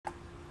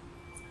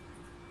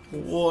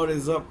What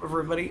is up,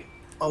 everybody?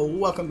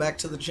 Welcome back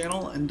to the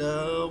channel, and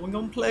we're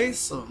gonna play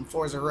some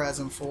Forza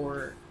Horizon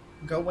 4,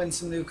 go win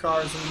some new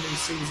cars in the new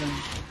season,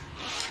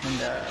 and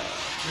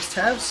just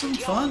have some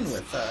fun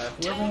with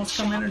whoever wants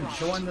to come in and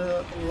join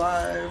the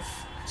live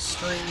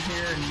stream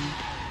here and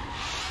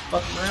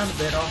fuck around a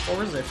bit on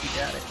Forza if you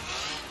got it.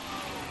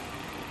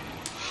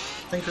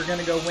 I think we're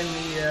gonna go win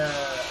the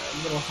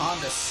little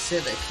Honda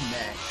Civic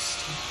next.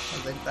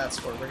 I think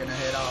that's where we're gonna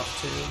head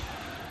off to.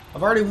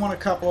 I've already won a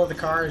couple of the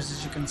cars,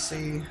 as you can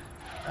see.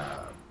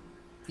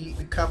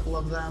 Beaten a couple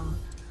of them.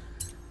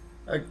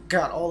 I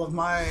got all of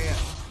my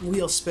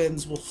wheel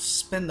spins. We'll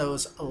spin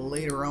those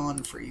later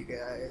on for you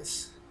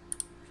guys.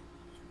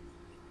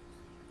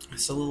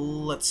 So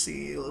let's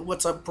see.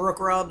 What's up, Brooke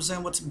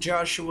Robson? What's up,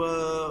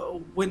 Joshua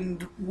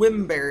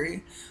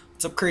Wimberry?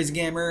 What's up, Crazy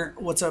Gamer?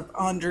 What's up,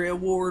 Andrea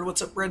Ward?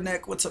 What's up,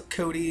 Redneck? What's up,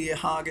 Cody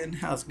Hagen?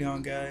 How's it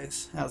going,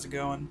 guys? How's it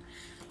going?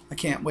 I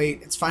can't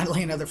wait. It's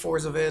finally another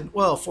Forza vid.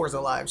 Well, Forza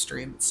live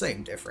stream.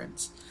 Same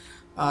difference.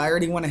 I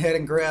already went ahead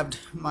and grabbed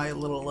my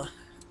little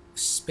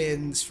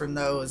spins from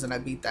those, and I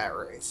beat that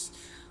race.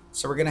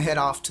 So we're going to head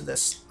off to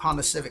this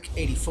Honda Civic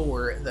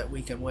 84 that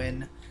we can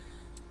win.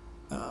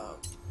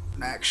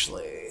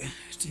 Actually,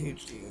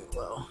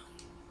 well,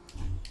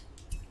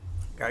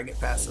 gotta get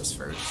past this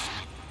first.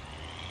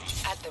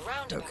 At the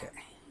roundabout. Okay.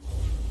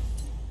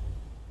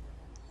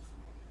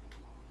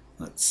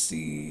 Let's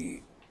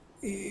see.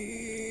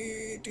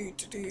 The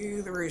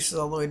race is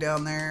all the way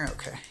down there.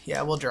 Okay,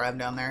 yeah, we'll drive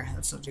down there.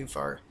 That's not too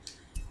far.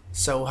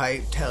 So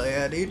hyped, hell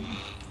yeah, dude.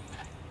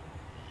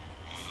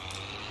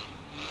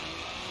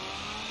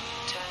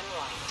 Turn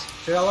right.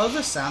 Dude, I love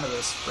the sound of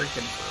this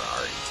freaking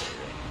Ferrari too.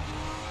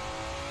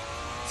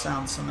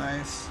 Sounds so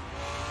nice.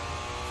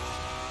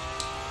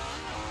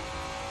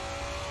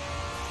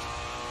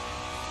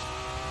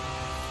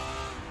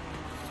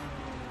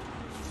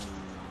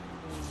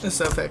 This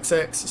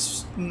FXX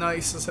is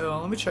nice as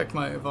hell. Let me check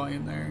my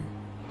volume there.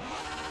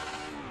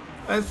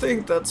 I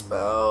think that's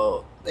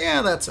about...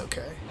 yeah, that's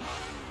okay.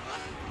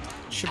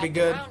 Should be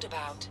good.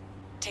 Roundabout.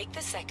 Take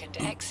the second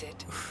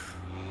exit.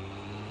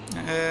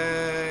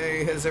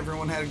 Hey, has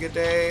everyone had a good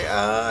day?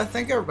 I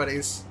think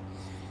everybody's...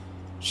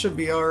 should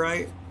be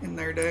alright in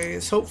their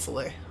days.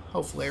 Hopefully.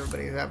 Hopefully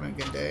everybody's having a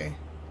good day.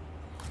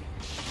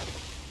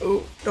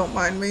 Oh, don't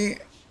mind me.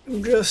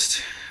 I'm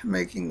just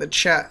making the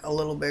chat a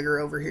little bigger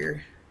over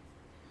here.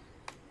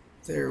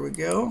 There we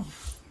go.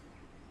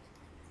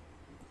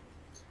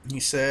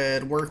 He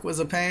said work was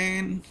a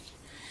pain.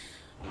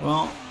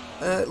 Well,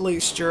 at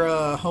least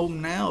you're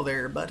home now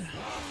there, bud.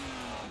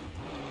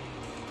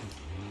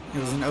 It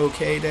was an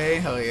okay day.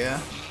 Hell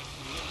yeah.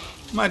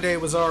 My day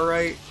was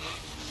alright.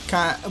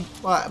 Kind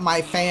of,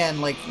 my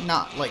fan, like,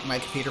 not like my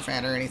computer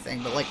fan or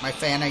anything, but like my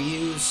fan I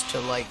use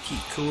to like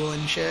keep cool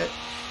and shit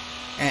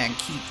and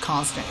keep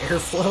constant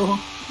airflow,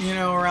 you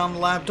know, around the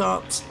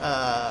laptops,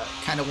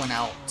 kind of went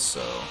out,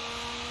 so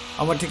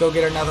I went to go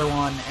get another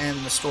one,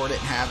 and the store didn't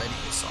have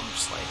any, so I'm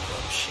just like,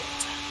 oh shit.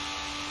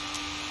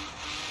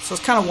 So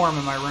it's kind of warm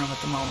in my room at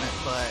the moment,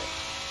 but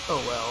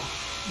oh well,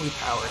 we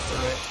power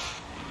through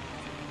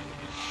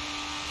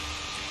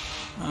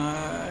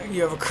it.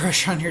 You have a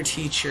crush on your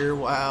teacher,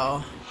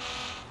 wow.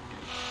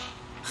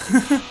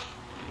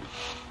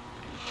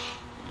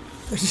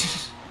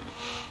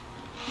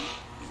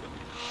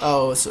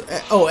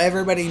 Oh,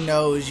 everybody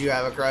knows you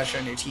have a crush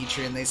on your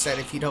teacher, and they said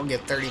if you don't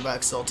get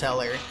 $30, they'll tell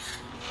her.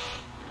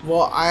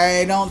 Well,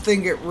 I don't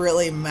think it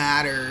really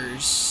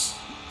matters,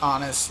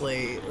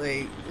 honestly.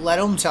 Like, let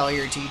them tell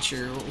your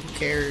teacher. Who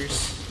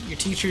cares? Your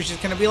teacher's just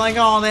gonna be like,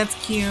 oh, that's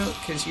cute,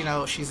 because, you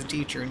know, she's a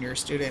teacher and you're a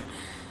student.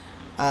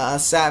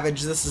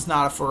 Savage, this is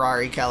not a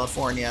Ferrari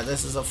California.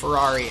 This is a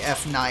Ferrari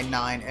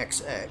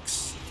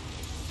F99XX.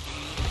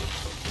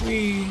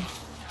 Whee!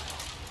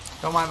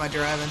 Don't mind my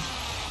driving.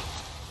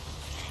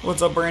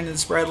 What's up, Brandon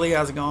Spreadley?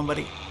 How's it going,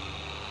 buddy?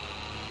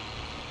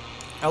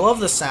 I love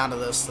the sound of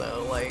this,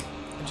 though. Like,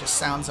 it just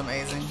sounds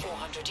amazing.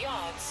 400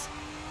 yards.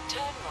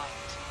 Turn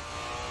right.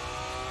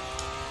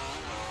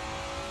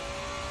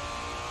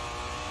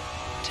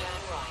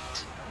 Turn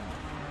right.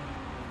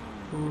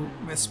 Ooh,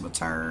 missed my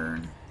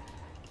turn.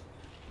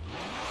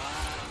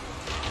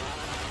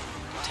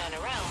 Turn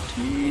around.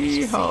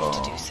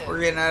 Yeehaw. So. We're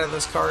getting out of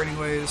this car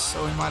anyways,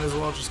 so we might as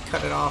well just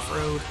cut it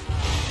off-road.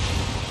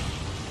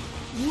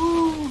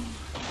 Woo!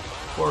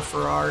 Poor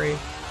Ferrari.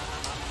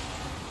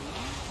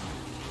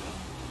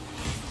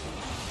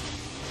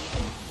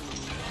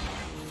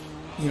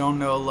 You don't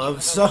know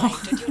love song?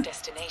 Your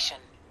destination.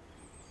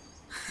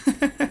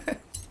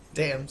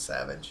 Damn,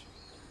 Savage.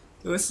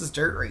 Ooh, this is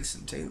dirt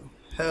racing too.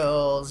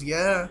 Hells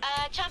yeah.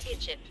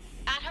 Championship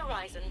at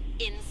Horizon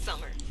in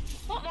summer.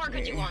 What more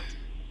could you want?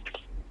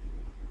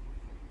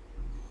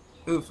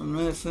 Ooh, from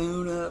my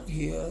phone up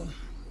here.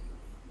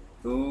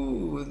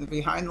 Ooh,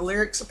 behind the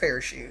lyrics, a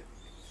parachute.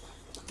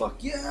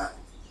 Fuck yeah.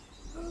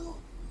 Oh,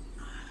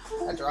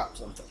 I dropped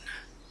something.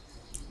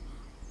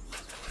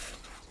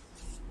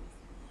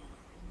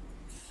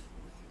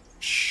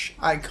 Shh,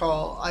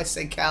 I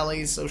say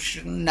Cali, so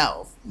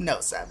no,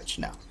 Savage,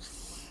 no.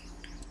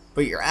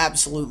 but you're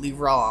absolutely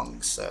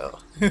wrong. So,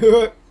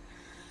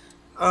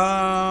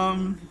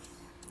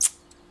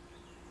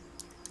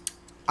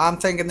 I'm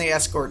thinking the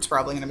Escort's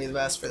probably going to be the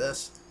best for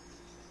this.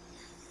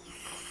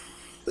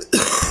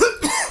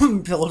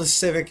 Build a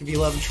Civic if you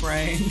love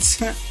trains.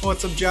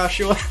 What's up,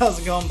 Joshua? How's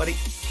it going, buddy?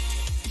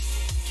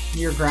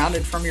 You're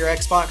grounded from your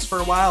Xbox for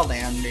a while,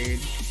 damn, dude.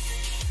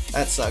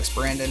 That sucks,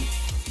 Brandon.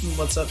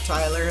 What's up,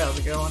 Tyler? How's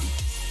it going?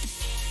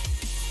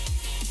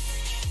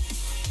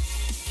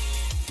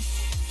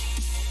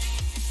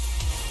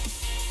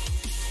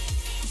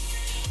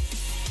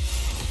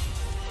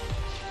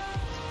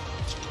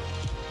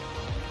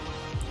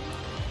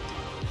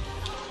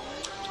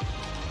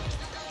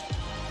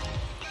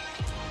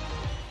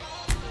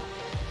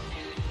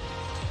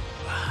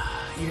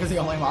 You're the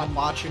only one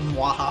watching.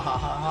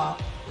 Wahahaha.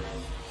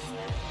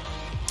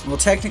 Well,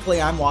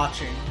 technically I'm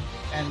watching,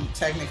 and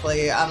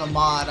technically I'm a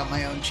mod on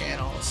my own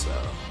channel, so.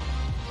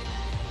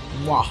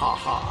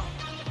 Wahaha.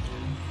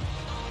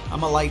 I'm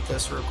gonna light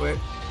this real quick.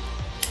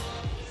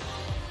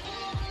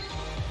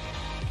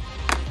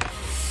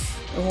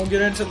 And we'll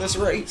get into this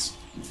race.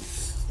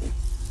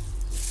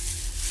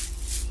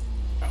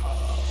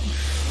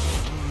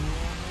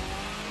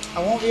 I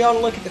won't be able to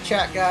look at the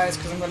chat, guys,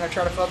 because I'm going to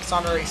try to focus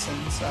on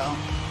racing, so.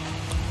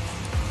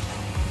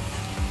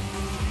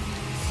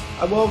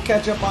 I will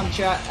catch up on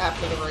chat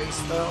after the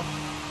race, though.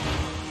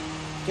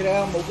 Get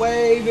out of the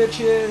way,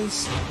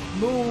 bitches.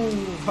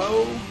 Move,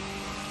 ho.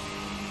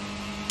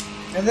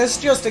 And this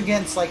is just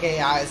against, like,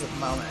 AIs at the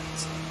moment.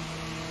 So.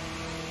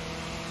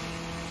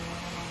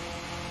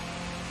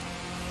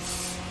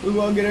 We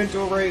will get into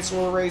a race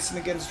where we're racing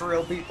against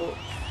real people.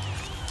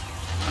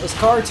 This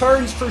car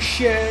turns for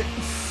shit.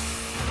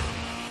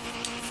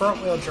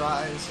 Front wheel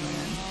drives,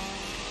 man.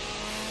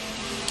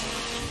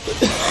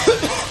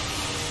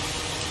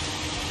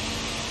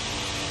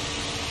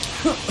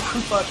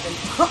 Fucking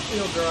front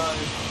wheel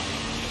drive.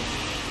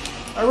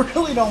 I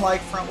really don't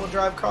like front wheel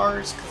drive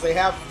cars because they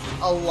have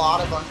a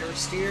lot of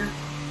understeer.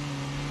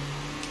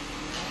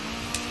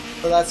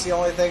 But that's the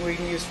only thing we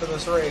can use for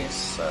this race,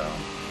 so.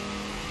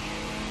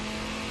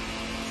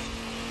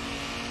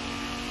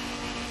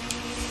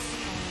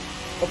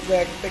 Hopefully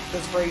I can pick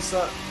this race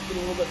up, get a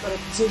little bit better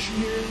position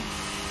here.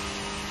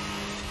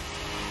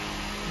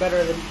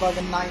 Better than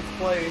fucking 9th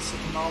place at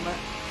the moment.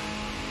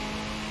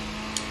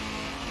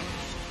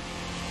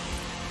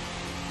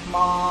 Come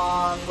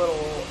on,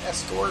 little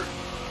Escort.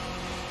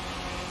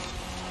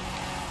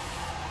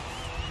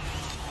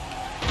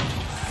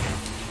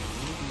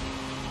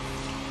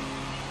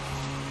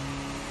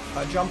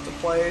 I jumped a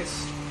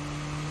place.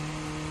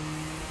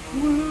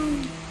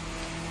 Woo!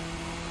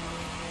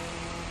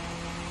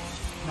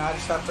 Now I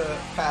just have to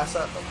pass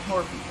up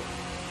more people.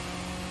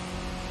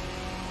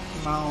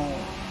 Come on.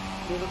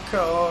 Little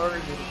car,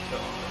 little car.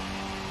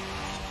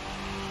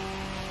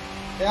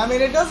 Yeah, I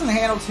mean, it doesn't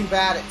handle too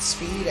bad at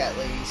speed, at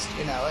least.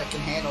 You know, it can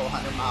handle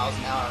 100 miles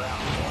an hour around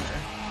the corner.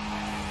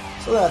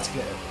 So that's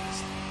good, at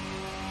least.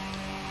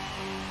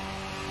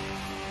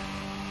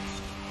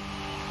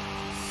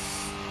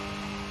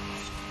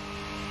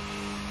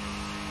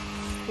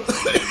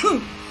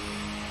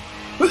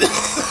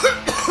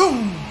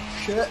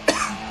 Shit.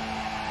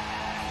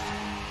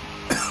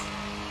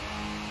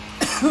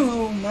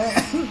 Oh,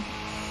 man.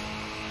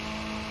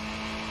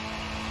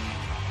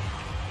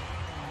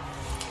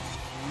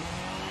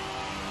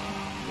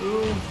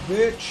 Move,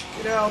 bitch.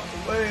 Get out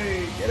the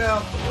way. Get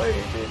out the way,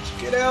 bitch.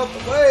 Get out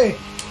the way.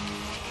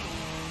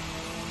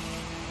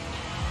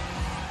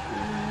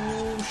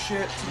 Oh,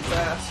 shit. Too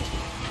fast.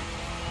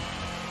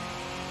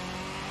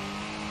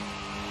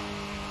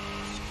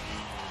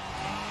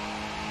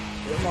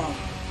 Come on.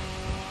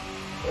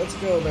 Let's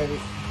go, baby.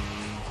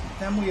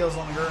 Them wheels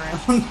on the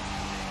ground.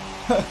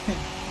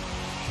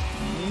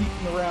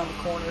 Yeeting around the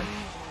corner.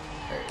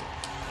 There.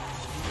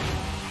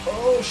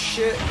 Oh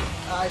shit!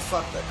 I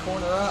fucked that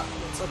corner up.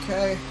 It's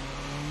okay.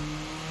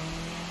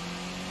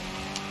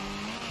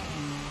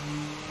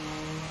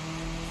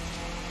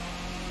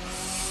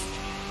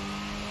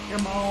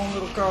 Come on,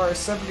 little car.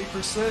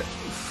 70%.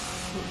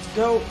 Let's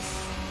go.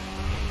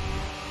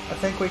 I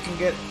think we can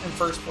get in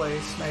first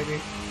place, maybe.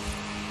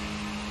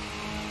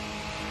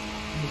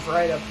 He's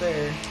right up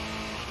there.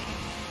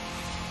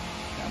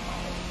 Come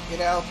on,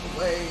 get out the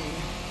way.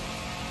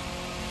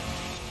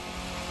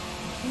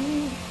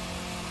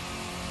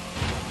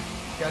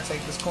 Gotta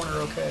take this corner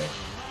okay.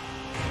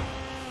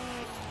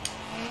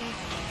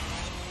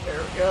 There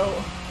we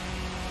go.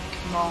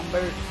 Come on,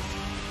 baby.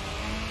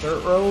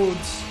 Dirt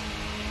roads.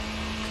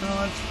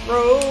 Country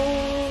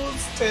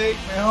roads, take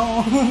me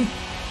home.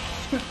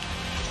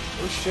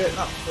 Oh shit,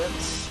 not the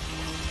fence.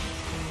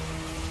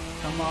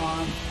 Come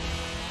on.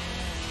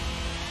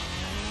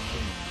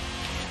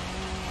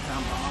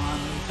 Come on,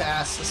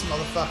 pass this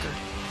motherfucker.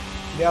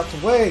 Get out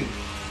the way.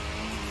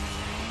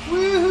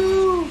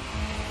 Woohoo!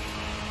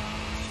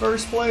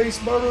 First place,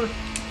 brother.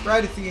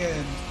 Right at the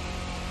end.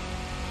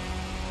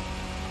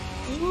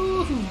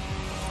 Woohoo!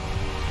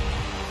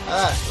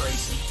 That's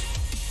racing.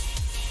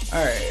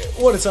 Alright,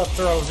 what is up,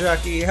 Throttle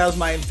Jockey? How's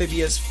my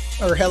amphibious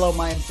Or hello,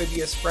 my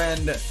amphibious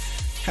friend.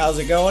 How's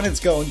it going? It's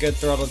going good,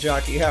 Throttle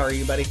Jockey. How are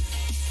you, buddy?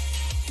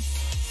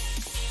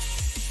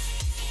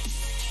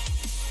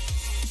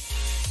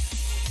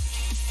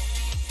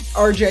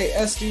 RJ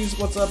Estes,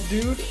 what's up,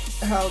 dude?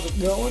 How's it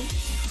going?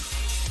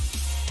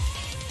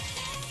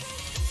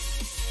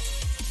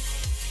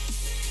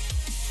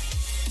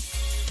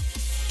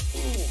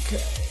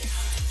 Okay.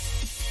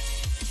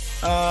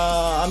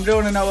 I'm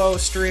doing an OO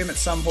stream at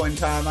some point in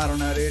time. I don't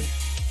know, dude.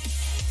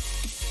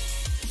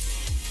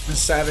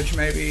 Savage,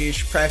 maybe you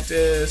should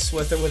practice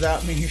with or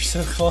without me. You're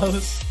so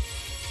close.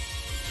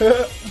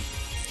 Let's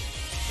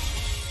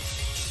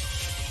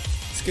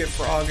get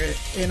Frog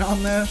in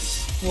on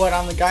this. What,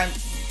 on the guy,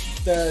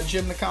 the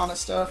Gymkhana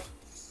stuff?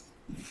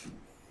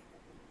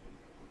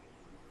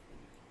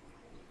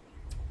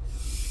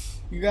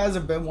 You guys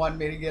have been wanting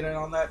me to get in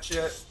on that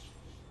shit.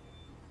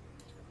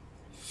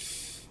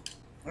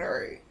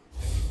 Alright.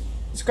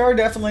 This car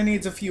definitely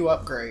needs a few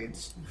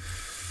upgrades.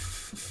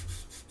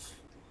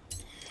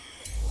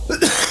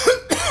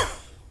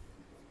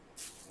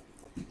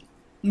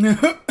 I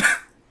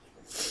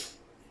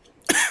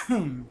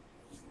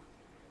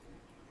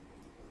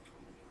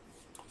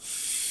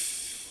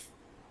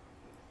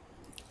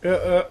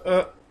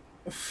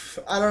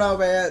don't know,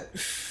 man.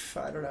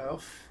 I don't know.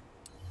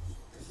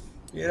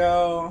 You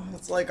know,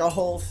 it's like a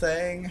whole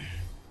thing.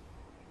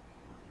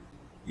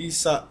 You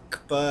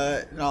suck,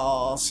 but in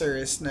all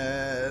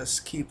seriousness,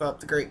 keep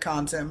up the great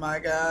content, my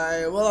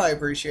guy. Well, I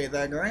appreciate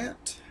that,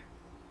 Grant.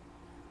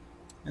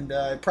 And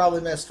I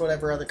probably missed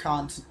whatever other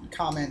comments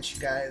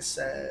you guys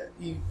said,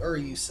 you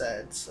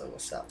said. So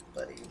what's up,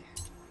 buddy?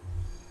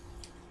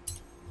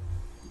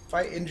 If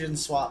I engine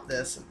swap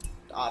this, it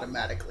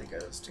automatically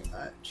goes too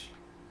much.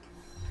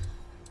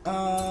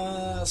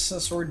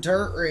 Since we're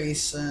dirt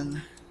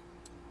racing,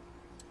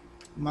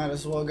 might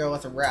as well go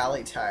with a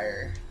rally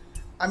tire.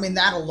 I mean,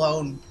 that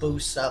alone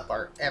boosts up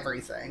our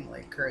everything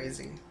like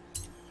crazy.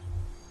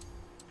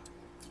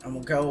 And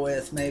we'll go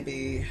with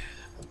maybe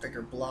a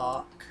bigger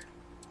block.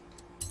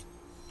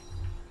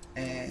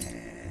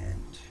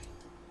 And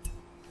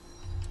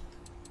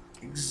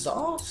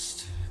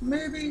exhaust,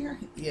 maybe?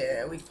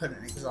 Yeah, we can put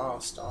an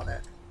exhaust on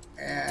it.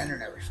 And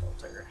an air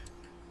filter.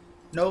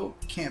 Nope,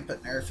 can't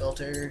put an air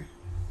filter.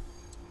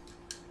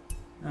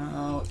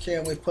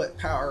 Can we put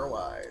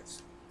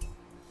power-wise?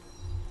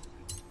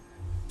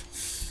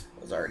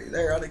 Was already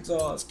there on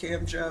exhaust.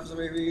 Camshafts,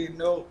 maybe?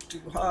 Nope, too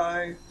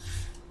high.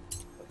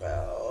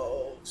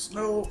 Valves,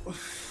 nope.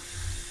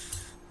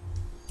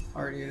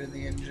 Already in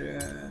the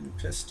engine.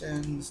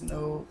 Pistons,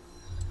 nope.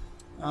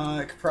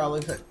 I could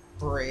probably put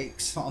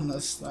brakes on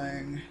this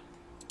thing.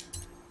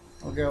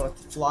 We'll go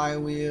with the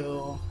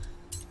flywheel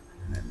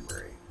and then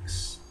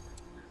brakes.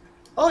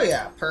 Oh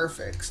yeah,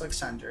 perfect.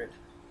 600.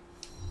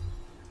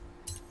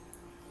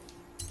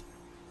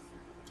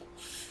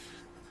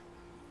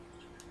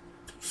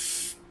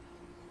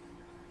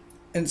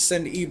 And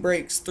send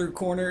e-brakes through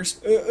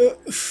corners.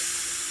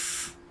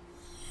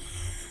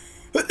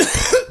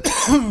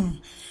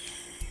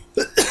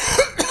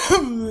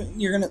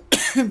 You're gonna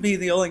be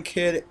the only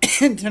kid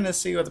in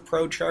Tennessee with a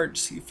Pro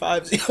Charge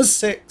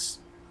C506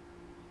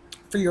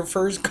 for your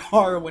first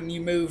car when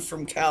you move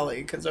from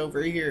Cali, because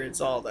over here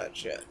it's all that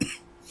shit.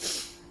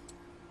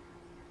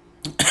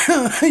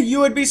 You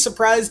would be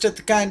surprised at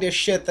the kind of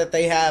shit that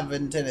they have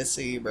in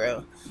Tennessee,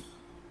 bro.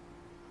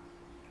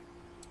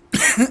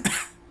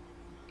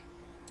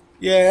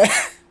 Yeah,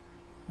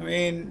 I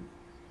mean,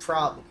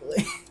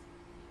 probably.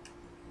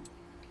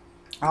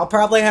 I'll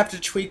probably have to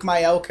tweak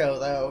my Elko,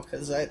 though,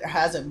 because it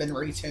hasn't been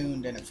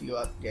retuned in a few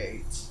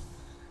updates.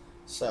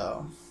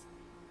 So,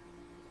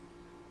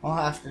 I'll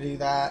have to do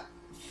that.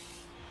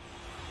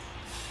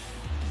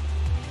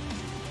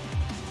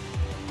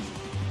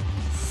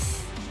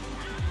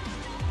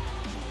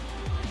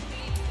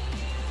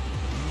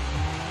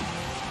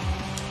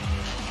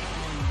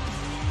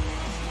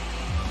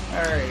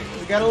 Alright,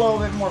 we got a little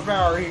bit more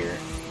power here.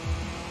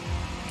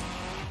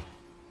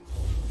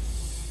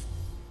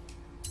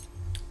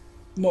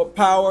 More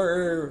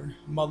power,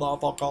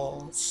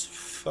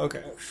 motherfuckers.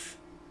 Okay.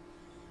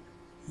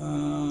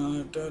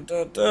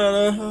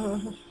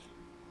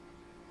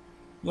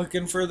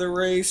 Looking for the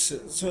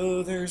races.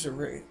 Oh, there's a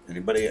race.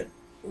 Anybody at?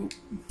 Oop.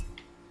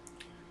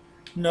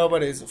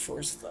 Nobody's a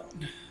Forza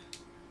Thon.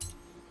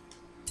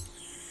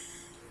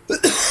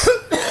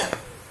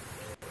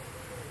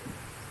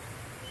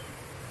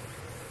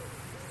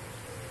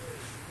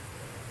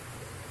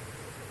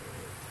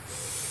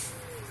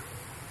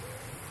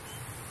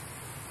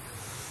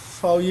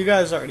 Oh, you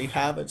guys already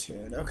have a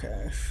tune.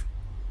 Okay.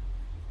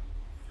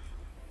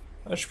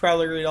 I should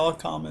probably read all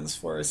comments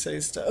before I say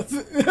stuff.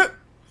 The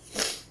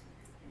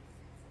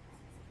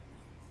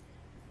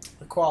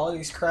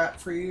quality's crap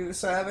for you,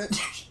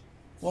 Savage.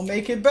 We'll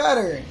make it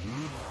better.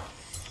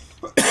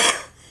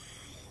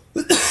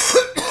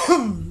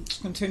 Let's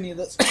continue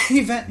this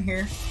event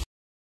here.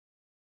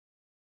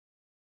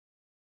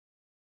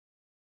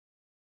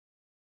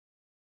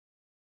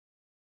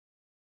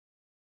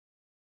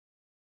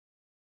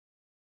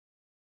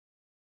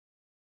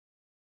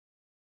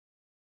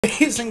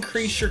 always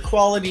increase your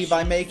quality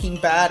by making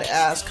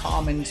badass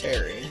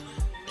commentary.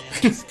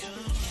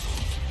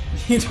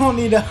 You don't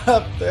need to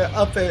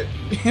up it,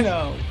 you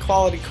know,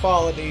 quality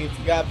if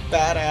you got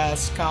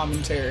badass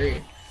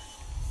commentary.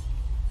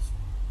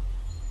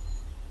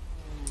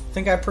 I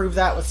think I prove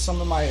that with some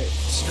of my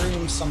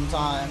streams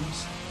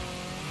sometimes.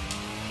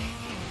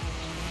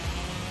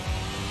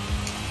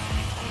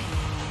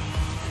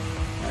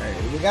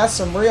 Alright, we got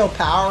some real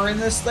power in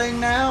this thing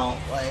now.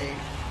 Like,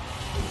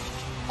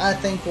 I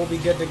think we'll be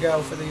good to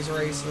go for these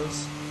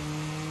races.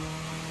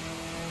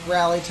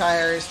 Rally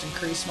tires to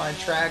increase my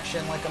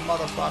traction like a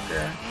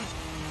motherfucker. A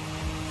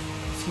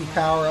few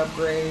power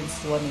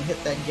upgrades to let me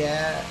hit that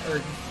gas,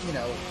 or, you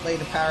know, lay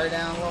the power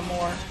down a little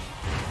more.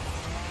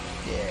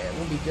 Yeah,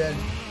 we'll be good.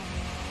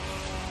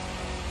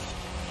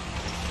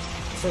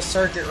 It's a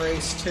circuit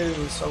race too,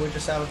 so we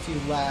just have a few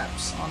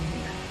laps on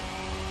here.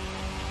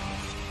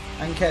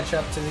 I can catch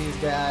up to these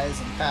guys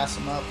and pass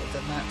them up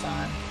within that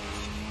time.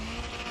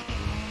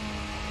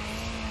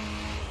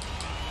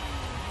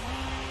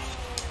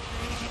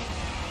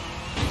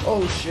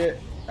 Oh shit.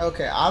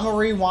 Okay, I'm gonna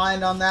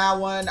rewind on that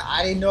one.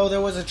 I didn't know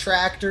there was a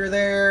tractor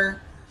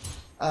there.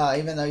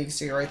 Even though you can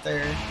see it right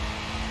there.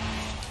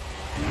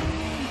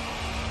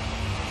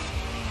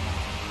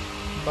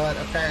 But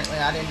apparently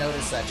I didn't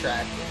notice that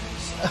tractor.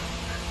 So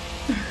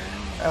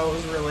that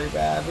was really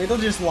bad. We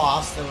just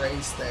lost the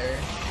race there.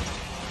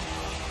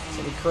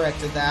 So we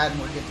corrected that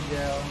and we're good to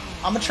go.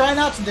 I'm gonna try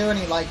not to do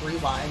any like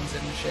rewinds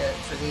and shit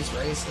for these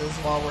races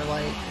while we're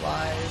like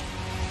live.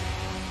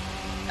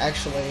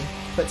 Actually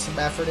put some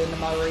effort into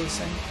my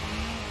racing.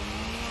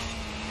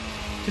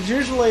 Cause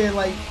usually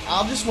like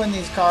I'll just win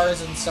these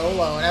cars in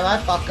solo, and if I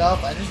fuck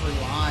up I just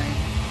rewind.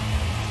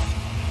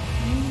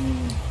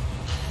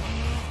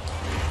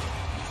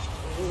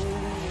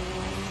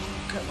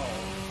 Come on.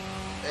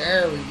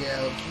 There we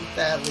go. Keep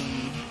that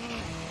lead.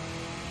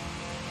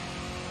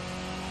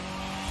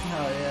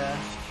 Oh yeah.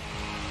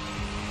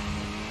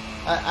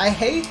 I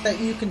hate that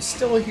you can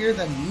still hear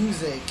the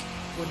music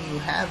when you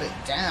have it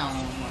down.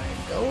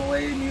 Like, go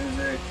away,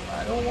 music.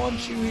 I don't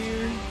want you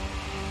here.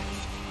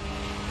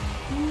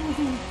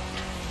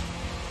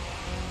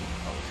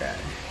 Okay.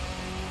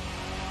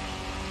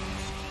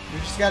 We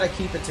just gotta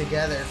keep it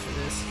together for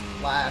this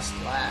last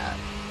lap.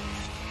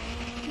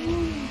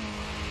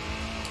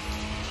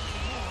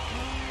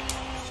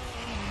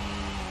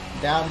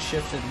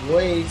 Downshifted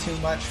way too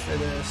much for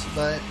this,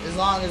 but as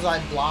long as I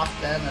block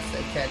them if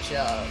they catch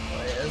up,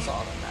 like, that's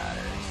all that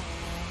matters.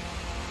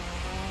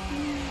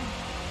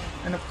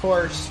 And of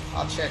course,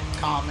 I'll check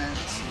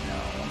comments, you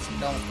know, once I'm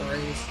done with the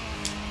race.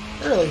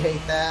 I really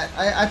hate that.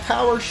 I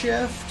power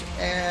shift,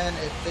 and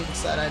it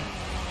thinks that I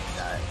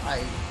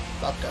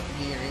fucked up a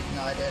gear, even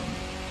though I didn't.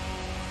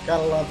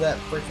 Gotta love that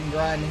freaking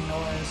grinding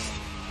noise.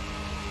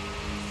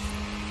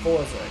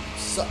 Forza, you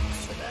suck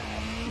for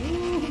that.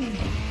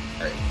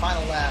 Alright,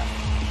 final lap.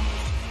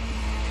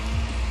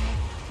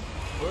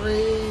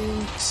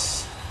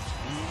 Brakes.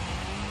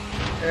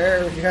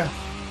 There we go.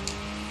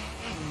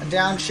 I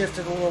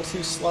downshifted a little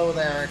too slow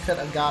there. I could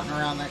have gotten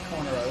around that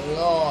corner a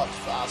lot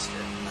faster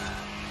than that.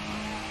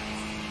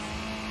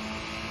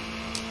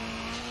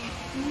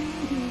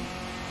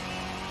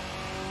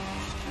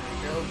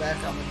 There we go, back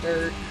on the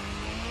dirt.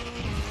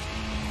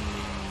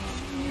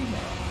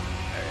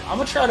 Right, I'm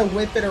gonna try to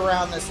whip it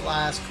around this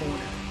last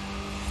corner.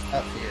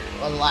 Up here,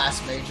 well, the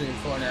last major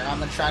corner. I'm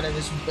gonna try to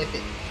just whip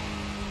it.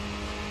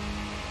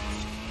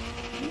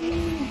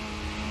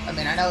 I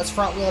mean, I know it's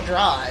front wheel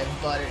drive,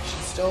 but it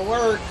should still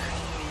work.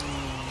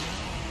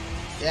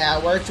 Yeah,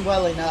 it worked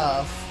well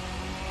enough.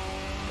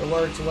 It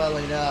worked well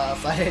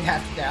enough. I didn't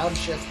have to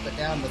downshift, but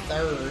down to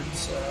third,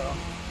 so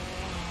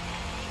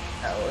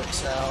that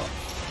works out.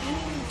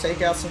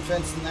 Take out some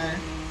fence in there.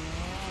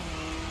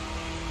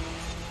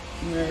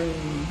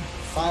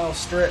 Final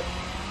strip.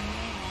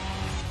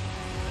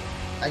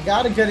 I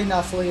got a good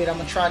enough lead. I'm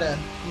gonna try to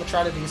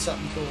do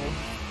something cool.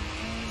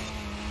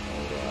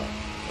 Hold up,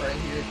 right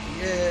here at the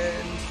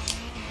end.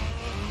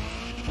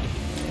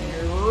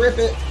 And rip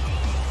it.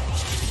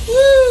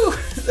 Woo!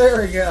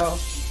 There we go.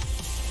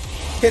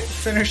 Hit the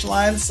finish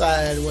line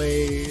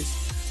sideways.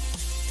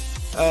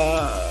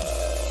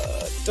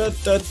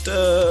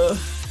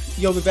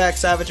 You'll be back,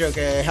 Savage.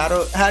 Okay.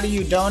 How do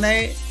you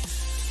donate?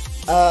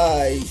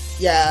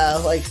 Yeah,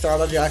 like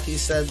Throttle Jockey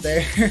said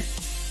there.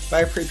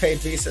 Buy a prepaid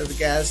Visa at the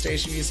gas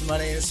station, use the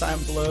money to sign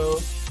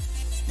below,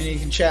 and you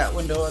can chat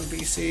window on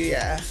BC,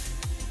 yeah.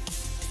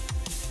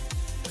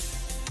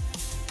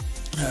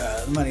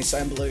 The money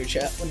sign below your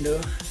chat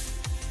window.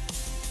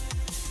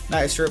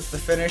 Nice rip the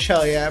finish,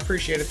 hell yeah, I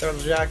appreciate it,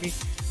 Throttle Jockey.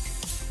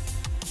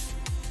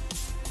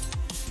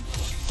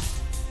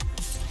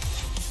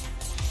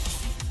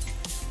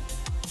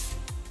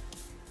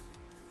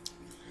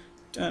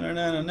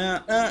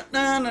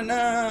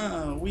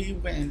 Da-na-na-na-na-na-na-na. We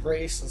win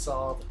races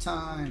all the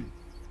time.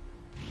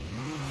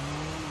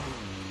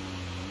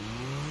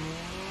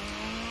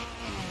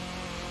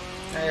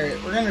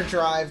 Alright, we're gonna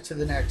drive to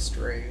the next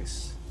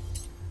race.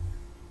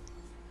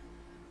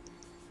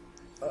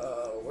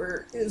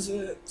 Where is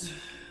it?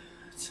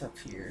 It's up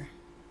here.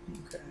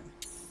 Okay.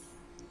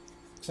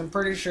 So I'm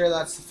pretty sure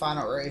that's the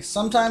final race.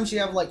 Sometimes you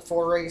have like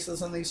 4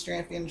 races in these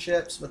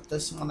championships, but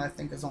this one I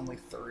think is only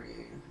 3.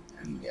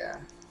 And yeah.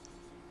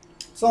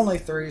 It's only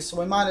 3, so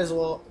we might as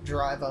well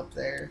drive up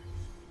there.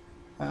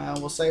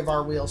 We'll save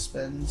our wheel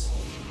spins.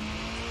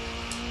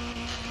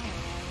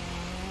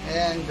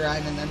 And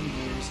grinding them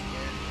gears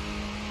again.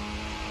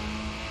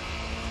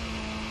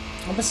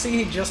 I'm gonna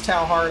see just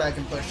how hard I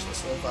can push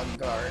this little fucking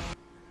car.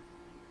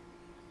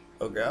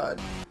 Oh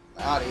god.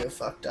 Audio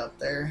fucked up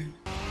there.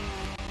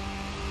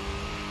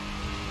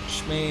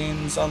 Which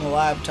means on the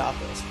laptop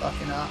it was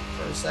fucking up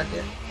for a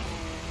second.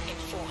 In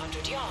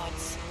 400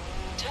 yards,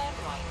 turn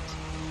right.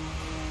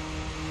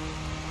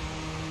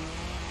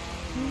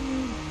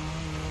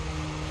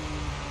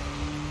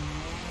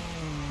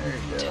 There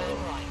you go. Turn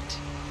right.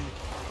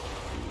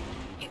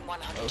 In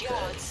 100 Okay.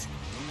 yards,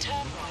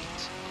 turn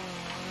right.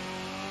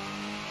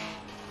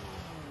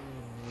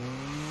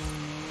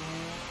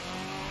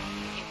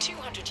 In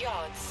 200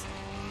 yards,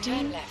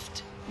 turn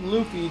left.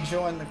 Loopy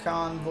joined the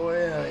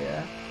convoy. Oh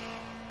yeah.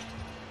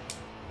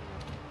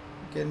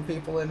 Getting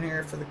people in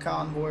here for the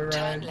convoy ride.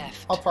 Turn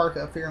left. I'll park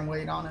up here and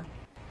wait on him.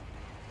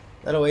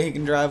 That way he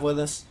can drive with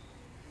us.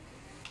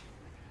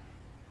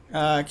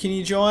 Can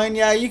you join?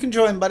 Yeah, you can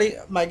join, buddy.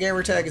 My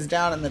gamer tag is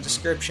down in the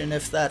description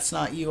if that's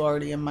not you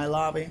already in my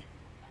lobby.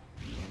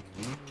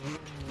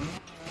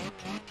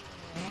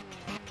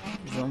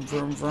 Vroom,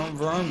 vroom, vroom,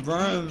 vroom,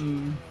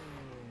 vroom.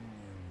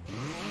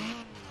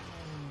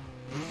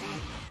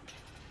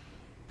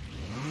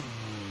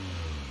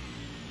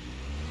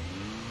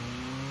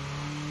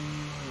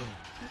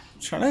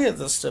 Trying to get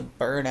this to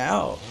burn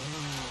out.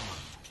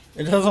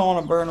 It doesn't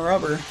want to burn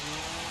rubber.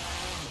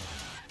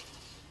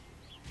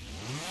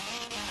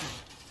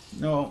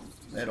 No,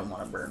 they don't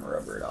want to burn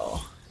rubber at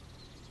all.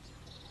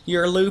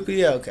 You're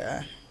loopy?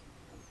 Okay.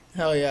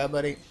 Hell yeah,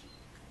 buddy.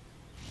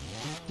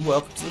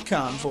 Welcome to the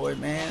convoy,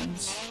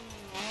 mans.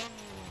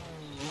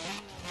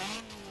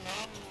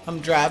 I'm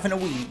driving a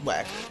weed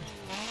whacker.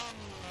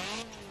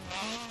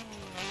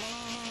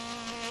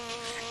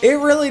 It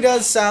really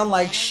does sound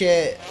like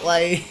shit.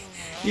 Like,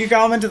 you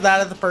commented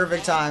that at the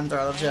perfect time,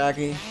 Throttle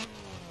Jockey.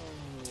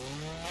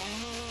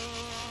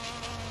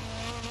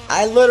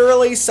 I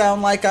literally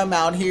sound like I'm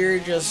out here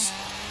just,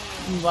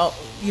 well,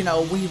 you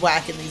know, weed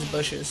whacking these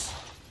bushes.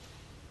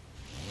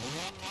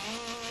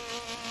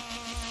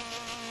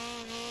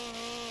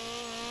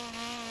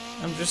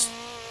 I'm just,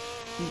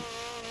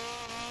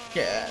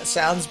 yeah,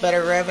 sounds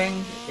better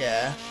revving,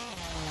 yeah.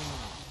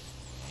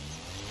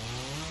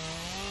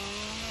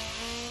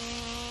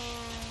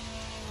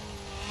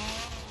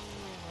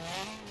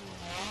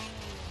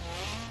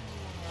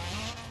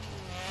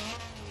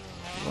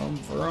 Vroom,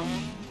 vroom.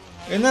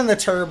 And then the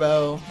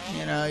turbo,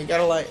 you know, you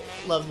gotta like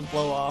love the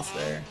blow off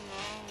there.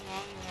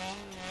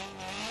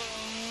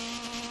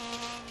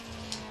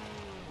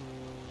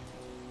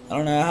 I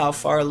don't know how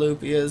far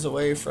Loopy is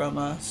away from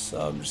us, so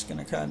I'm just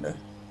gonna kind of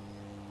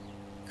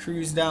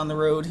cruise down the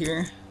road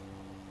here.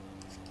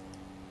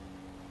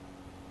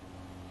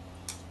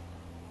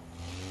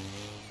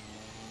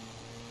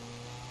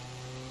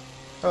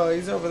 Oh,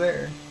 he's over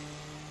there.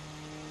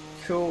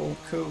 Cool,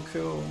 cool,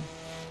 cool.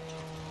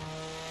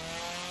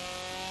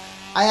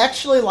 I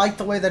actually like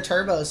the way the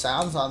turbo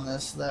sounds on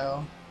this,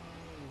 though.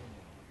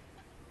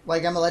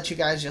 Like, I'm gonna let you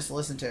guys just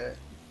listen to it.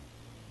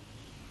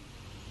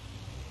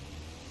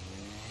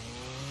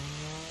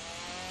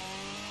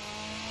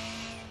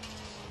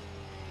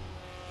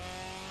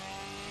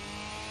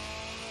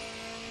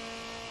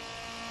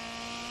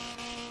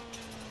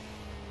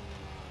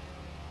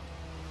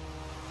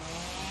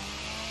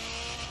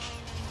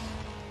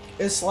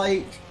 It's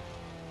like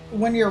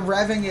when you're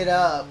revving it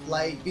up,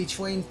 like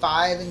between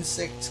 5 and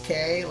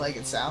 6K, like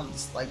it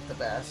sounds like the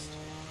best.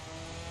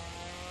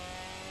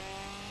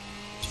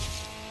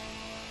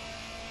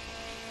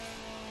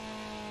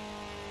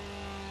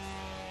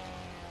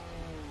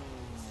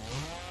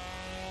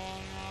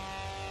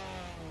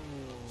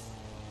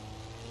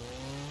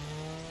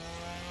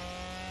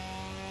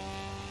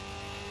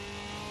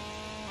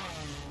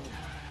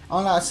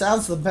 Oh no, it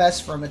sounds the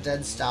best from a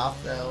dead stop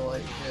though,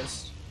 like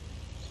just.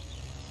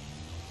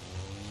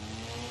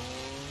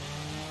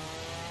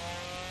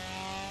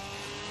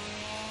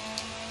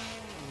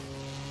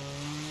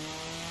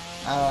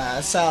 I don't know,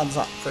 it sounds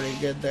pretty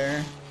good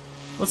there.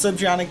 What's up,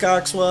 Johnny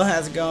Coxwell?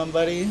 How's it going,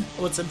 buddy?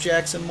 What's up,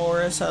 Jackson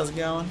Morris? How's it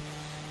going?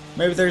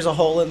 Maybe there's a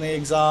hole in the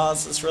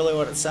exhaust. That's really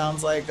what it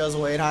sounds like. Goes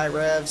away at high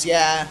revs.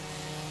 Yeah,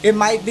 it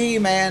might be,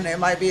 man. It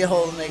might be a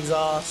hole in the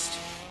exhaust.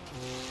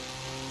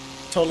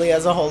 Totally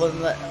has a hole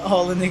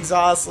in the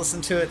exhaust.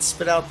 Listen to it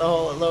spit out the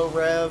hole at low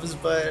revs,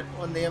 but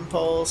when the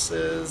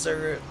impulses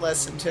are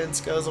less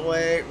intense, goes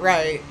away.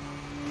 Right.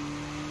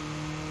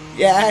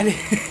 Yeah.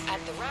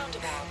 At the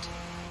roundabout,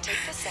 take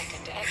the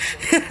second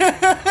exit.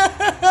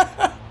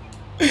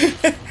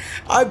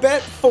 I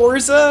bet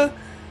Forza,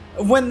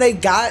 when they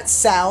got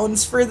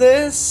sounds for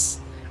this,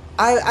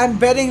 I'm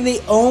betting the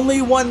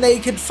only one they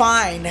could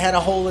find had a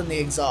hole in the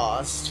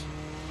exhaust.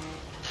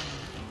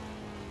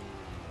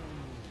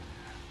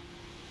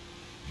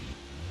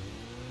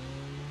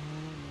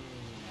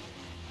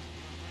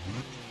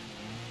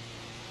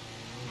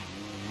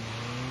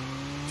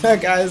 That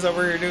guy's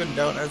over here doing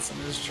donuts in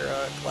his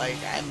truck. Like,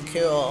 I'm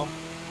cool.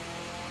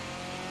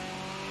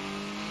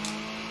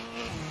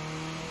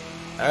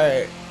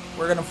 Alright,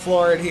 we're gonna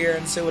floor it here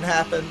and see what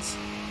happens.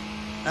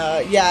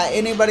 Yeah,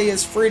 anybody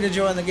is free to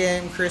join the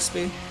game,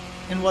 Crispy.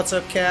 And what's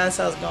up, Cass?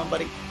 How's it going,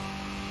 buddy?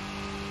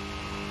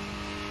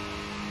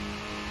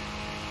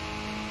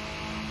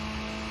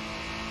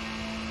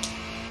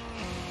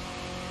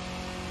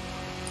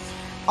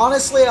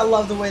 Honestly, I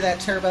love the way that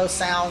turbo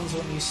sounds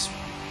when you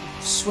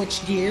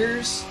switch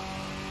gears.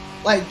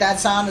 Like, that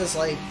sound is,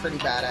 like, pretty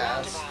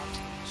badass.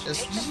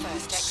 Just,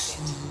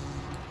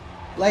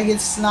 like,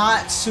 it's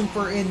not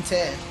super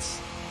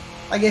intense.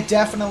 Like, it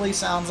definitely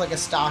sounds like a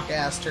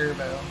stock-ass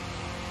turbo.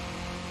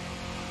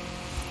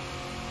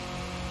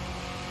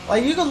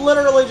 Like, you could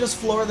literally just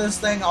floor this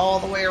thing all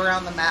the way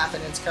around the map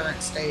in its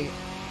current state.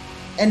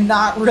 And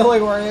not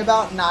really worry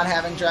about not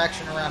having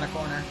traction around a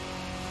corner.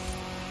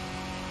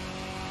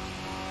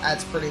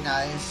 That's pretty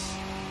nice.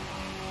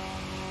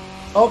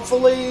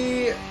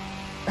 Hopefully,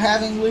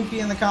 having Loopy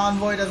in the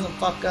convoy doesn't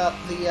fuck up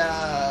the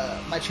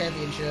my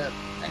championship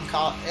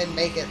and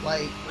make it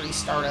like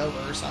restart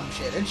over or some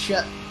shit. It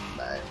should,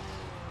 but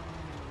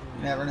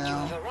you never know.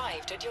 You have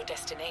arrived at your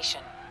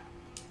destination.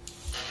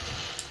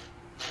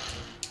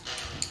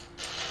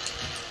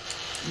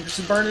 I'm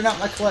just burning up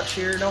my clutch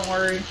here. Don't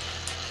worry.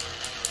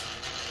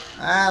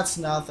 That's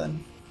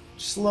nothing.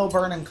 Just a little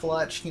burning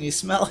clutch. Can you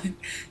smell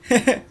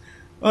it?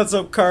 What's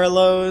up,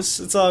 Carlos?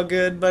 It's all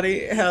good,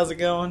 buddy. How's it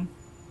going?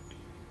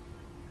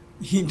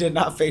 He did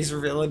not face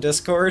reveal in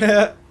Discord.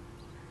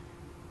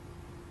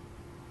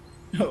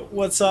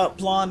 What's up,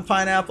 Blonde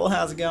Pineapple?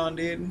 How's it going,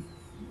 dude?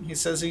 He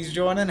says he's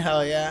joining.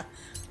 Hell yeah.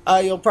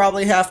 You'll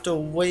probably have to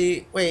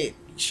wait. Wait,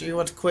 sure you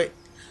want to quit?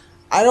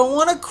 I don't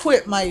want to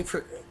quit my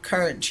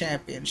current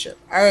championship.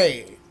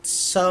 Alright,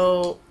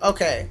 so,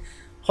 okay.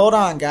 Hold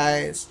on,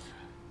 guys.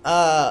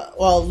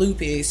 Well,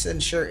 Loopy,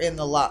 since you're in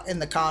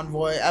the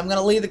convoy, I'm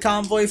gonna leave the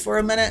convoy for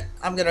a minute.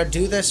 I'm gonna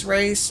do this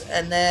race,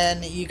 and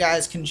then you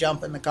guys can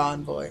jump in the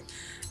convoy.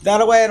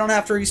 That way, I don't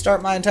have to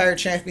restart my entire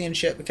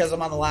championship because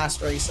I'm on the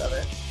last race of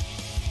it.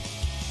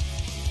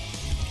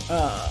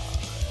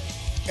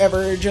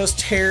 Ever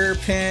just ever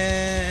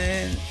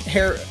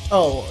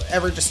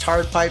just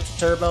hard pipe the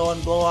turbo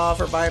and blow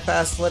off or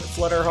bypass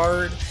flutter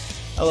hard?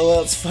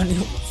 LOL, it's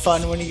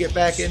fun when you get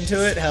back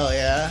into it. Hell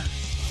yeah.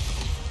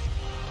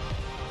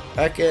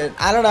 I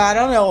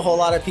don't know a whole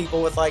lot of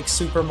people with like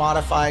super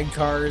modified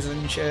cars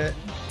and shit.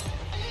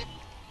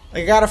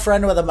 Like, I got a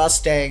friend with a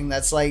Mustang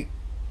that's like,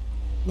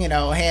 you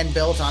know, hand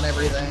built on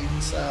everything,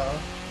 so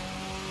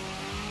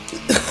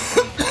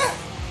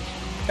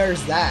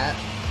there's that.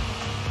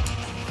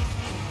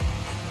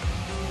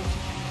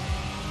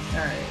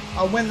 Alright,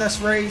 I'll win this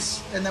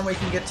race and then we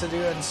can get to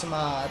doing some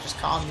just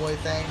convoy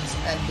things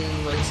and do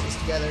races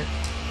together.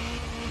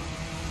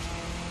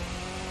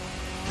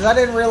 Because I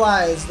didn't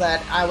realize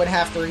that I would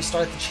have to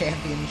restart the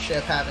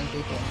championship having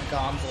people in the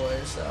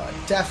convoy, so I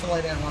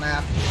definitely didn't want to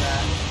have to do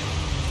that.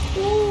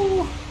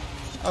 Woo!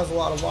 That was a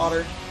lot of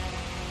water.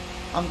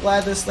 I'm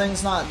glad this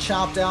thing's not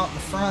chopped out in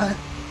the front.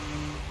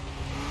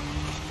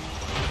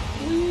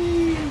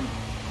 Whee!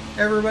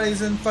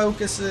 Everybody's in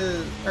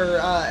focuses, or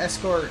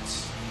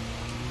escorts.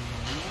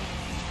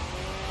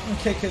 I'll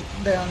kick it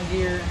down a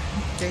gear,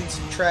 gain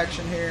some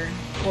traction here.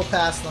 We'll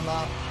pass them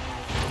up.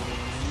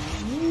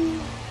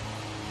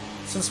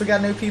 Since we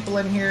got new people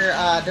in here,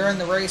 during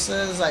the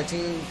races, I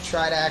do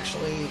try to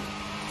actually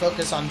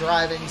focus on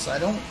driving, so I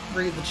don't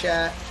read the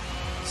chat.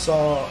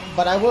 So,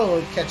 but I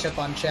will catch up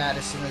on chat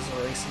as soon as the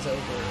race is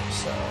over,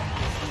 so.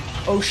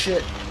 Oh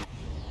shit.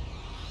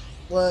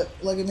 Look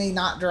at me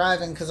not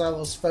driving because I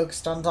was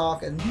focused on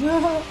talking.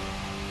 Alright,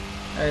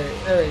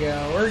 there we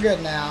go. We're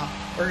good now.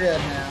 We're good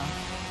now.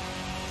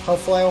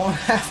 Hopefully I won't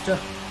have to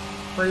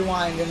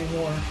rewind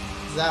anymore,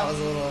 because that was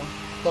a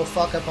little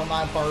fuck up on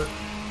my part.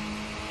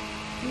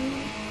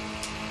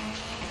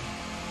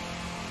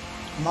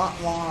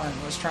 Montlawn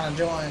was trying to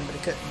join, but he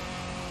couldn't.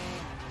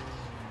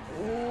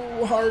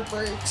 Ooh, hard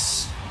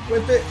brakes.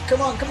 Whip it. Come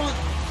on, come on.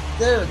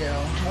 There we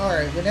go.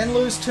 Alright, we didn't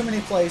lose too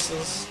many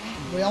places.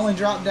 We only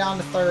dropped down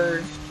to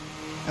third,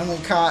 and we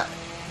caught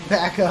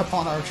back up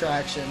on our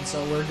traction,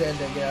 so we're good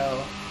to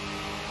go.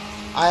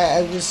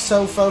 I was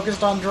so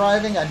focused on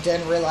driving, I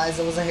didn't realize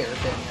there was a hairpin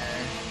there.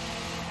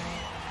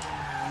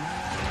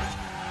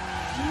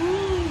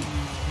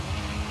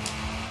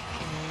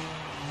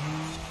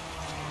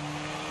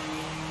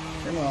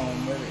 Come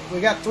on, baby.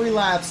 We got 3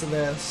 laps of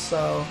this,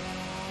 so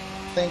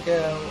I think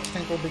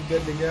we'll be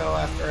good to go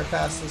after I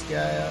pass this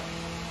guy up.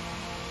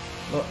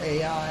 Little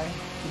AI,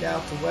 get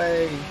out the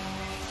way.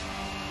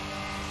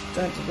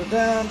 Dun, dun,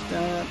 dun,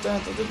 dun,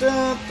 dun, dun, dun,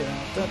 dun,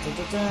 dun,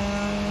 dun,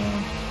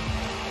 dun.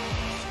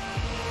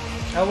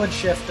 I would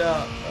shift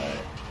up, but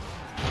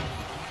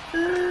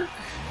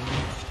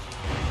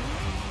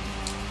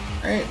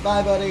alright,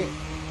 bye, buddy.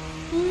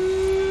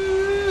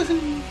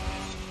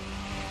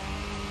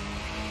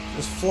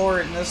 Just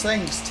floor it, and this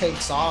thing just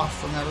takes off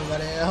from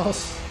everybody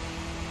else.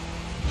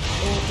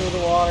 through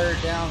the water,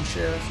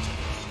 downshift.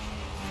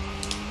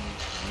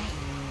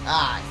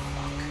 Ah,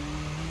 fuck.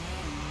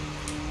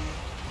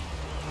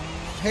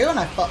 I hate when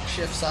I fuck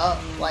shifts up,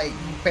 like,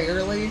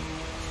 barely.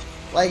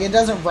 Like, it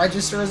doesn't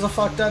register as a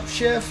fucked up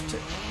shift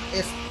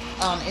if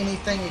on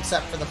anything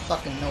except for the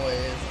fucking noise.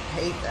 I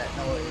hate that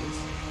noise.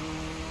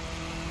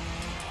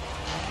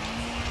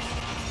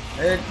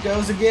 There it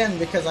goes again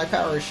because I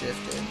power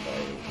shifted.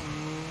 Like,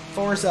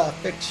 Forza,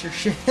 fix your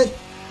shit.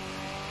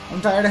 I'm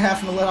tired of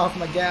having to let off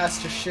my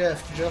gas to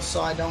shift just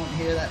so I don't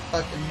hear that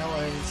fucking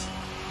noise.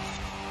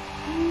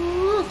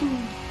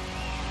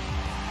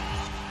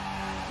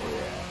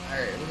 Yeah,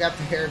 alright, we got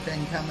the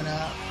hairpin coming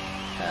up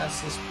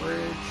past this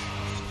bridge.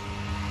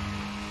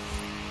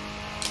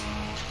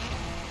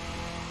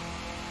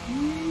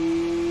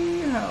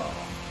 Yeah.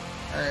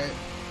 Alright.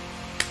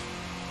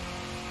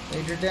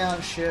 Major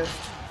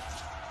downshift.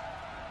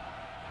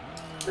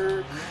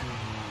 Did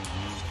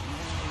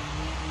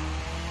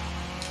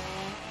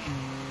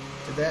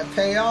that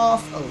pay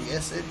off? Oh,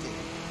 yes, it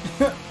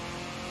did.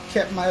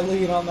 Kept my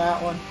lead on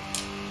that one.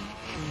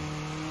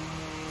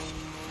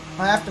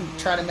 I have to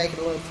try to make it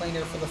a little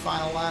cleaner for the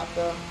final lap,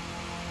 though.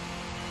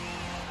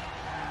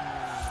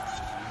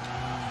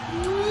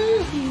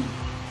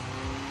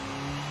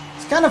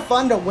 It's kind of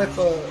fun to whip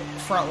a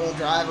front-wheel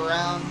drive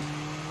around.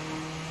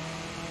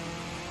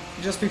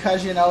 Just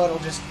because, you know, it'll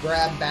just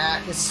grab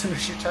back as soon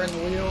as you turn the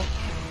wheel.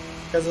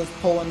 Because it's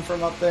pulling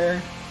from up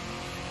there.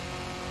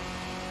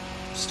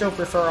 Still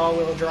prefer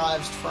all-wheel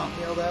drives to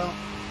front-wheel, though.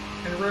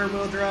 And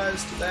rear-wheel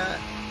drives to that.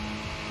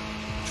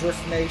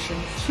 Drift Nation.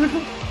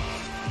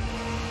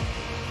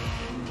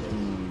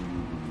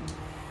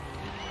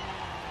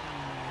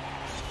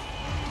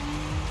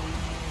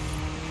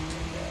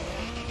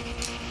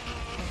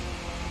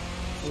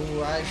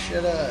 Ooh, I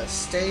should have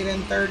stayed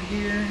in third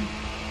gear.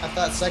 I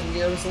thought second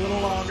gear was a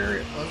little longer.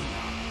 It was not.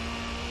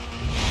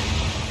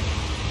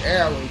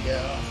 There we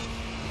go.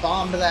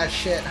 Bomb to that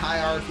shit,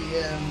 high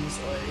RPMs,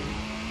 like.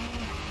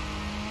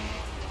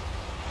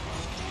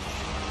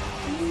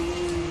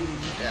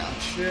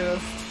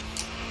 Downshift.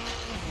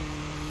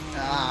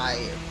 Ah,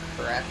 you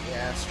crappy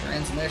ass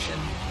transmission.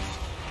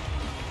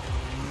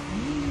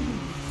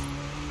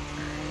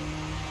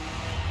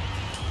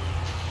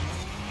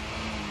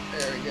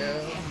 There we go.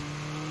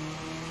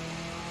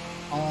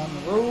 On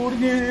the road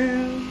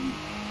again.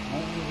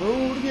 On the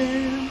road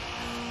again.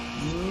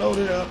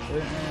 Loaded up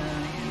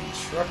and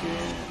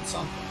trucking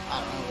something. I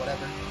don't know,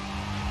 whatever.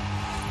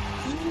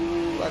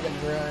 Ooh, I can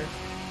drive.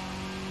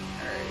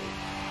 Alright.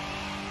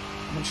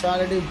 I'm gonna try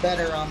to do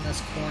better on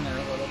this corner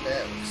a little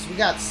bit because we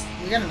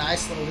got a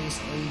nice little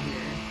decent lead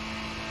here.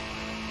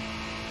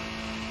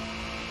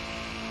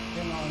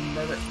 Come on,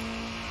 brother.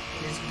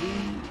 He's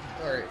good.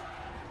 Alright.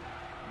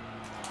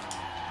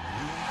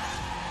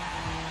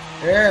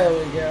 There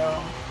we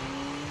go.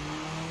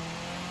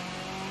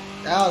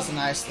 That was a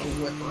nice little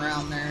whip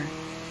around there.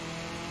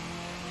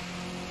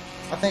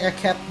 I think I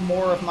kept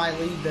more of my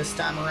lead this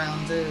time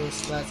around too,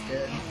 so that's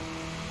good.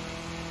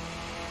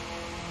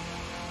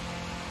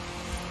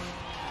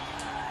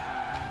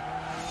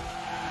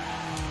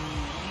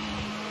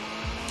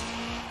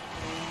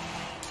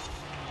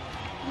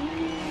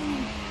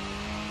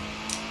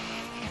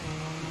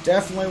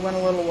 Definitely went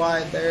a little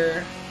wide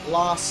there.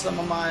 Lost some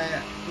of my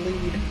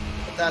lead,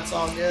 but that's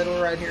all good.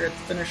 We're right here at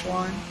the finish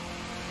line.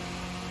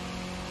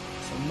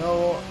 So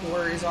no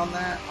worries on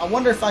that. I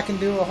wonder if I can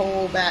do a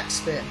whole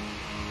backspin.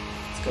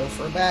 Let's go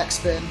for a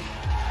backspin.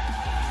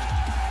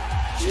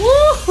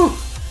 Woo!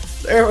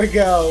 There we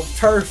go.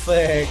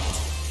 Perfect.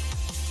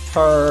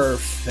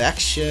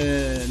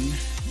 Perfection.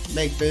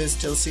 Make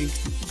boost till see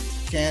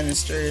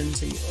canister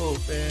until you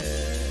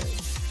open.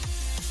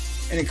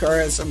 Any car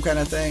has some kind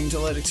of thing to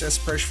let excess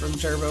pressure from the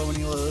turbo when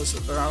you lose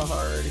the throttle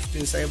hard. If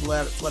you disable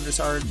that, it flutters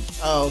hard.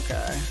 Oh,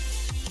 okay.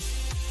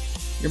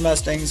 Your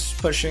Mustang's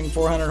pushing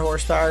 400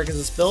 horsepower because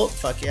it's built?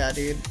 Fuck yeah,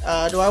 dude.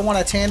 Do I want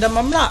a tandem?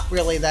 I'm not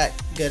really that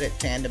good at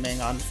tandeming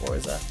on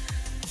Forza.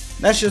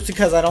 That's just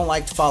because I don't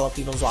like to follow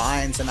people's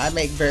lines, and I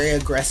make very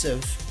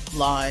aggressive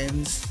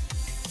lines.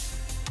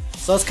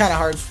 So it's kind of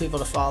hard for people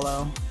to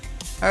follow.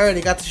 I already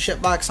got the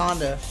shitbox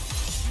Honda.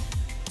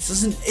 This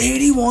is an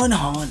 81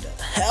 Honda.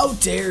 How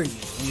dare you?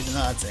 Even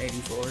though it's an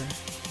 84.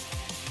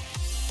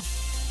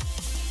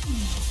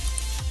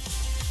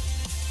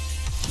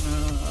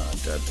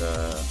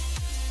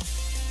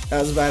 That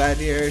was a bad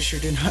idea.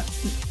 Sure, do not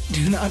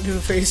do a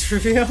face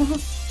reveal.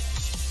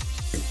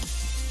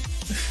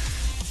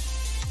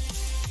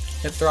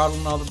 Hit throttle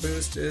and all the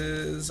boost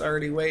is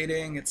already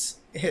waiting. It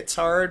hits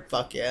hard.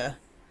 Fuck yeah.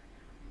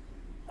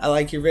 I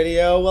like your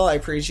video. Well, I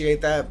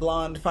appreciate that,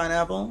 blonde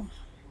pineapple.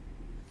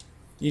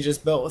 You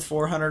just built with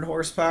 400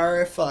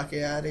 horsepower. Fuck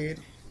yeah, dude.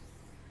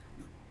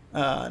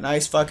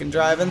 Nice fucking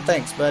driving.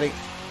 Thanks, buddy.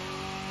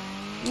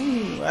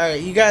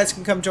 Alright, you guys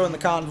can come join the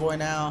convoy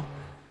now.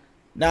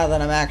 Now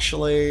that I'm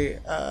actually...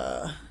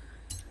 oh,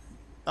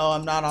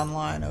 I'm not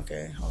online.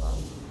 Okay, hold on.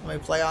 Let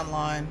me play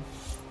online.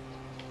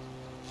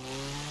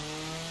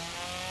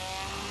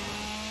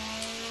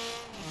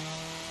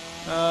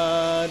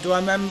 Do I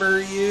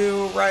remember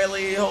you,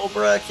 Riley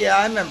Holbrook? Yeah,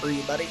 I remember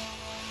you, buddy.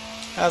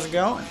 How's it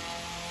going?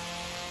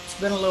 It's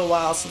been a little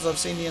while since I've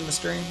seen you in the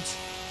streams.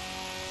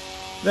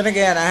 Then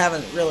again, I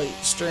haven't really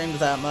streamed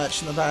that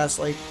much in the past,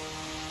 like,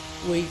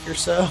 week or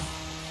so.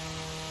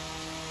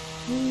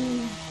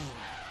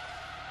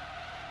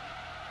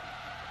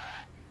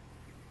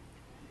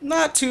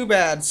 Not too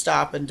bad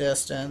stopping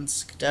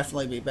distance. Could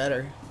definitely be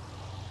better.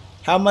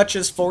 How much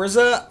is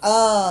Forza?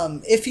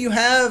 If you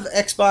have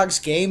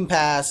Xbox Game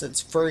Pass,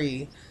 it's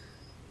free.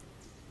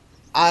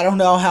 I don't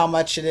know how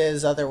much it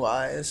is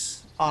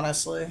otherwise,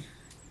 honestly.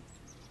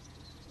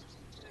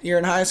 You're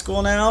in high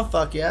school now?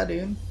 Fuck yeah,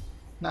 dude.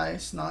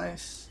 Nice,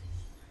 nice.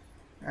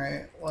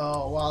 Alright,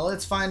 well, while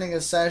it's finding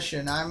a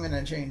session, I'm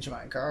gonna change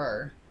my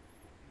car.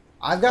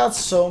 I've got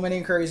so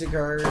many crazy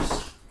cars.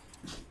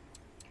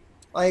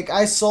 Like,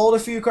 I sold a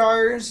few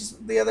cars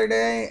the other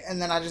day,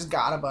 and then I just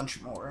got a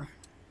bunch more.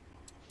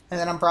 And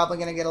then I'm probably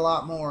gonna get a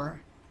lot more.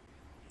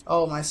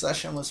 Oh, my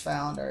session was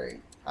found.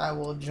 Alright, I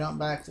will jump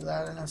back to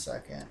that in a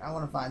second. I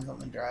want to find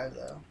something to drive,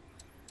 though.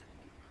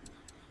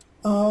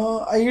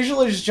 I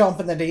usually just jump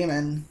in the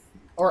Demon.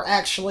 Or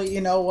actually,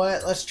 you know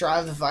what? Let's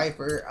drive the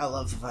Viper. I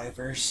love the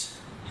Vipers.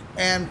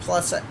 And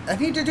plus, I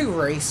need to do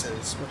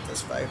races with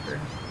this Viper.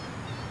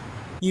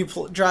 You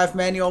drive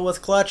manual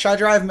with clutch. I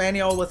drive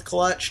manual with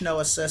clutch, no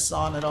assists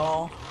on at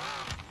all.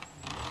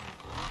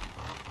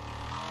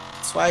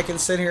 That's why I can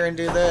sit here and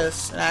do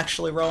this and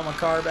actually roll my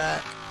car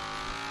back.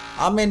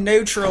 I'm in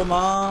neutral,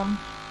 Mom.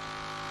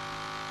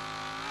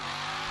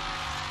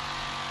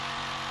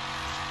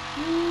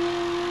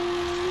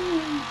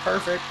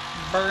 Perfect.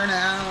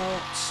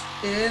 Burnout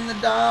in the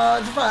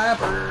Dodge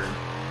Viper.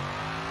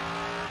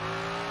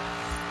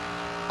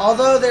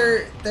 Although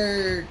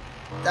that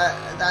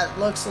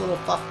looks a little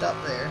puffed up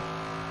there.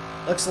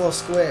 Looks a little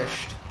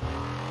squished.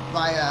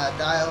 My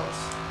dials.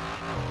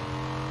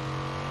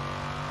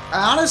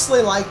 I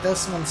honestly like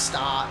this one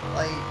stock.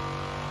 Like,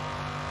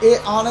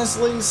 it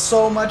honestly is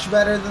so much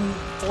better than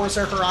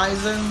Forza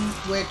Horizon,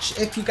 which,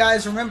 if you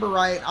guys remember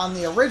right, on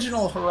the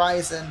original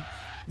Horizon,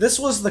 this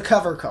was the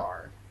cover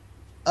car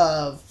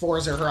of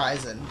Forza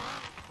Horizon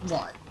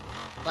 1.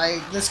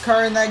 Like, this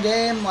car in that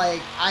game,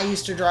 like, I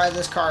used to drive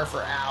this car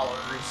for hours.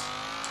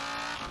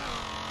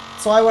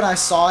 That's why when I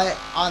saw it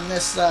on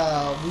this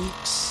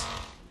week's,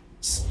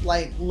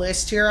 like,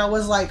 list here, I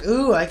was like,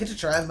 ooh, I get to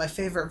drive my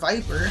favorite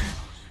Viper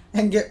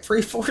and get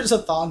free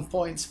Forzathon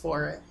points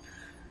for it.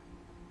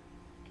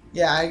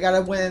 Yeah, I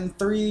gotta win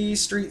 3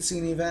 street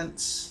scene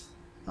events.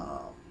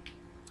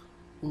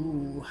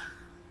 Ooh.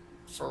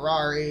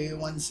 Ferrari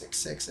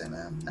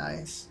 166mm,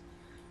 nice.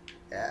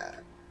 Yeah.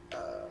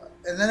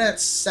 And then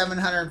it's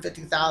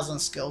 750,000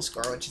 skill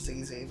score, which is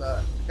easy,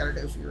 but gotta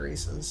do a few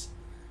races.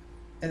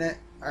 And it,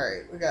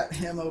 alright, we got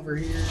him over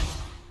here.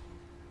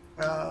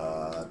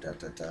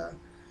 The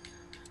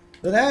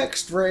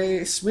next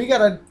race, we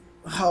gotta,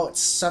 oh, it's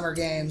summer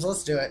games.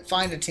 Let's do it.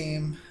 Find a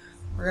team.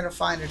 We're gonna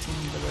find a team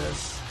for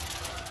this.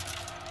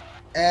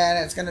 And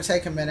it's gonna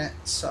take a minute,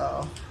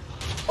 so.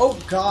 Oh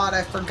god,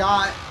 I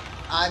forgot.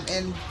 I'm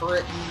in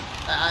Britain.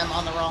 I'm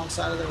on the wrong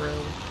side of the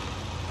road.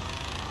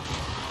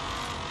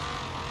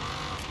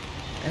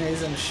 And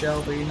he's in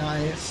Shelby,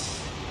 nice.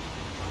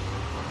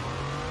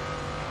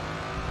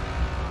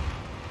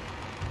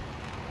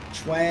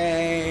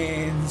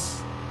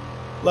 Schwains.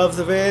 Love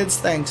the vids.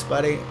 Thanks,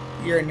 buddy.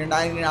 You're in your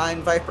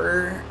 99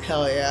 Viper?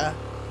 Hell yeah.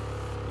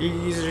 Your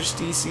user's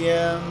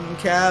DCM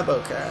cab?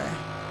 Okay.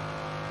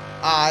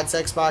 Ah, it's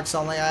Xbox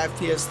only. I have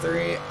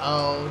PS3.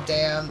 Oh,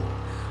 damn.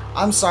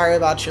 I'm sorry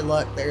about your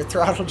luck there,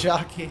 Throttle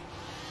Jockey.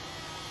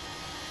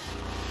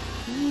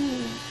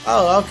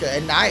 Oh,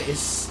 okay.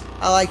 Nice.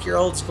 I like your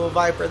old school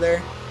Viper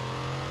there.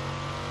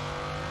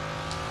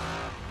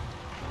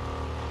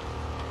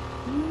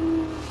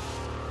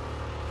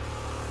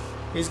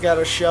 He's got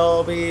a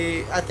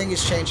Shelby. I think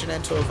he's changing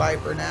into a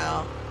Viper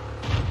now.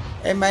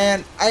 Hey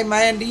man,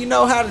 do you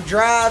know how to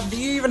drive? Do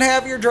you even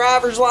have your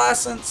driver's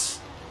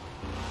license?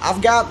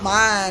 I've got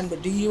mine,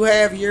 but do you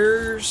have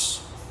yours?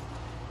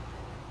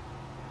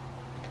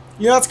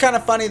 You know, it's kind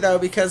of funny though,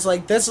 because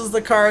like this is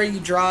the car you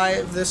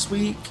drive this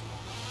week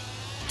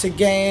to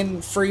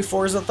gain free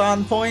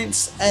Forzathon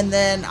points, and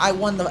then I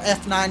won the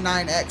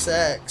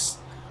F99XX,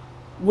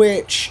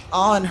 which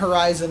on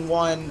Horizon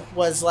 1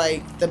 was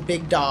like the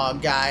big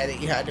dog guy that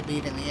you had to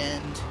beat in the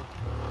end.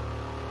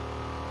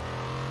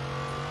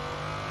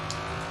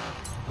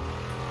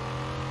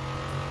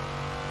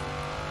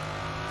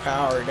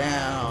 Power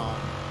down.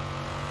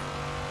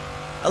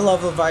 I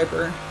love the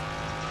Viper.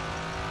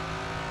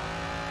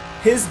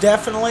 His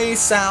definitely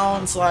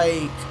sounds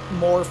like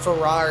more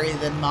Ferrari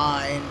than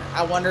mine.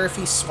 I wonder if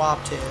he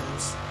swapped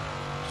his.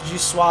 Did you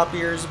swap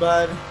yours,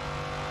 bud?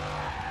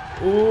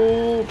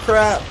 Ooh,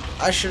 crap.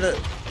 I should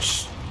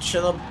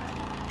have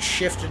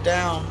shifted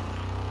down.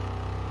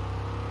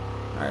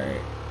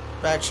 Alright.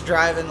 Back to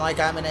driving like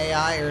I'm an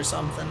AI or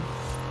something.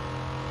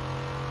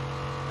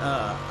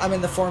 I'm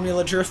in the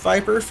Formula Drift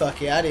Viper.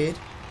 Fuck yeah, dude.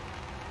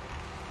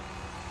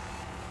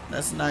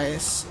 That's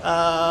nice.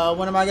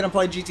 When am I gonna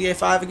play GTA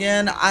 5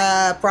 again?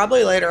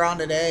 Probably later on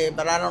today,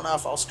 but I don't know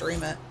if I'll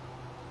stream it.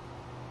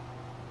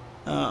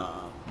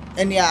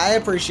 And yeah, I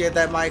appreciate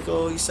that,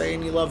 Michael. You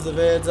saying you love the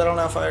vids. I don't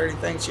know if I already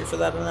thanked you for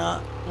that or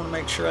not. I want to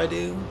make sure I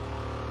do.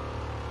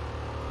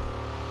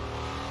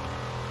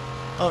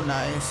 Oh,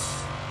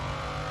 nice.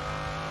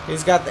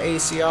 He's got the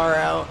ACR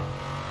out.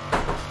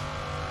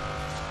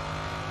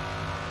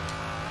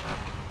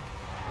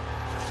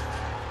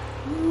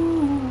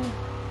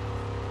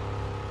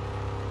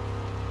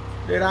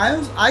 Dude,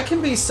 I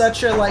can be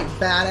such a like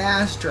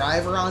badass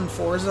driver on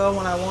Forza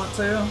when I want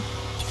to.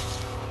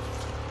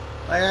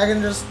 Like I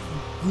can just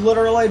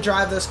literally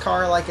drive this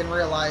car like in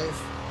real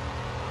life.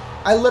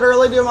 I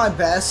literally do my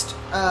best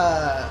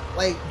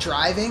like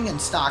driving in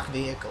stock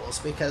vehicles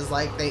because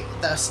like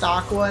the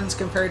stock ones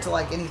compared to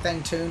like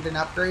anything tuned and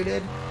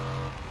upgraded,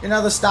 you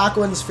know, the stock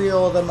ones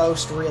feel the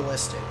most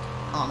realistic,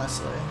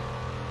 honestly.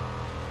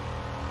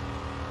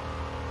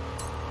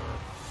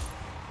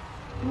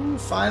 Ooh,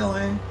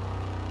 finally.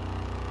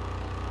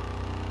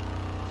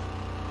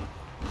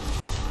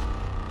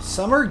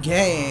 Summer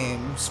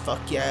games.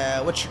 Fuck yeah.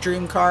 What's your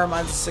dream car?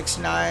 Mine's a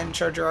 69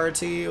 Charger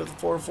RT with a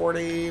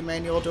 440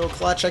 manual dual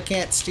clutch. I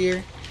can't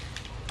steer.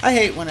 I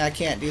hate when I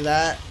can't do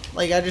that.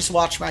 Like, I just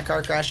watch my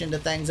car crash into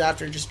things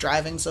after just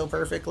driving so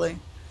perfectly.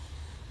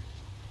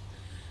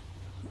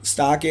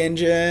 Stock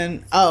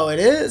engine. Oh, it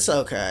is?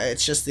 Okay.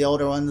 It's just the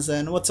older ones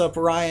then. What's up,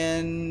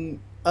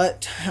 Ryan?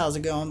 How's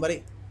it going,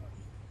 buddy?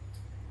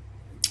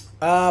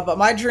 But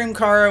my dream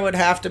car would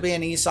have to be a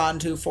Nissan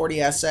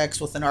 240SX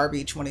with an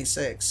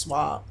RB26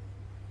 swap.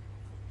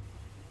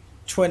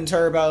 Twin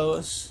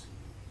turbos.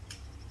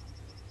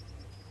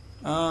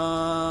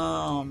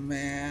 Oh,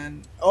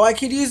 man. Oh, I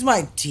could use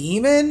my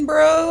Demon,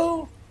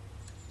 bro?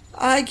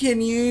 I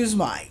can use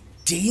my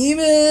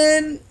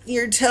Demon?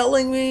 You're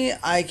telling me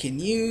I can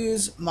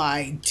use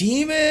my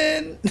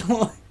Demon?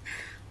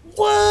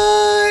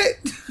 What?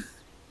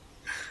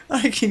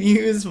 I can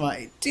use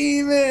my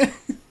Demon?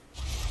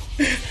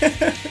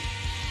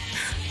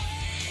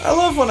 I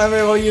love when I'm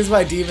able to use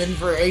my Demon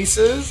for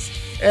aces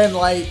and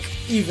like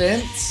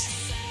events.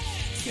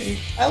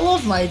 I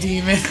love my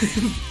Demon.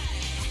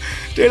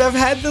 Dude, I've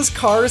had this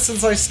car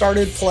since I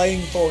started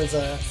playing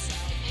Forza.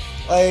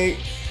 Like,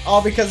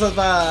 all because of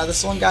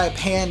this one guy,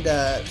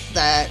 Panda,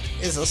 that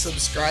is a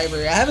subscriber.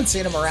 I haven't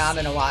seen him around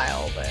in a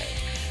while, but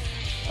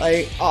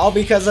like, all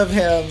because of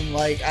him,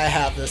 like, I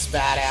have this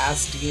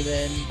badass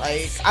Demon.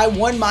 Like, I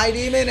won my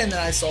Demon and then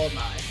I sold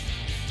mine.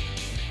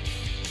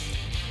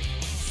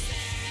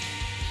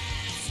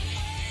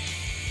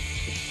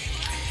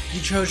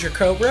 You chose your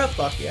Cobra?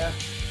 Fuck yeah.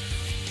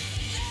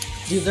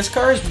 Dude, this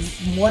car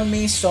has won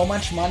me so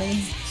much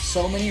money,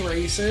 so many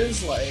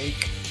races,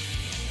 like,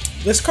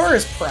 this car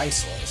is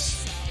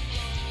priceless.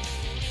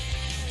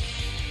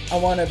 I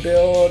want to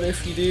build,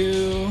 if you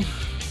do,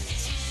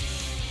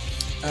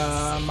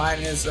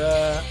 mine is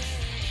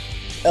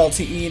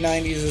LTE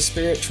 90s a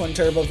Spirit twin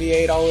turbo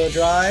V8 all-wheel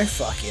drive,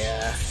 fuck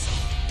yeah.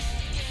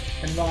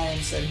 And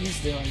Ryan said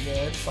he's doing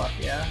good, fuck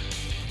yeah.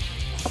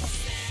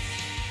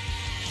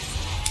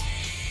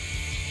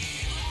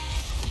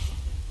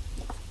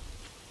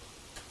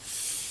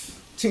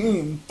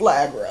 Team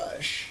Flag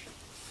Rush.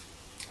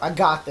 I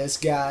got this,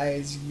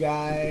 guys, you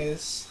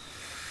guys.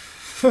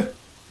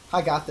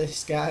 I got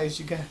this, guys,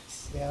 you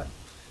guys. Yeah.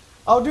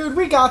 Oh, dude,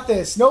 we got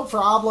this. No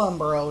problem,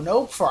 bro.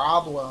 No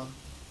problem.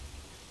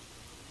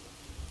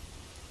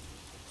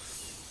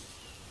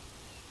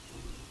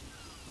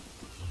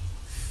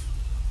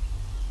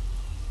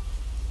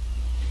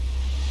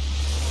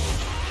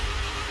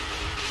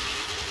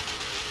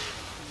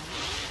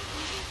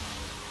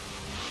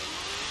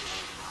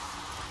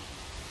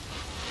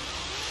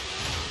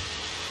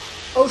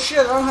 Oh shit,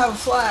 I don't have a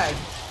flag.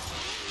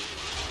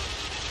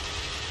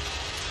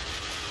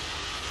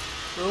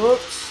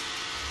 Oops.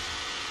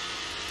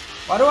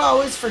 Why do I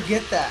always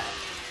forget that?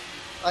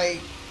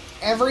 Like,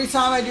 every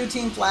time I do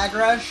Team Flag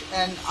Rush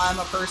and I'm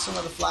a person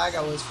with a flag, I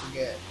always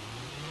forget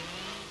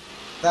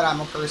that I'm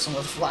a person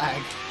with a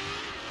flag.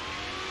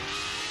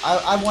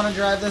 I want to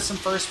drive this in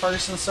first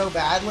person so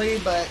badly,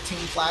 but Team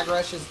Flag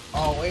Rush is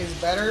always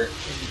better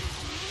in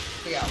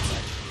the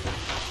outside.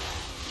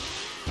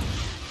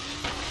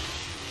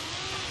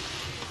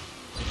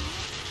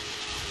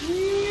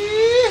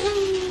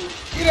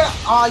 Get out!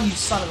 Aw, you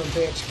son of a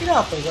bitch. Get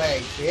out the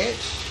way,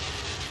 bitch.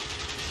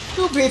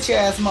 You bitch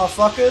ass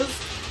motherfuckers.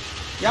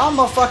 Y'all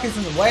motherfuckers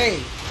in the way.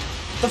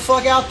 Get the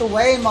fuck out the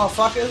way,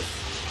 motherfuckers.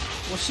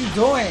 What you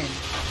doing?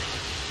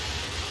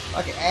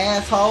 Fucking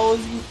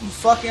assholes. You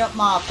fucking up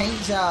my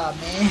paint job,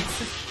 man.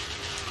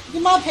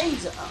 Get my paint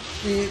job.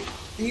 Dude,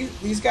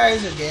 these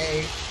guys are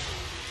gay.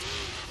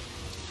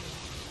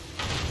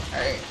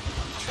 Alright.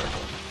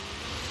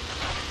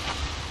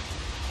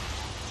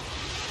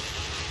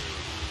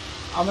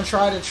 I'm gonna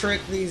try to trick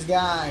these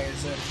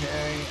guys,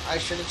 okay? I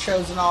should have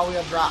chosen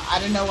all-wheel drive. I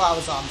didn't know I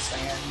was on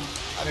sand.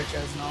 I'd have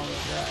chosen all-wheel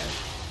drive.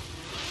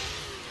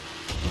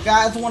 You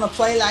guys wanna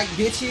play like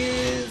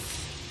bitches?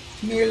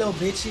 Come here, little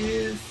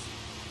bitches.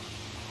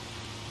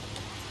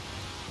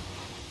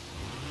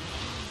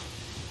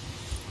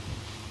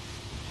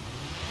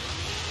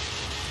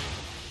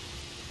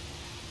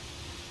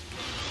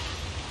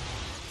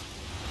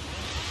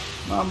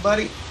 Come on,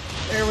 buddy.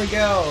 There we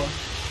go.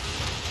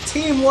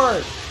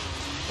 Teamwork.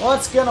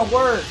 What's gonna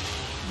work?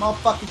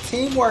 Motherfucking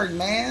teamwork,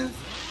 man.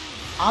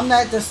 I'm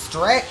that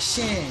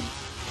distraction.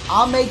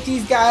 I'll make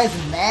these guys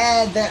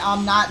mad that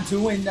I'm not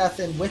doing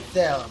nothing with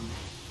them.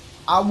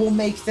 I will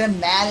make them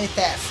mad at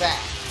that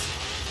fact.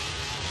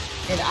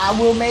 And I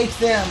will make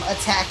them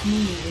attack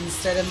me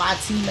instead of my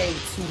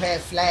teammates who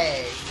have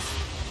flags.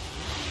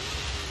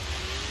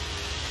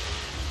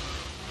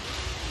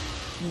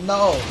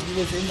 No, he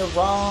was in the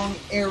wrong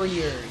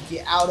area.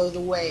 Get out of the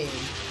way.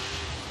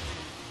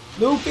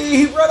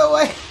 Loopy, run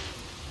away.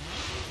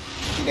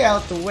 Get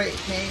out the way,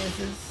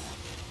 Kansas.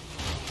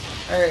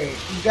 Alright,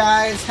 you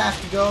guys have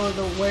to go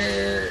to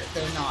where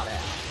they're not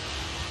at.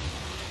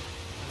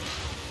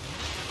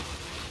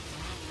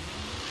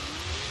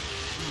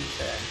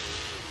 Okay.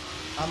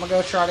 I'm gonna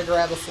go try to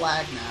grab a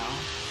flag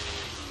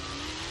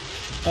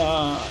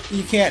now.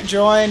 You can't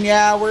join?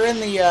 Yeah, we're in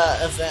the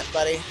event,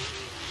 buddy.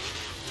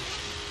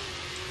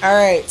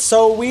 Alright,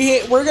 so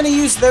we're gonna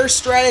use their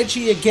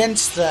strategy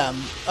against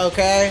them,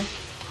 okay?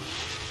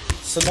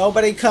 So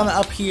nobody come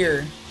up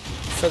here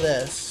for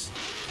this.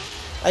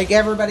 Like,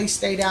 everybody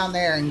stay down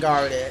there and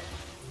guard it.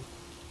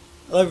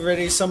 I love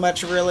everybody so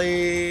much.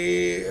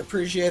 Really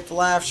appreciate the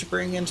laughs you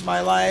bring into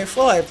my life.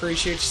 Well, I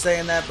appreciate you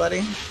saying that,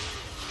 buddy.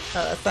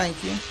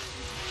 Thank you.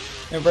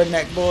 And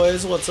Redneck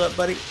Boys, what's up,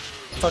 buddy?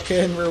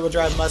 Fucking rear-wheel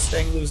drive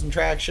Mustang losing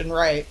traction,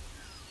 right.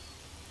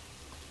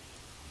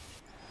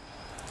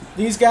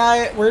 These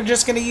guys, we're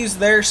just gonna use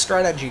their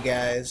strategy,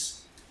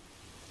 guys.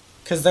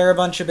 Because they're a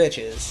bunch of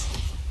bitches.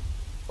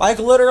 Like,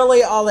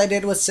 literally, all I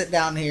did was sit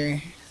down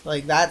here.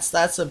 Like, that's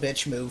a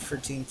bitch move for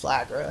Team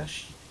Flag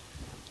Rush.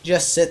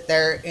 Just sit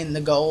there in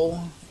the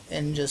goal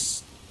and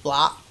just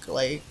block.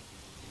 Like,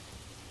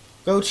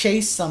 go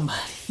chase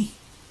somebody.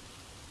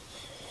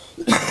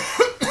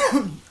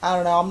 I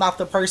don't know, I'm not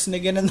the person to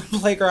get in the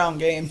playground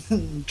game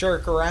and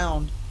jerk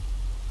around.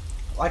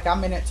 Like,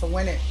 I'm in it to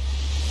win it.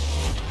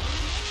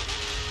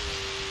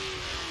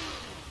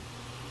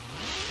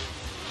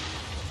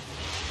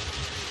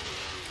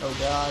 Oh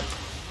god,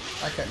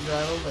 I couldn't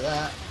drive over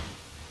that.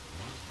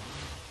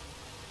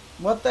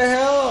 What the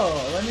hell?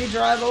 Let me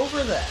drive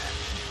over that.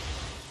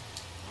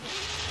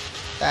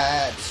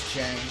 That's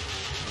jank.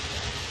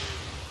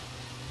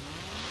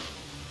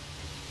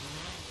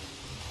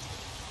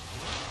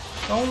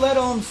 Don't let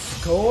them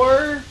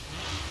score.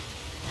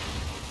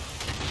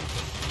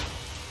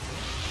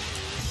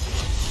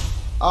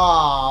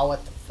 Aw,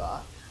 what the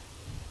fuck?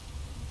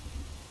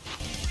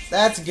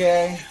 That's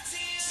gay.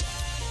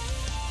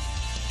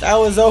 That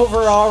was over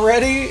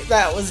already?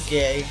 That was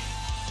gay.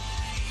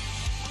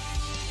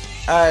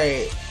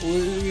 Alright,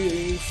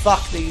 we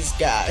fuck these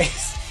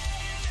guys.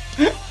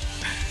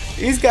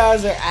 These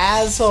guys are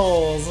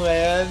assholes,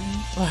 man.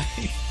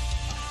 Like,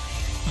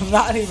 I'm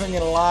not even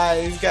gonna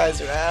lie, these guys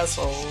are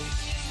assholes.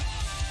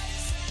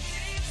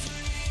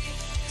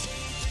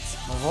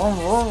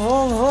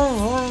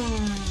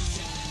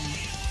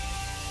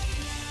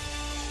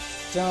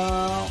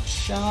 Don't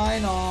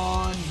shine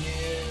on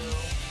you.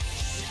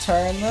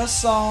 Turn the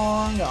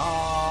song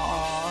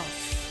off.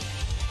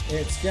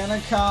 It's gonna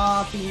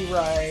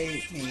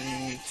copyright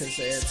me, cause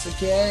it's a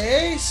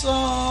gay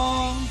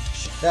song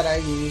that I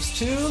used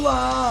to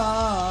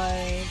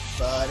like,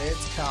 but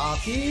it's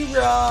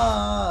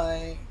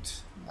copyright.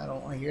 I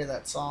don't want to hear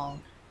that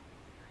song.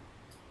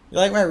 You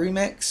like my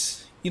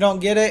remix? You don't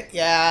get it?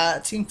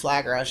 Yeah, Team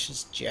Flag Rush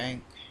is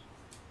jank.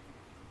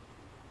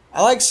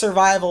 I like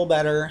Survival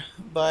better,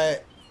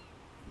 but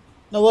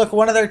no, look,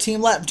 one of their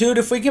team left. Dude,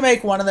 if we can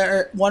make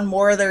one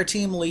more of their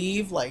team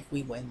leave, like,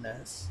 we win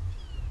this.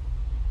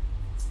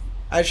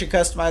 I should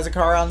customize a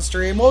car on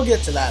stream. We'll get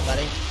to that,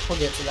 buddy. We'll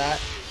get to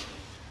that.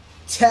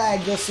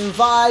 Tag the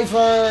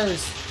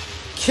survivors.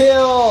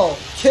 Kill,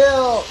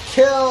 kill,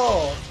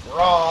 kill.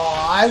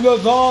 Raw, I'm a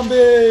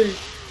zombie.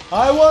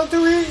 I want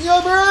to eat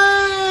your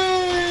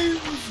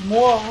brains.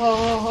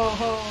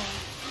 Mwah.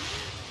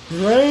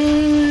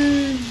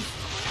 Brains.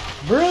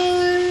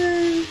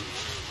 Brains.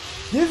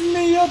 Give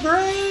me your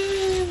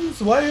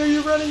brains. Why are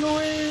you running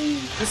away?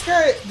 This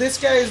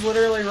guy is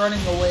literally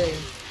running away.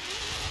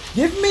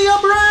 Give me your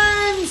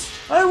brains!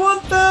 I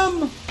want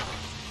them!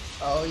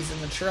 Oh, he's in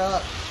the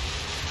truck.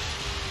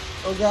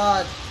 Oh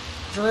god.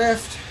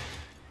 Drift.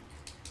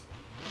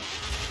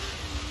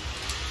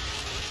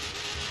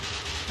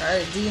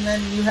 Alright,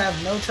 Demon, you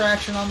have no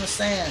traction on the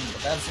sand,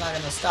 but that's not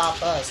gonna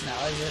stop us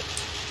now, is it?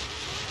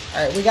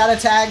 Alright, we gotta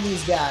tag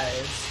these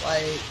guys.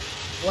 Like,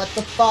 what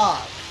the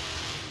fuck?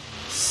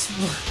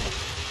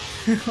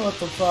 What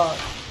the fuck?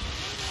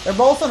 They're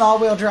both in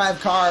all-wheel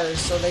drive cars,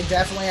 so they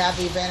definitely have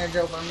the advantage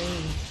over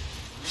me.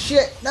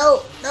 Shit,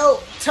 no, no,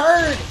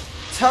 turn!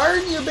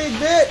 Turn, you big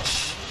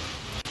bitch!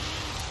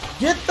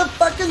 Get the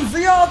fucking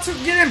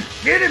ZL2, get him,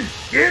 get him,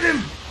 get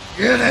him,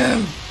 get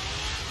him!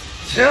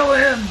 Kill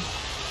him!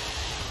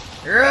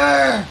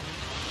 Yeah.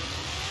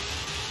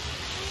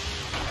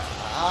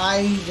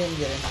 I didn't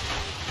get him.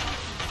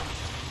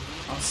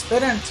 I'm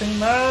spitting too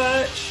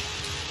much.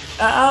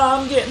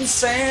 I'm getting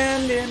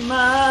sand in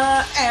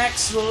my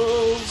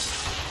axles.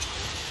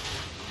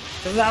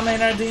 Cause I'm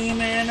in a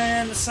demon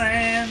in the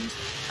sand.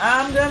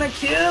 I'm gonna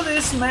kill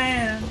this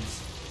man.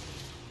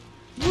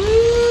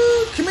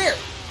 Woo! Come here.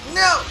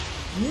 No!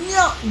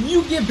 No!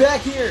 You get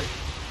back here.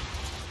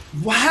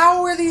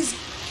 How are these...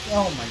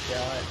 Oh my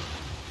god.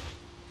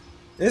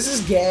 This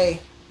is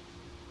gay.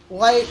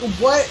 Like,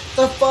 what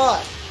the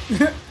fuck?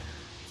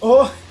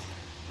 Oh,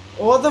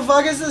 what the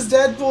fuck is this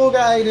Deadpool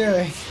guy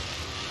doing?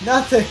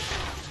 Nothing.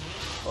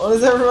 What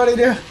is everybody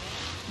doing?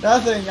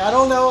 Nothing. I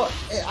don't know.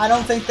 I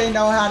don't think they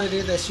know how to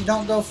do this. You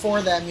don't go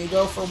for them. You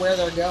go for where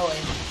they're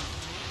going.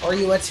 Or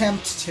you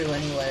attempt to,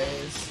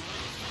 anyways.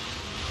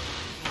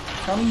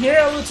 Come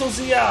here, little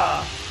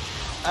Zia.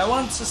 I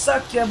want to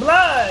suck your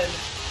blood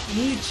and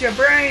eat your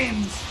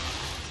brains.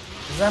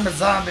 Because I'm a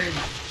zombie.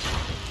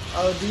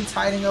 Oh, dude's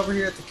hiding over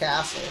here at the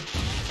castle.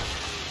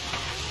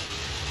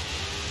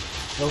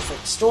 Go for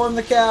it. Storm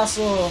the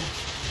castle.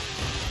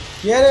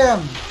 Get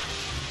him.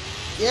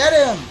 Get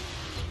him.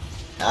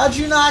 How'd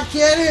you not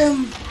get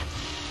him?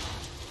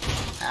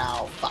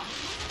 Ow, fuck.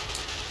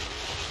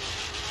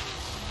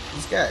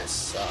 These guys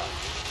suck.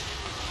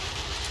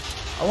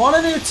 I want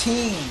a new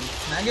team.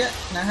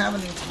 Can I have a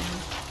new team?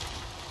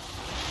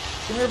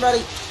 Come here,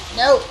 buddy.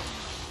 No.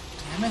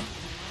 Damn it.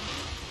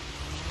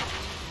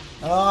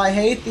 Oh, I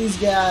hate these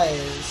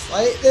guys.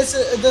 Like,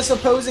 this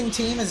opposing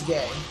team is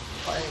gay.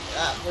 Like,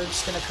 we're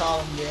just gonna call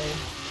them gay.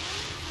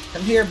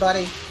 Come here,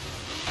 buddy.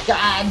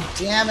 God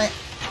damn it.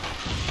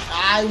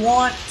 I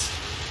want,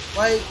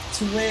 like,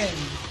 to win.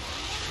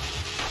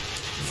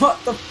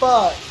 What the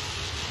fuck?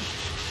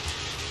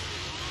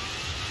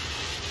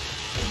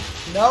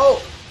 No.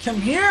 Come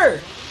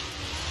here.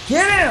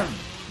 Get him.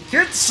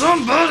 Get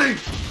somebody.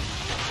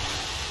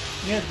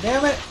 Yeah,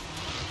 damn it.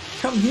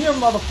 Come here,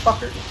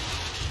 motherfucker.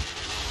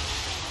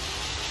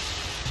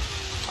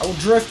 I will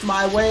drift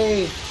my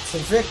way to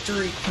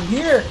victory. Come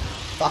here.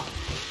 Fuck.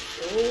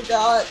 Oh,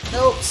 God.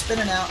 Nope.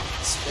 Spinning out.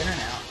 Spinning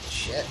out.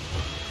 Shit.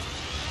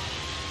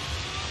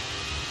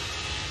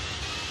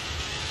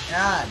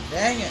 God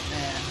dang it,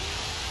 man.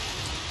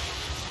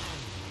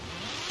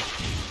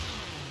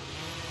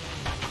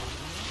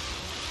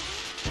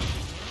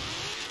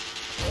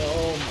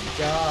 Oh, my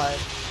God.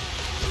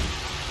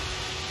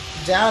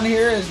 Down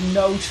here is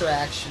no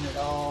traction at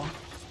all.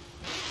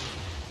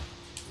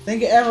 I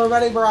think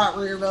everybody brought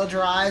rear wheel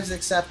drives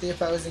except the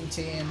opposing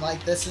team.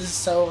 Like, this is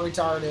so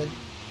retarded.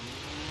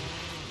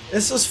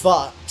 This is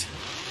fucked.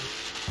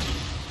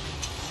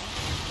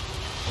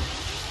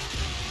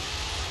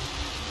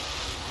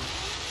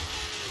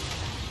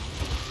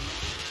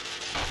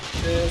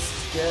 This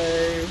is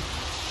gay.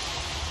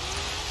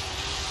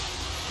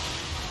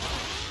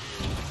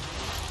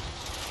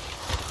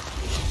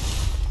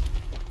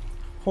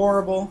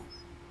 Horrible.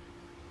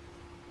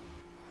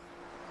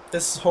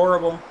 This is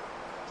horrible.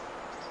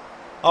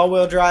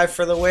 All-wheel drive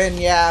for the win,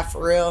 yeah,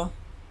 for real.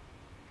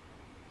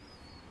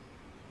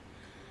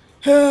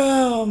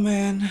 Oh,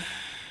 man.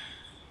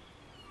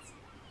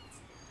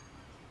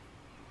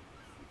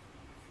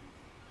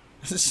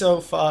 This is so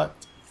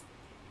fucked.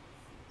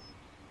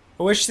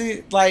 I wish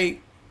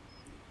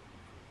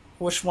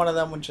wish one of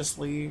them would just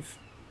leave.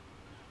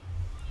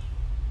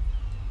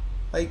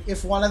 Like,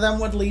 if one of them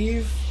would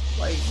leave,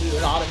 like, we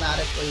would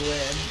automatically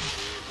win.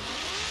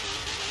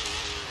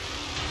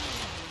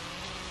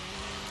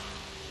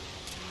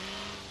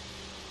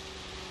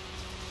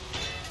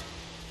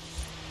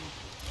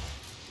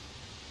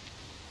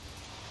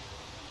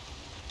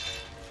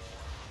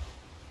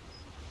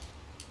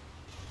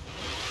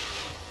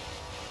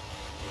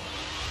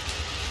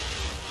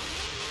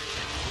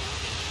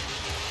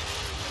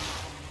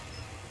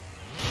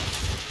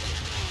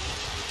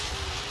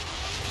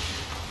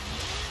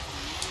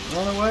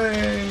 Run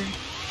away!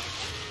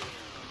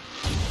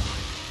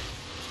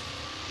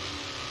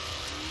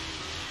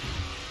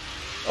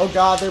 Oh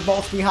god, they're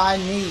both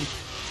behind me.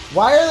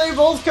 Why are they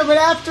both coming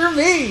after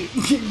me?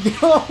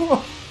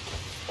 Go!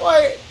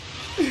 Wait!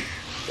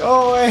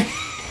 Go away!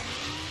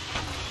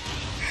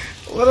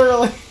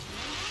 Literally,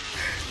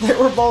 they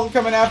were both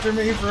coming after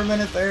me for a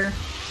minute there.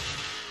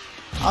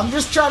 I'm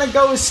just trying to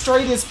go as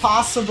straight as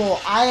possible.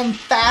 I am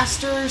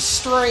faster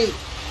straight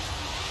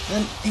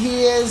than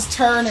he is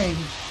turning.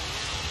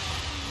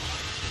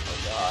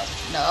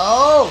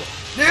 No!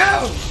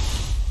 No!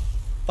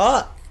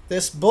 Fuck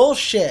this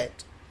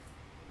bullshit.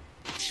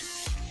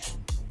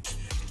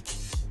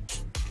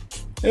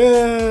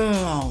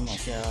 Oh my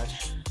god.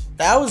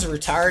 That was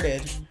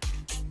retarded.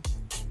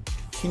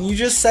 Can you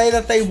just say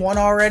that they won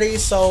already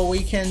so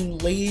we can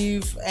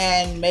leave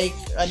and make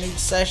a new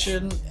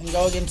session and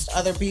go against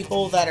other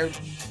people that are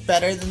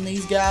better than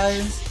these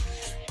guys?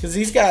 Because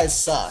these guys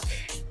suck.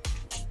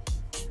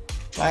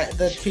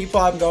 The people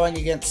I'm going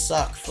against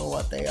suck for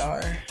what they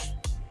are.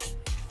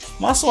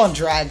 I'm also on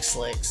drag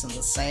slicks in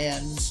the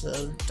sand, so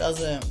it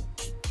doesn't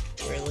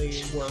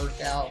really work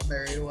out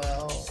very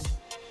well.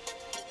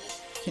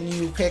 Can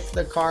you pick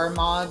the car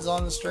mods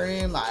on the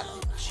stream? I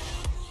don't know.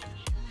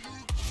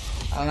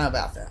 I don't know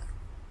about that.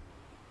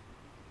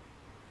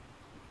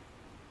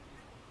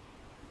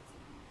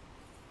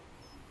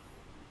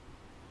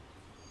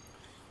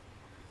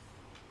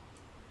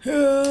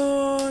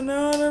 Oh,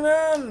 no, no,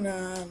 no,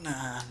 no,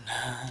 no,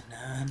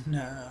 no,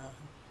 no.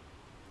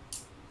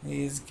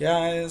 These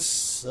guys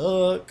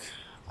suck.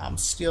 I'm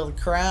still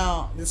the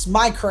crown. It's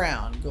my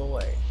crown. Go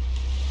away.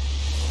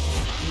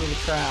 Give me the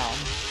crown.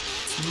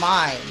 It's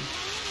mine.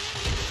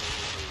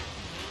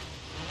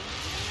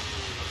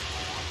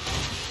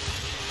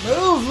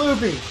 Move,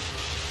 Loopy.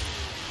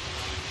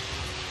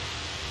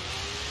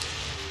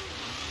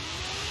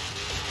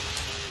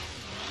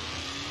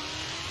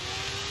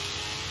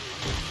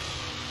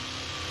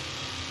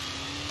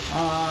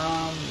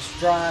 I'm just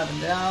driving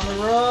down the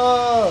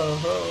road,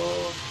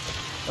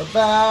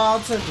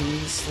 about to be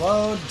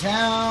slowed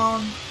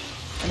down,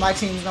 and my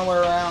team's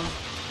nowhere around.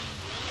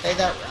 They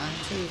that run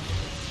too.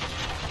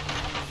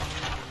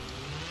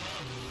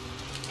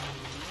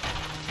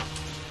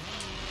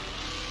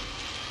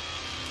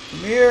 Come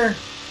here,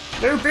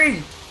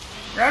 Loopy!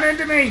 Run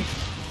into me,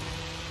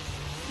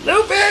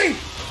 Loopy!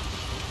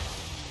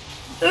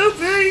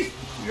 Loopy!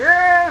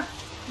 Yeah!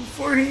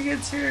 Before he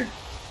gets here,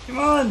 come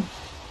on!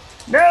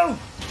 No!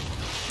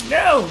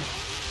 No!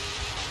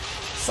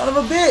 Son of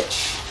a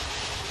bitch!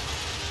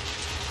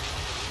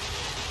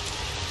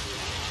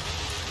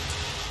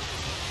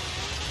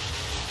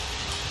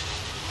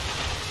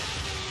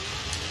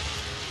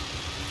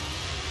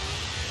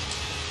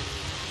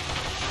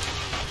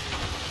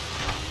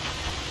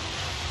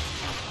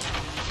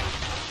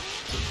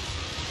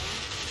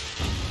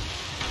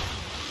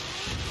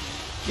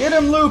 Get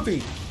him,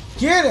 Loopy!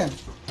 Get him!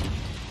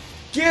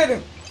 Get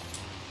him!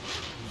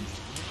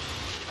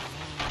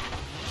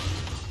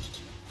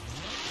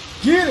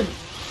 Get him!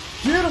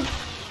 Get him!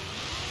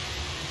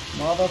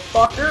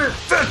 Motherfucker!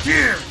 Fuck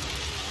you!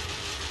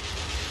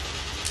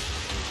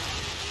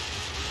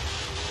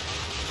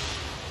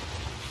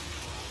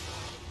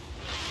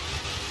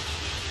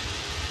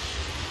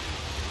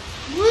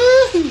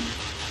 Woo!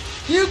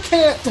 You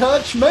can't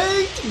touch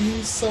me,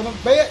 you son of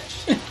a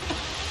bitch!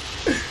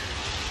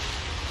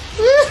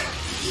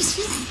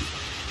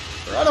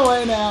 Run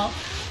away now!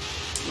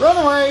 Run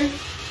away!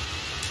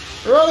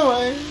 Run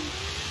away!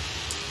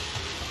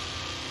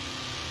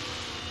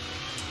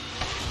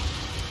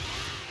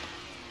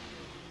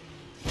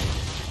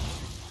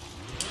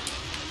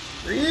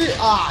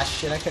 Ah,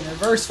 shit, I couldn't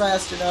reverse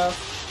fast enough.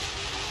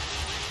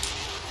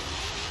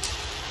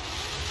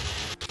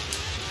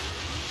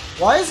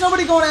 Why is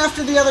nobody going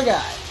after the other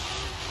guy?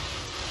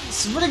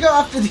 Somebody go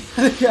after the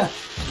other guy.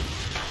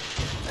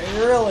 Like,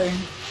 really?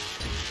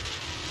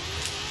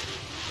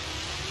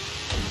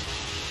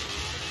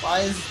 Why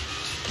is...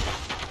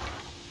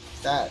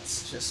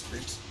 That's just...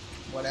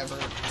 whatever.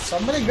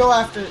 Somebody go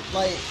after,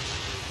 like...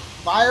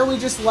 Why are we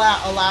just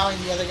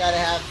allowing the other guy to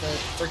have the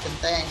freaking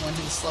thing when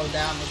he's slowed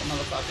down like a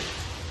motherfucker?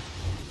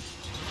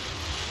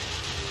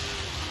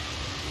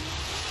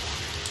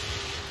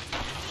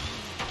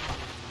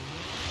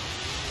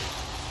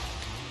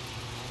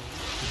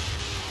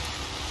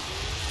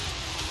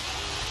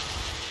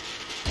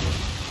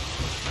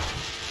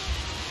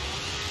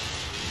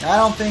 I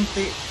don't think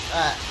the...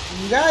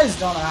 you guys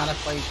don't know how to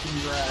play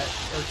Kira,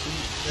 or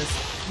this.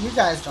 You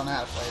guys don't know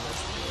how to play this.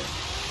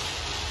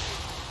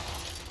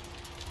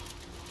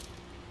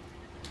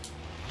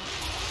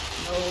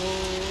 No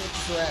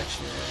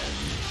traction.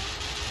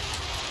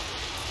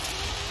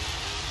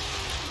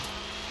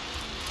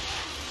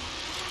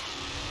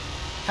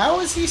 How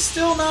is he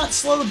still not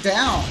slowed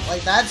down?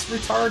 Like, that's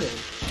retarded.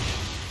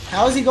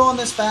 How is he going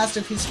this fast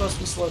if he's supposed to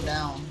be slowed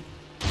down?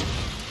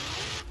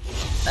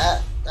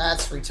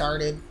 That's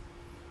retarded.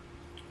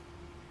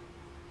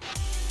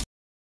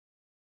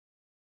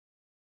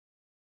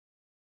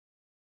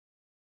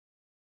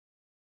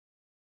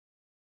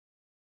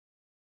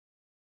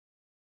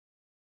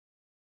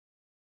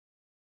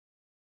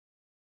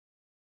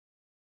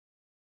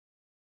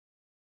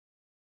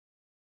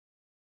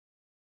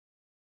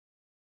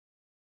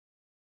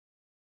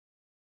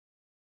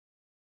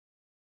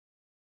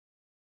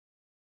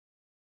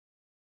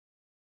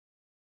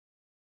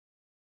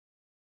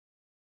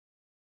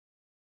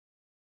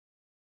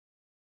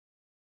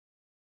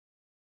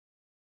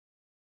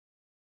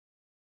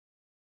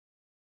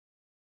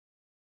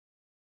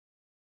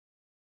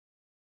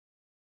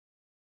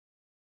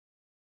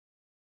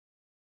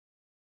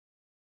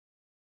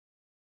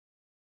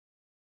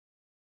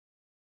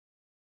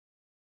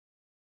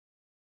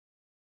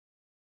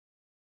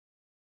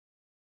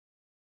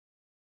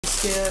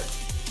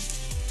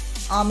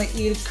 I'ma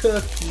eat a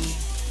cookie.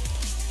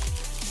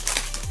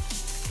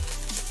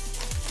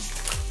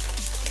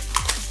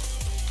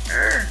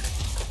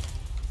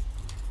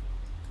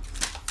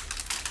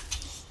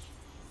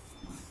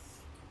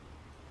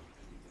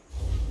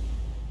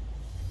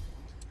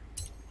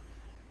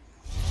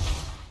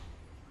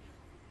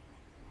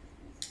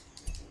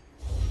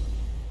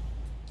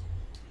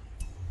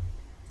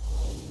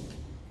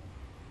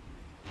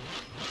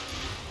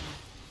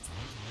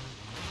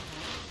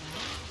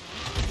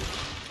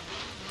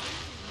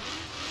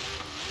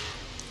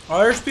 Oh,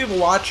 there's people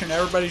watching.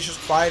 Everybody's just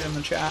quiet in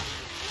the chat.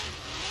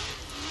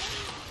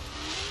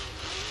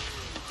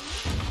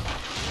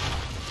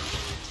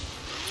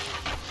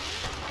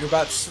 You're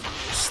about to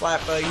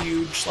slap a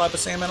huge slab of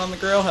salmon on the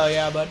grill? Hell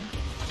yeah, bud.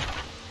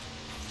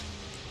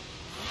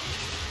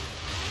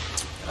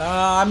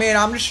 I mean,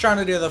 I'm just trying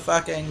to do the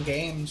fucking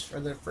games for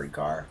the free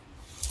car.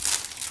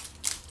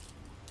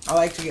 I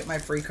like to get my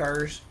free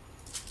cars.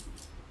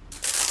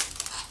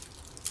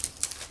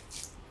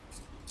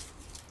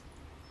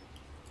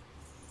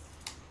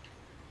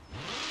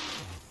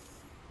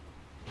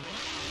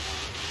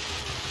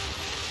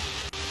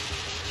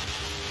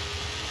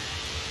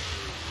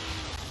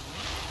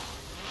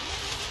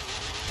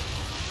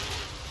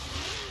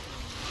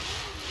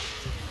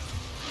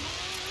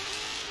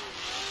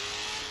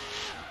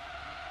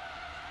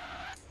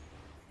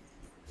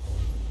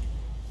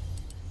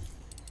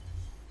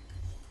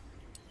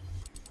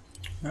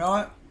 You know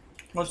what?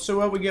 Let's see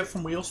what we get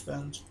from wheel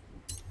spins.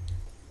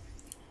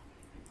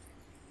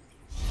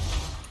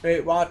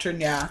 Wait,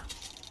 watching, yeah.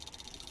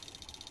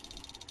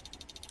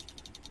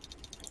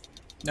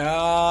 No,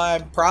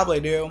 I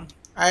probably do.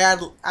 I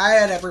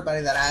had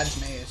everybody that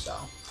adds me, so.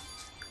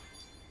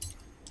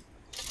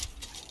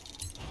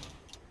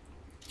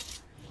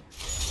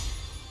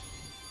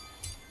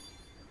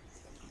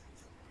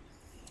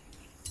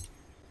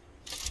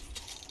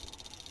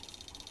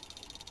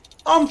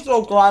 I'm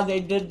so glad they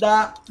did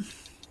that.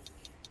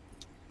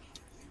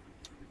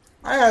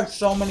 I have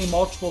so many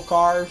multiple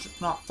cars,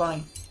 it's not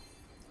funny.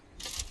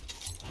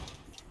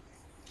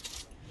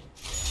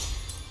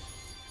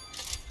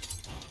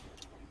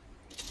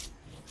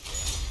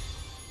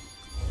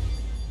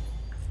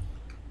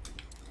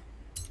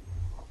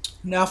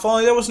 Now, if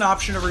only there was an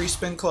option to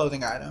respin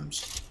clothing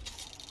items.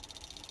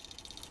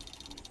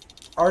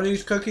 Are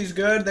these cookies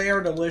good? They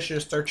are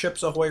delicious. They're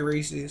Chips Ahoy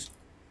Reese's.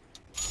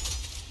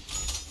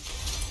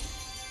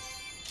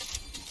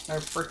 They're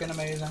freaking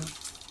amazing.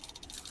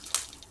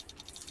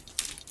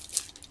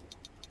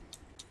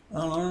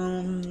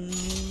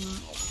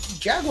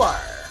 Jaguar.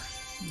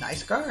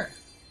 Nice car.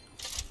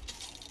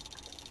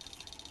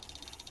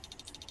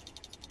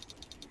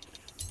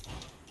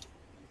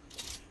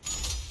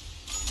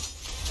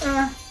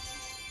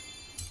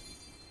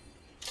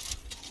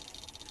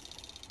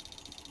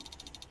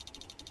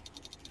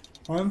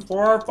 And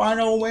for our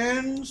final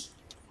wins,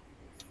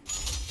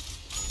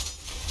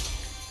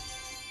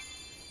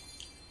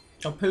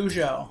 a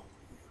Peugeot.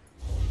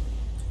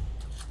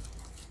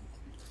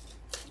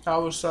 That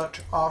was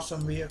such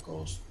awesome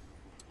vehicles.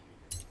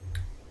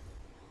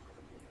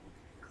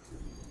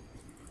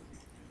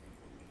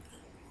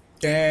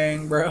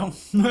 Dang, bro.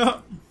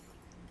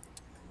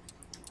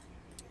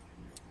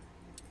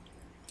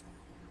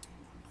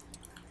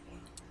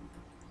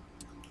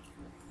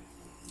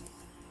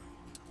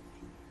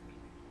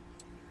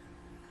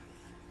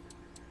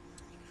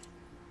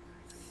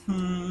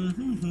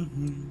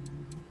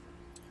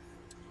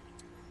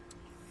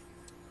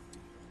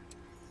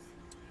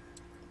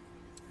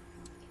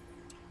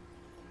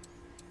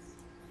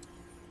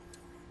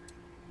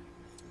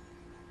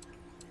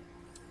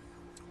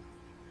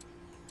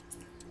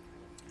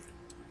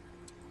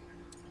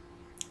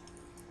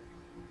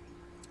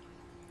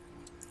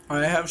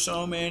 I have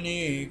so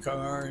many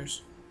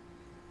cars.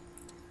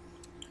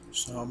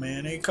 So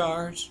many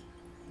cars.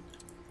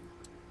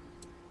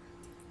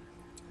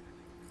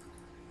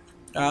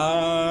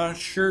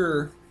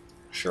 Sure.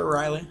 Sure,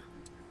 Riley.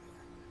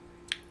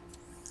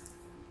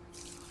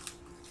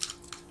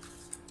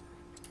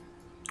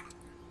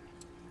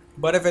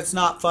 But if it's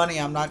not funny,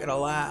 I'm not gonna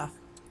laugh.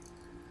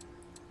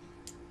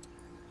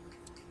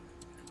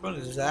 What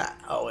is that?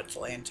 Oh, it's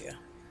Lantia.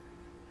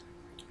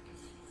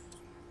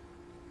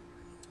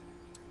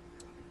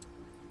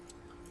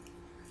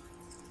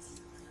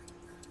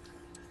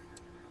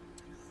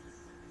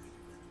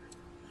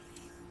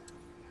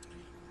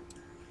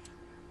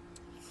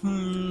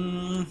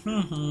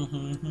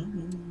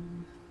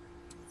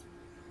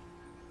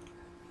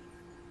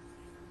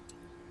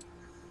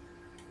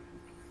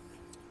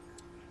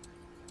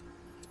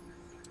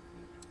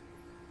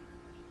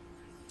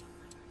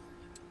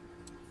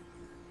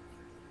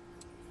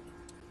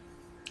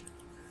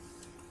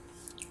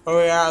 Oh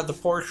yeah, the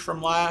Porsche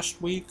from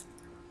last week.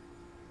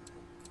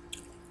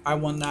 I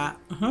won that.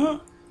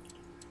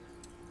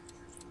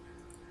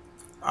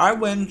 I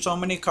win so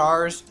many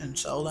cars and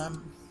sell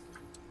them.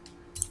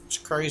 It's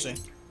crazy.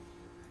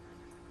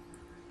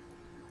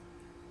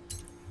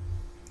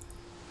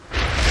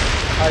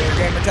 How your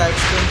gamer tag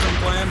skins and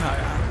plan? How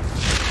yeah.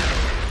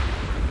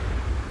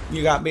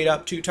 You got beat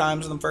up 2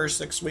 times in the first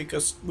 6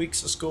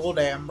 weeks of school?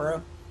 Damn,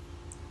 bro.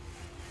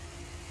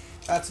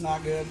 That's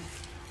not good.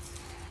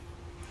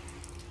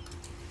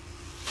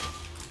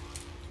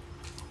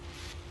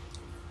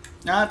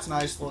 That's a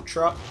nice little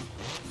truck.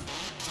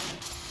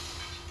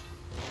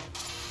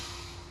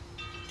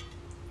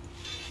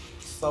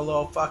 It's the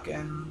little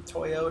fucking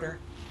Toyota.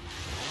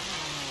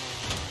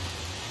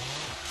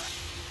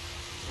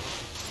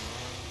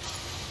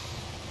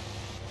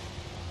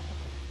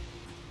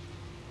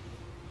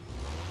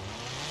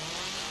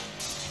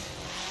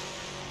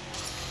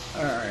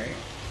 Alright.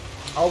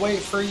 I'll wait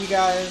for you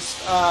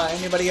guys.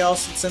 Anybody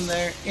else that's in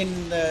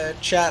the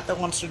chat that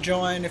wants to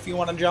join, if you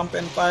want to jump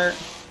in, fire.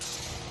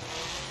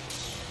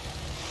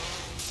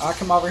 I'll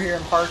come over here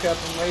and park up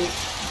and wait.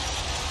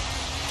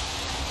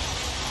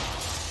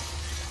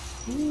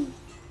 Ooh.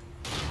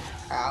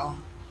 Ow.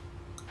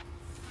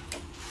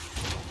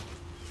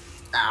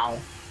 Ow.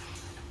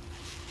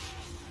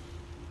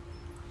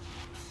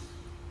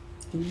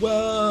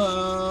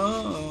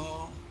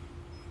 Whoa.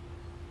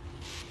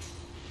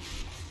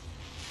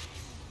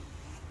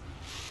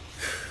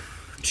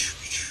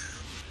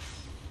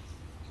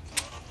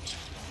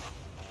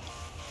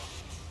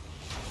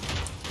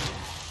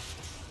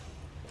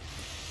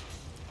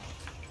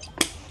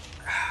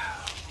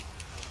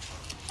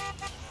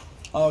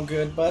 All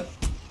good, bud.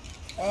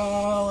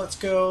 Let's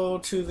go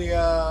to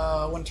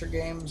the winter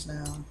games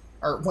now.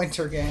 Or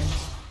winter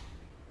games.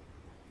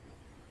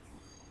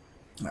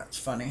 That's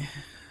funny.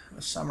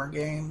 The summer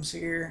games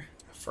here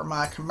for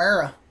my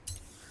Camaro.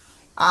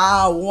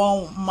 I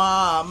want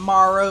my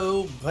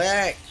Maro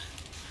back.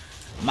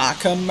 My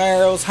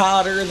Camaro's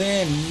hotter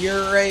than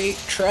your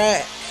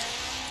 8-track.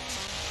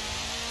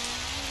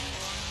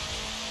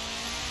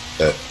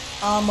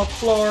 I'ma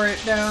floor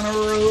it down a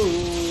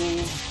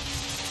road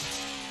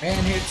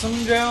and hit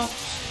some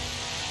jumps.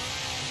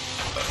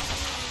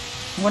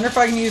 Wonder if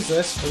I can use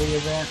this for the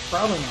event.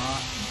 Probably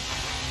not.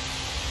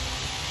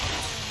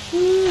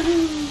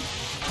 Woohoo!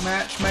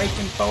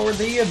 Matchmaking for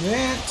the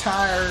event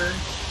tire.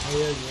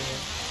 Yeah, yeah.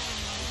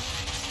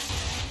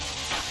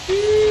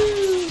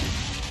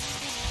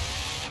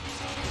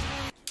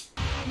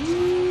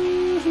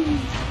 Woo!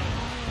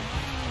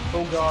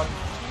 Oh God.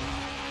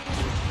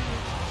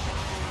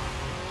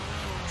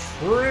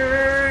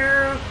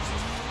 Tripped.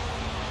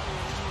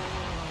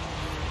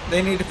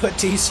 They need to put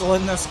diesel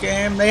in this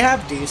game. They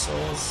have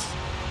diesels.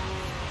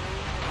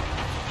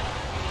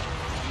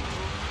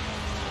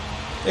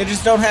 They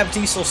just don't have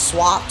diesel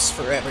swaps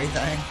for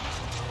everything.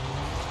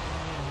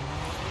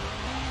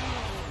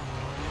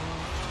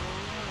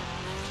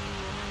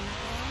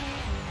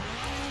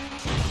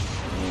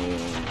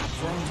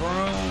 Vroom,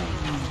 vroom.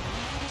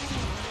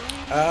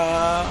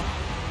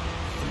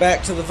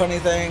 Back to the funny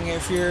thing,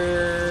 if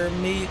your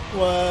meat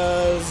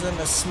was in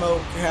a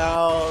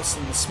smokehouse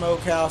and the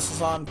smokehouse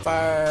is on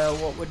fire,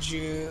 what would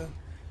you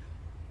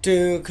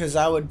do? Because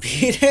I would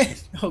beat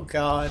it. Oh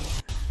God.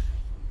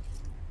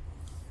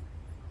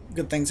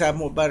 Good things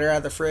happen with butter out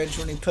of the fridge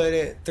when you put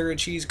it through a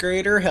cheese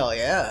grater. Hell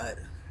yeah.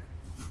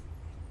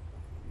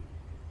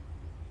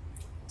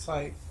 It's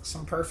like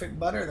some perfect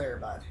butter there,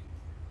 bud.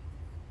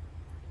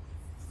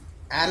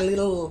 Add a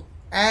little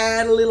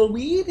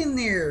weed in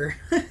there.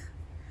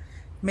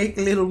 Make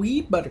a little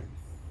weed butter.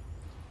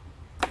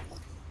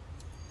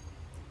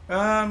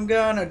 I'm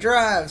gonna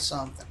drive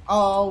something.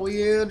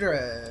 All-wheel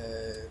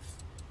drive.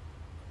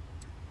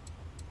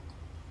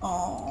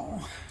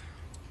 Oh.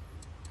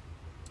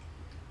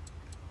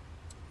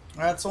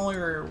 That's only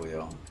rear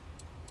wheel.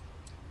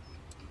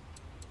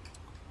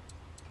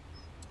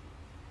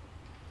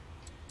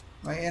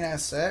 My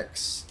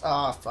NSX?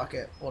 Ah, fuck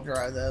it. We'll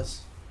drive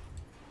this.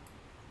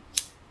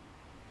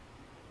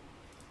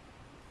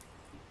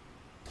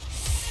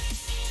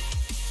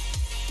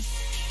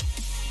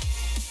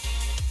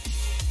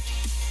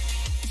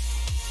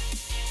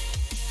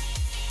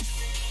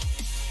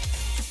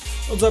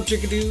 What's up,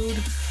 chicka dude?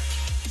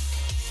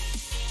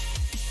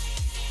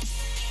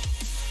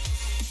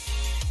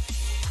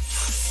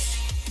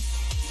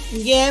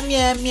 Yeah.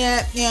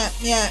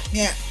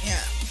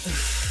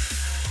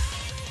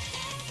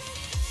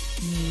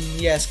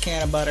 Yes,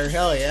 can of butter.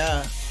 Hell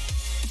yeah.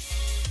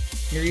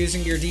 You're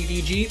using your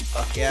DDG?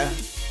 Fuck yeah.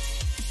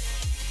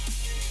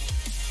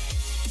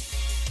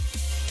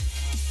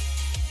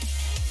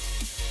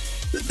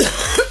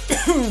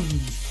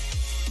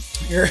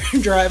 You're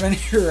driving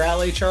your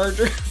rally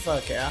charger?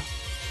 Fuck yeah.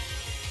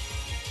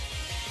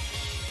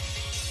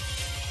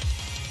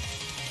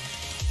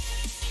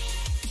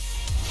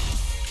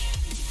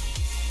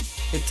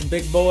 It's a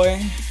big boy.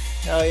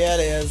 Hell yeah, it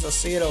is. I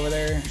see it over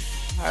there.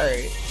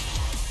 Alright.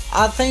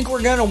 I think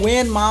we're gonna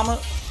win, mama.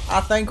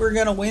 I think we're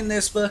gonna win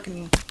this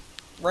fucking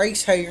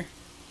race here.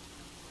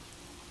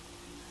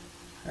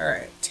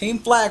 Alright. Team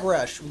Flag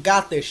Rush. We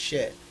got this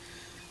shit.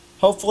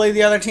 Hopefully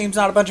the other team's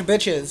not a bunch of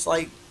bitches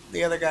like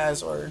the other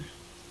guys were.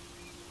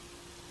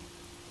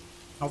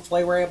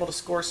 Hopefully we're able to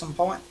score some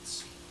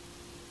points.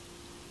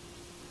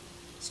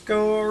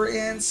 Score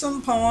in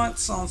some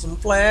points on some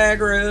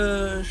Flag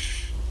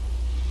Rush.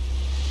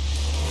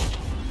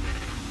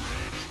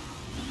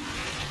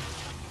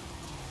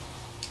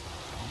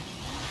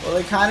 Well,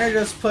 they kind of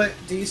just put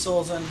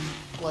diesels in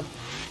what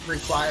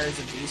requires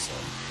a diesel.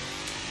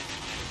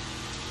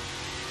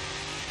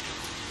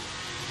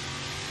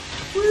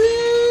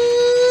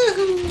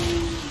 Woo-hoo!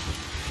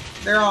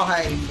 They're all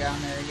hiding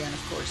down there again,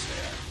 of course they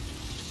are.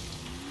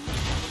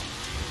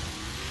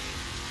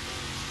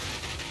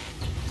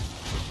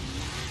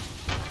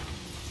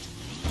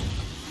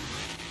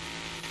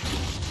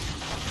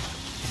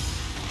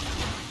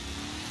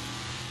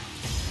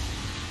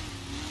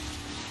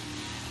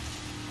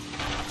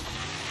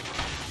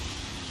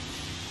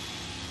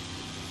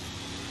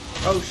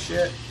 Oh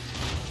shit.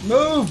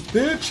 Move,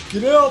 bitch!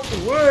 Get out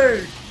the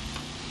way!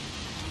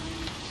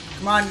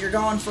 Come on, you're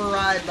going for a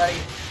ride, buddy.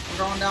 We're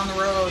going down the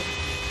road.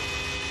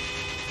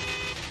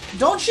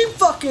 Don't you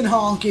fucking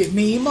honk at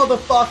me,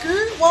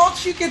 motherfucker. Why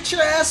don't you get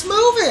your ass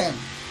moving?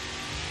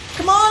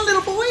 Come on,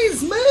 little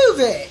boys, move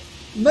it.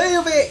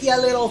 Move it, you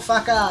little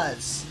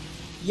fuckers.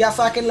 You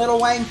fucking little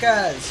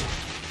wankers.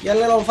 You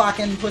little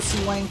fucking pussy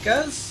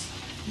wankers.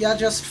 You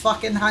just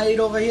fucking hide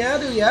over here,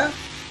 do ya?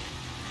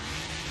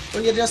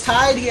 Do you just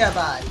hide here,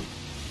 bud?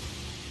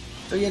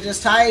 Do you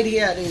just hide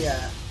here, do ya?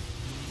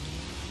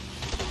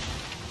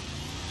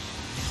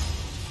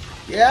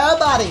 Yeah,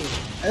 buddy.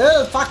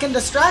 Oh, fucking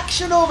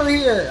distraction over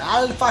here.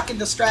 I'll fucking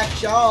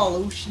distract y'all.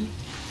 Oh, shit.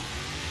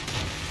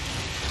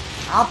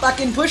 I'll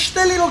fucking push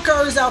the little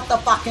cars out the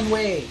fucking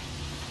way.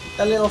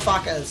 The little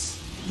fuckers.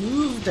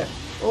 Moved.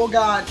 Oh,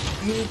 God.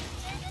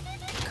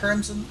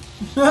 Crimson.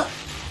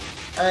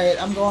 Alright,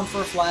 I'm going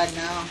for a flag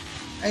now.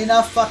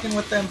 Enough fucking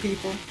with them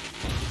people.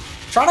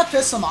 Try to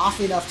piss them off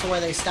enough to where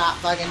they stop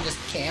fucking just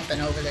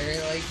camping over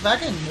there. Like,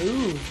 fucking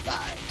move,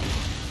 bye.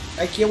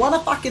 Like, you want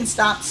to fucking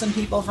stop some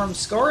people from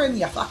scoring,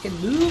 you fucking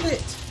move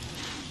it.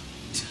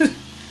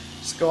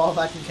 Just go all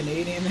fucking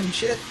Canadian and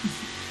shit.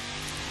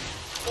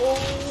 Oh,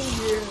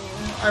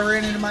 yeah. I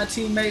ran into my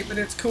teammate, but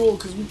it's cool,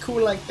 because we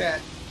cool like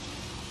that.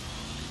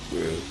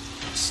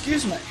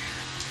 Excuse me.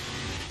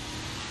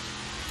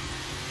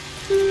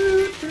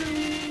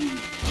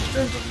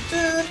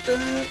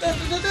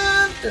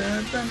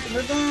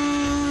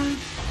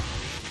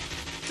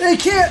 They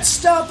can't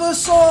stop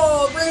us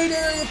all! Raid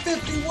Area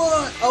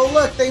 51! Oh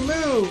look, they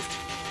moved!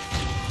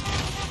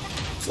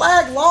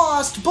 Flag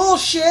lost!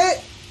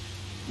 Bullshit!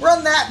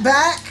 Run that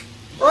back!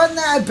 Run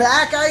that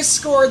back! I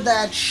scored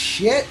that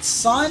shit,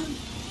 son!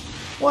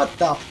 What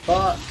the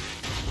fuck?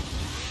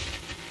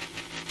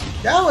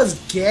 That was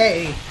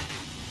gay.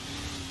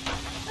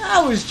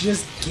 That was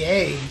just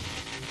gay.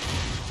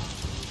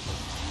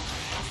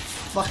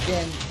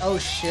 Fucking, oh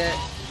shit.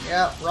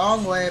 Yep,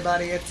 wrong way,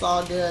 buddy. It's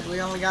all good.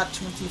 We only got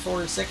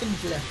 24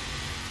 seconds left.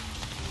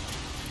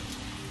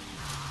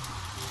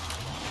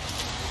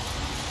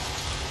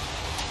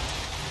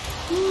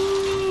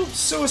 Woo,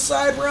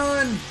 suicide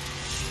run!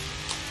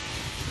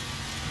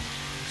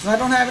 Because I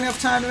don't have enough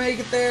time to make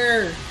it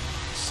there.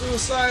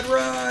 Suicide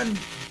run!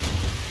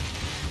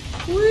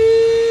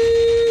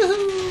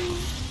 Woo!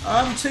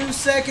 I'm 2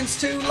 seconds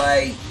too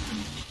late.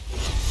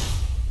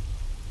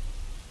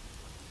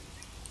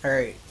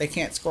 Alright, they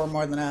can't score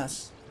more than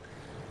us.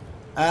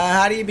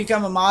 How do you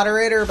become a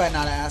moderator? By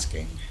not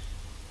asking.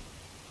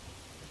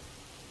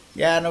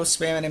 Yeah, no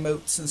spamming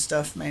emotes and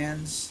stuff,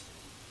 mans.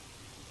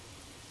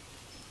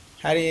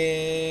 How do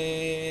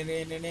you...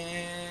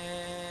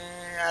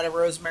 Add a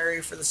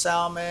rosemary for the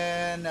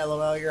salmon.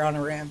 LOL, you're on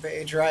a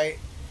rampage, right?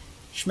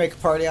 Should make a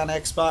party on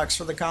Xbox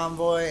for the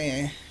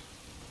convoy.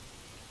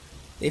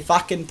 They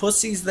fucking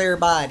pussies there,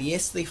 bud.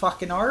 Yes, they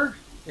fucking are.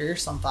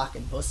 There's some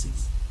fucking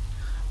pussies.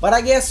 But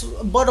I guess,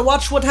 but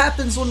watch what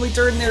happens when we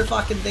turn their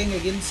fucking thing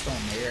against them.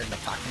 They're the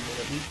fucking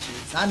little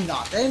bitches. I'm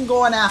not. I'm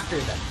going after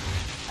them.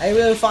 I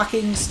will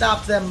fucking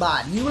stop them,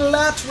 bud. You will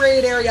not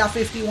raid Area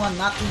 51.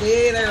 Not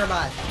today, there,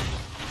 bud.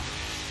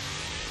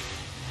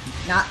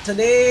 Not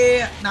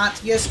today. Not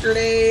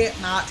yesterday.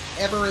 Not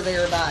ever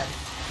there, bud.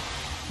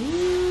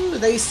 Ooh,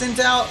 they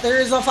sent out.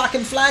 There's a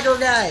fucking flagger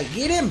guy.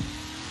 Get him.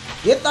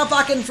 Get the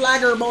fucking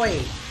flagger,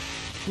 boy.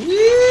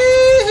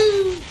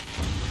 Woo-hoo.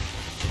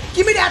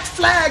 Give me that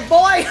flag,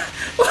 boy!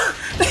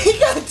 He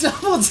got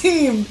double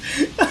teamed!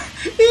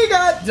 He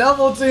got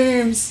double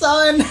teamed,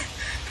 son!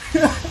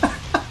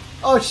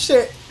 Oh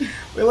shit!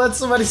 We let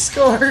somebody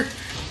score!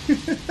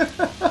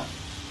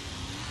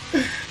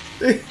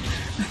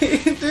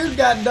 Dude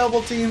got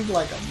double teamed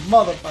like a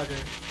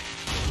motherfucker.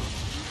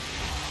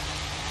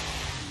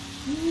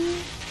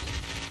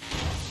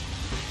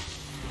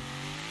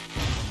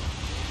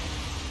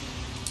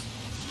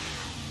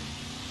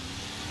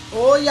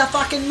 Oh, you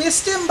fucking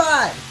missed him,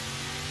 bud!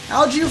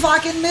 How'd you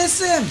fucking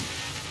miss him?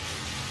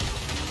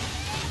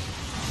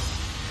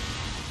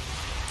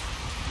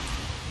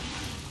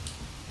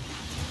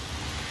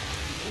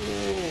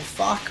 Oh,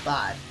 fuck,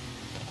 bud.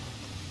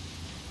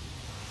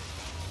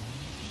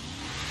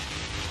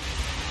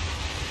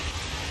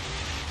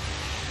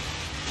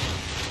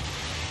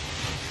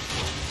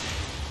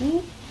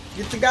 Ooh,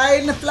 get the guy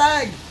in the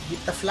flag.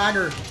 Get the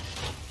flagger.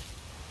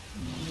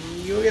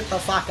 You get the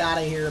fuck out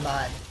of here,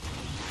 bud.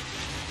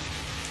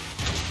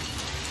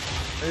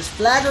 There's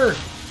flagger.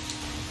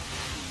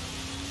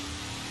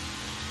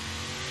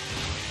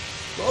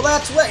 Well,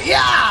 that's what.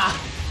 Yeah.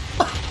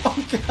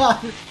 Oh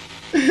god.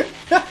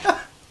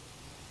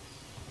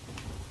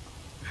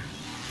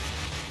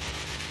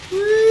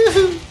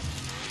 Woo.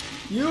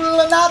 You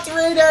will not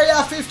raid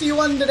Area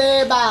 51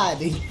 today, bud.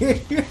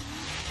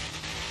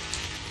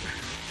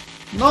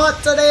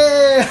 Not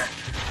today.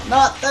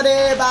 Not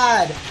today,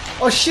 bud.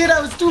 Oh shit!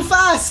 I was too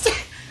fast.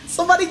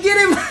 Somebody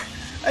get him.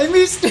 I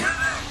missed him.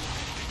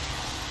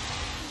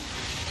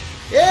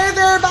 Hey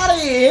there,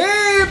 buddy!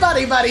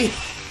 Hey, buddy!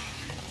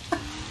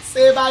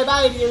 Say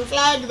bye-bye to your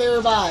flag there,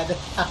 bud.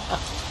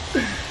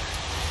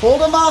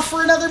 Hold him off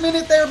for another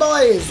minute there,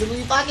 boys.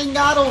 We fucking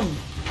got him.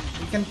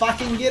 We can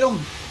fucking get him.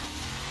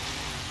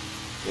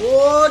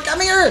 Oh, come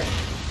here.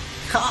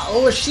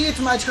 Oh shit,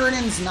 my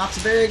turn-in's not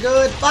very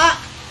good. Fuck.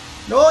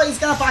 No, he's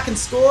gonna fucking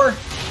score.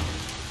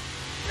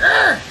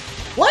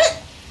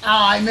 What? Oh,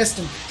 I missed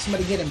him.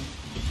 Somebody get him.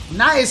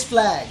 Nice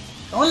flag.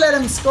 Don't let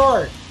him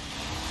score.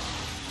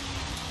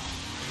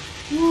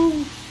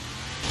 Woo.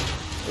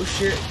 Oh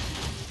shit.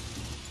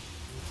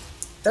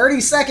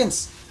 30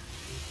 seconds.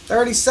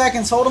 30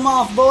 seconds. Hold him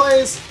off,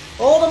 boys.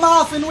 Hold him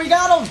off, and we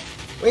got him.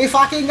 We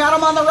fucking got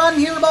him on the run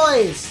here,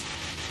 boys.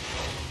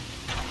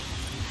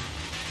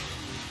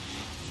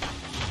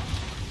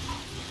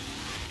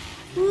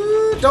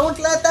 Woo, don't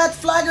let that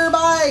flagger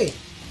by.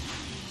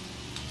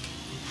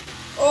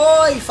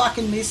 Oh, he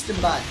fucking missed him,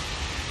 bud.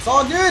 It's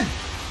all good.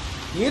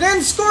 You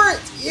didn't score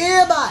it.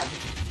 Yeah, bud.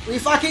 We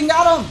fucking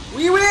got him.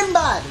 We win,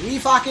 bud. We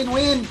fucking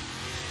win.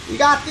 We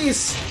got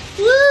this.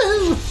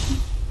 Woohoo!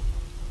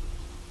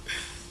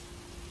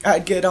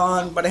 I'd get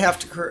on, but I have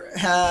to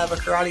have a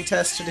karate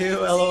test to do.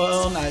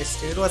 LOL. Nice,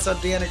 dude. What's up,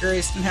 Deanna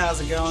Grayston? How's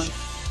it going?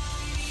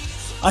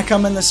 I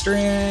come in the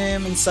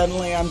stream and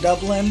suddenly I'm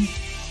Dublin.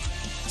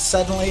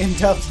 Suddenly in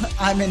Dublin.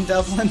 I'm in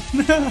Dublin.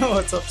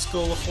 What's up,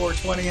 School of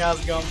 420? How's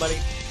it going, buddy?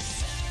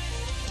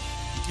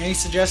 Any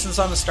suggestions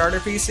on the starter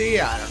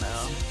PC? I don't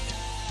know.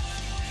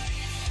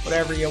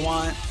 Whatever you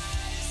want.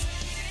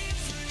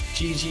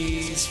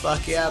 GG's.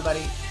 Fuck yeah,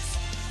 buddy.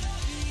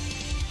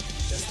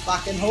 Just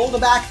fucking hold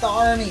back the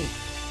army.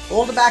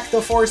 Hold back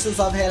the forces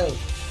of hell.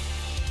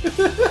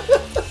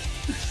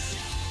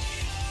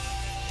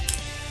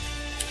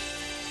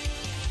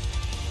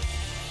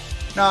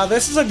 No,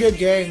 this is a good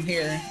game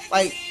here.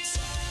 Like,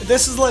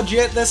 this is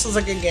legit. This is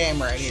a good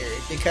game right here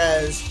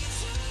because,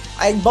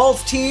 like,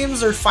 both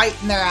teams are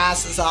fighting their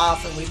asses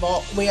off, and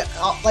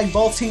like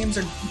both teams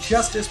are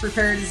just as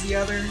prepared as the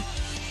other.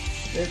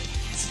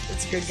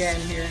 It's a good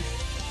game here.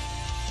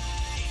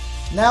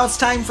 Now it's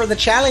time for the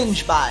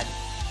challenge, bud.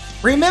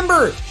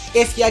 Remember,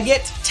 if you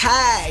get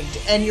tagged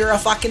and you're a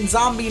fucking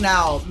zombie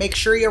now, make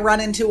sure you run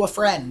into a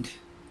friend.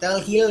 They'll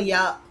heal you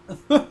up.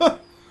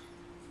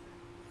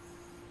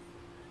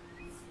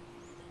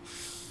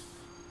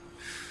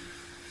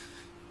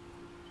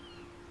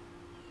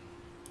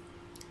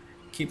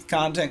 Keep the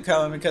content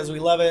coming because we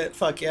love it.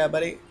 Fuck yeah,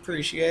 buddy.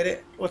 Appreciate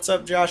it. What's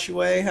up,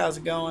 Joshua? How's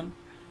it going?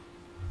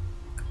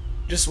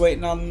 Just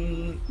waiting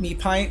on me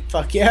pint.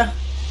 Fuck yeah.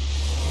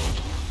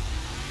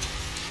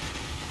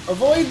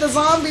 Avoid the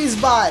zombies,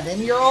 bud,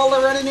 and you're all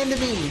running into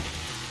me.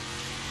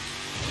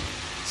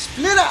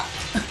 Split up.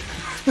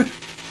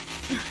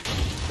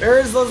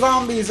 There's the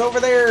zombies over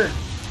there.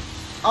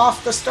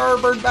 Off the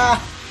starboard bow.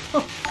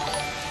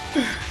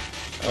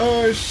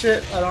 Oh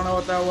shit. I don't know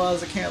what that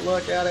was. I can't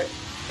look at it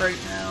right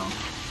now.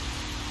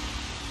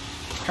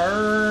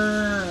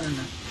 Turn.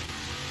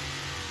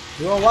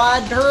 Do a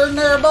wide turn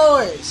there,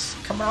 boys.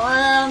 Come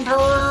around,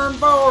 turn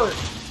forward.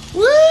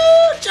 Woo!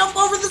 Jump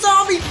over the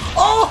zombie.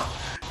 Oh!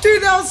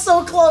 Dude, that was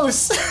so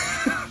close.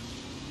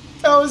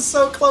 That was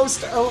so close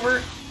to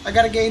over. I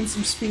gotta gain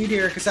some speed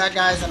here because that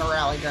guy's in a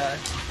rally guy.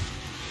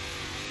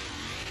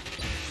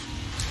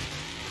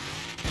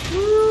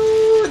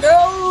 Woo!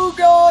 No,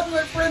 God,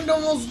 my friend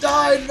almost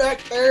died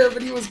back there,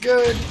 but he was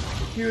good.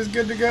 He was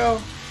good to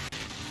go.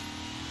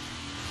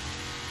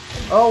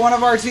 Oh, one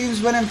of our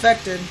team's been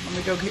infected.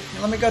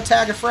 Let me go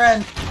tag a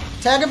friend.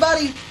 Tag a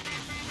buddy.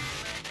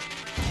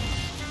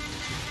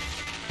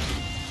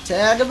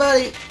 Tag a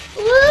buddy.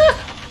 Woo!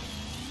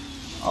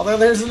 Although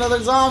there's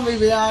another zombie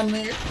behind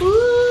me.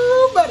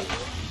 Woo, buddy.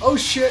 Oh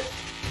shit.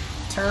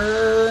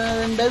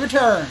 Turn, baby,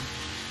 turn.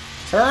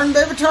 Turn,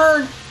 baby,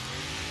 turn.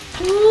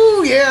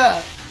 Woo,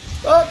 yeah.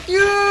 Fuck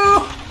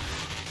you.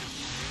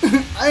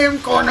 I am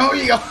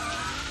Cornelio.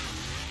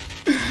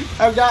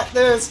 I've got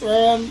this,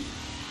 man.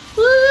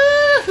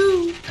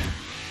 Woohoo!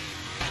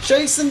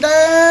 Chasing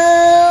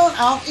down,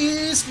 out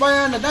east,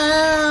 burning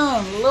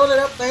down, loaded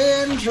up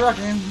and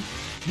trucking.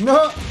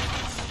 No.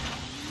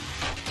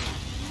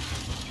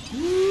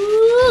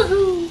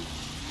 Woohoo!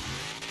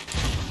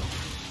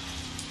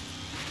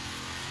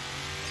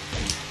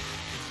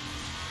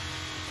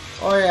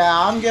 Oh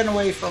yeah, I'm getting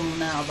away from him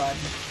now, bud.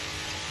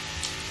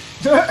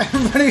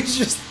 Everybody's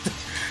just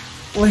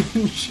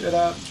cleaning shit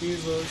up,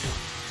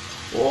 Jesus.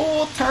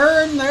 Oh,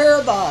 turn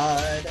there,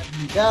 bud.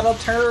 You gotta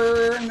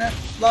turn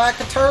like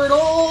a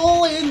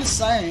turtle in the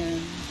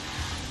sand.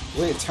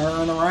 We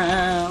turn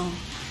around.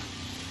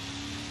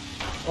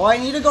 Oh, I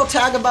need to go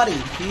tag a buddy.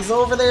 He's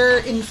over there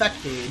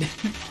infected.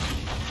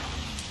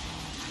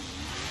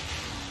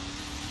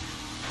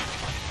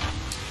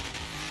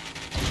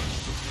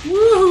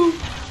 Woo!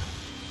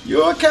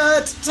 You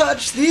can't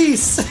touch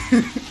these.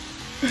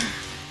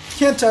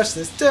 Can't touch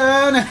this.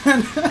 Dun.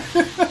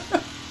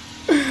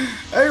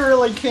 I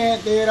really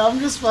can't, dude. I'm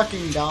just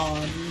fucking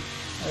gone.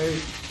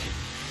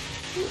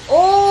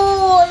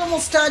 Oh, I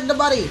almost tagged the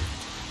buddy.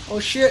 Oh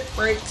shit,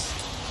 brakes.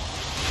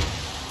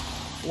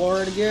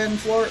 Floor it again.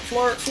 Floor it,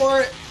 floor it,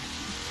 floor it.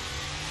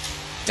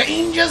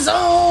 Danger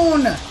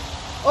zone!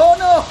 Oh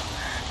no!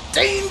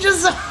 Danger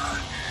zone!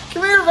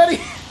 Come here, buddy.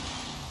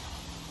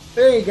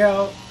 There you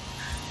go.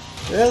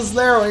 Yes,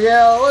 there we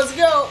go. Let's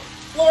go.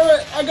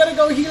 Laura, I gotta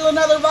go heal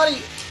another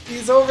buddy.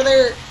 He's over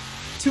there.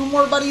 2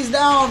 more buddies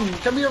down.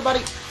 Come here,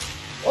 buddy.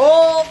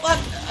 Oh, fuck.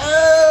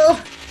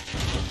 Oh.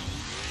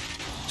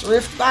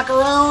 Drift back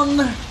around.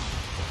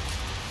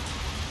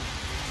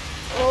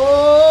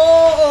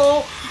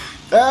 Oh,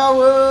 that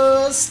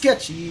was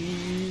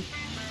sketchy.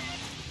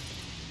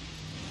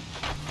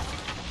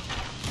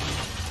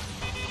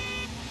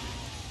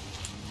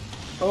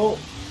 Oh.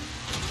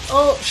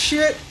 Oh,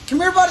 shit. Come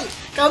here, buddy.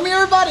 Come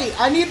here, buddy.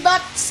 I need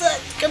back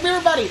set. Come here,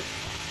 buddy.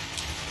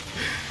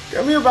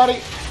 Come here, buddy.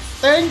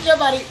 Thank you,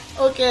 buddy.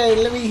 Okay,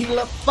 let me heal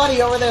up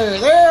buddy over there.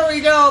 There we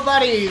go,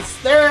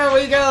 buddies. There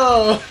we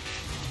go.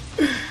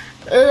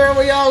 There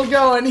we all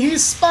go. And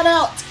he's spun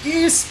out.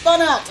 He's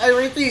spun out. I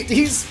repeat,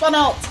 he's spun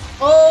out.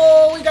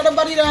 Oh, we got a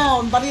buddy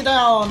down. Buddy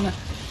down.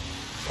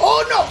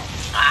 Oh, no.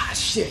 Ah,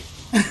 shit.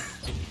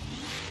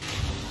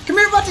 Come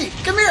here, buddy.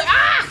 Come here.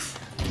 Ah!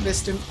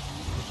 Missed him.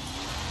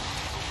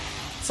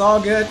 It's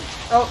all good.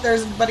 Oh,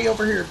 there's a buddy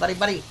over here. Buddy,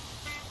 buddy.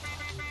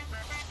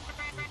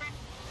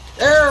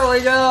 There we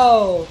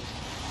go.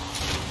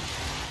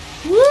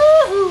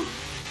 Woohoo!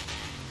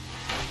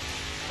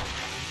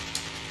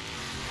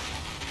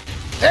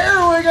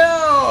 There we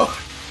go.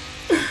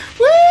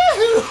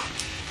 Woohoo!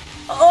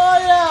 Oh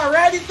yeah,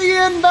 right at the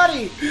end,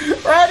 buddy.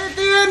 Right at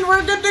the end,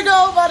 we're good to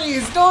go,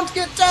 buddies. Don't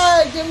get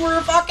tagged, and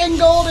we're fucking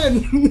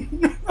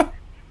golden.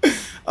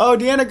 Oh,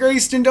 Deanna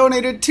Grayston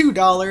donated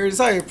 $2.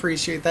 I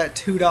appreciate that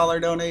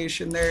 $2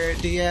 donation there,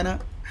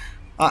 Deanna.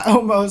 I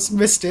almost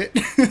missed it.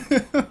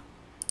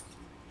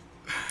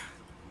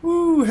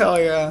 Woo, hell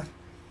yeah.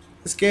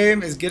 This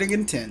game is getting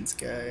intense,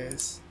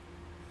 guys.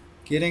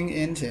 Getting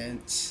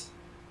intense.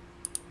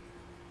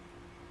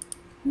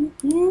 Woo,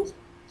 woo.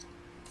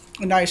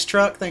 A nice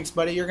truck. Thanks,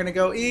 buddy. You're going to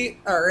go eat.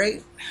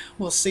 Alright.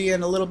 We'll see you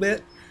in a little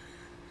bit.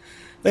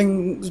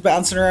 Things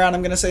bouncing around.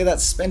 I'm going to say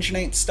that suspension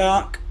ain't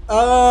stock.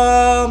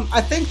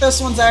 I think this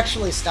one's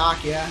actually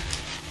stock, yeah.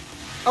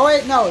 Oh,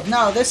 wait,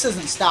 no, this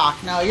isn't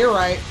stock. No, you're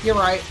right,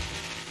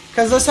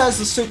 Because this has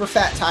the super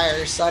fat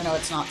tires, so I know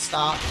it's not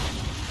stock.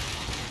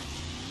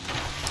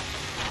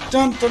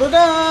 Dun dun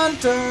dun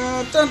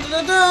dun dun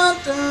dun dun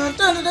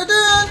dun dun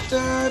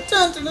dun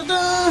dun dun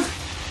dun.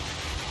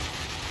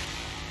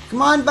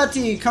 Come on,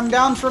 buddy, come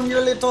down from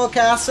your little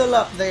castle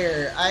up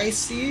there. I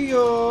see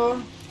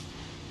you.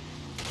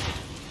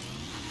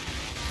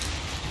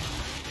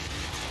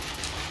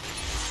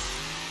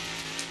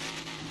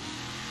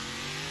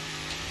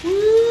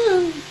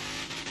 Woo.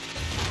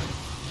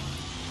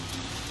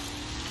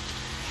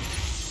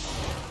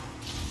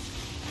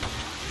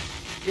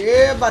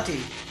 Yeah,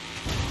 buddy.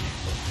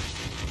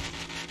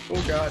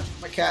 Oh god,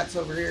 my cat's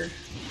over here.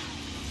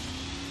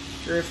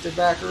 Drifted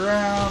back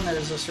around.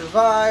 There's a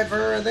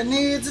survivor that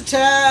needs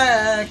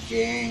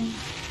attacking.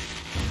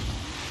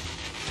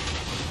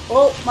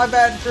 Oh, my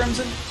bad,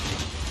 Crimson.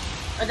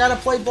 I gotta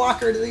play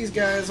blocker to these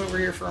guys over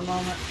here for a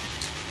moment.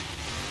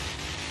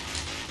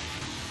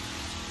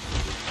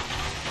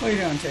 What are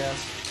you doing,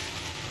 Taz?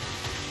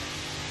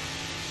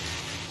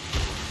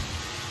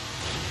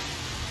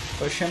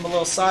 Push him a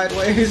little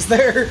sideways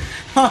there.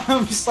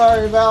 I'm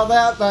sorry about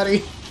that,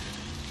 buddy.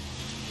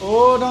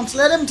 Oh, don't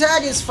let him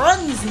tag his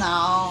friends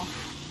now.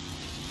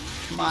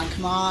 Come on,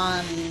 come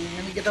on.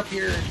 Let me get up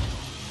here.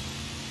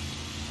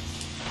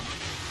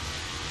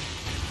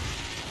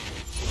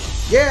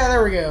 Yeah,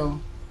 there we go.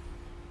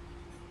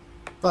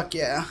 Fuck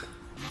yeah.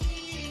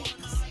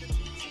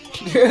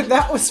 Dude,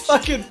 that was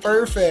fucking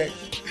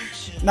perfect.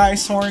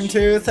 Nice horn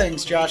too.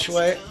 Thanks,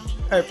 Joshua.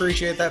 I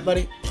appreciate that,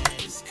 buddy.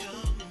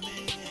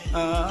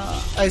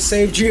 I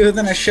saved you,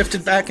 then I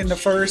shifted back into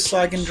first so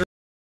I can drink.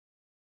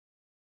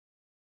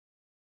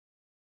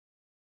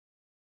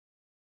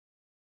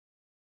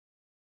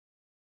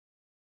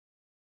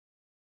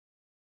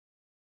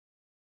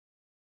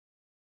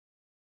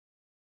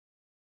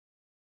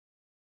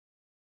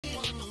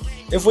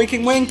 If we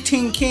can win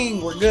Team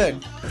King, we're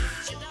good.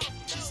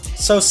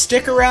 So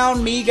stick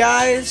around me,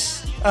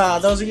 guys.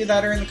 Those of you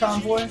that are in the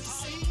convoy.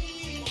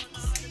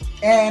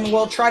 And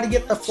we'll try to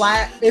get the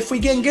flat. If we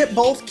can get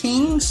both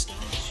kings,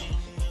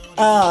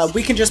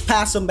 we can just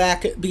pass them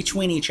back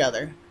between each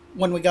other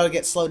when we go to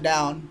get slowed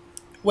down.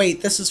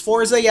 Wait, this is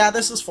Forza? Yeah,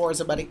 this is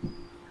Forza, buddy.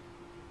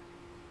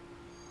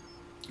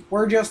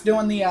 We're just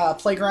doing the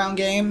playground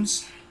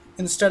games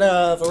instead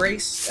of a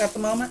race at the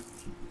moment.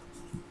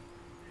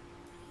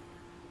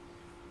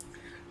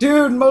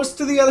 Dude,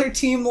 most of the other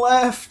team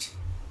left.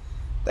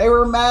 They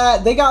were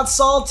mad. They got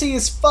salty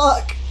as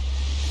fuck.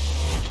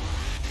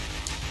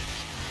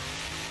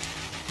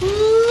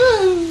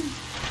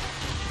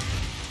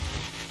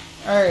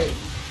 Alright.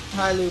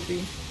 Hi,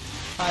 Loopy.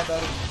 Hi,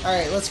 buddy.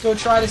 Alright, let's go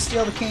try to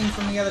steal the king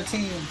from the other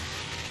team.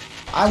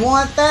 I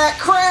want that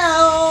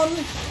crown!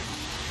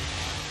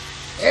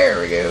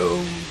 There we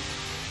go.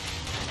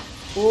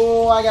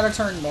 Oh, I gotta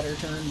turn better,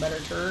 turn better,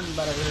 turn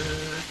better.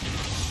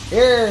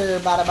 Here,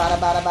 bada bada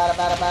bada bada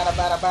bada bada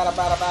bada bada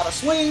bada bada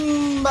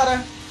swing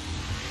bada.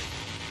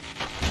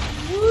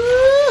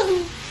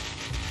 Woo!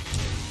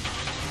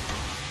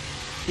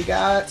 He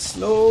got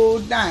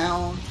slowed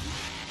down.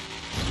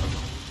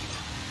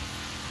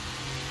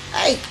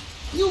 Hey,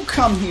 you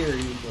come here, you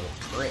little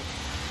prick.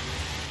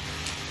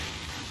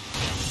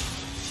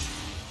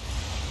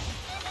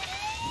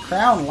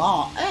 Crown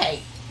long.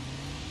 Hey!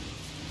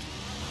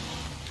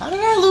 How did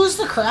I lose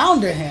the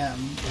crown to him?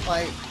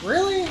 Like,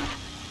 really?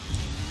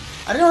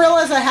 I didn't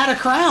realize I had a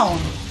crown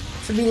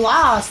to be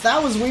lost.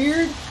 That was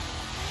weird.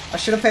 I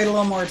should have paid a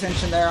little more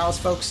attention there. I was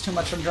focused too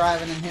much on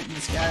driving and hitting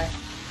this guy.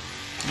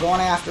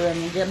 Going after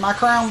him and getting my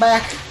crown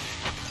back.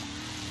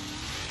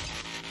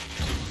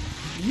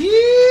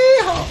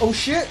 Yeah! Oh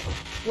shit!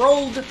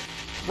 Rolled.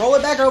 Roll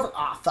it back over.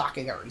 Ah, fuck,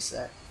 I got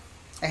reset.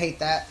 I hate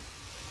that.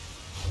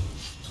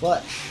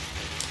 Clutch.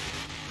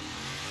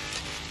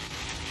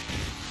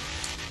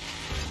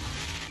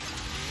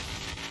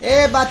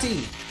 Hey,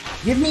 buddy!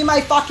 Give me my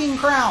fucking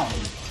crown!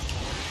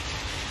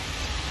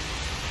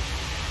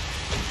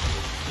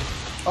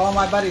 Oh,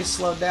 my buddy's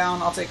slowed down.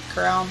 I'll take the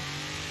crown.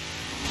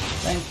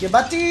 Thank you,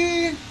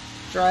 buddy!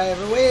 Drive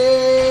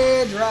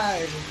away,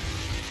 drive.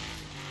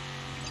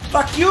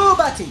 Fuck you,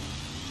 buddy!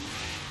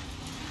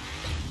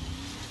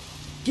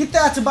 Get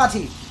that,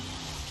 buddy!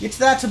 Get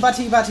that,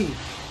 buddy, buddy!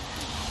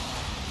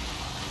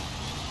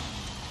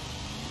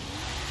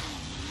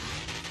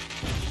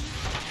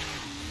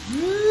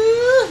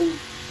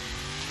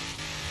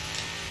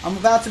 I'm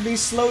about to be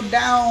slowed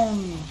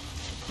down.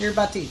 Here,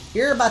 buddy.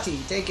 Here, buddy.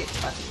 Take it,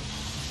 buddy.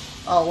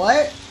 Oh,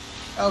 what?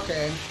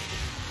 Okay.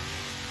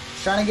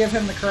 Trying to give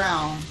him the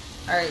crown.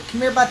 Alright,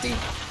 come here, buddy.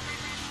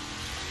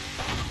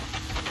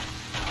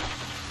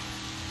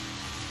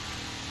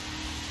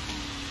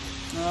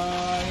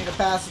 I need to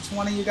pass. It's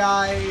one of you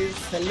guys.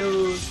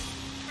 Hello.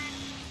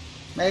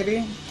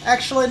 Maybe?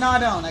 Actually, no, I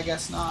don't. I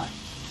guess not.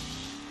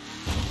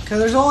 Because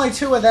there's only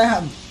two of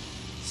them.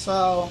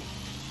 So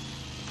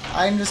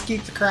I can just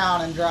keep the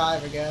crown and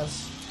drive, I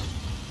guess.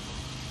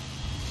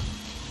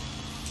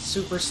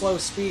 Super slow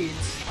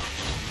speeds.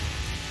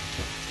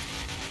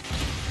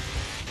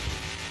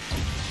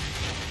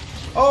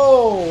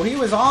 Oh, he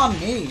was on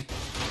me.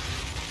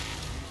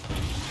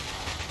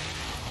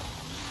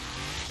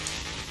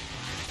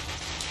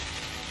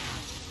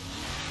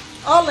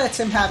 I'll let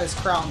him have his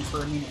crown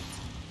for a minute.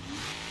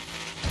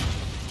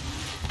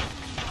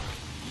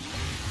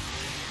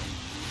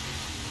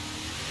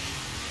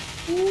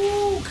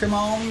 Ooh, come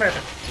on, baby.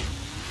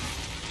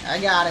 I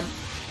got him.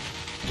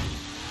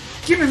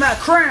 Give me my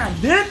crown,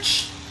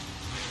 bitch!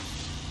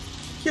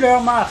 Get out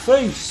of my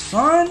face,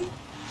 son!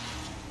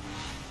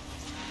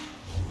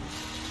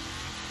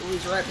 Oh,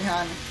 he's right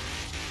behind me.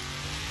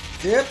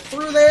 Dip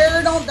through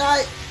there, don't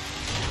die!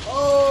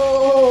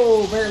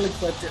 Oh, barely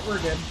clipped it. We're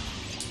good.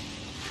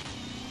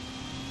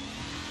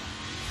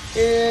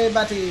 Hey,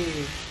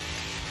 buddy.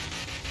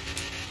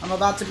 I'm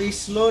about to be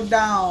slowed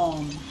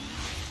down.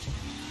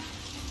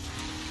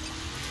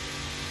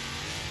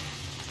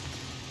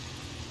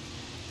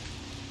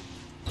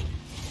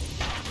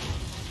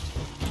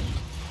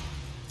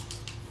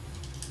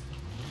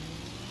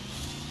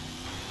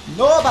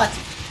 No, Batty.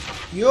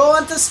 You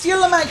want to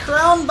steal my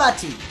crown,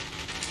 Batty?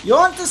 You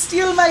want to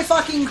steal my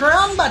fucking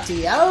crown,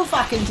 Batty? I'll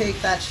fucking take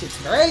that shit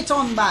right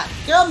on back.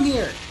 Come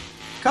here.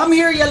 Come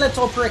here, you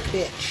little prick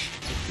bitch.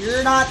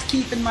 You're not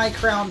keeping my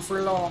crown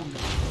for long.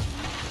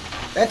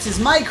 That is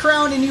my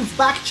crown and you've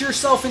backed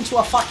yourself into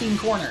a fucking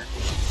corner.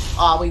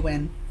 Ah, we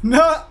win.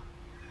 No.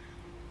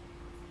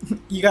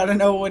 You gotta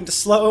know when to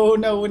slow,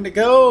 know when to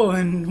go,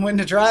 and when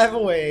to drive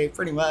away,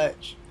 pretty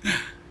much.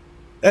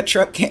 That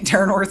truck can't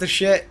turn worth a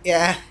shit.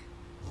 Yeah.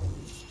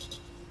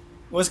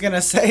 Was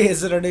gonna say,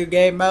 is it a new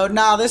game mode?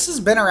 No, this has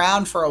been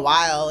around for a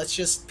while. It's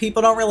just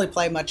people don't really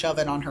play much of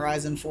it on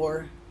Horizon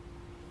 4.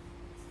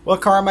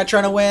 What car am I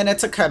trying to win?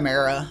 It's a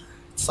Chimera.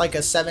 It's like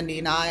a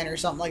 79 or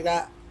something like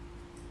that.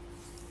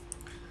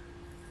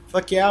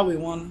 Fuck yeah, we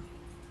won.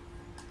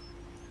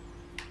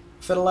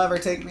 If it'll ever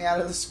take me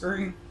out of the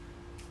screen.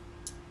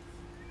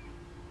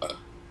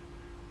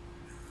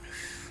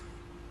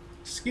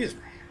 Excuse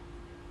me.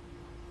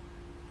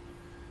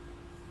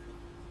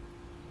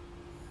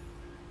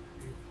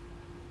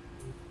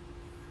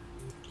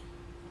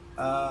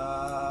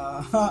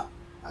 I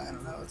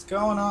don't know what's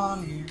going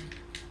on here.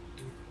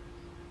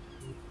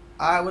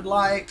 I would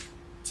like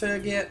to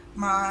get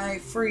my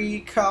free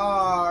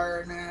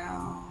car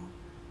now.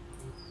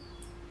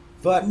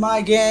 But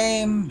my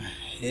game,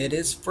 it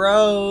is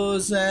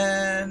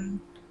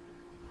frozen.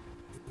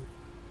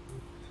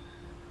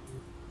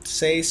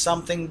 Say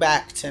something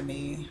back to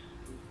me.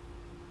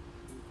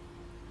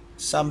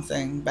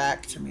 Something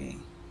back to me.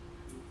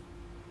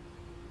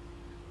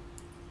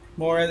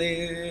 More of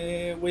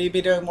the... Will you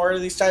be doing more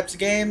of these types of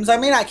games? I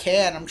mean, I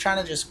can. I'm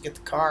trying to just get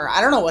the car.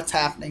 I don't know what's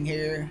happening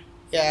here.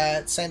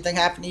 Yeah, same thing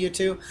happened to you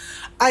too.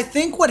 I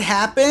think what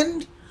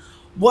happened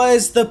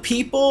was the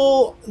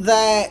people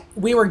that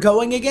we were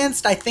going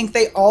against, I think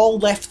they all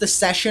left the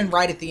session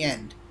right at the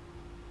end.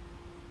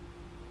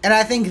 And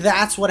I think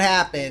that's what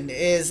happened,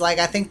 is like,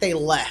 I think they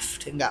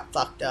left and got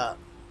fucked up.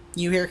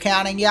 You hear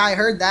counting? Yeah, I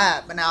heard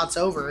that, but now it's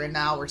over and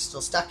now we're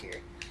still stuck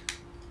here.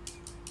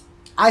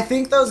 I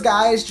think those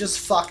guys just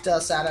fucked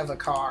us out of a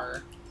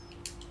car.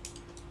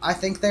 I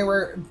think they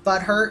were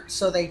butthurt,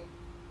 so they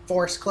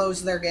force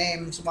closed their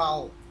games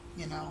while,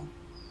 you know,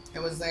 it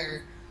was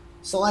there.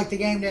 So, like, the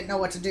game didn't know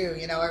what to do.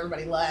 You know,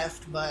 everybody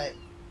left, but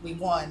we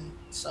won,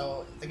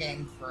 so the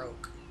game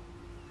broke.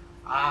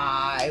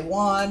 I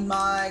want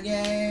my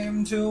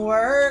game to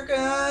work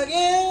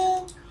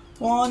again.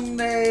 One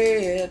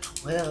day it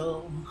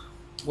will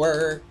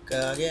work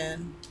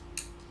again.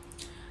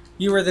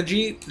 You were the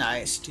Jeep?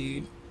 Nice,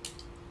 dude.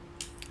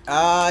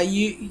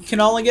 You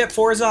can only get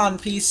Forza on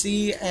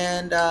PC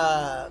and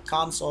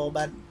console,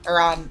 but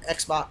or on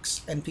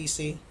Xbox and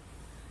PC.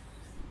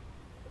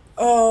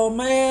 Oh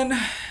man.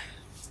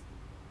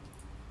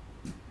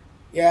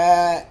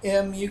 Yeah,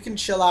 you can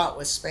chill out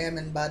with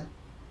spamming, bud.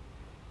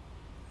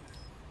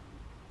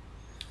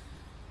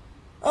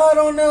 I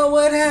don't know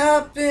what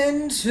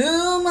happened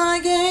to my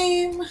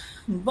game,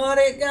 but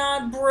it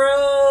got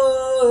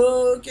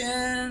broken.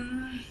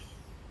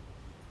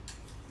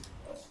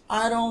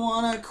 I don't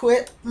want to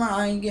quit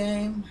my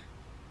game.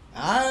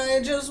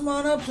 I just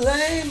want to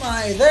play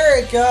my... There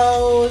it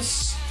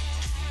goes.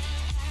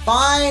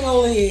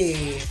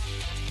 Finally.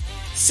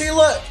 See,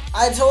 look,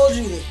 I told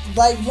you,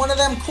 like, one of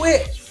them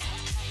quit.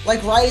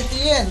 Like, right at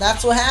the end.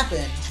 That's what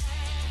happened.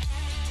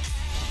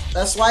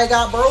 That's why it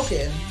got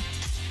broken.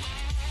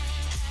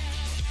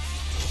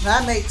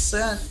 That makes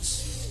sense.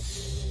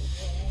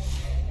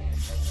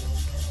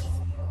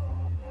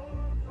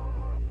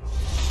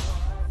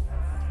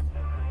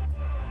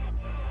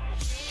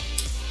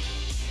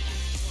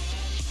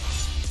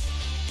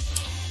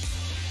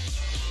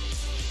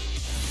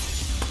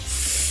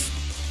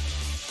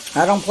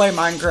 I don't play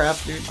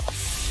Minecraft, dude.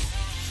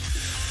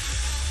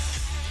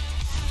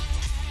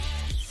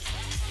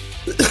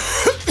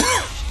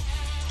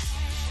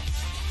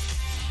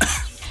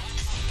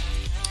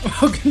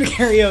 Welcome to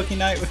karaoke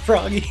night with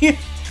Froggy.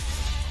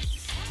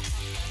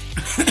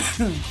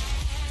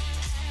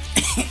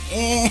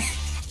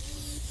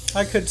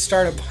 I could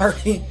start a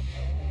party.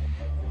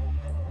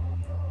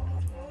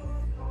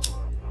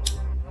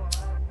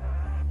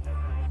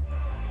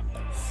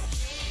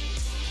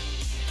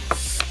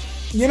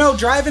 You know,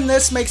 driving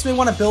this makes me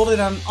want to build it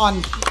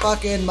on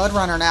fucking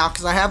Mudrunner now,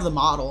 because I have the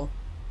model.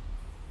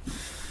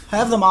 I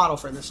have the model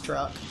for this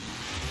truck.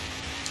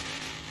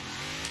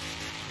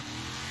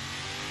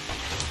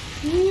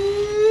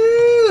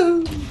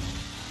 Woo.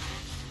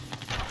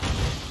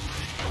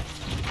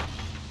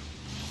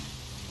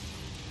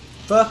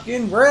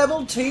 Fucking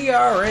Rebel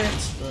TRX,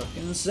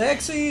 fucking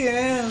sexy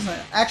as...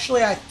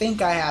 Actually, I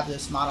think I have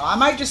this model. I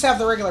might just have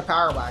the regular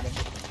Power Wagon.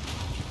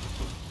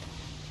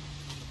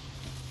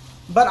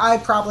 But I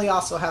probably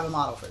also have a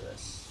model for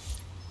this.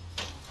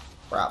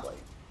 Probably.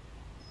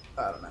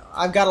 I don't know.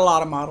 I've got a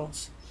lot of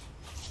models.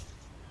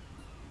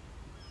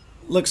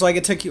 Looks like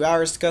it took you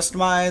hours to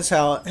customize.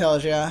 Hell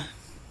yeah.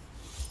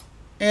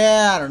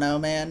 Yeah, I don't know,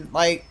 man.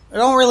 Like, I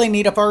don't really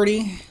need a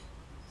party.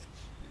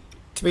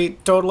 To be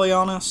totally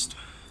honest.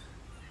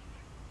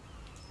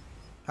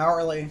 I don't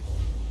really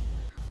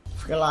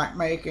feel like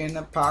making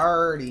a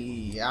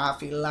party. I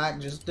feel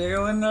like just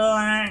doing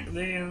like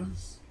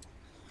this.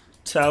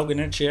 Talking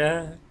to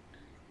chat.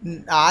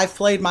 I've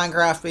played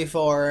Minecraft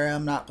before.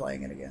 I'm not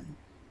playing it again.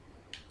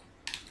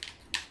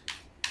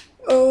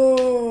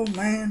 Oh,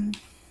 man.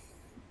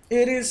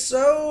 It is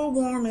so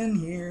warm in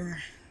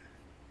here.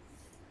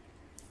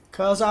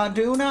 'Cause I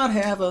do not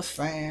have a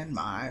fan.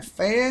 My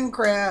fan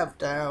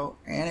crapped out.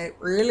 And it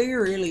really,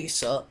 really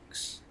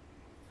sucks.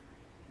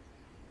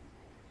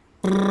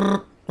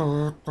 You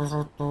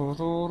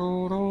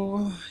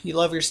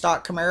love your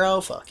stock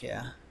Camaro? Fuck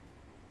yeah.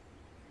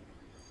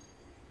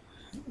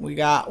 We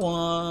got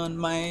one,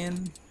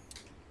 man.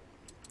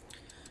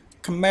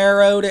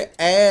 Camaro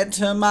to add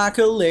to my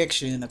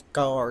collection of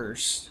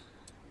cars.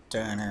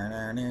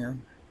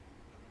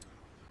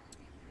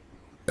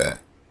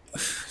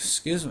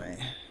 Excuse me.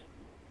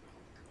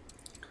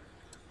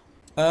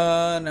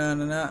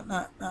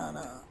 No.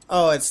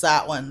 Oh, it's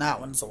that one. That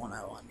one's the one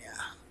I want, yeah.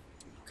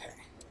 Okay.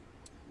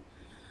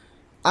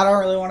 I don't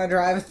really want to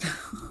drive it, though.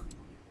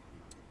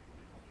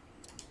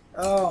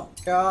 Oh,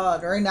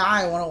 God. Right now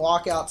I want to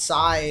walk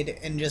outside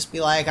and just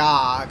be like,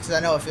 because I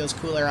know it feels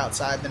cooler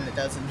outside than it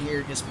does in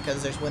here just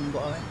because there's wind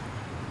blowing.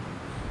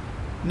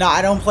 No,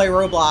 I don't play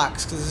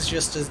Roblox because it's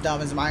just as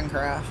dumb as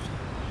Minecraft.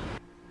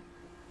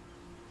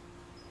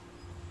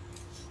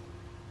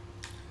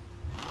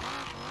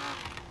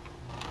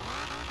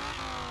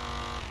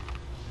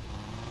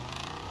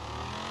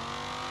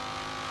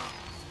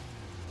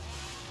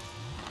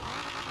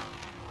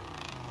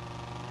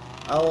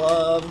 I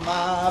love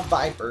my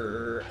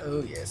Viper.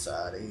 Oh, yes,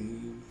 I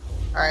do.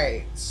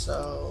 Alright,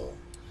 so...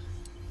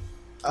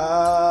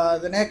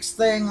 the next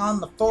thing on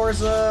the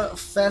Forza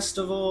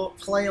Festival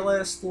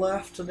playlist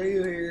left to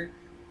do here.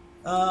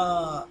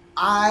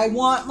 I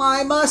want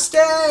my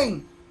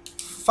Mustang!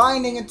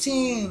 Finding a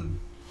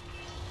team.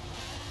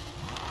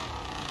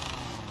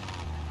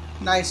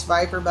 Nice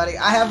Viper, buddy.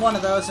 I have one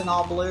of those in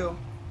all blue.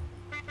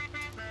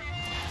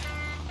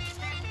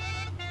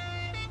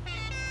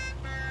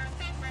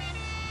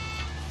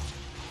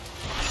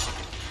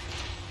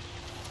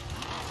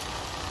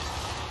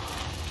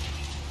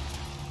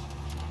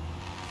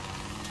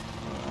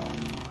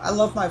 I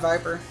love my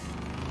Viper.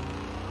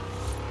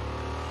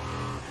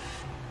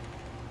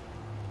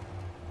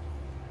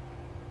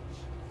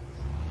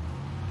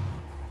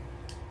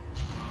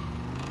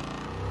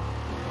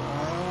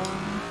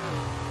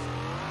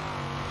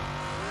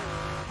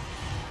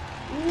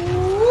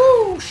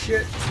 Ooh,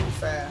 shit, too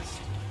fast.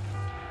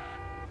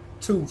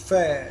 Too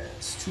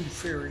fast, too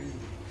furious.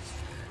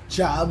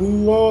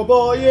 Jabu, oh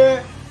boy,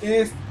 yeah,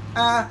 if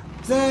I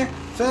say,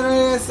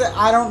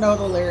 I don't know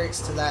the lyrics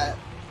to that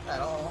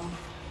at all.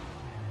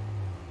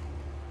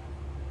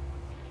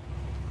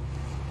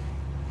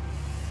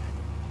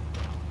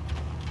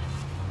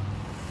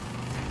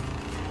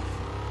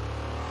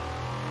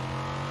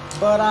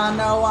 But I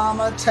know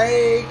I'ma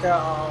take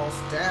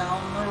off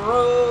down the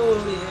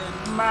road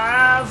in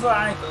my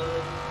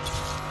Viper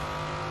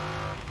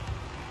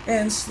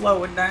and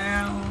slow it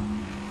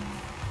down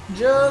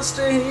just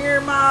to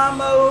hear my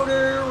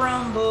motor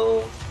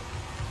rumble,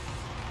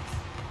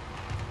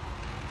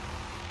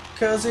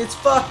 'cause it's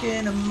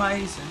fucking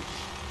amazing.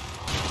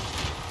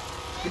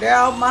 Get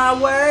out my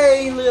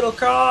way, little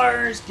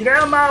cars. Get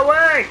out my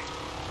way.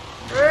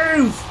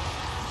 Move.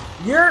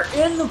 You're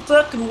in the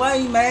fucking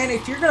way, man.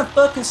 If you're gonna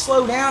fucking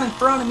slow down in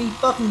front of me,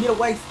 fucking get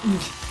away from me.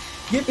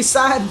 Get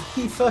beside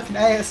me, fucking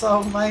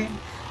asshole, man.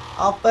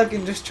 I'll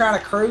fucking just try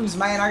to cruise,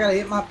 man. I gotta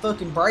hit my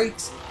fucking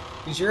brakes.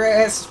 Cause your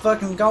ass is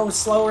fucking going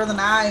slower than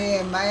I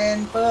am,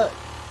 man. Fuck.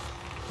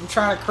 I'm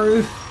trying to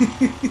cruise.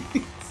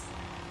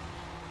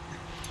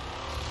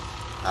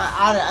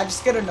 I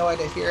just get annoyed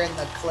if you're in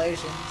the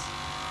collisions.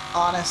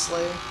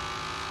 Honestly.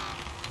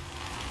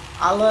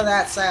 I love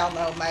that sound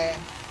though, man.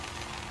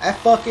 That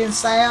fucking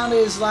sound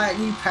is like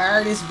you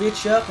power this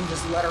bitch up and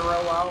just let her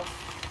roll off.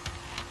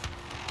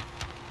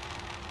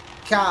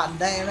 God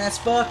damn, that's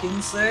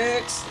fucking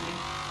sexy.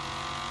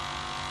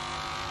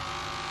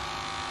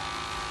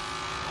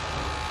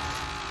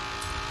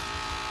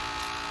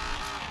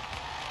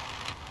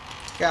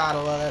 God,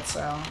 I love that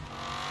sound.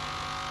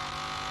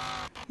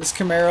 This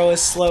Camaro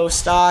is slow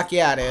stock.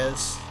 Yeah, it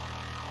is.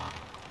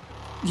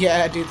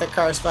 Yeah, dude, that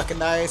car is fucking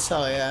nice.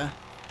 Hell yeah.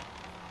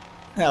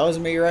 That was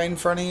me right in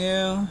front of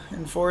you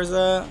in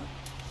Forza.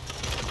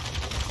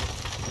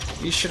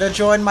 You should have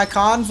joined my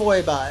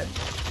convoy, bud.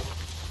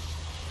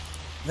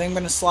 I think I'm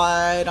gonna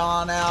slide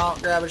on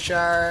out, grab a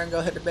shower, and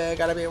go hit the bed.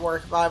 Gotta be at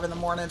work at 5 in the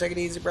morning. Take it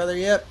easy, brother.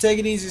 Yep, take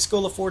it easy,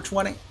 School of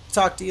 420.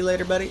 Talk to you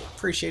later, buddy.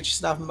 Appreciate you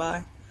stopping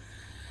by.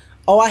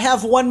 Oh, I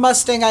have one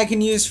Mustang I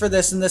can use for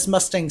this, and this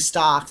Mustang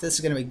stock. This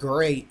is gonna be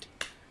great.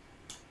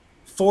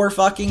 4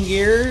 fucking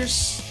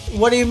gears?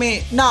 What do you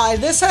mean? Nah,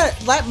 this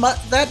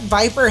that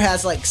Viper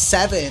has like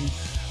 7,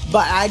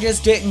 but I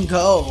just didn't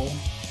go.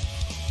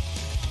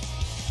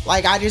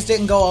 Like, I just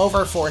didn't go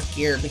over 4th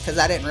gear because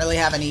I didn't really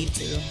have a need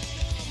to.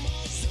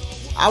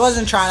 I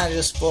wasn't trying to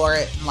just floor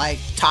it and like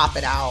top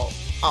it out.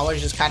 I was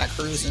just kind of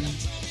cruising.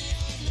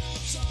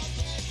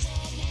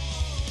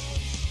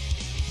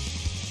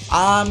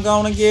 I'm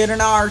gonna get an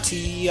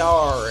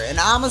RTR, and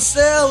I'ma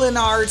sell an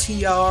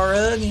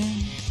RTR again.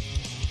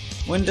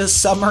 When does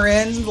summer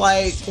end?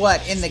 Like,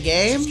 what, in the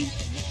game?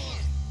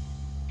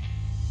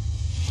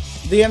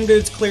 The M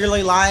dude's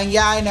clearly lying.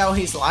 Yeah, I know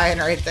he's lying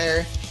right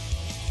there.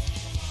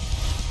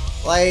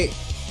 Like,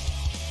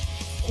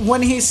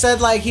 when he said,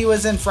 like, he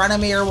was in front of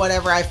me or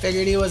whatever, I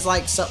figured he was,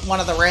 like, one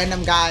of the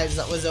random guys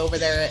that was over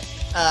there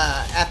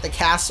at the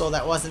castle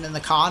that wasn't in the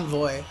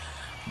convoy.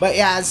 But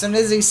yeah, as soon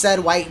as he said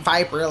White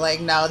Viper,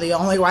 like, no, the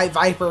only White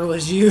Viper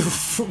was you,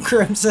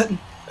 Crimson.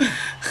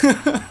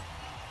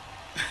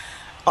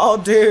 Oh,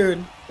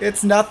 dude,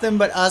 it's nothing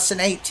but us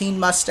in 18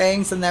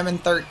 Mustangs and them in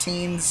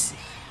 13s,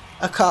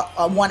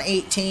 a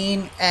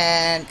 118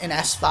 and an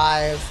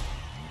S5.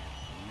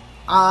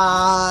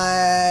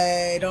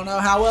 I don't know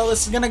how well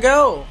this is gonna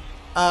go.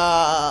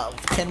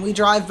 Can we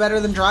drive better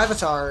than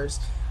Drivatars?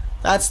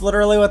 That's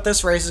literally what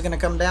this race is gonna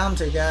come down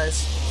to, guys.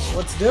 So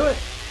let's do it.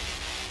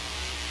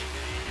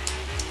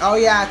 Oh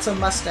yeah, it's a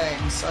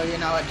Mustang, so you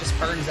know it just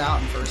burns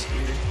out in 1st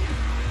gear.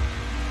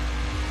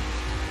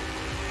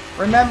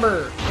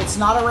 Remember, it's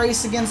not a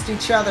race against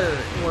each other.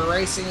 We're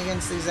racing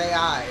against these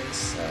AIs,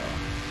 so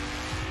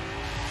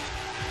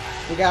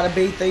we gotta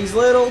beat these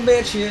little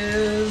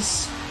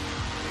bitches.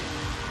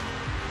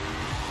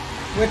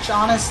 Which,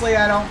 honestly,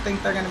 I don't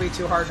think they're gonna be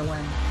too hard to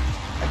win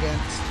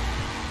against.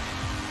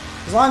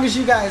 As long as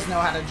you guys know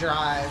how to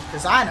drive,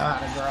 because I know how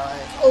to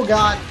drive. Oh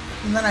god,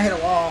 and then I hit a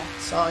wall,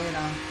 so, you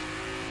know.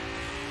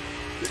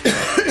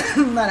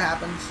 That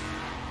happens.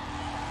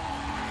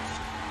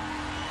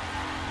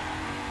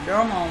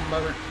 Come on,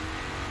 baby.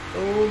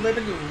 Oh,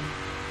 baby, go.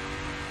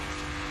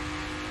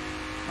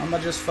 I'm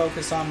gonna just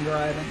focus on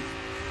driving.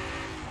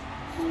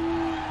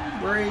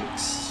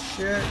 Brakes.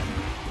 Shit.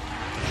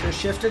 Should've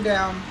shifted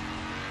down.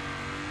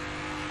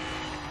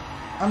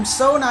 I'm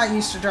so not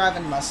used to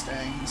driving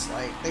Mustangs.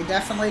 Like, they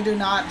definitely do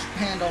not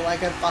handle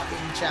like a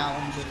fucking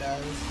Challenger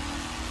does.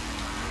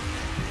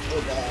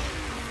 Oh god.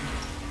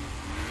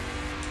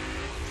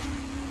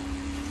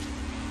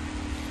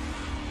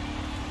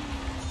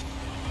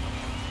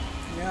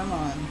 Come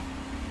on.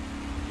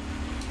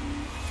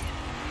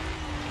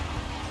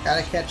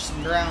 Gotta catch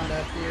some ground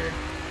up here.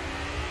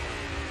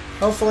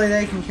 Hopefully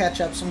they can catch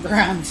up some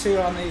ground too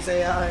on these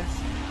AI.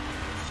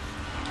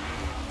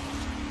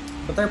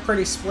 But they're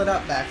pretty split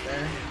up back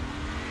there.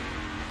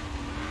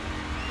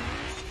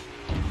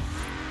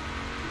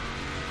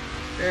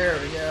 There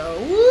we go.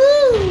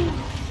 Woo!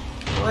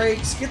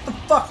 Brakes, get the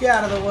fuck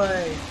out of the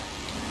way.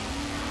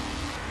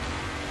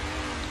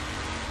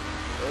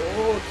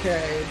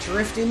 Okay,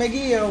 Drifty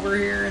McGee over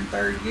here in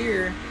 3rd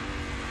gear.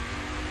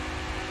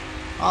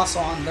 Also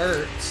on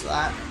dirt, so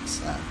that makes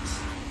sense.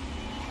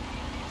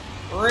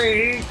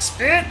 Brakes,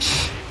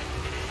 bitch!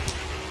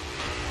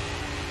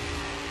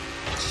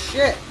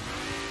 Shit!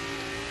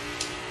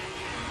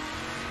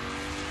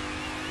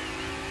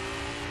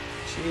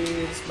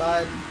 Jeez,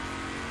 bud.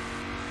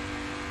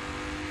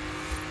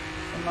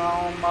 Come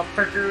on, my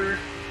pricker.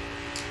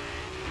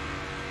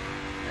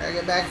 Gotta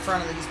get back in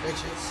front of these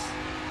bitches.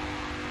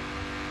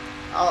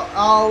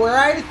 Oh, we're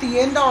right at the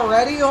end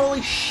already?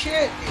 Holy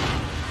shit, dude.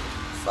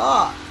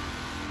 Fuck.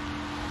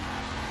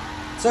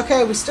 It's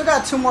okay, we still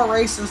got 2 more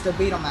races to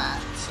beat them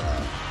at, so.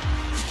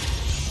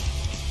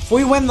 If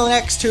we win the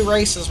next 2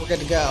 races, we're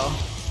good to go.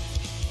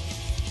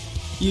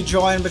 You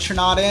join, but you're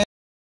not in.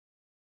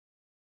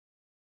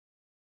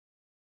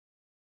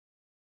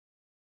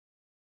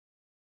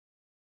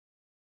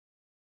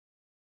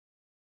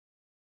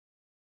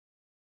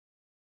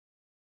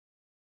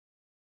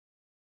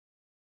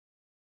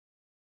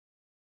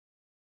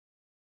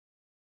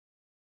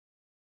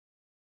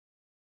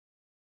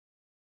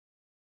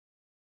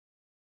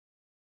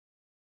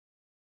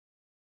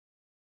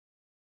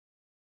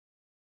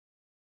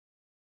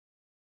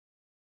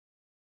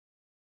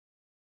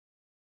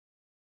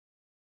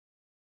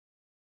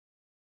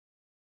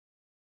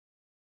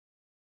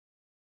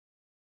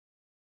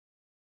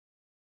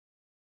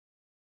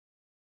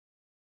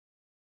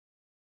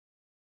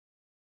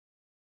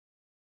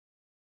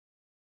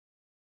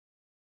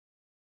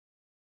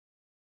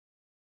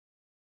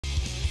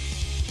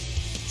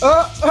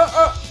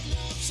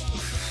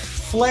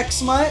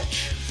 Flex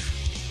much?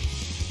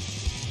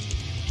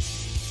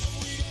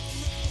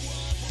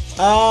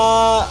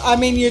 I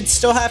mean, you'd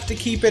still have to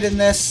keep it in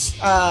this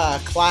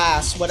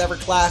class, whatever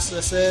class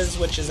this is,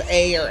 which is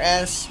A or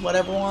S,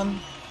 whatever one.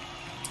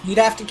 You'd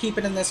have to keep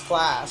it in this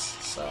class,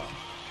 so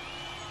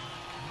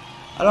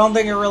I don't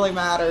think it really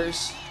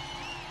matters.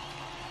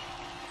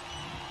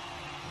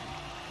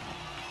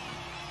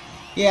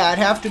 Yeah,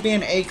 it'd have to be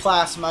an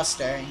A-class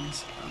Mustang.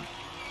 So.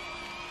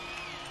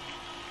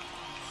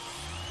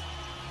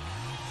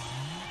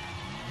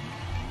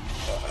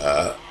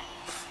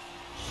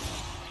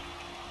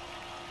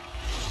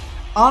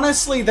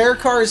 Honestly, their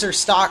cars are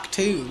stock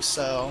too,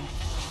 so.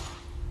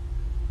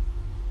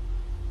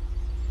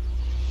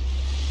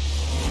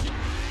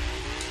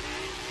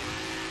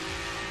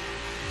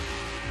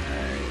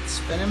 Alright,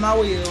 spinning my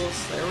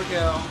wheels. There we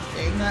go.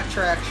 Gain that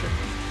traction.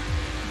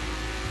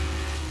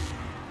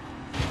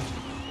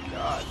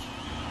 God.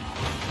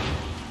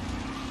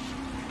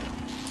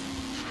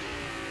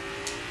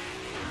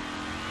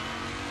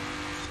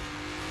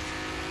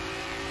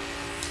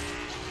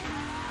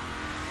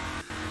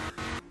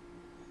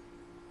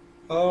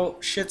 Oh,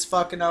 shit's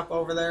fucking up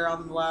over there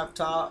on the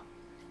laptop.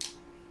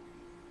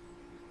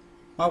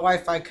 My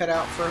Wi-Fi cut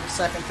out for a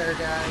second there,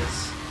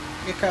 guys.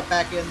 It cut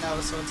back in though,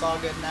 so it's all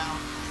good now.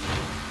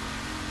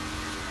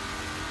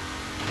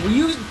 Will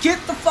you get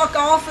the fuck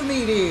off of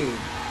me, dude?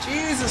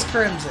 Jesus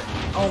Crimson.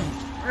 Oh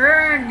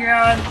my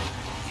god.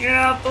 Get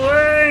out the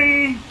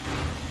way.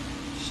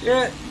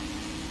 Shit.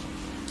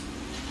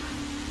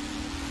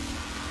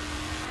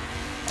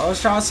 I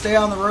was trying to stay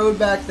on the road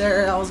back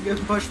there. I was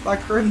getting pushed by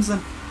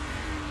Crimson.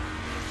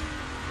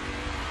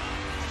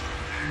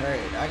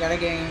 Alright, I gotta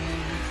gain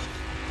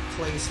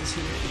places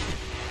here.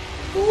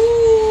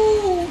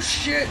 Ooh,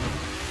 shit.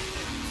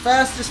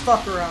 Fastest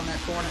fuck around that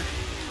corner.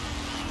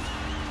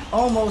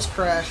 Almost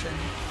crashing.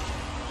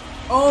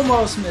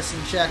 Almost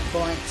missing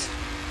checkpoints.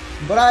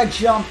 But I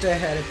jumped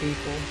ahead of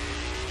people.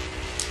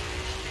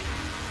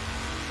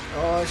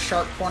 Oh,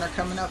 sharp corner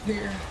coming up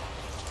here.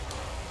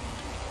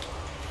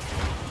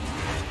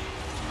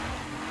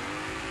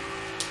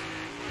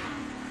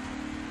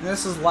 And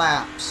this is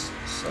laps,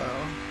 so...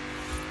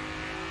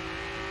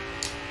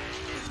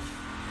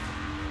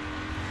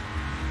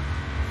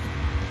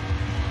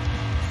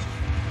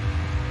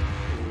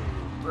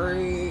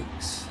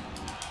 Brakes.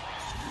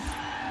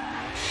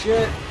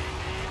 Shit.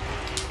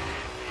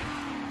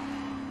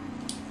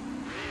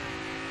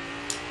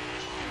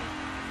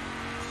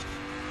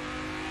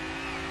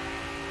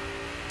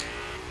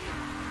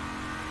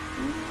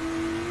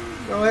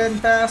 Go ahead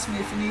and pass me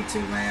if you need to,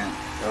 man.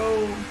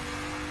 Go.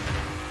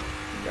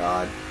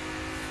 God.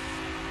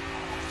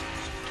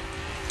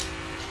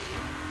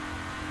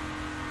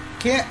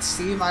 Can't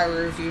see my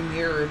rearview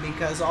mirror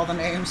because all the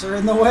names are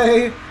in the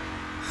way.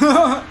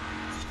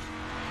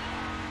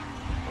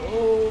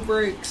 Oh,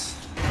 brakes.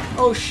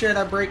 Oh shit,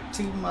 I braked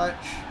too much.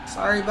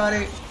 Sorry,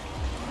 buddy.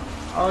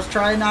 I was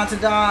trying not to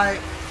die.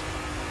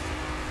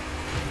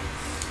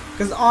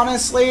 Because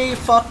honestly,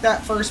 fuck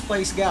that first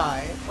place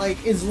guy.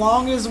 Like, as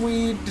long as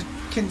we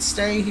can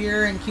stay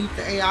here and keep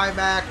the AI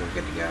back, we're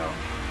good to go.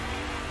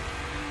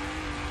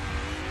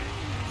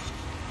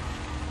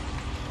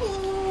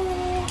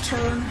 Ooh,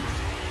 turn.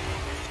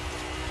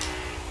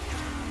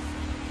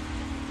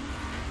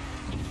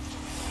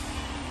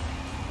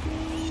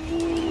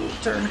 Ooh,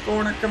 turn the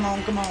corner. Come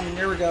on, come on.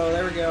 There we go.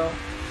 There we go.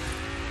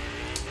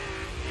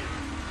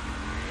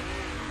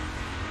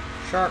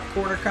 Sharp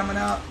corner coming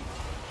up.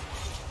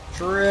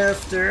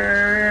 Drift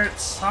it,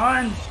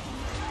 son.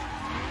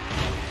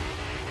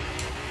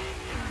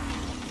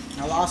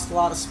 I lost a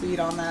lot of speed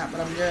on that,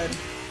 but I'm good.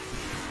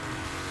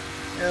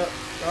 Yep.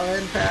 Go ahead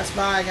and pass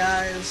by,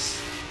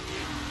 guys.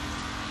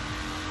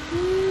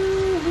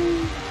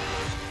 Woo-hoo.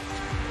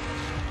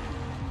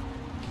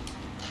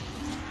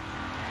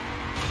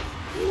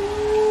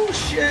 Ooh,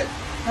 shit.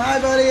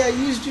 Hi, buddy. I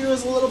used you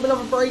as a little bit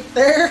of a brake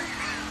there.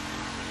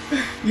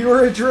 You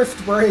were a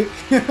drift brake.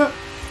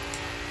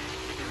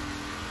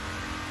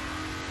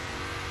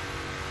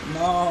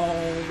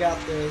 No, we got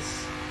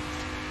this.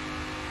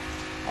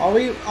 All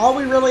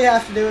we really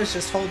have to do is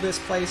just hold this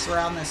place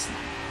around this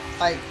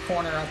like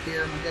corner up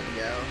here and we're good to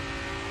go.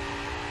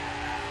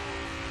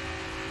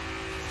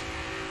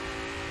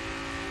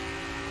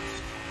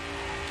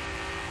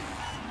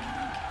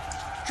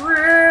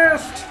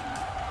 Drift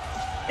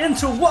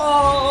into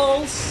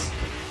walls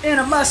in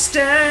a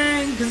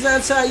Mustang, cause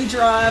that's how you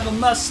drive a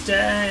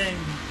Mustang.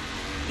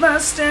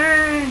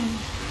 Mustang.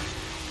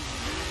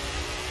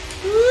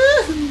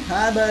 Woo-hoo.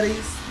 Hi,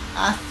 buddies.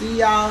 I see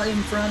y'all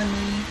in front of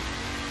me.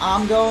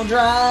 I'm gonna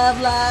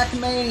drive like a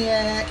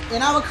maniac,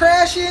 and I'm gonna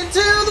crash into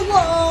the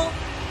wall,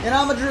 and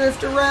I'm gonna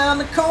drift around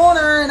the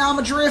corner, and I'm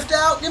gonna drift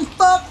out and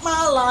fuck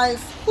my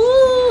life.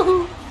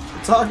 Woo!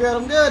 It's all good.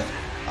 I'm good.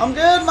 I'm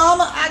good,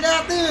 mama. I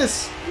got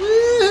this.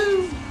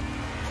 Woo!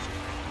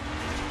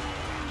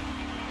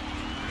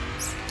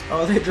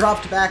 Oh, they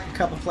dropped back a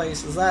couple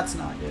places. That's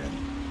not good.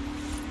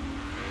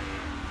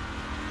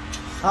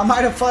 I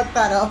might have fucked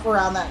that up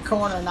around that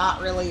corner,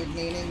 not really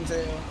meaning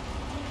to.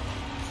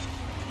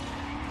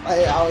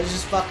 I was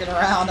just fucking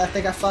around. I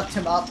think I fucked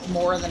him up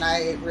more than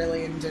I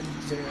really intended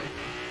to.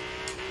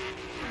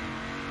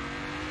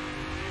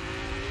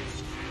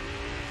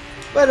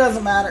 But it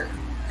doesn't matter.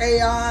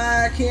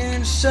 AI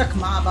can suck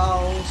my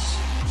balls.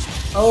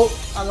 Oh,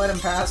 I let him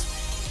pass.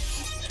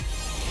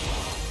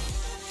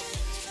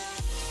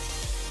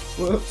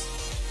 Whoops.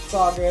 It's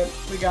all good.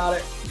 We got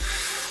it.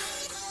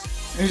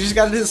 You just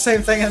gotta do the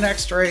same thing in the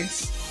next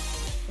race.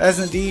 That's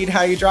indeed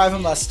how you drive a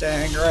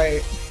Mustang,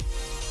 right?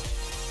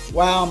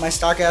 Wow, my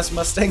stock-ass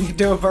Mustang can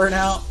do a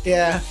burnout?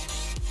 Yeah.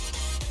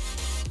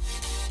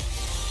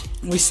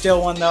 We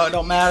still won though, it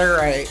don't matter,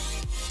 right?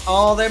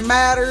 All that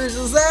matters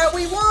is that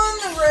we won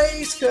the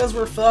race because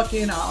we're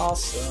fucking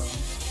awesome.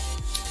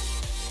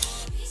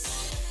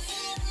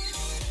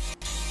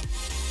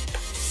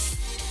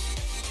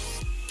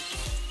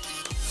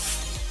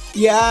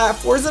 Yeah,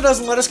 Forza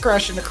doesn't let us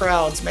crash into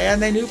crowds, man.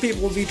 They knew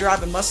people would be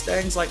driving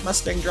Mustangs like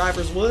Mustang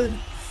drivers would.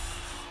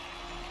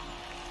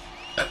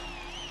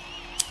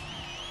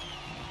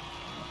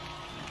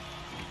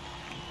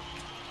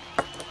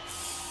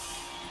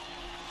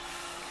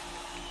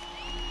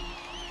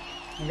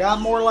 I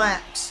got more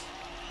laps.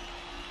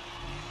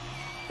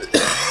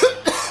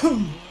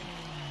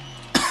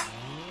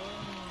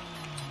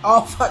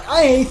 Oh fuck,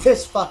 I hate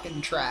this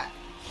fucking track.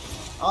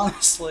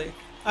 Honestly.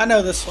 I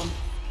know this one.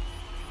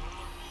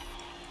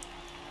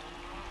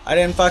 I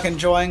didn't fucking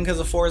join because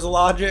of Forza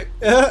logic.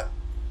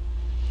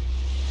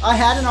 I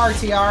had an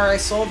RTR, I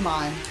sold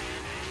mine.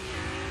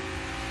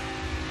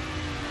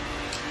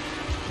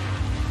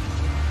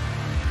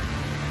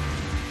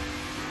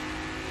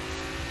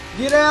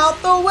 Get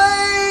out the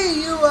way,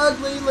 you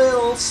ugly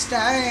little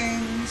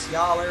stangs.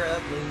 Y'all are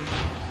ugly.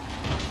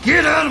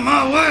 Get out of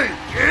my way!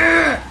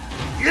 Yeah!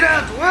 Get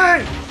out the way!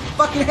 I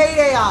fucking hate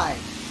AI.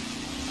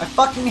 I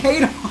fucking hate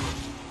them.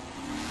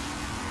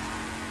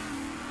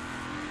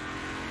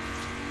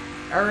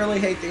 I really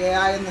hate the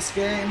AI in this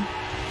game.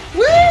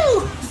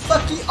 Woo!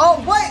 Fuck you.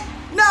 Oh, what?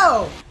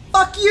 No!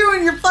 Fuck you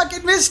and your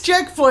fucking missed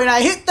checkpoint.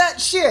 I hit that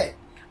shit.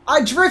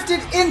 I drifted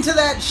into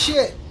that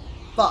shit.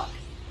 Fuck.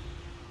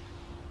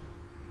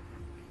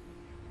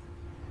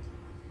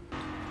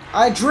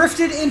 I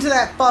drifted into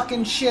that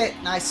fucking shit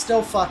and I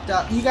still fucked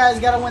up. You guys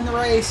gotta win the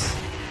race.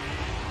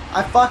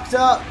 I fucked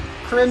up.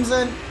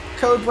 Crimson,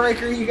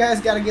 Codebreaker, you guys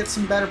gotta get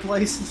some better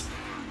places.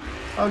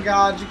 Oh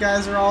god, you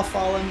guys are all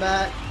falling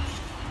back.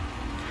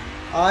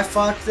 I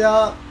fucked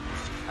up.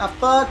 I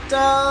fucked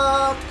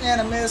up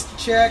and I missed a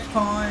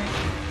checkpoint.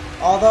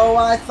 Although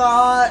I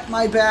thought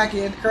my back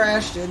end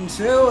crashed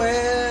into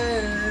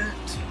it.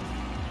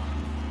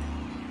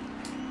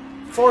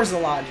 Forza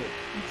logic.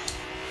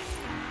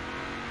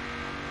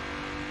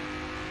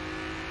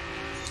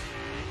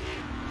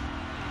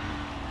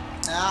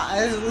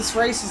 This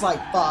race is like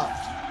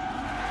fucked.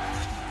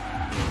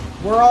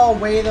 We're all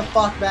way the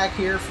fuck back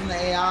here from the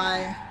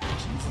AI.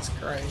 Jesus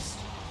Christ.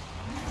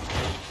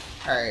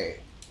 Alright.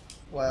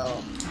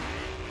 Well.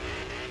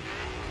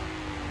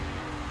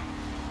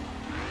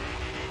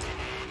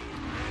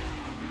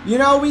 You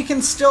know, we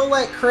can still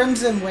let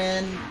Crimson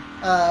win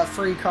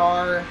free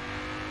car.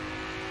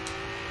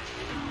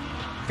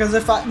 Because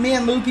if me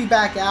and Loopy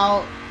back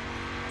out,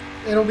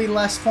 it'll be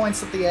less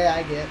points that the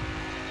AI get.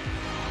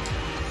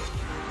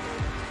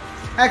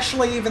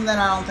 Actually, even then,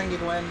 I don't think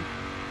he'd win.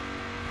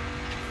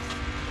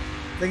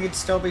 I think he'd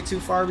still be too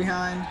far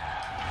behind.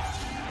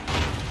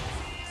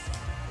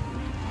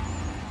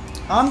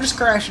 I'm just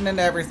crashing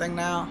into everything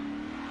now.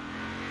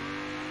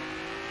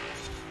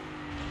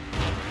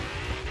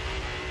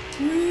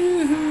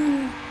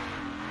 Woohoo!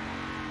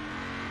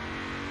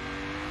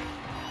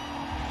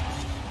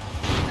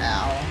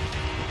 Ow.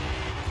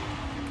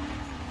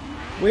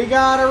 We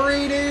gotta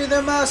redo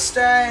the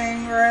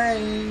Mustang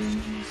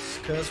race,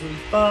 'cause we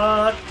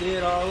fucked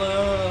it all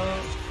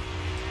up.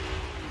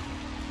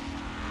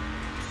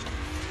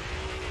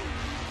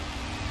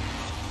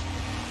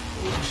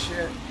 Oh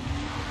shit.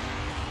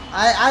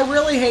 I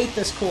really hate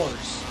this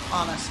course,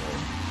 honestly.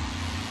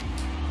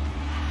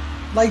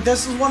 Like,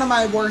 this is one of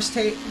my worst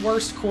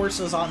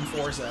courses on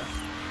Forza.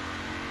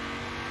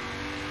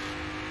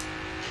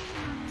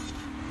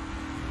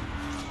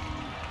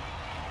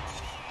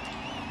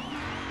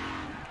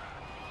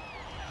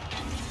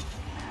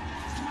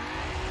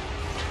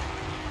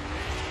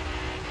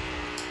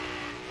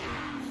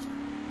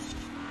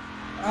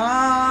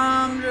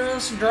 I'm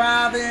just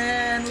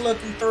driving,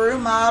 looking through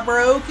my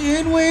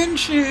broken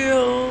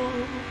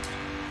windshield.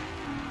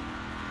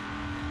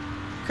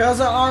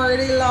 'Cause I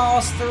already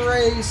lost the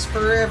race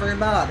for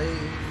everybody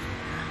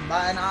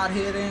by not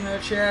hitting a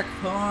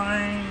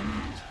checkpoint.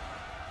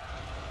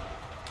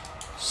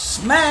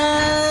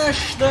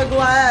 Smash the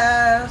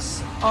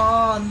glass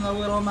on the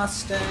little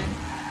Mustang.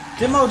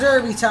 Demo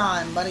derby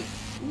time, buddy.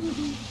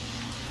 Woohoo.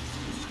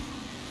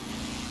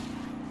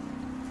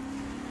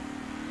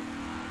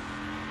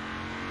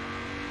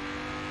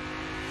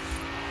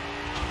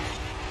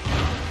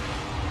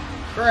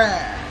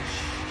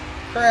 Crash,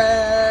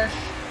 crash,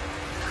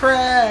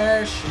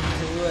 crash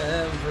into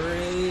everything.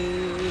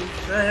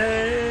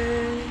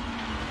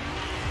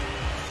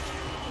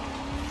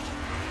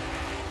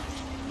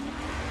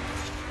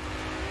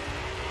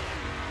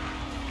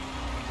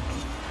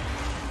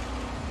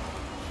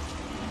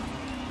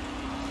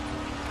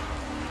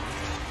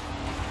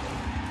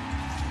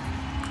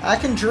 I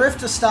can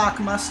drift a stock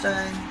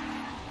Mustang.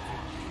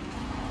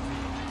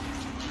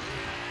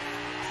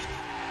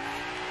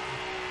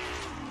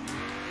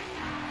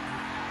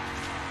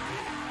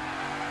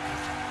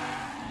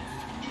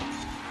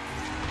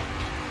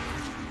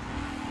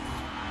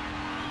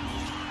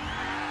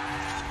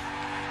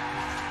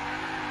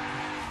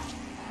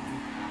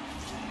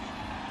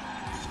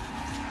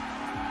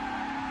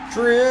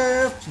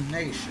 Drift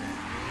Nation.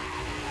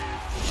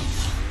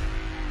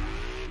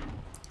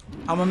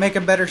 I'm gonna make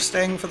a better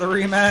Sting for the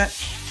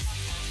rematch.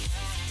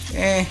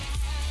 Eh.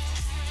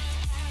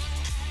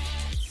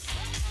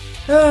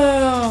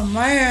 Oh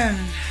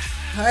man,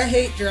 I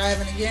hate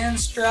driving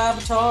against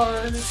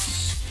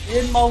Drivatars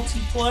in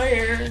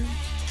multiplayer.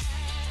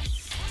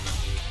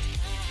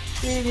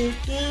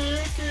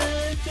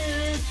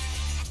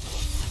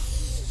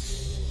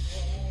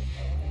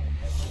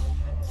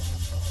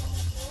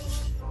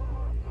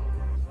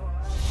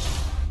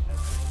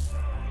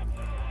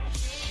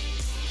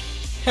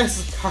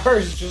 As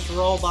cars just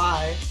roll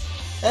by.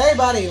 Hey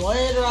buddy, why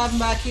are you driving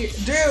back here?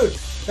 Dude,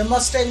 the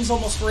Mustangs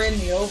almost ran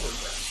me over,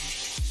 bro.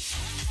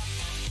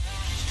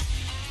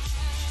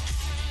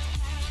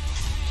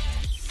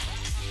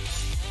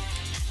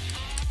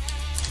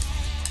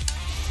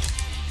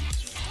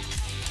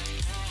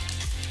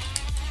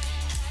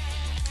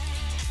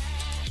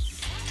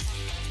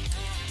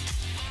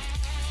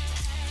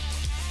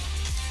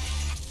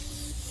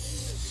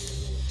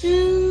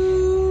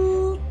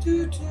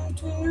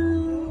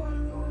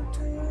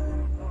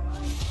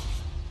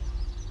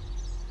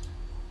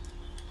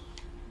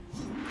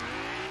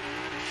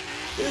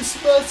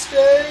 This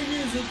Mustang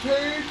is a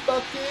turd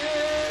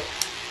bucket.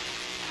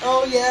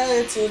 Oh yeah,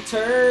 it's a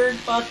turd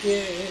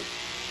bucket.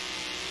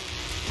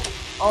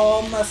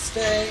 All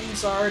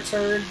Mustangs are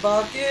turd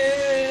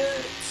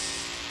buckets.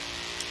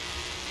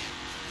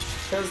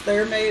 'Cause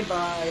they're made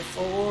by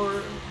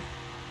Ford.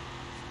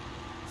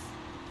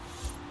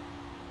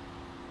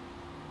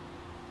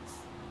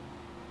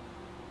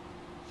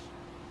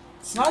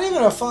 It's not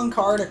even a fun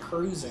car to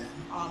cruise in,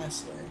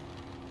 honestly.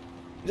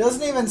 It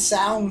doesn't even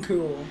sound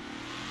cool.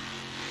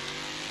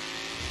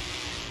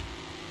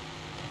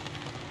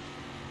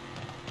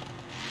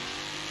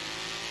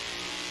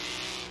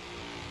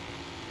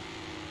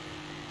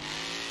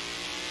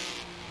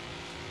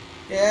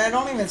 Yeah, it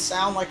don't even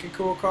sound like a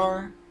cool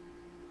car.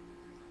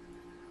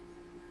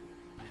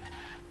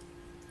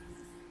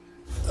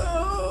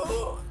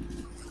 Oh.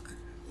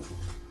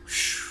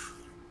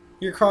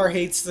 Your car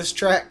hates this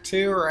track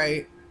too,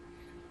 right?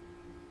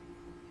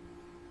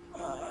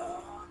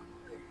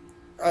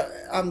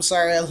 I'm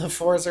sorry, I love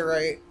Forza,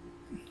 right?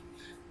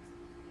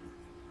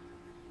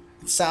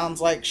 It sounds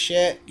like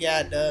shit. Yeah,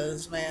 it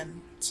does,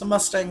 man. It's a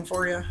Mustang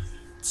for you.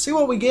 Let's see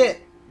what we get.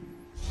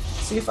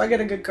 See if I get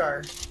a good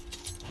car.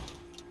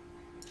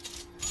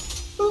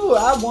 Ooh,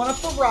 I want a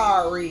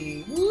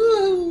Ferrari.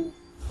 Woo!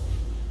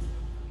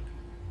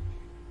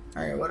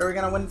 Alright, what are we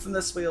gonna win from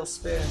this wheel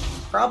spin?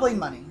 Probably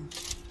money.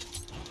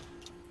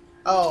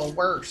 Oh,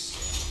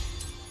 worse.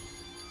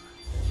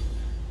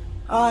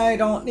 I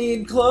don't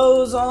need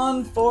clothes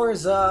on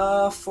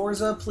Forza.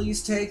 Forza,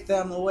 please take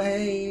them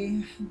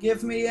away.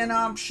 Give me an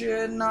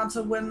option not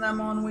to win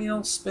them on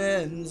wheel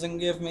spins, and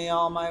give me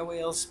all my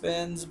wheel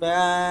spins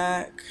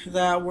back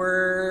that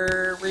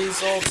were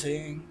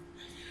resulting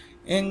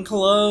in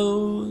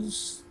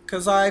clothes.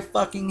 'Cause I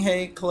fucking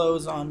hate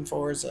clothes on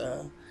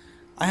Forza.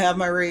 I have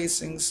my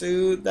racing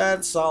suit,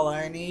 that's all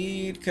I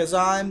need, 'cause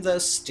I'm the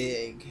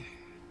Stig.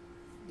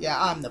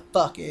 Yeah, I'm the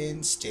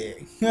fucking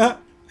Stig. I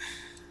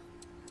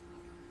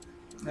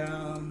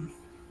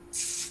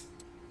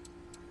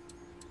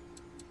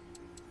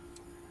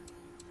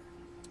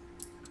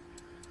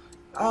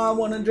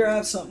want to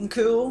drive something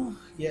cool.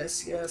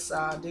 Yes, yes,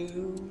 I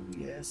do.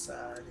 Yes,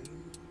 I do.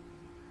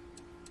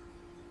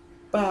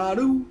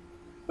 Ba-doo,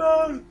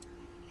 ba-doo.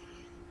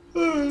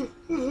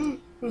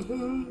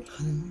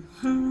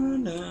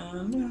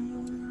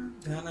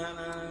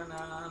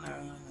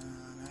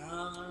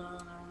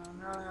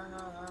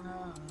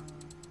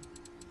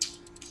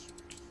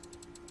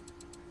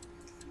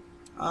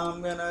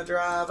 I'm gonna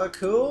drive a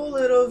cool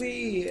little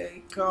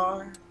V8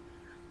 car,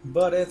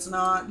 but it's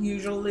not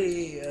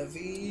usually a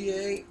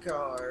V8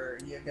 car.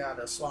 You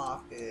gotta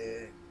swap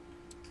it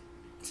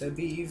to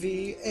be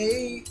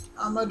V8.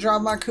 I'm gonna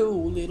drive my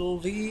cool little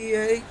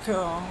V8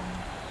 car.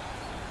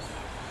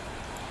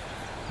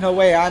 No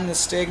way, I'm the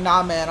Stig.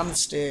 Nah, man, I'm the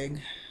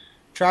Stig.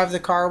 Drive the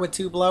car with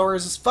 2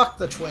 blowers. Fuck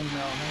the twin mill,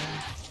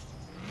 man.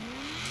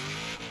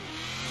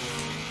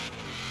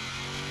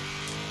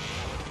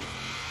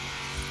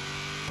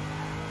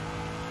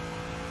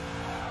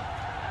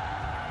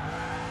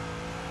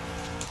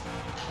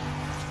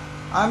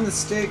 I'm the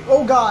Stig.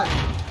 Oh god!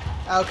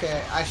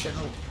 Okay, I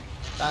shouldn't.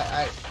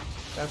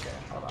 Okay,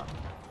 hold on.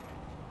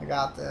 I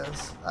got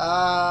this.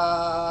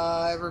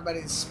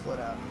 Everybody's split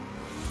up.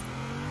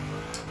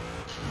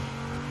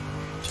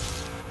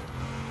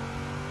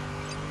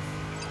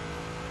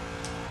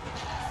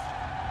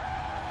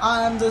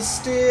 I'm the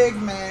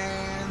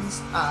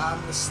Stigman's.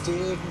 I'm the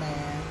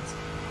Stigman's.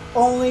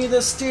 Only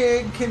the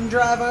Stig can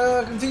drive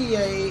a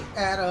V8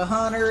 at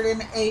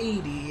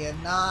 180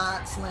 and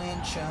not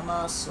flinch a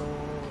muscle.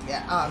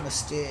 Yeah, I'm the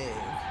Stig.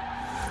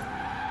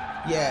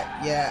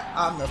 Yeah,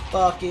 I'm the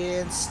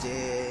fucking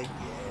Stig.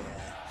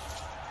 Yeah.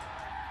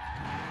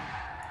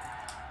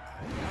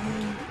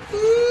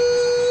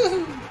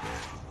 Woo.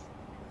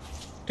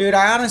 Dude,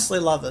 I honestly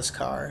love this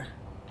car.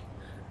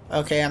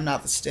 Okay, I'm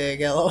not the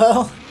Stig,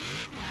 lol.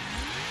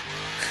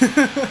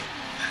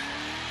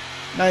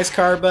 Nice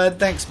car, bud.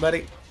 Thanks,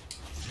 buddy.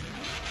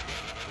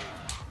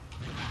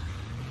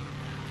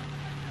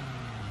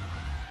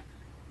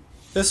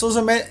 This was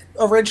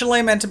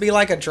originally meant to be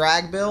like a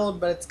drag build,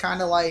 but it's kind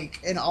of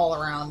like an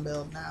all-around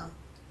build now.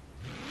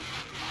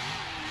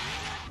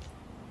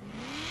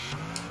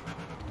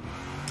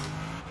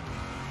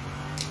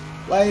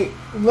 Like,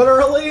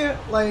 literally,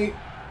 like,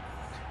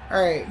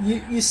 alright,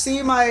 you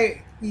see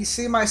my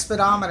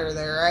speedometer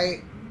there,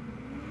 right?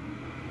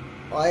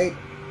 Like,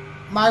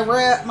 my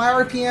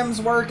RPMs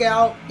work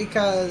out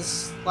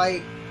because,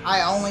 like,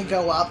 I only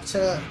go up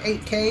to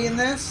 8K in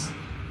this.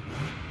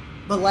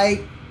 But,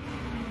 like,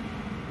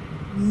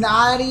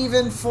 not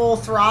even full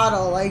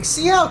throttle. Like,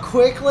 see how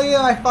quickly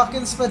my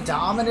fucking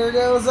speedometer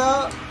goes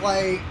up?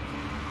 Like,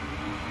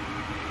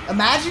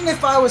 imagine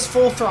if I was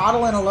full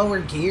throttle in a lower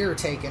gear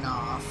taking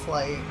off.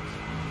 Like,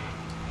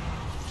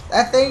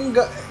 that thing,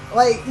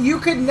 like, you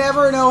could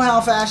never know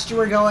how fast you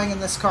were going in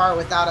this car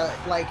without a,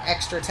 like,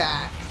 extra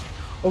tack.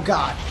 Oh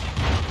god.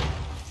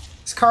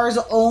 This car is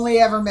only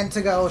ever meant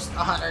to go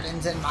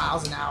 110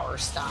 miles an hour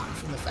stock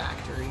from the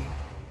factory.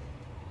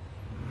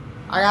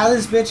 I got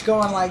this bitch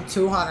going like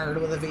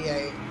 200 with a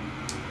V8.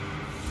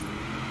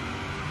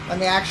 Let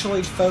me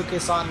actually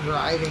focus on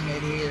driving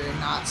it here and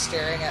not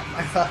staring at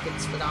my fucking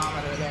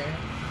speedometer there.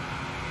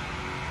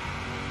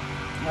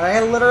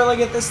 I literally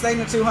get this thing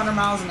to 200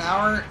 miles an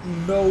hour,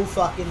 no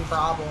fucking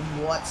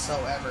problem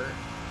whatsoever.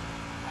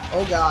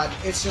 Oh god,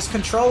 it's just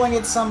controlling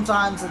it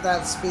sometimes at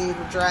that speed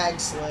with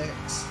drag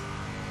slicks.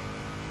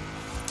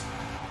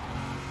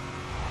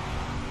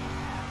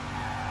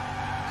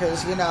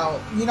 Because, you know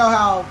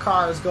how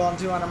cars going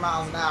 200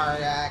 miles an hour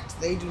react.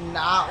 They do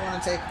not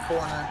want to take a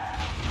corner.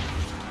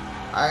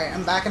 Alright,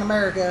 I'm back in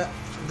America.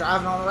 I'm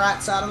driving on the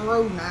right side of the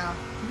road now.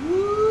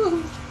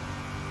 Woo!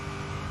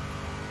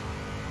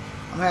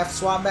 I'm gonna have to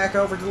swap back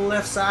over to the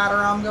left side or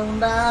I'm gonna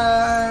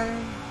die.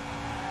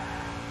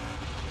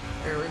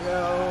 There we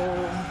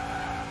go.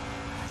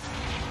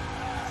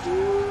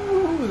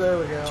 Woo! There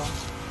we go.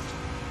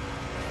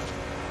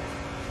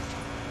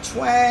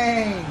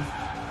 Twang!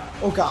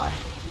 Oh god.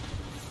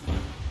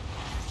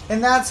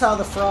 And that's how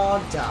the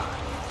frog died.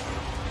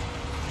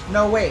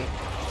 No, wait.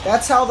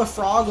 That's how the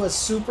frog was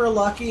super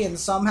lucky and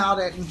somehow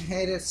didn't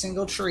hit a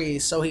single tree,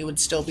 so he would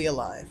still be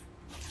alive.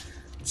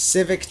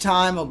 Civic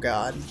time, oh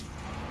god.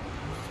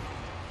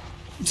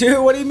 Dude,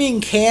 what do you mean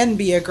can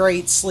be a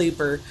great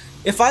sleeper?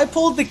 If I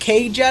pulled the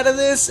cage out of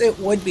this, it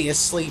would be a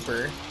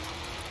sleeper.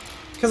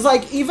 Because,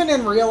 like, even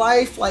in real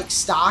life, like,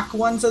 stock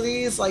ones of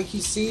these, like, you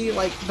see,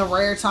 like, the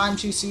rare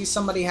times you see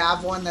somebody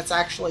have one that's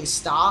actually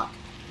stock,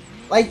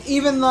 like,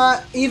 even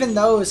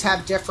those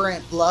have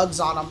different lugs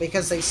on them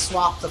because they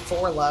swapped the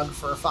 4 lug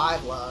for a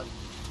 5 lug.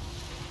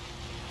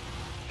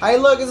 Hey,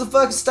 look, it's a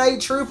fucking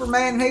state trooper,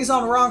 man, and he's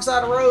on the wrong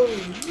side of the road.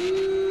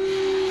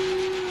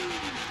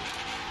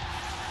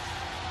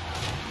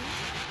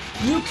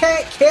 You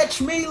can't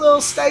catch me, little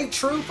state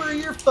trooper.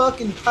 You're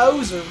fucking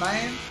poser,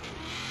 man.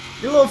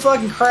 Your little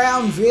fucking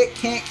Crown Vic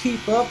can't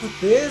keep up with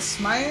this,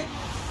 man.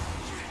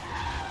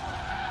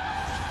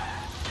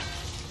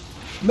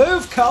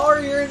 Move,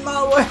 car, you're in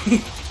my way.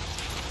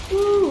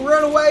 Woo,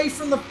 run away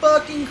from the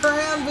fucking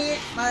Crown Vic,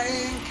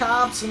 man.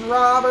 Cops and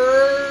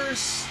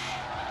robbers.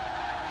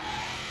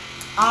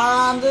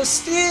 I'm the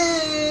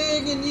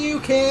Stig and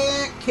you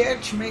can't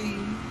catch me.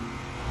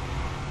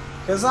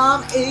 'Cause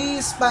I'm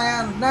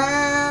eastbound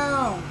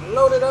now,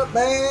 loaded up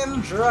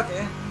and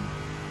trucking.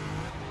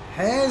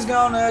 He's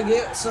gonna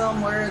get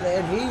somewhere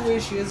that he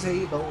wishes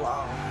he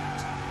belonged.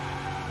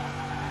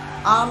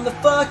 I'm the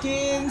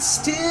fucking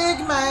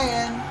Stig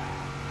man.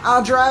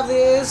 I'll drive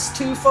this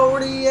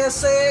 240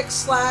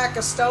 SX like I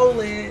stole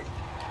it,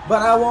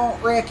 but I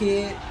won't wreck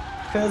it,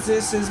 'cause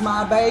this is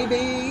my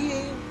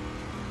baby.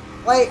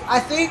 Like, I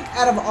think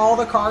out of all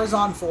the cars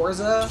on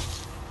Forza,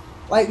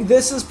 like,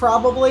 this is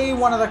probably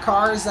one of the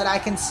cars that I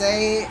can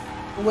say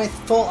with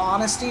full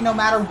honesty, no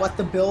matter what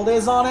the build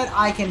is on it,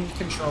 I can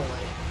control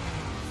it.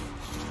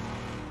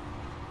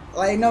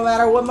 Like, no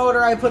matter what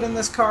motor I put in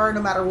this car,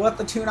 no matter what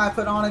the tune I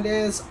put on it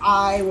is,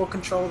 I will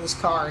control this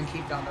car and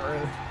keep it on the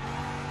road.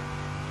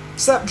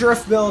 Except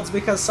drift builds,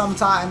 because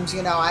sometimes,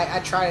 you know, I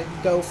try to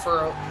go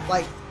for,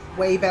 like,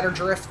 way better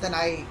drift than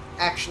I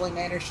actually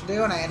manage to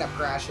do, and I end up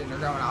crashing or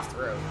going off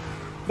the road.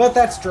 But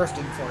that's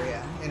drifting for you,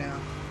 you know.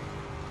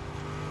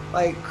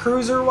 Like,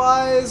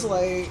 cruiser-wise,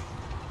 like,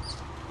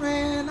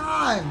 man,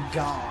 I'm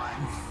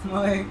gone.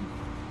 Like,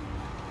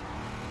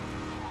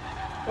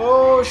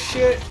 oh,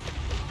 shit.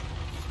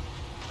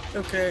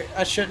 Okay,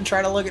 I shouldn't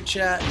try to look at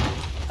chat.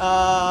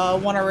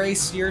 Want to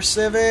race your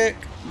Civic?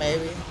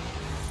 Maybe.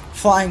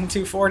 Flying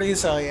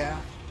 240s? Oh, yeah.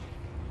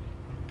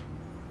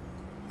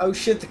 Oh,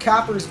 shit, the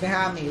copper's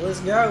behind me. Let's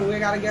go. We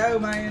gotta go,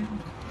 man.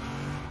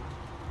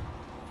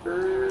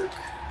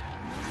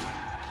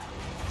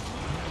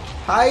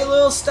 Hey,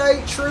 little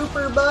state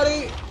trooper,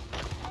 buddy.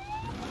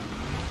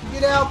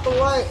 Get out the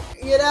way.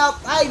 Get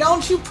out. Hey,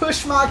 don't you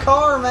push my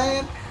car,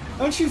 man.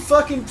 Don't you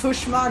fucking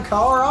push my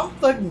car. I'm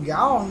fucking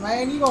gone,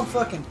 man. You gonna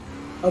fucking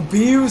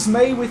abuse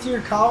me with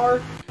your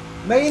car?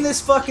 Me and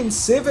this fucking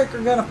Civic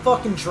are gonna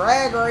fucking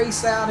drag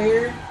race out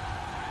here.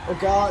 Oh,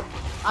 God.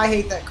 I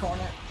hate that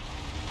corner.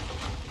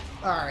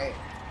 Alright.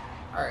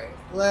 Alright.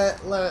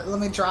 Let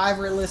me drive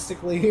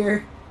realistically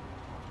here.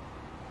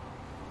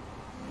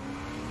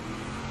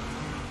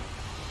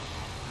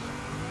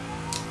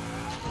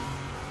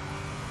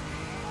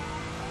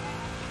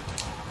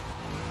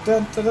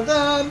 Dun dun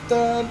dun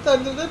dun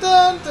dun dun dun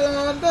dun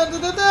dun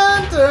dun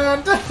dun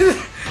dun dun.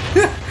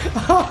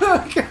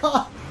 Oh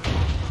God!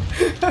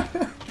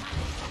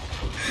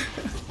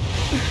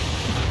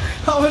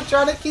 I was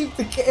trying to keep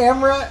the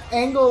camera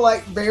angle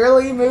like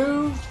barely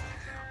moved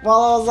while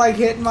I was like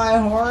hitting my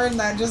horn.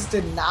 That just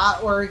did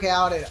not work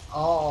out at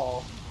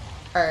all.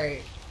 All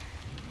right,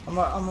 I'm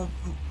gonna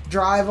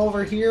drive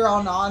over here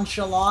all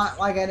nonchalant,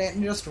 like I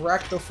didn't just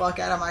wreck the fuck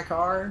out of my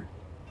car.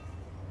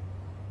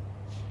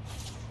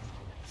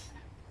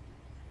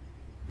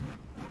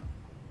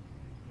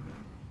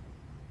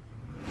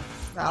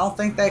 I don't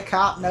think that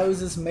cop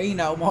knows it's me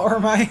no more,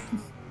 man.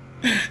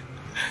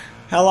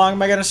 How long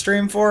am I gonna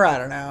stream for? I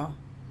don't know.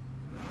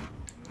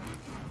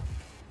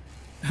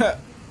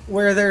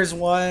 Where there's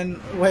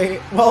one way,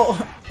 well,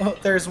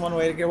 there's one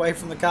way to get away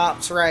from the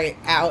cops, right?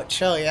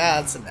 Ouch! Oh yeah,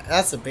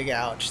 that's a big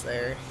ouch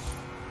there.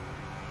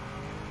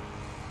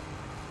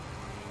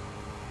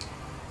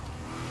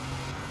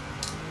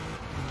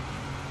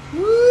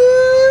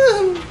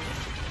 Woo!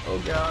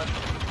 Oh God,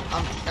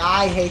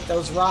 I hate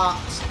those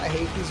rocks. I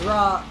hate these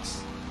rocks.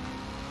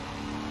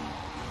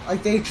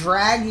 Like, they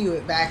drag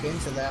you back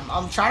into them.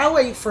 I'm trying to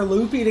wait for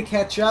Loopy to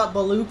catch up,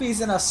 but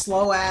Loopy's in a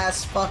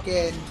slow-ass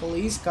fucking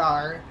police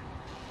car.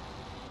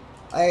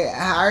 Like,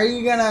 how are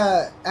you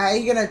gonna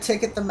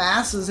ticket the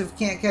masses if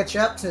you can't catch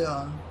up to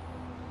him?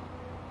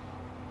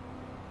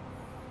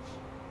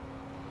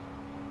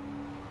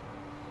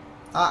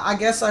 I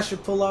guess I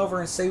should pull over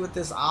and see what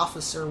this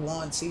officer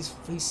wants. He's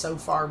so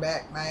far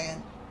back,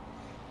 man.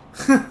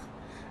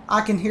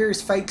 I can hear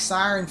his fake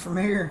siren from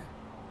here.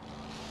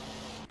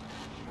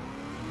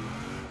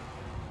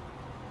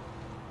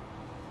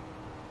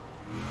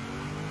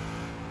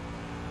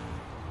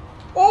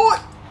 Oh!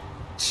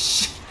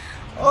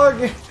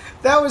 Okay,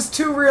 that was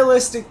too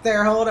realistic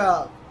there. Hold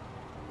up.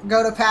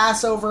 Go to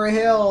pass over a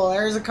hill.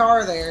 There's a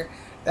car there.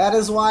 That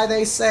is why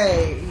they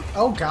say...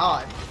 Oh,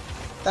 God.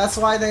 That's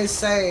why they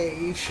say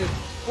you should...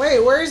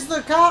 Wait, where's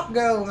the cop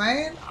go,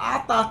 man? I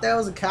thought there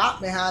was a cop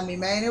behind me,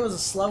 man. It was a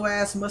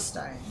slow-ass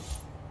Mustang.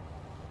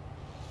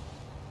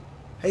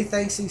 He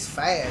thinks he's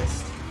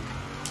fast.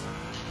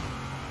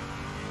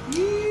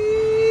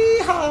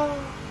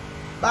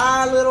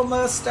 Bye, little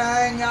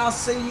Mustang. I'll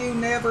see you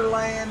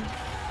Neverland.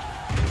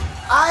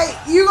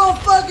 You gonna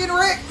fucking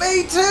wreck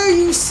me too,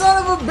 you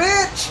son of a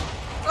bitch!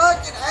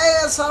 Fucking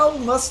asshole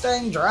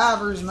Mustang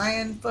drivers,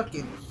 man.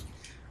 Fucking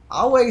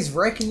always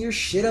wrecking your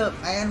shit up,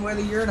 man. Whether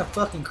you're in a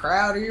fucking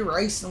crowd or you're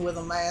racing with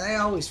them, man. They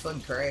always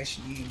fucking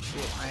crashing you and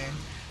shit, man.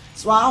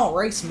 That's why I don't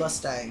race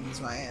Mustangs,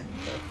 man.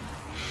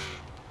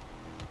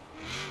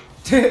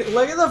 Dude,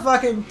 look at the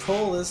fucking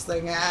pull this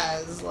thing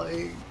has.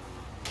 Like,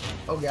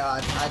 oh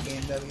god,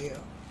 IBMW.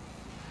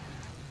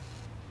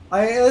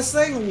 Like, this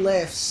thing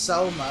lifts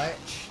so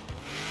much.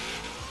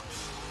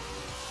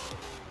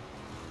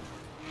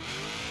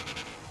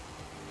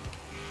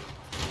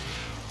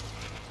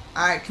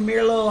 Alright, come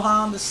here, little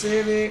Honda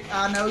Civic.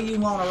 I know you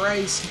want to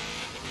race.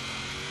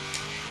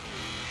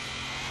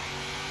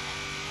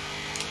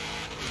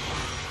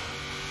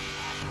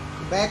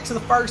 Back to the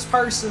first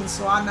person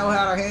so I know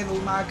how to handle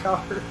my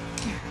car.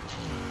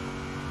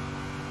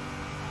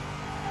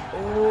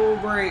 Oh,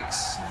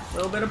 brakes. A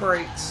little bit of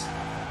brakes.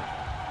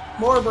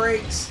 More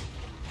brakes.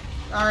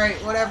 Alright,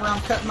 whatever. I'm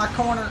cutting my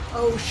corner.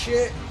 Oh,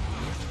 shit.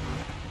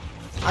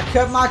 I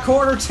cut my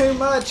corner too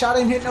much. I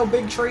didn't hit no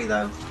big tree,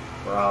 though.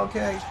 We're all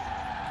okay.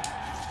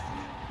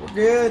 We're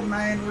good,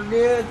 man. We're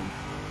good.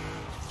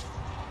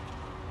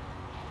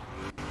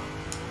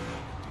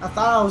 I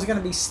thought I was going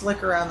to be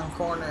slick around them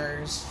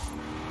corners.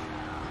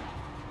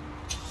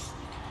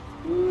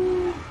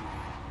 Woo.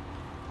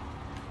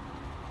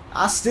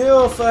 I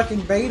still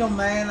fucking beat them,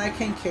 man. They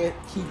can't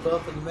keep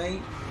up with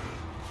me.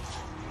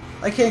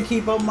 They can't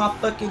keep up with my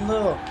fucking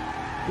little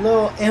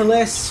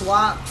LS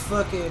swapped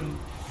fucking...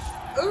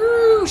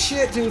 Ooh,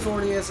 shit,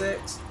 240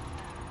 SX.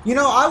 You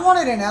know, I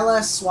wanted an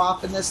LS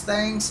swap in this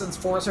thing since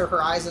Forza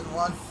Horizon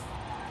 1.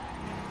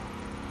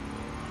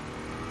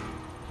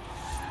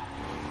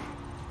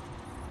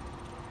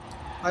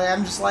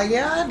 I'm just like,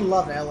 yeah, I'd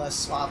love an LS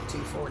swap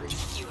 240.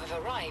 You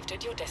have arrived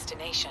at your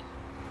destination.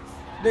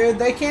 Dude,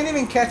 they can't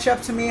even catch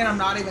up to me and I'm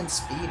not even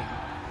speeding.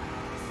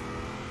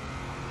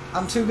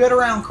 I'm too good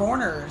around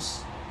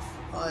corners.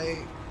 Like,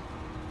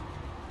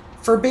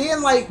 for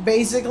being like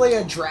basically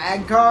a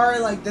drag car,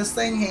 like this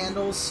thing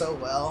handles so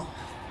well.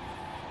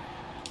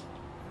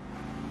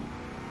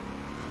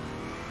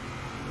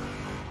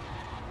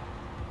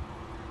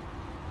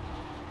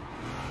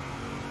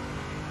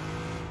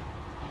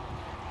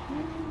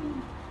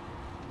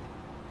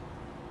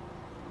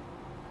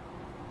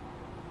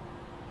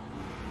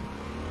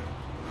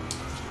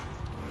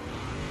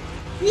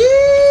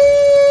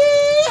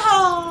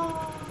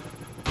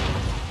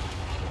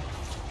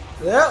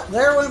 Yep,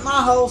 there went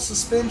my whole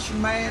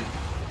suspension, man.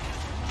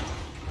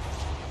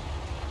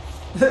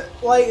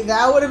 Like,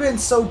 that would have been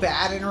so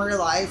bad in real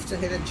life to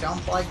hit a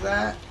jump like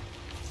that.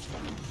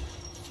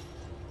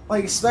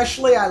 Like,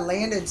 especially I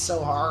landed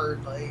so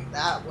hard, like,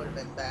 that would have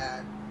been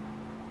bad.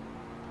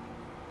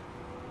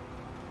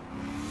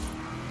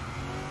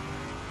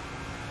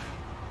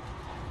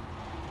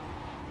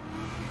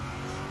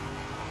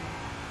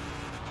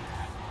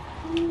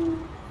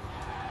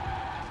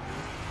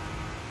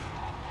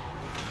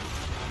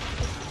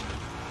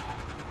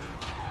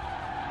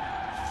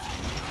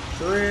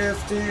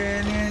 Drifting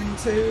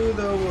into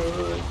the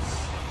woods.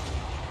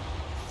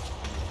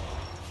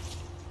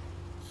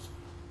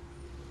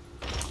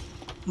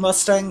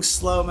 Mustang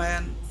slow,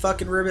 man.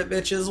 Fucking ribbit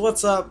bitches.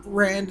 What's up,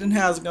 Randon?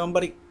 How's it going,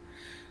 buddy?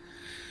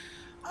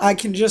 I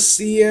can just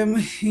see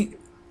him,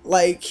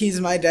 like he's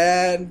my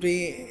dad,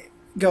 be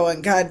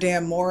going,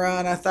 goddamn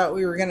moron, I thought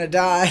we were gonna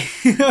die.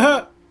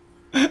 You're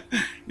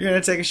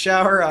gonna take a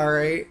shower?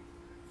 Alright.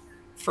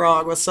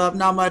 Frog, what's up?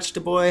 Not much, da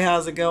boy.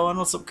 How's it going?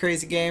 What's up,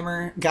 crazy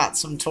gamer? Got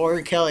some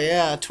torque? Hell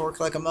yeah, torque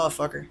like a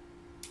motherfucker.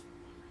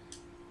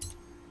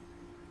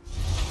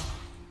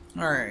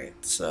 Alright,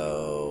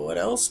 so what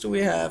else do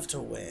we have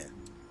to win?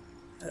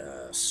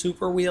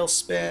 Super wheel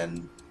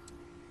spin.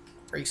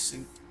 Race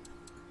suit.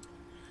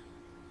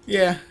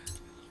 Yeah.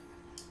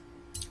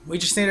 We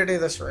just need to do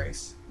this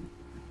race.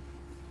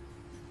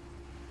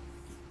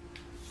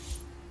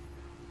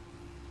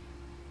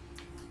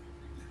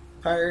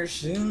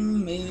 Pursue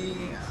me,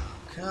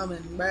 I'm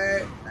coming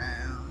back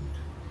down.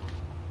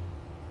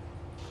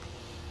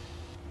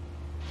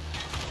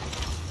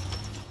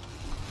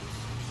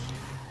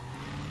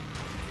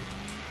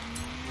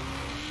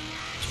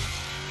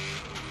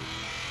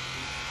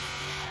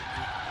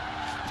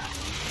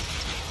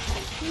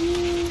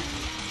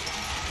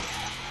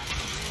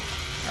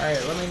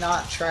 Alright, let me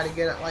not try to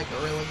get like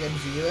a really good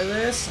view of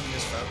this and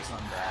just focus on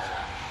driving.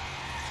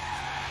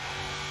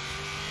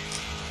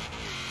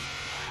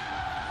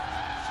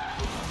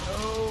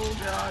 Oh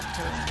god,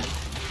 turn.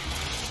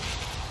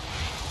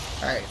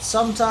 Alright,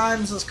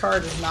 sometimes this car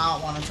does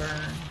not want to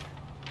turn.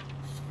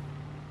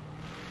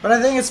 But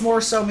I think it's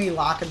more so me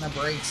locking the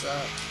brakes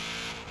up.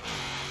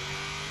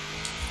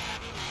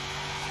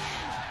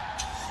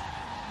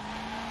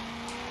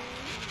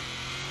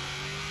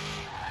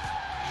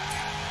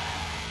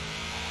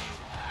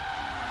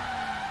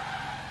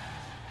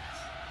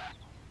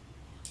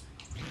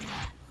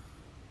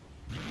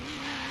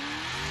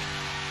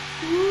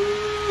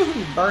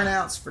 Ooh,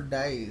 burnouts for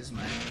days,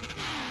 man.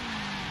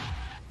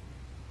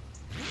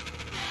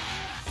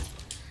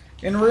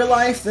 In real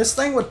life, this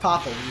thing would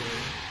pop a wheelie.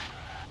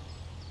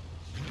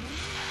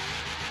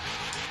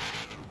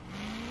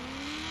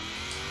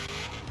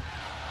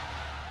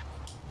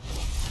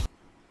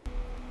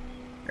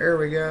 There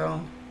we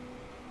go.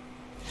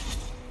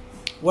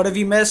 What have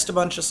you missed? A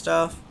bunch of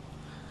stuff.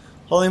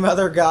 Holy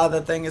Mother of God,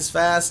 that thing is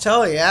fast.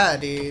 Hell yeah,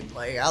 dude.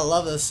 Like, I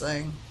love this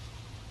thing.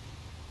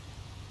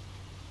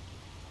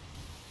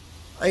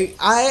 Like,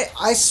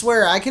 I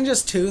swear, I can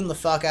just tune the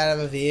fuck out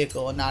of a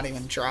vehicle and not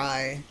even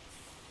try.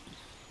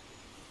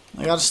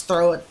 Like, I'll just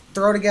throw it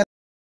together.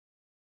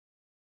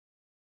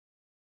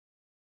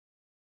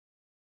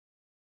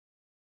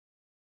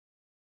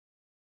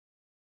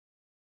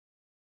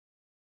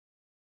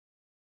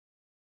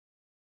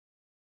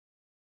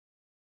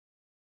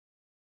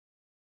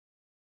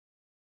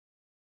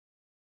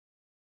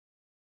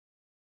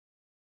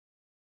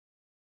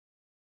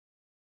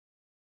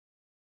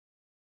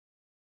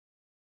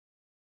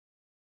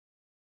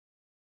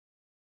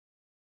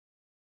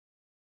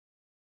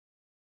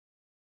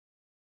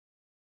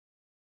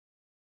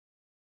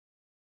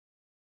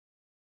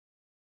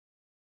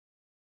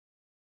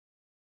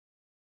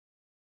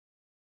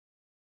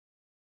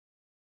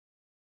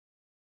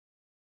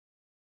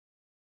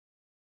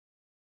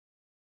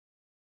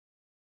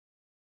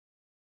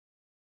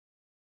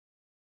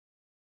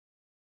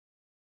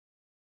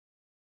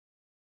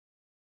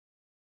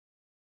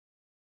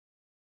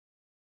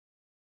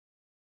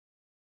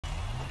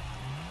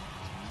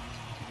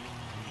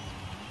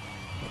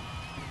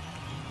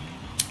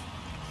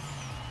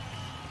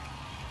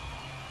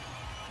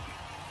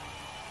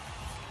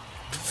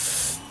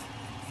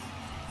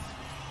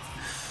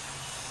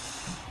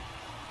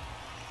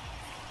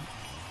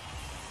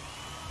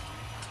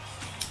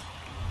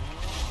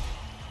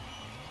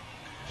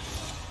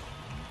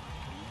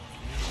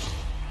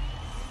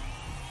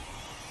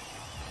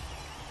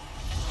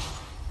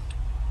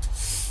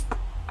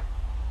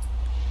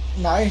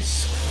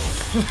 Nice.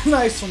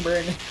 Nice one,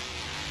 Brandon.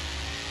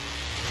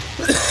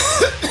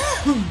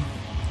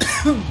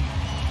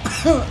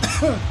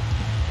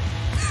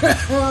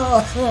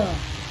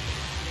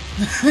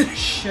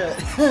 Shit.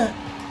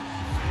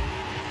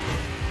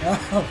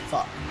 Oh,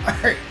 fuck.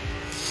 Alright.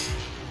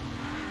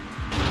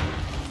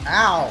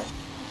 Ow.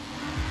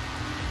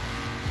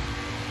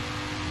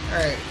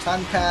 Alright,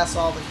 time to pass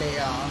all the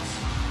chaos.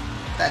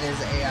 That is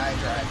AI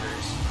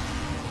drivers.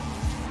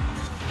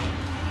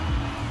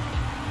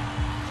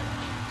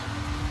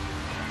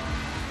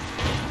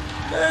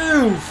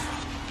 Move!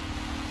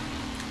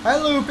 Hi,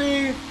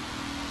 Loopy!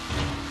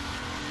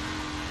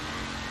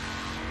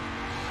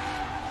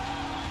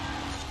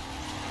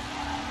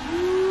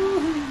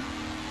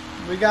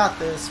 We got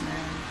this,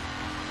 man.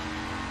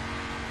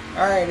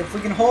 Alright, if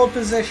we can hold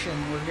position,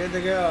 we're good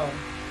to go.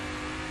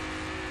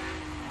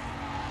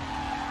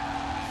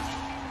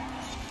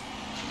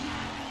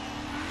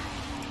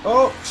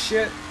 Oh,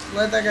 shit.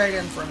 Let that guy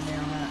get in front of me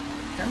on that.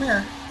 Come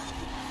here.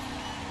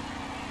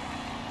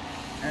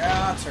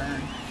 Yeah,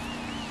 turn.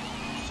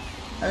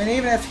 I mean,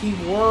 even if he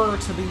were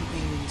to beat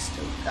me, we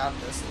still got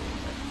this a little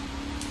bit.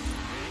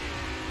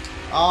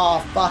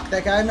 Oh, fuck.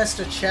 That guy missed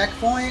a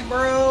checkpoint,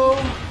 bro.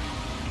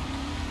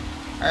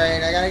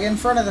 Alright, I gotta get in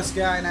front of this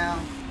guy now.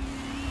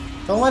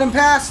 Don't let him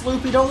pass,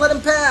 Loopy. Don't let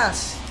him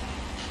pass.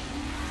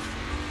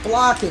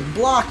 Block him.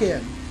 Block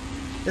him.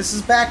 This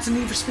is back to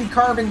Need for Speed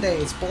Carbon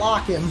days.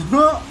 Block him.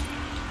 Come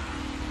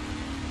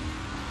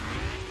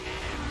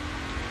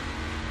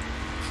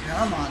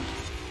on.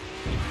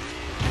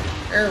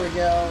 There we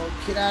go.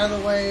 Get out of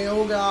the way.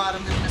 Oh god,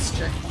 I'm gonna miss a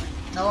checkpoint.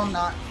 No, I'm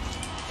not.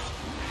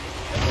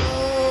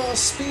 Oh,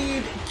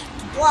 speed.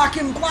 Block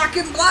him, block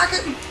him, block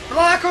him!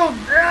 Block him!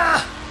 Yeah!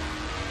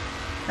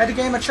 Had to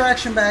gain my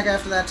traction back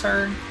after that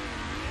turn.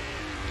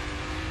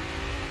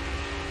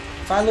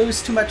 If I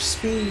lose too much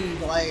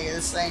speed, like,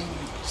 this thing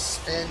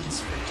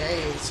spins for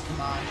days. Come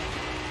on.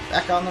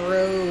 Back on the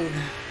road.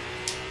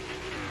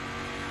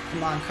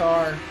 Come on,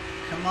 car.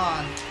 Come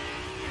on.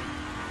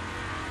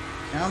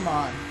 Come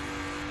on.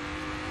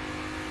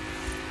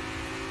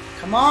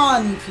 Come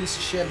on, you piece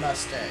of shit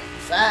Mustang.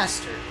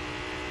 Faster.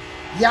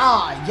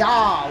 Yeah,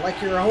 yeah, like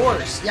you're a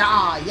horse.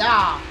 Yeah,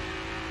 yeah.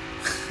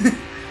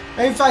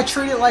 Maybe if I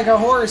treat it like a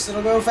horse,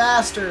 it'll go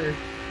faster.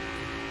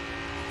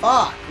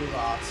 Fuck, we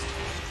lost.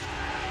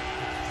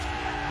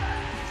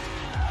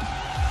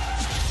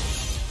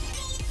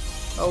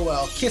 Oh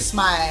well, kiss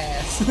my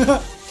ass.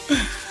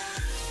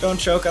 Don't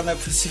choke on that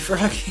pussy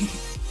froggy.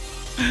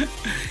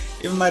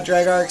 Even my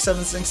drag arc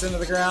 7 sinks into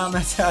the ground.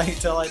 That's how you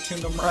tell I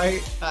tuned them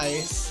right.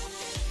 Nice.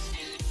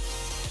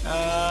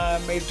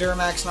 Made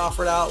Duramax and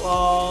Off-Road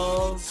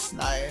Outlaws.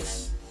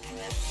 Nice.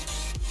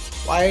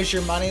 Why is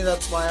your money?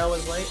 That's why I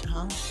was late,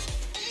 huh?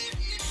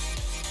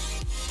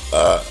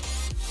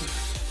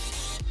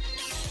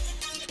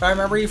 If I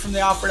remember you from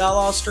the Off-Road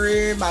Outlaw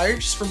stream, I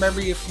just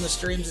remember you from the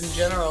streams in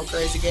general,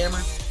 Crazy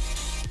Gamer.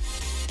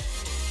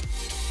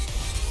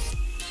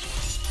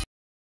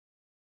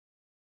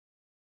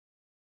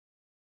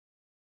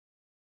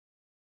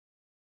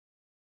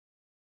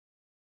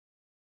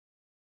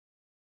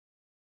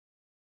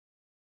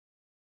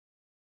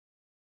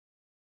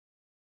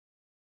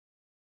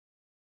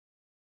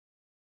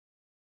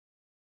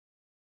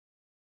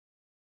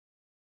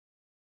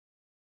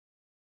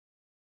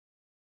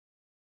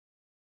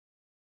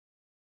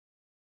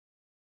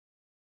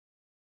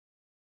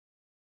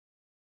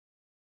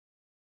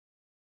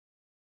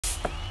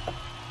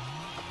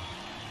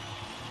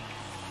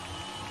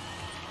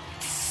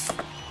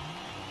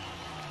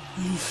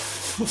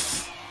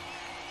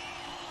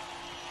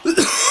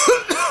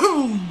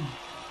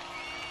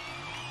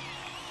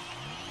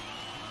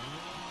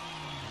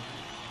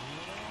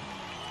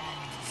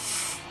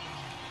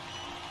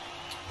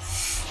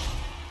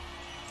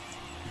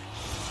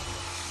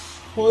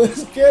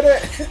 Let's get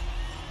it.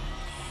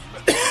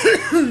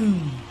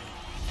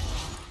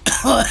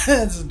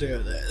 Let's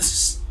do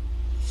this.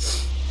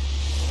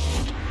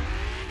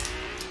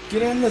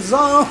 Get in the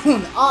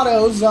zone,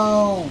 auto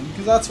zone,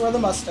 because that's where the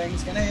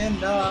Mustang's gonna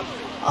end up.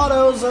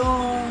 Auto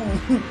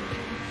zone.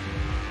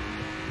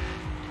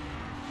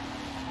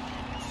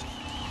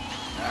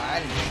 I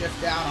need to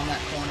shift down on that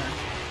corner.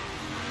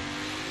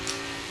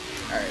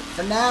 Alright,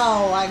 for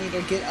now, I need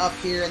to get up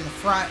here in the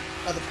front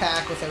of the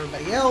pack with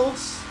everybody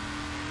else,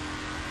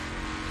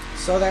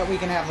 so that we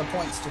can have the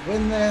points to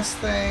win this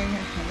thing,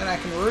 and then I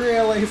can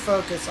really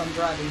focus on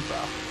driving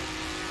properly.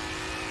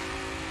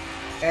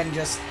 And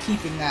just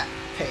keeping that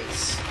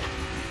pace.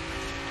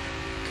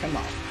 Come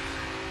on.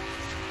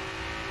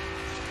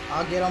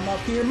 I'll get them up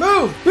here.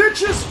 Move,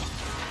 bitches!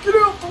 Get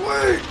out the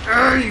way!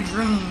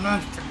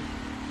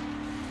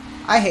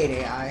 I hate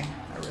AI.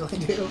 I really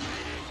do.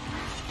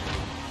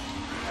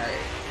 Alright.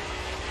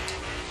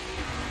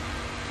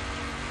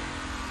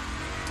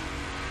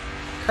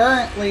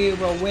 Currently,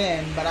 we'll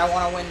win, but I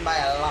want to win by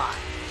a lot.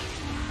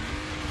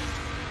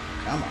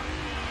 Come on.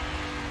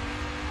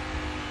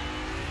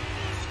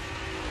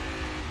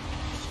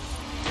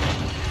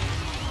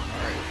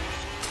 Alright.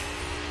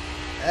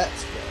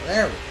 Let's go.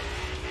 There we go.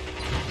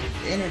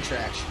 Inner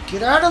traction.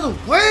 Get out of the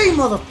way,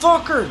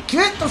 motherfucker!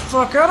 Get the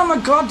fuck out of my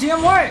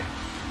goddamn way!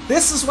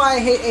 This is why I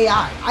hate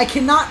AI. I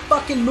cannot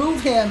fucking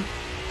move him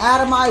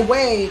out of my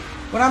way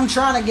when I'm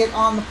trying to get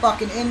on the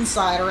fucking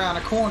inside around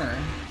a corner.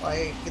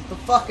 Like, get the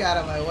fuck out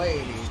of my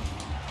way, dude.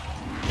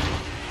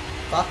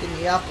 Fucking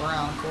me up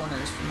around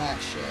corners from that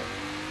shit.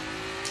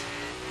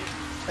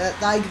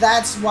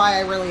 That's why I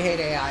really hate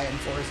AI in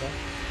Forza.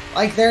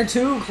 Like, they're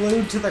too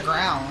glued to the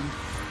ground.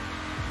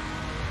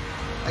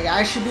 Like,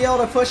 I should be able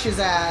to push his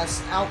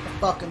ass out the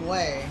fucking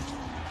way.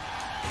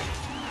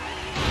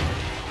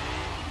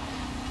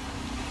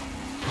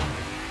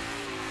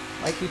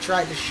 Like he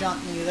tried to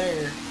shunt me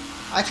there.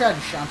 I tried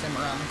to shunt him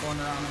around the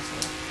corner,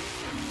 honestly.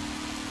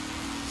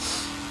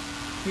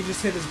 He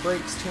just hit his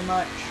brakes too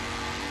much.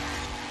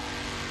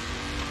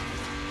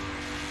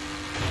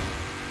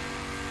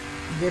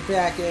 Get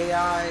back,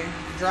 AI.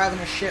 You're driving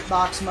a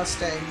shitbox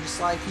Mustang just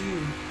like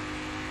you.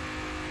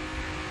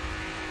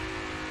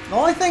 The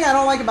only thing I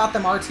don't like about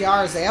them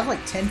RTR is they have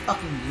like 10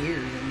 fucking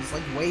gears, and it's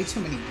like way too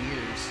many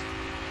gears.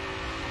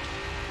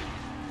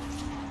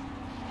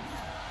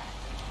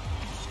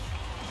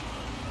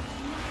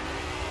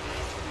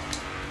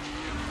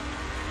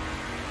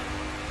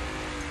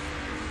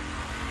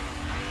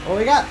 Well,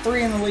 we got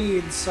 3 in the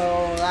lead,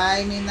 so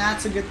I mean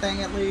that's a good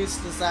thing at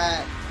least, is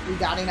that we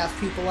got enough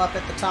people up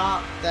at the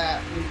top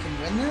that we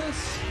can win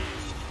this.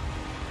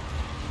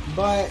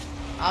 But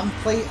I'm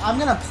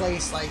gonna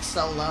place like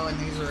so low in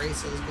these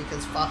races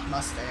because fuck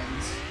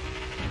Mustangs.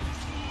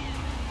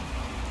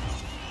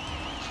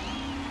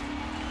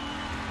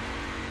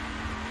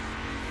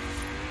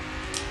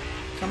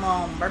 Come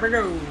on, baby,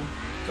 go.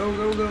 Go,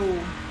 go, go.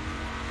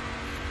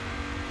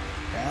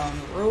 Down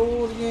the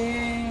road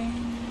again.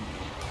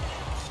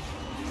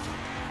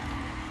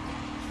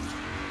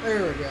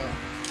 There we go.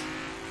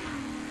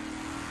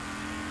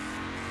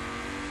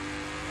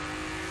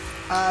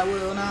 I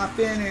will not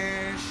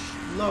finish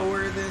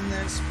lower than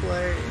this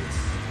place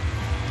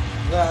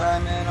that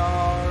I'm in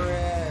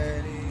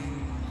already.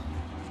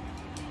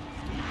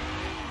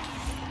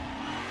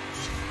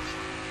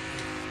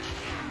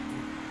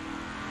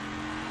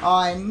 Oh,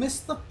 I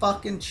missed the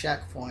fucking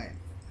checkpoint.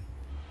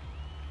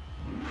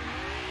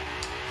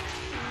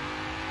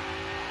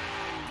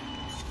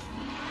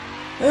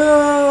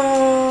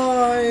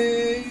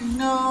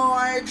 No,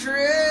 I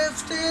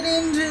drifted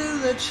into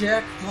the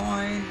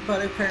checkpoint,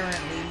 but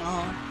apparently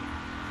not.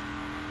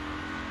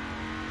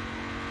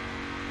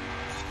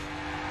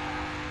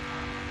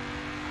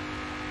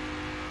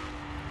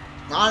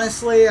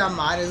 Honestly, I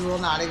might as well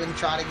not even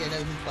try to get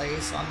in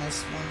place on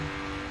this one.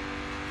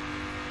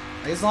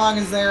 As long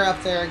as they're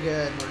up there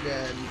good, we're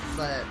good.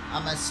 But I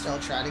must still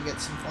try to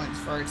get some points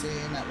for our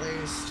team at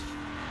least.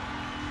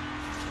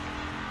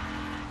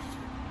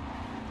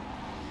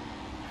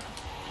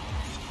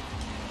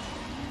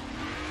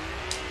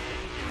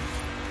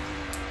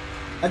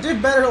 I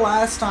did better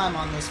last time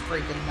on this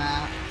freaking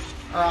map,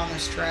 or on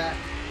this track.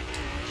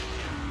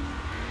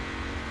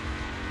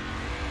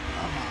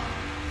 Come on.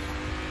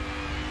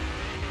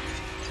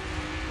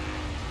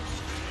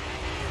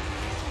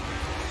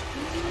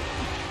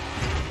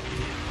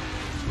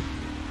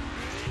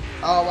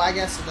 Oh, I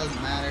guess it doesn't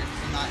matter,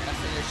 because I'm not going to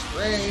finish the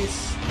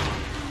race.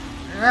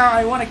 No,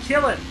 I want to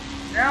kill it.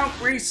 No,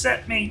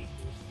 reset me.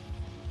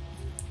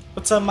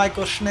 What's up,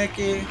 Michael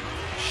Schnicky?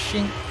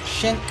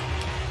 Shink.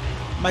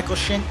 Michael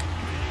Shink.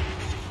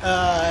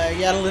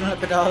 Yaddling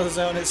up at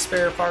AutoZone his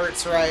spare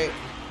parts, right?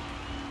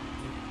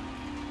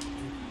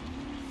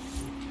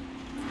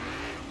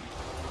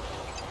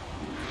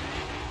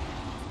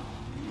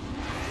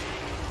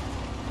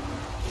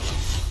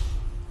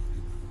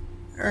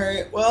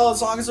 Alright, well,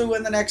 as long as we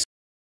win the next.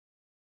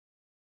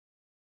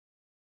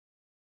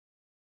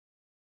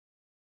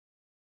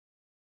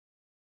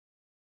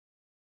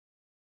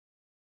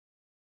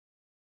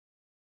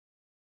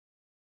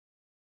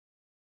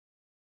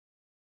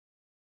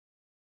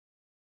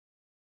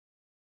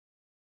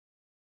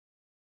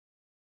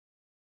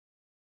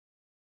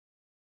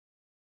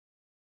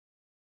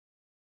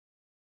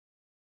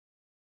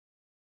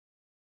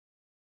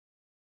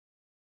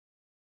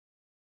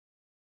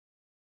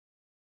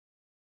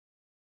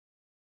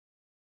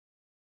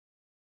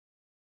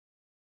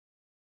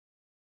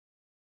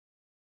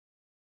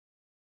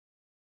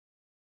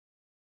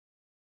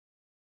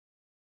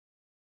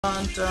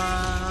 Dun,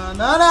 dun,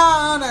 na,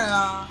 na,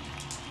 na.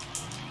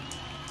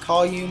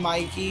 Call you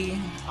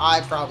Mikey. I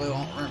probably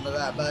won't remember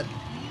that, but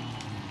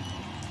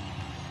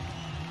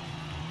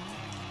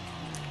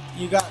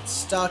you got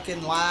stuck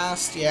in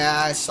last.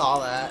 Yeah, I saw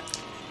that.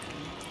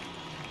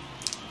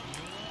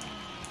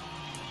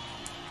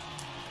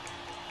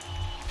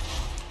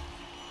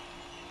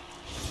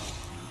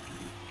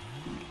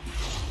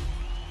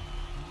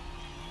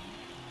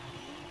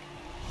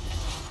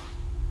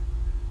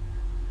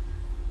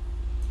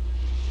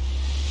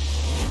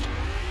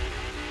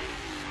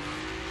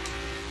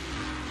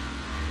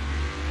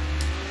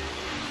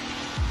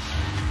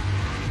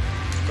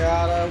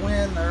 Gotta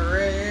win the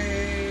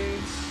race.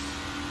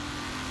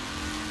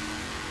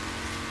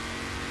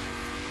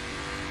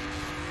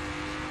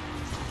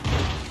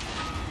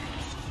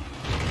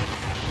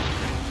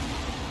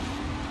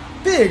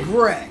 Big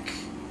wreck.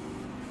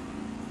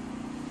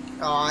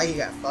 Oh, he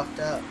got fucked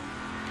up.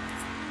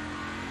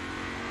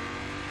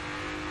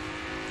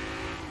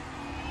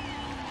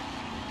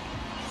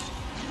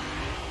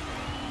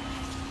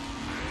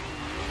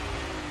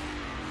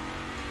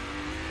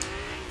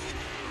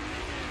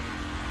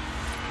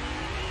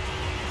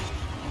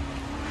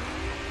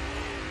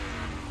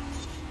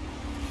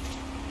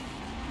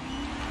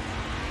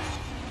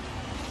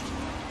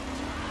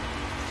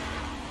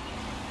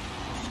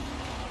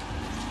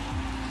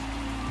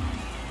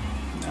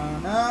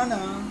 No,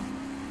 no.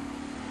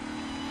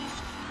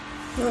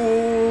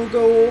 Go,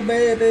 go,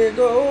 baby,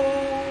 go,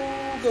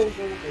 go,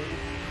 go, go.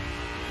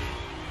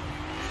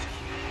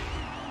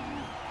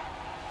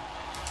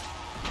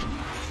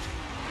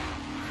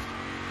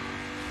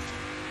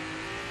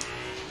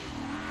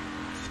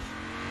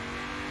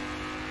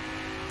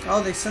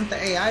 Oh, they sent the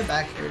AI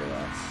back here to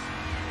us.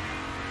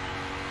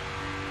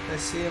 I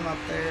see him up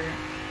there.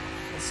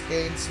 Let's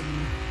gain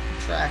some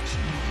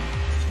traction.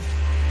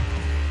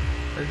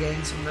 Or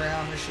gain some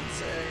ground, I should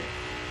say.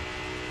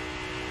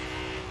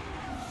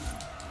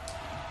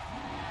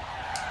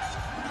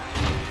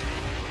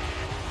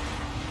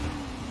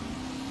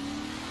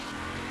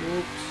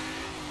 Oops.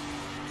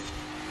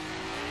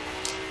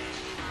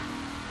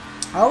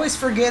 I always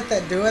forget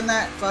that doing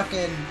that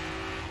fucking...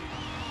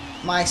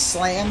 my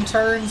slam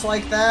turns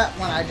like that,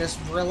 when I just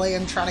really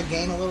am trying to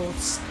gain a little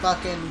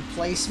fucking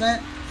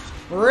placement,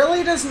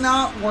 really does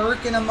not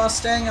work in a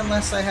Mustang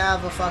unless I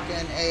have a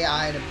fucking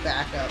AI to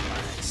back up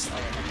my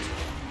slam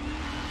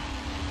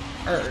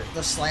into, or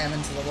the slam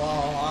into the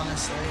wall,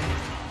 honestly.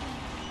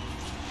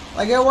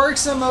 Like, it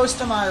works in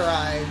most of my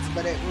rides,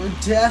 but it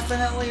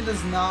definitely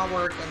does not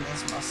work in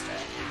this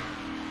Mustang.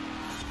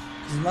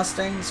 Because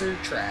Mustangs are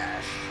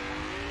trash.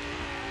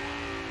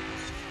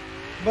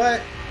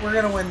 But we're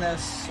gonna win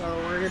this, so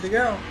we're good to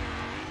go.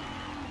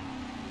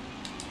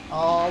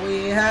 All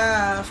we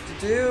have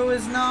to do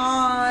is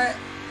not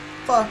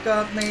fuck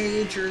up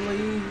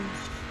majorly.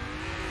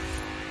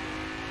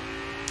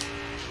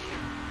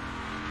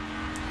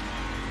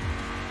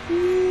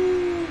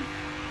 Woo.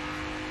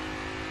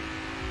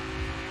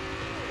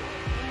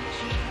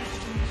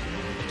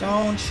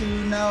 Don't you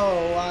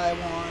know I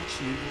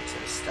want you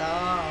to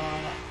stop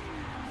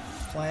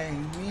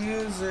playing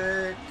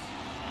music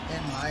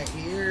in my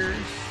ears?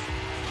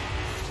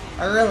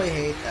 I really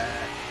hate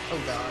that. Oh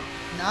god.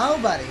 No,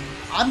 buddy.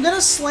 I'm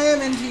gonna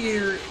slam into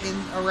you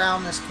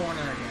around this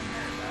corner again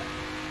there, buddy.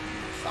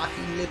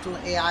 Fucking little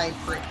AI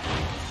prick.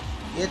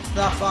 Get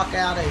the fuck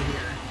out of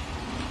here.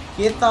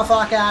 Get the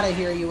fuck out of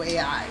here, you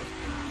AI.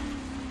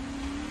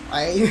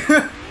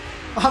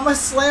 I'm gonna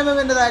slam him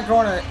into that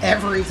corner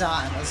every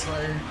time, I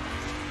swear.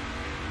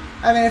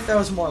 I mean, if there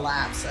was more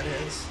laps, that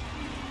is.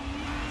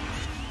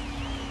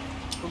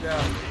 Oh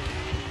god.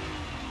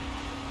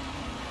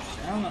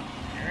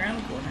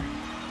 Around the corner.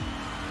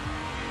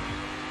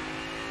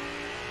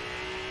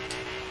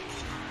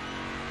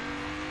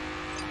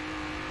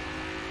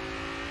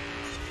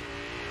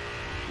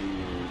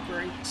 Ooh,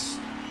 great.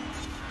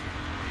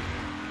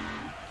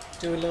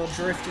 Do a little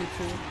drifty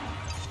pool.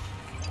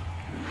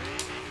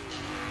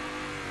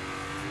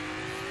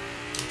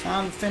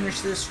 Time to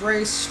finish this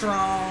race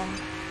strong.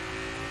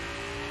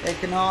 They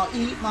can all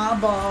eat my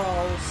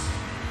balls.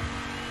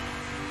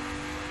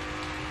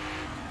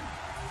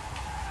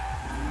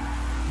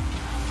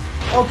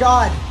 Oh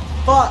god!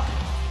 Fuck!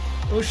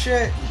 Oh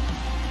shit!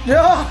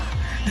 No!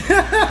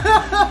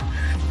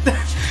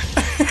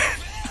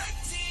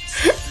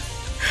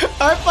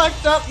 I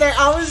fucked up there.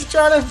 I was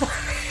trying to...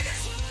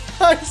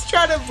 I was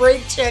trying to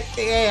brake check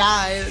the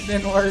AI. It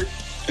didn't work.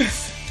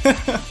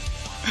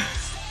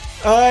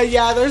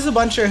 Yeah, there's a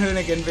bunch of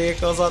Hoonigan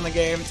vehicles on the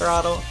game,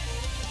 Throttle.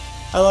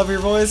 I love your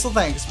voice. Well,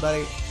 thanks,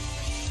 buddy.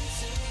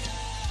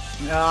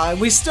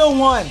 We still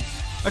won.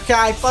 Okay,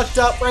 I fucked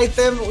up right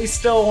then, but we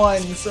still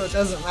won, so it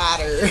doesn't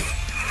matter.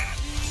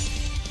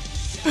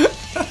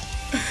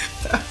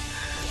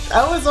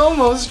 That was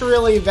almost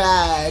really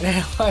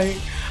bad. Like,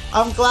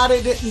 I'm glad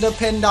it didn't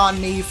depend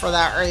on me for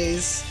that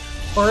race,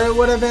 or it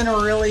would have been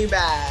really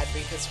bad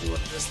because we would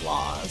have just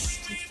lost.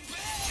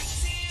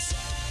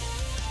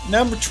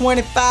 Number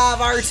 25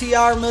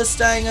 RTR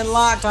Mustang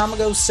unlocked. I'm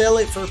gonna go sell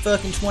it for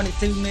fucking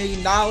 $22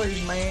 million,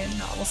 man.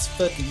 All this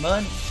fucking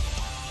money.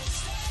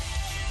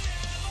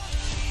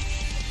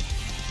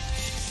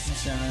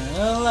 Shine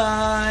a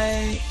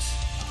light.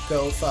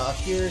 Go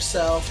fuck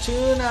yourself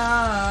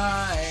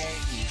tonight.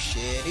 You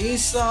shitty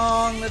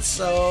song that's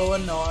so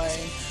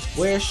annoying.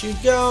 Wish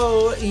you'd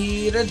go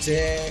eat a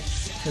dick.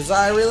 Cause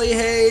I really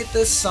hate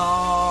this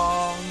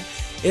song.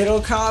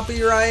 It'll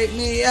copyright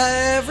me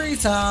every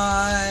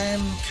time.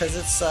 Cause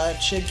it's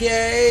such a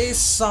gay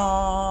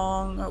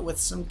song. With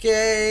some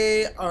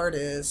gay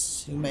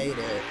artists who made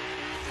it.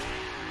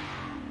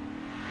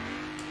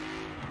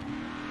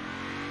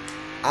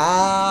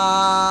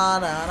 Ah,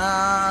 nah,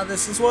 nah,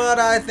 this is what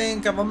I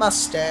think of a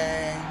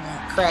Mustang.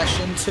 Crash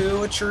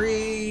into a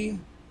tree.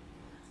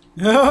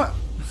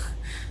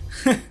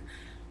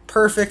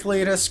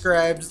 Perfectly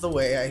describes the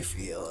way I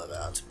feel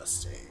about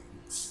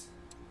Mustangs.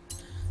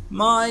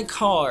 My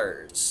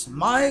cars.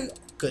 My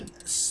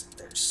goodness.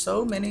 There's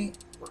so many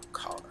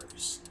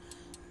cars.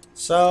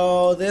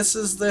 So this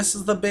is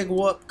the big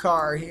whoop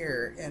car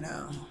here, you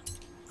know.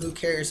 Who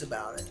cares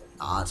about it?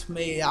 Not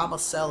me. I'ma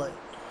sell it.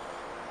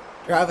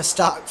 Drive a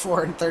stock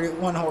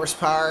 431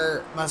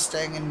 horsepower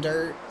Mustang in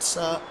dirt.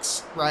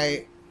 Sucks.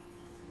 Right.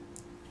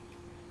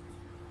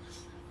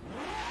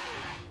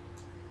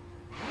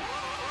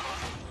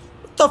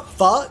 What the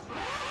fuck?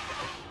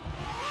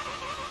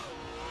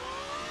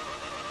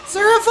 Is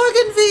there a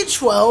fucking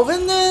V12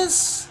 in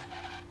this?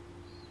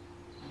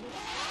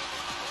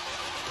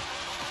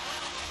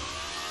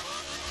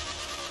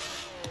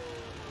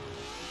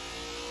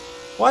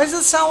 Why does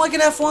it sound like an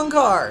F1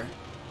 car?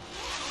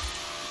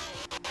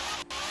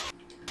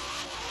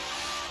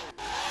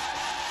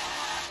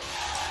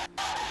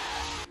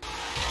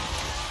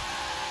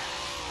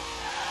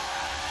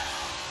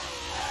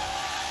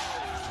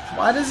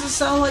 Why does it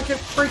sound like a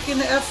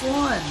freaking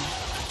F1?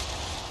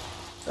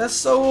 That's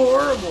so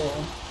horrible.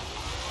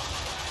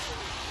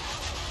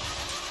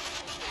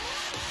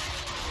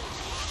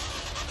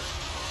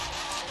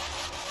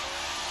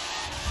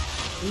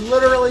 It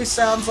literally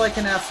sounds like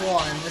an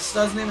F1. This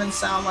doesn't even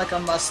sound like a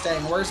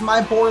Mustang. Where's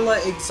my Borla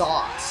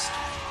exhaust?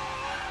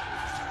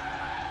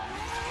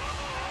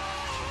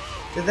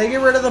 Did they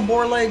get rid of the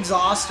Borla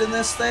exhaust in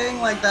this thing?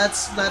 Like,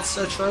 that's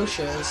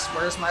atrocious.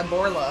 Where's my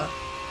Borla?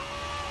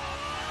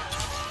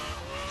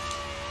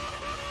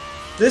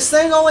 This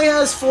thing only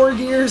has 4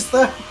 gears,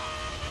 though.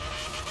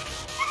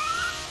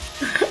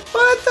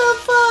 What the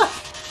fuck?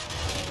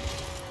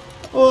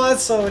 Oh,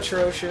 that's so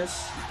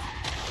atrocious.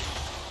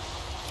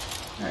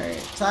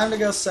 Alright, time to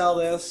go sell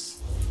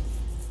this.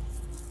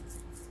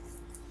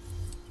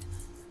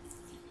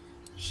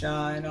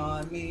 Shine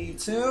on me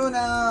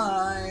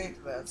tonight.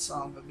 That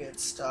song will get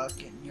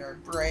stuck in your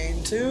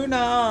brain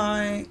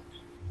tonight.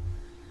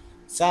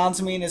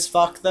 Sounds mean as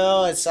fuck,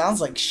 though. It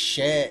sounds like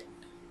shit.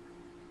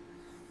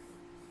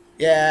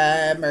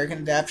 Yeah,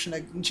 American adaptation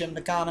of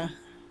Gymkhana.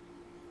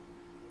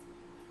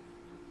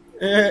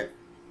 I'm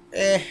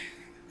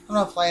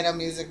not playing no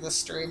music this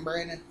stream,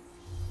 Brandon.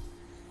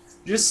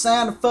 Just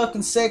sound of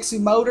fucking sexy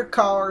motor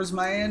cars,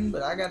 man.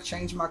 But I gotta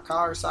change my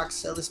car so I can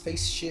sell this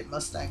piece of shit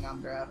Mustang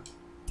I'm driving.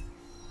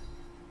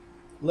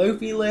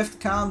 Loopy left the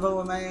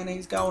convoy, man.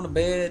 He's going to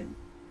bed.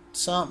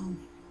 Something.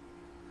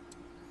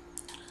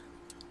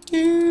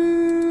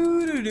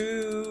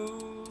 Doo-doo-doo.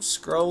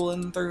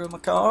 Scrolling through my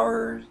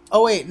car.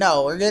 Oh wait,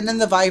 no, we're getting in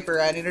the Viper.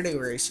 I need to do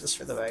races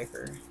for the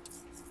Viper.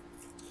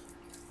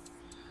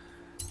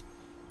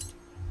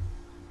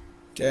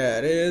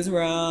 That is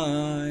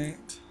right.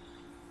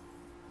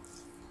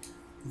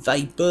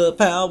 Viper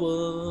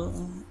power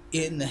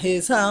in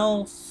his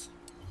house.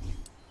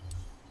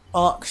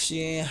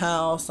 Auction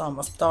house.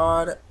 I'ma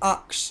start an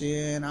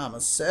auction. I'ma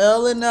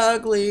sell an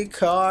ugly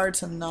car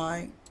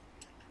tonight.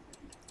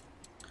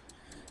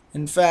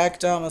 In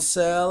fact, I'ma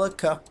sell a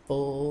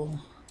couple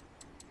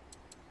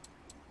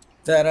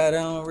that I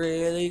don't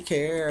really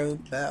care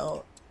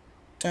about.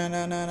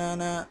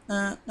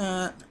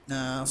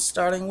 Da-na-na-na-na-na-na.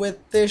 Starting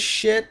with this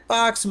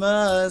shitbox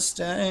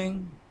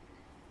Mustang.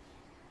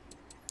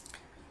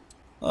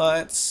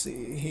 Let's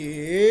see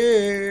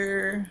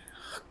here.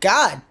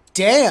 God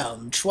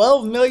damn,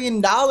 $12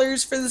 million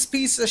for this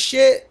piece of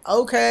shit?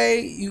 Okay,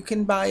 you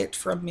can buy it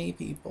from me,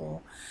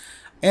 people.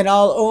 And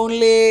I'll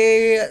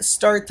only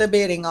start the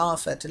bidding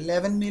off at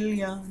 11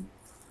 million.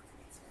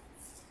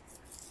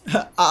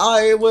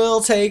 I will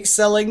take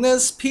selling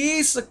this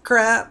piece of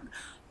crap,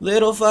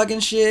 little fucking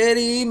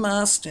shitty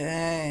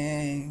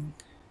Mustang.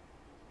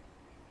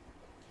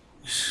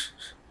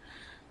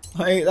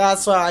 Like,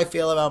 that's what I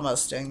feel about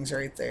Mustangs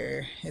right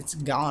there. It's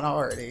gone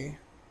already.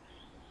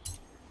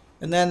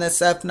 And then this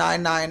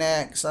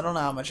F99X, I don't know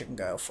how much it can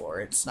go for.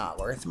 It's not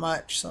worth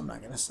much, so I'm not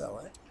going to sell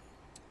it.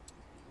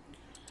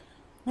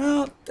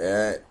 Well,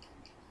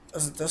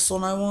 is it this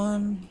one I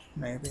won?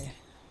 Maybe.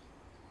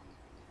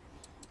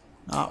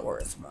 Not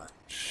worth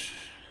much.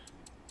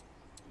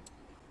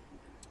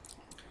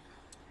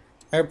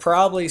 I'd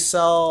probably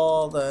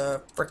sell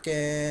the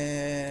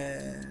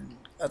frickin'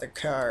 other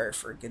car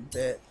for a good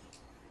bit.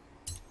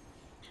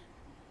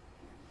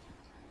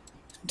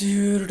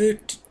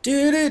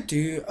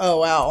 Oh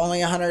wow, only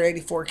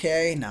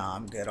 184K? Nah,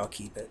 I'm good. I'll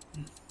keep it.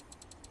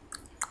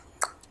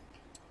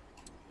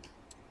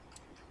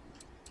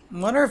 I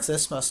wonder if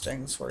this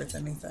Mustang's worth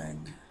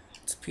anything.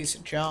 It's a piece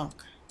of junk.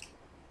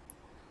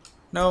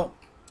 Nope,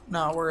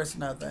 not worth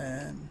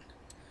nothing.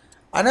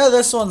 I know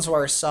this one's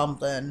worth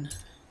something.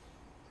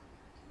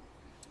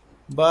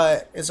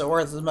 But is it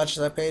worth as much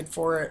as I paid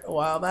for it a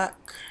while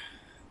back?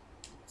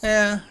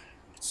 Yeah,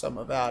 some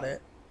about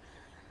it.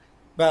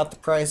 About the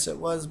price it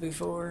was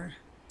before.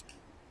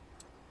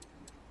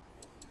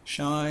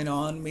 Shine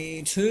on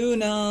me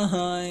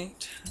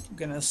tonight. I'm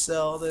gonna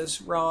sell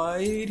this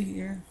right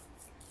here.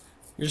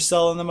 You're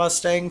selling the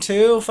Mustang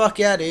too? Fuck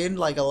yeah, dude.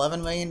 Like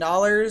 $11 million?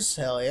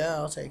 Hell yeah,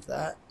 I'll take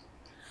that.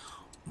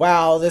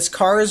 Wow, this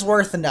car is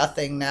worth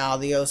nothing now,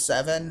 the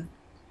 07.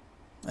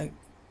 Like,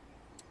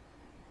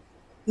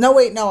 no,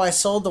 wait, no, I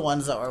sold the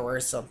ones that were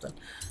worth something.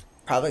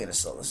 Probably gonna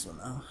sell this one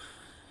though.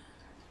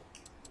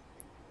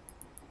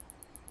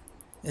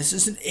 This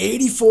is an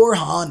 84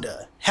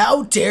 Honda.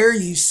 How dare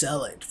you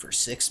sell it for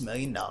 $6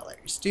 million?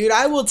 Dude,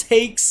 I will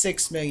take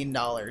 $6 million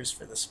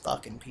for this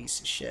fucking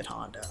piece of shit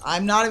Honda.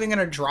 I'm not even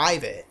gonna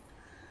drive it.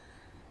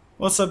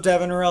 What's up,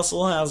 Devin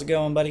Russell? How's it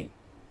going, buddy?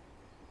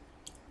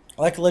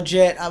 Like,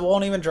 legit, I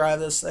won't even drive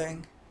this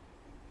thing.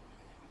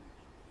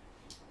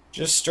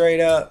 Just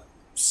straight up.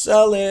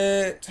 Sell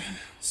it.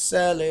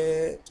 Sell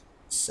it.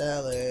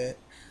 Sell it.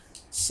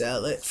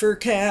 Sell it for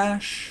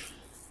cash.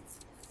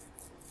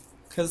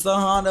 Because the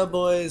Honda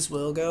boys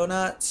will go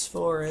nuts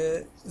for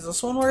it. Is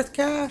this one worth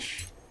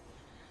cash?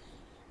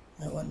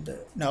 That one did.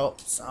 Nope,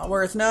 it's not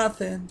worth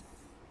nothing.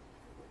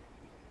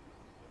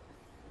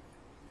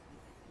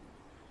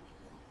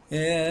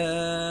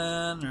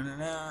 Yeah,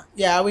 no.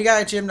 Yeah, we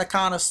got Jim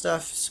Nakano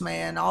stuff,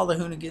 man. All the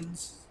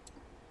Hoonigans.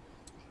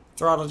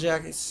 Throttle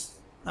jackets.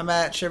 I'm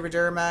at Chevy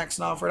Duramax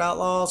and Off-Road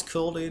Outlaws.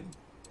 Cool, dude.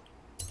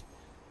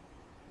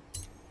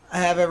 I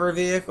have every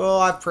vehicle.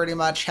 I've pretty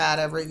much had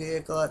every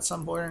vehicle at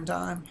some point in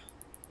time.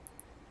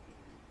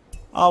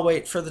 I'll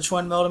wait for the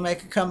twin mill to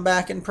make a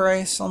comeback in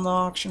price on the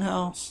auction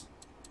house.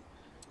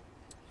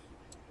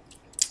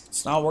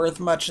 It's not worth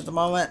much at the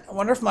moment. I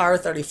wonder if my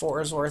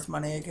R34 is worth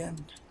money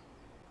again.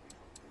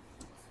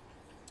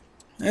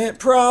 It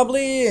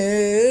probably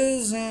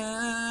isn't.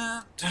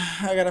 I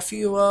got a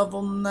few of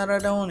them that I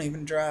don't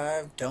even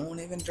drive. Don't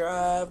even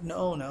drive.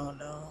 No, no,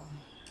 no.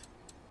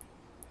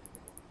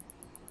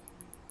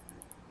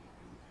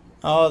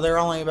 Oh, they're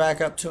only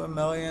back up to 1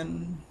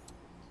 million.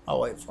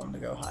 I'll wait for them to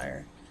go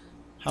higher.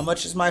 How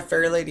much is my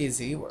Fairlady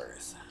Z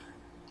worth?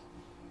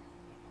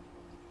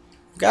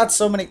 Got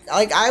so many.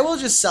 Like, I will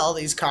just sell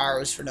these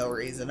cars for no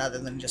reason other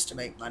than just to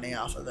make money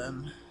off of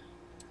them.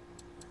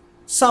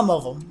 Some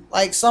of them.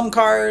 Like, some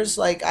cars,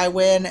 like, I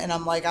win and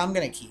I'm like, I'm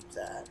going to keep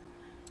that.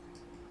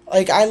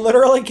 Like, I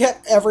literally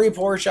kept every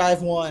Porsche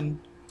I've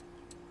won.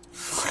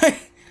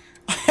 Like,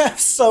 I have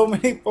so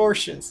many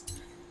Porsches.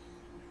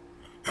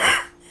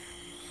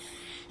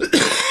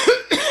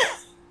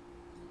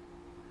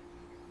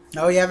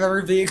 Oh, you have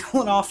every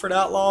vehicle in Off-Road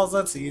Outlaws?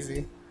 That's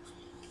easy.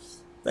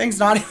 Thing's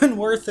not even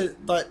worth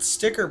it, but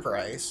sticker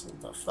price. What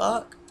the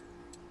fuck?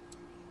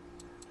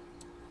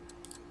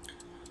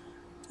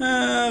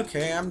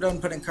 Okay, I'm done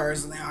putting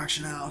cars in the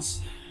auction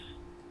house.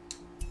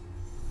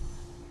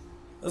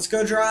 Let's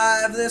go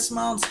drive this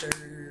monster.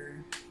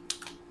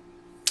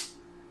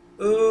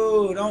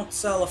 Ooh, don't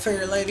sell a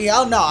Fairlady.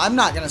 Oh, no, I'm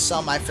not going to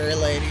sell my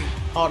Fairlady.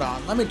 Hold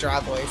on, let me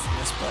drive away from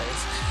this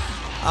place.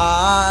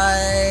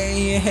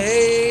 I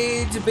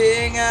hate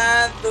being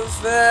at the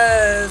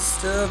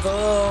festival,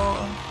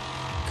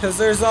 'cause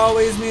there's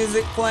always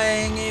music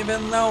playing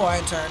even though I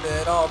turned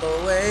it all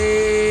the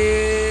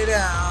way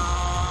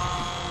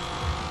down.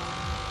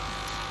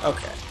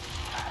 Okay.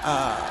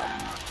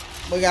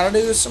 We gotta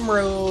do some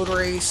road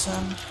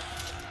racing.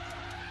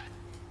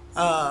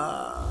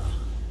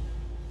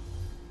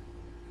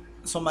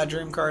 So my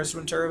dream car has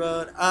been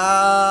turboed.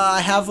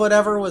 I have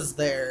whatever was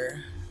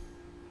there.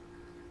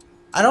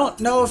 I don't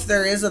know if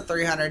there is a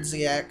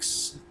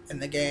 300ZX in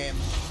the game.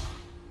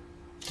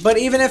 But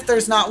even if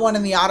there's not one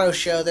in the auto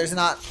show, there's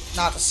not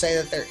to say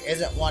that there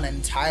isn't one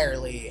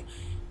entirely.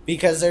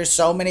 Because there's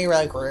so many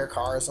like rare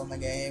cars on the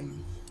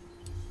game.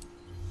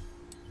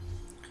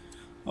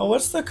 Oh,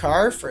 what's the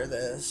car for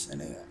this?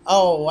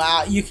 Oh,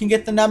 wow. You can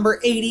get the number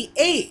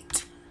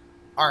 88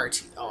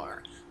 RTR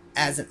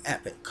as an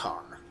epic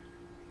car.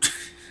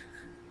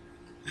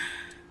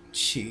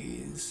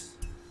 Jeez.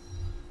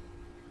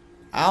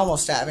 I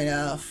almost have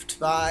enough to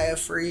buy a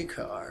free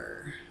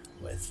car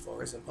with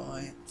Forza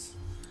points.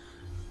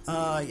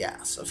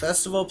 Yeah, so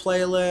festival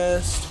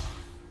playlist.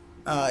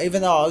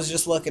 Even though I was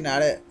just looking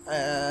at it,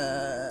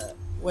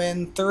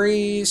 win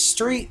 3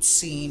 street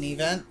scene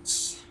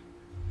events.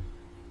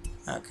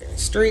 Okay,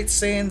 street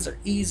scenes are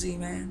easy,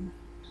 man.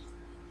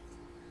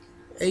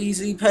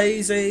 Easy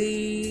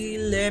peasy,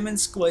 lemon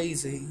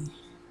squeezy.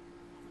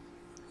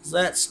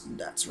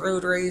 That's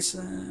road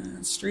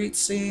racing. Street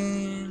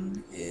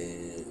scene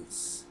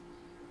is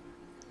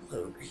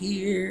over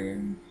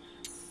here.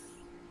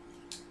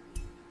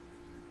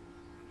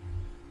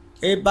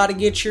 Everybody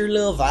get your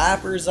little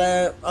Vipers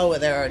out. Oh,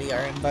 they already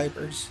are in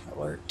Vipers. That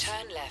works.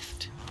 Turn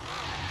left.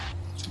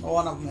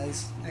 One of them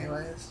is,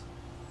 anyways.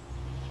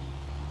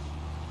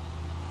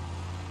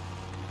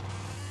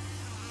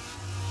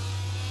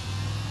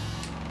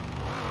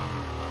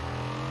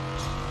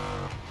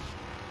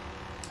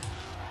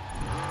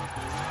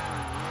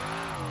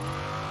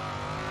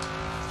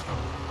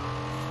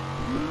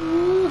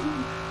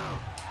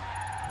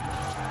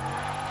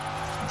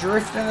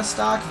 Drift in a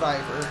stock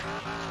Viper.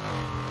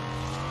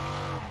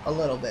 A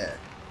little bit.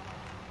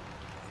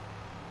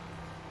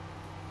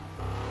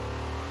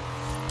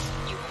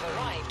 You have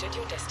arrived at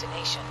your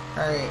destination.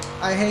 Alright,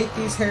 I hate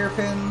these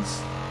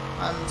hairpins.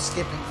 I'm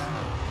skipping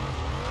them.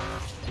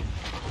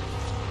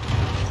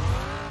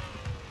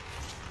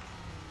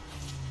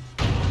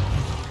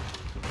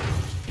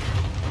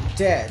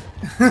 Dead.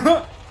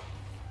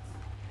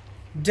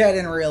 Dead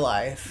in real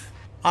life.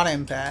 On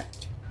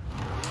impact.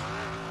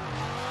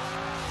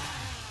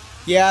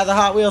 Yeah, the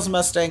Hot Wheels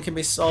Mustang can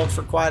be sold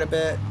for quite a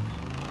bit.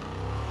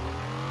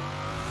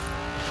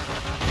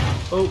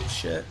 Oh,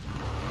 shit.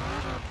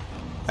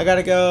 I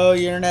gotta go.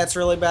 Your internet's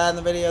really bad and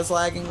the video's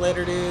lagging.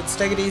 Later, dudes.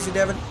 Take it easy,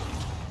 Devin.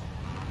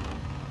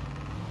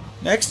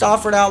 Next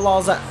Off-Road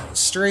Outlaws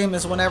stream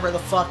is whenever the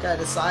fuck I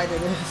decide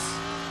it is.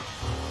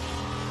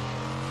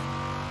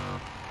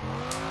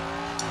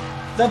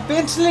 The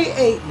Bentley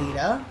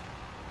 8-liter.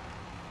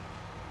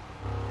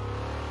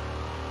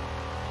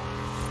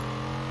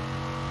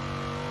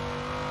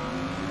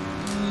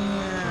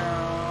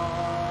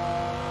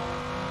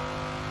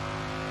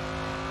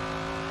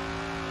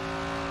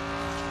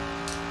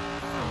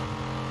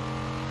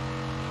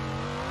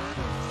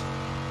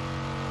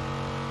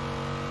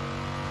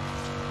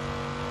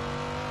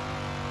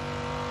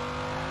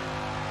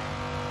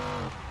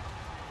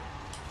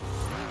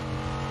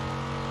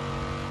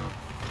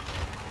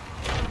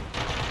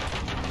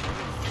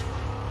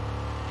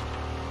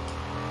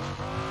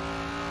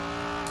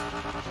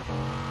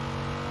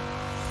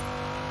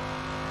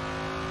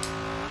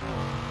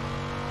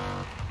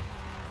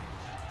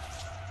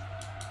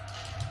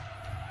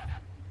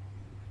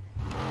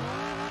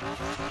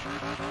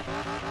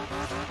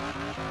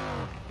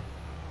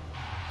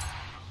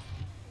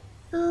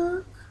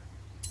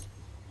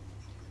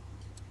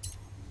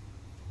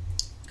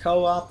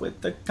 Co-op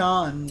with the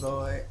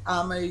convoy.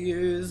 I'ma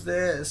use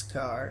this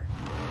car.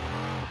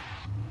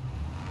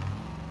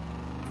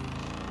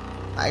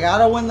 I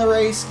gotta win the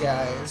race,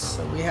 guys,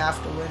 so we have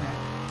to win it.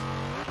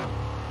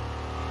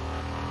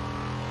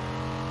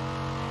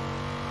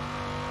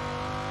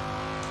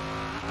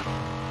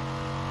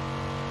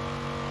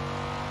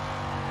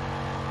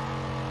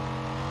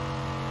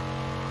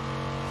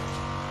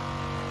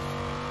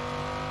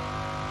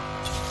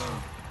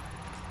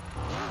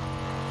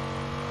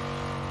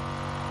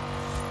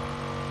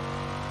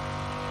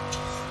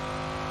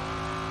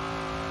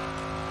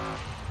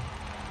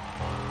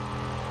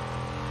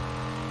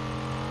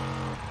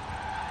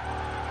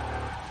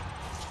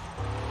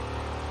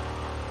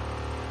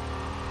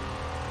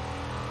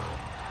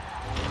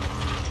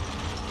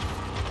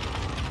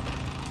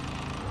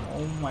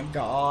 Oh my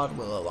god,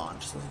 will it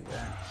launch this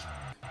again?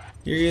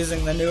 You're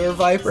using the newer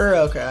Viper?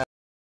 Okay.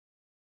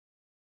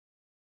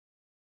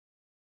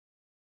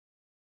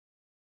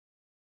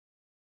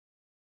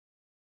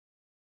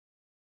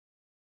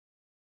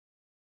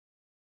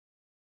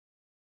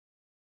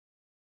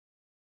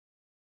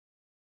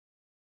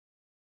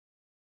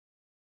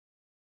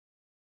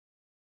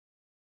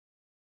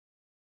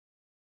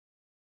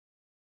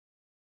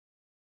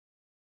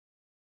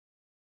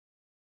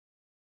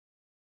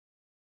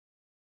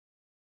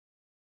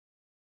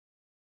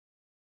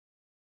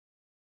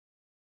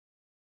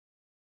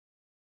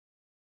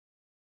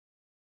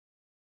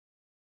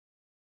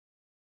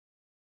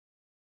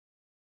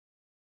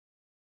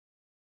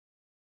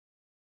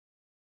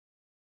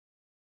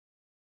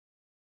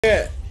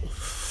 Yeah.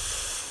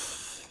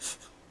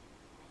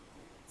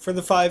 For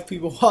the 5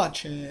 people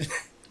watching,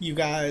 you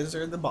guys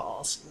are the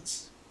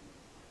bosses.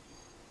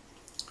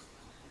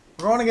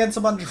 We're going against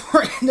a bunch of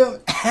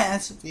random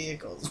ass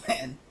vehicles,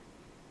 man.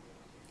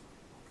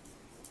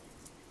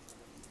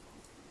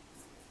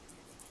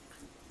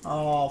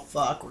 Oh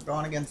fuck, we're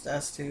going against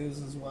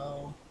S2s as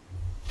well.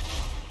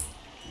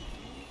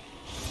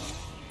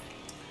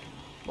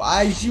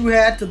 Why'd you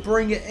have to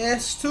bring an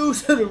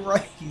S2 to the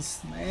race,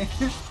 man?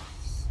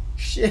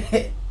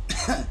 Shit.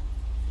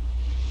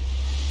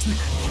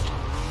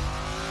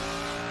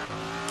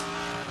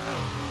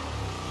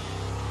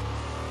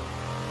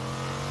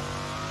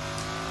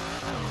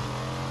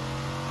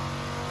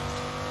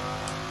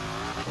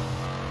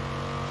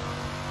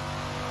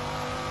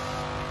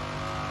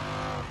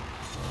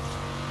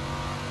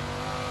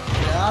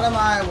 Out of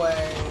my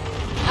way.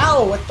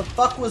 Ow, what the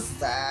fuck was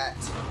that?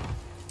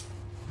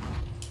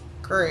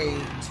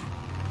 Great.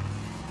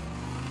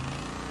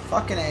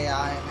 Fucking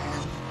AI,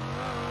 man.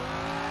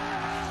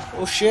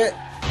 Oh shit.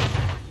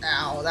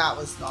 Ow, that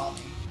was not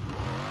me.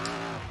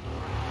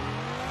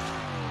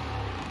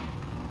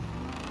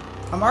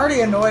 I'm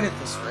already annoyed at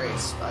this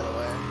race, by the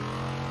way.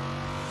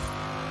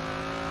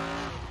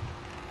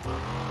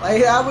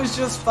 Like, that was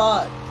just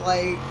fucked.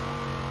 Like,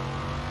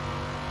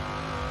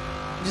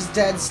 just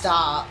dead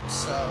stop.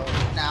 So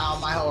now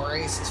my whole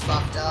race is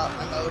fucked up.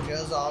 My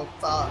mojo's all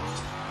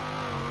fucked.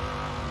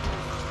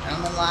 And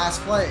I'm in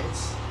last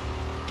place.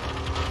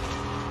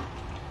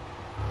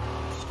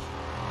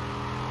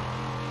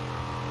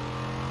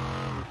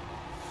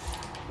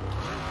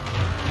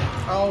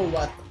 Oh,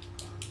 what the...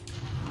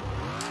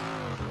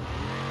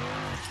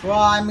 Well,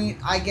 I mean,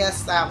 I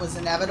guess that was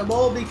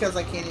inevitable because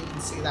I can't even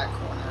see that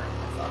corner in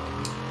my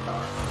fucking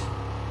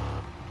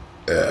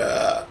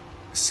car.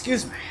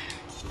 Excuse me.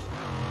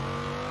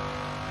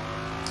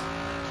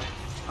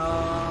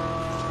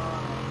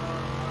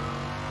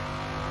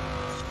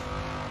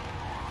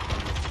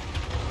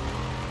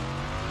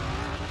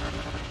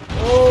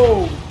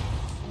 Oh!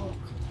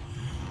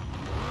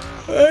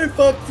 I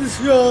fucked this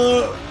guy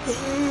up.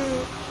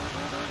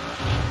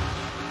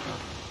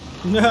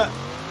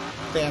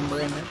 Damn,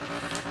 Brandon.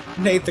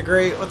 Nate the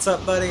Great, what's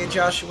up, buddy?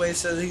 Joshua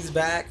says he's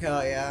back.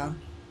 Oh, yeah.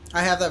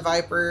 I have that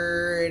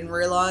Viper in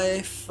real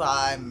life.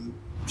 I'm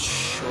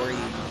sure you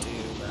do,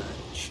 but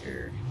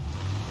sure.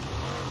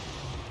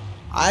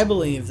 I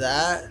believe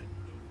that.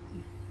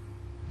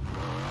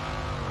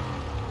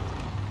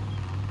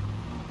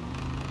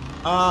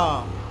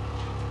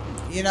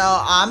 You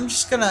know, I'm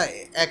just gonna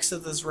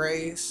exit this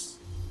race.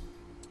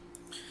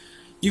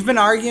 You've been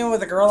arguing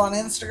with a girl on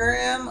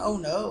Instagram? Oh,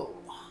 no.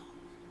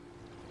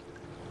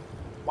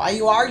 Why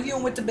you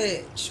arguing with the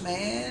bitch,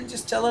 man?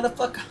 Just tell her to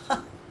fuck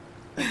up.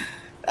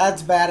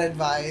 That's bad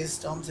advice.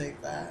 Don't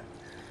take that.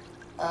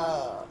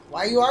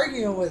 Why you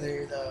arguing with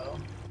her, though?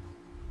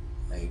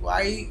 Like,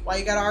 why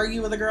you gotta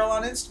argue with a girl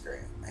on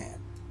Instagram, man?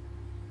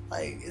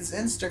 Like, it's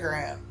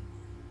Instagram.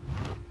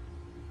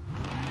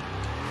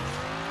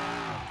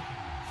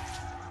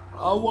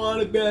 I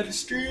want a better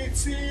street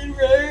scene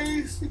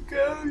race to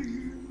go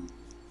you.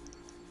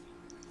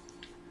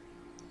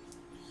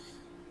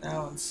 That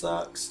one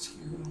sucks,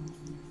 too.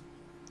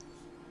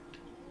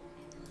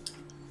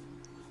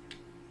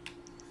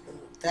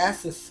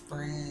 That's a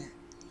sprint.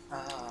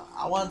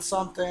 I want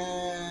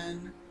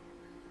something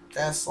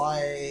that's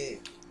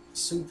like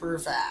super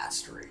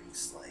fast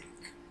race. Like,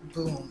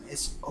 boom,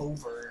 it's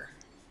over.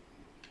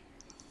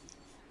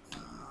 I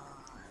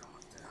don't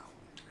want that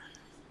one.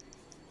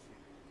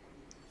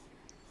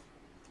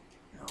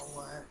 You know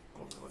what?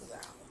 We'll go to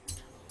that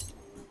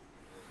one.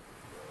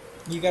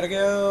 You gotta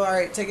go.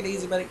 Alright, take it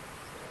easy, buddy.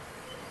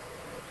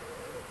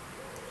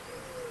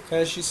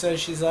 Because she says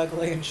she's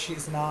ugly and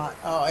she's not.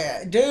 Oh,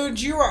 yeah.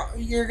 Dude,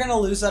 you're going to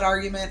lose that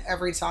argument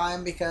every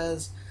time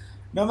because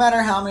no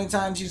matter how many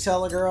times you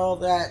tell a girl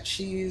that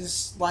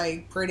she's,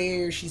 like,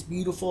 pretty or she's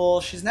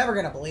beautiful, she's never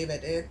going to believe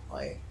it, dude.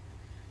 Like,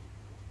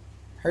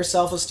 her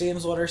self-esteem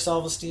is what her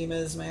self-esteem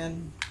is,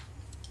 man.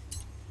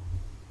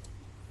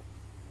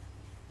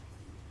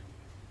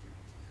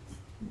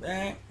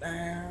 Back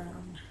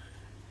down.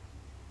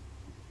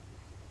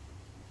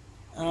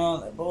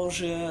 Oh, that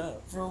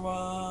bullshit for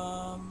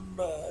one,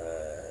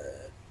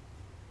 but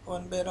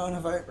one bit on a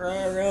Viper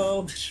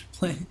IRL, bitch,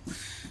 playing.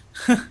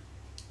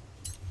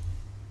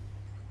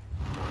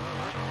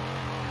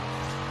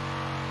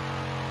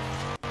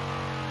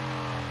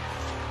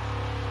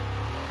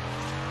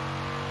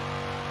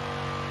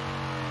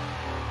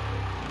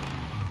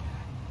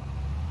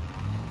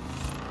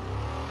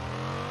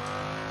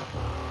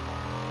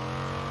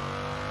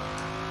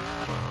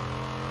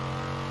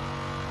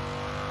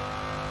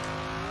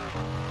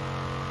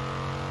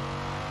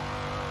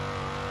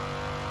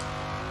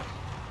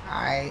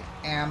 I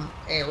am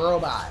a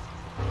robot.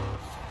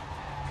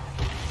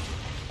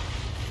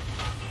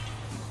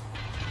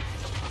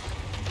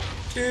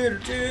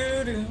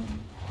 Doo-doo-doo-doo.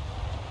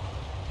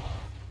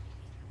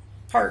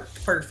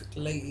 Parked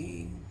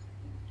perfectly.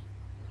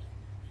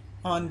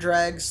 On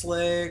drag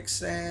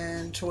slicks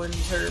and twin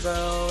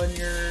turbo and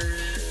your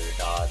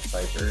Dodge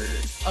Viper.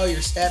 Oh,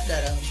 your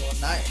stepdad owns one.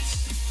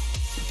 Nice.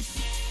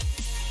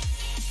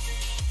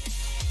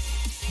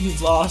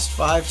 You've lost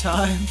 5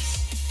 times.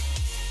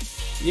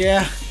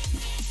 Yeah.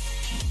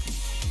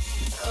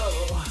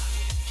 Oh.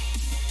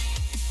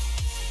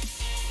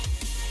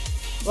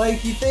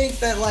 Like, you think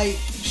that, like,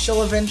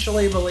 she'll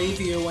eventually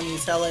believe you when you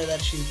tell her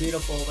that she's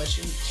beautiful, but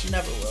she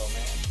never will,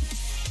 man.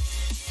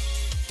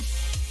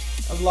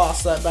 I've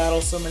lost that battle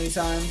so many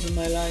times in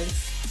my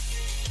life.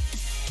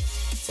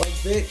 It's like,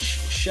 bitch,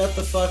 shut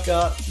the fuck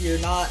up. You're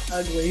not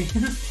ugly.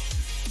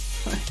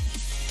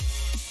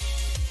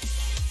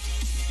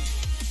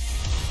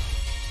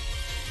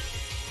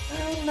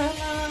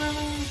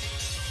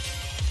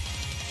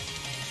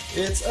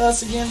 It's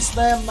us against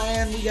them,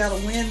 man. We gotta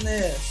win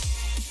this.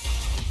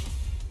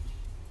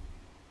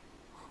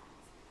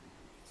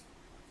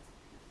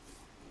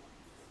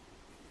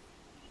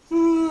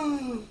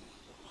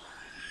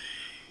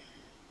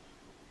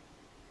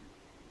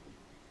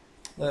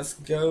 Let's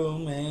go,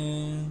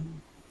 man.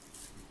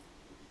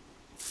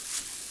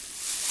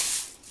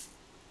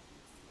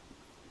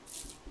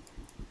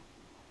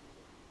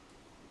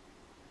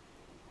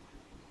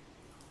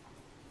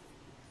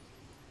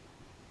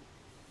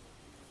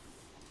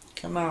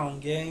 Come on,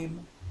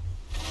 game.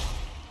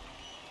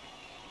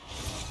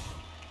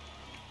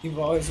 You've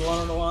always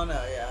wanted one?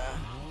 Oh,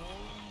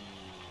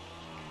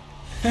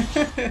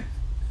 yeah.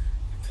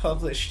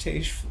 Published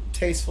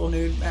tasteful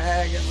nude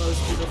mag and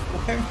most beautiful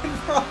women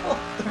for all.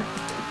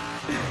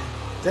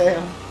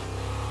 Damn.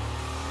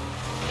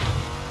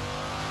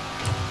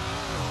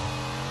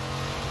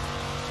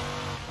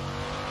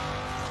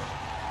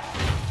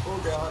 Oh,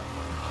 God.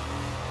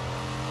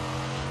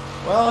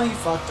 Well, he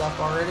fucked up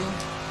already.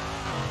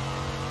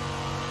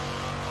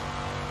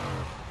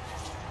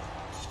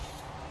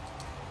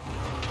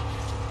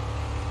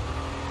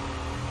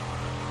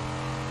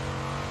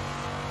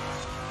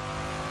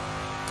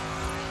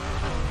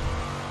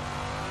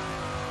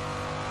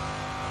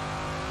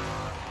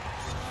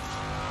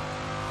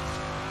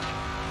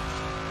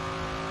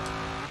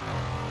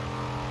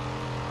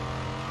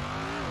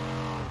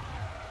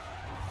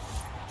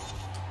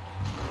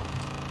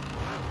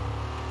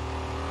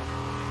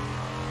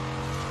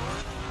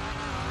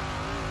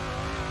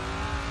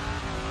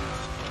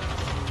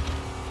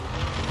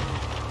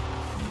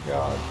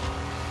 God.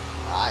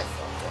 I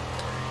fucked up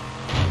there.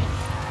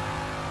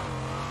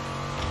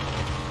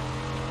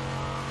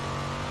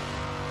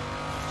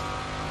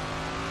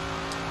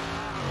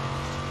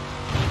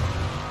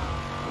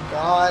 Oh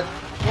God.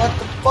 What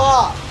the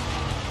fuck?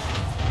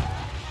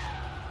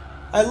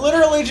 I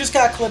literally just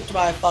got clipped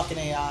by a fucking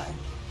AI.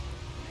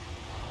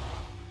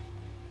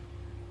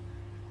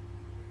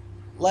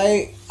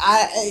 Like,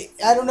 I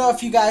don't know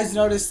if you guys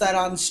noticed that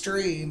on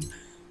stream,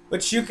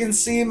 but you can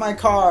see my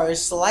car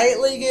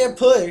slightly get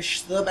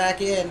pushed the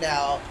back end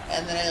out,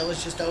 and then it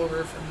was just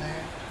over from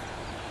there.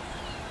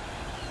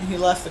 He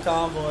left the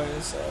convoy,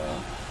 so...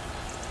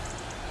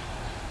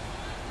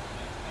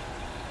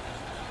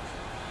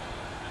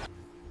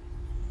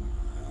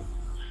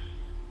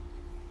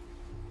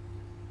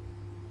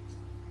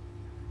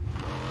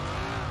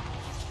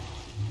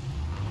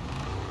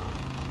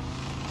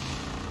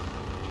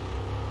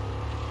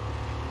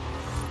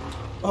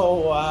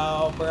 Oh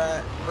wow,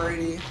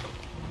 Brady.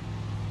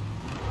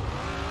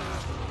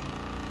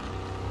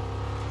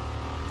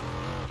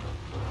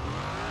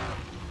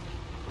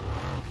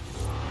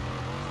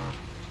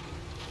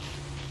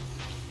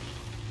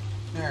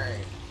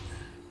 Alright.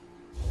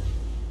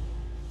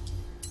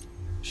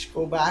 Just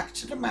go back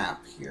to the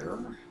map here.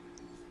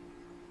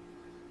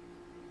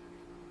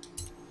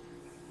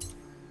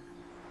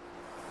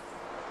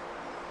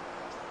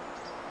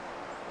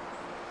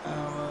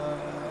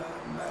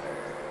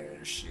 Matter.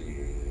 She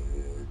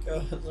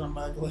goes on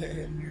my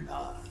glare and you're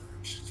not.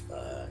 She's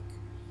back.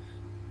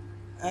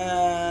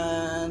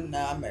 And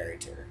now I'm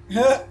married to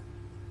her.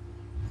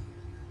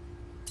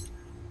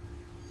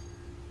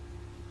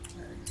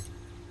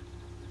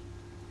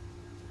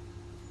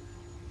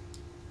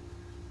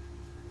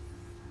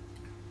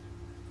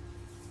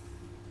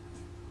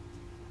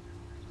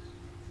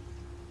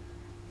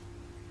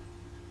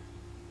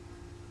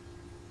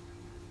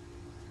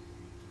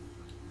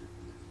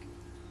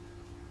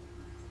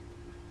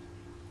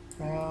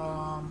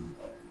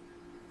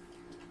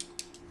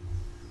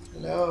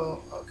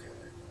 Hello. Okay,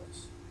 there it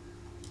goes.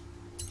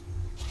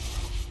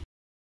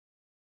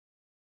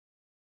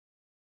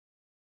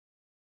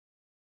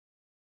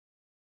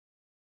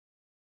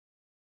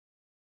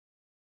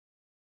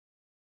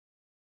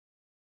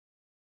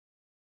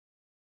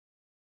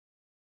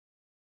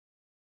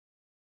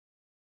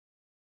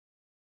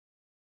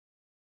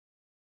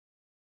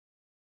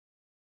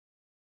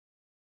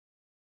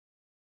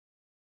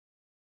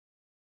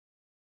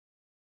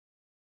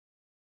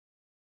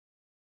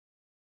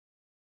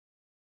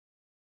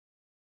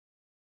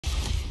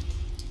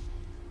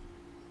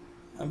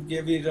 I'm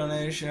giving you a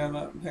donation.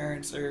 My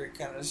parents are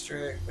kind of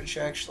strict, but she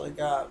actually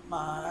got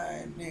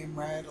my name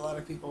right. A lot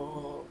of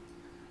people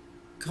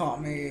call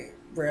me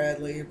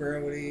Bradley,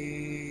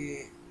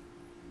 Brody,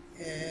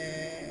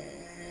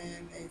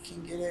 and they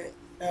can get it.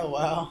 Oh,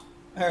 wow.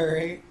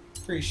 Alright.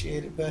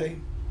 Appreciate it,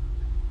 buddy.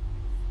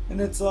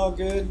 And it's all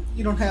good.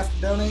 You don't have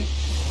to donate.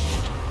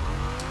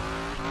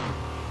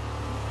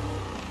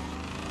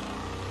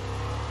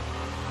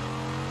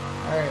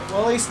 Alright,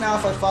 well at least now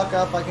if I fuck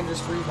up, I can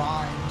just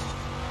rewind.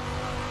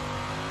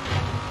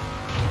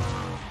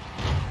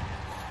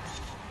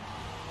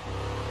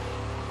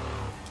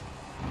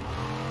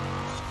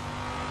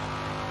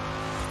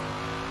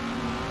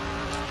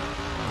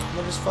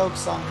 We'll just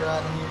focus on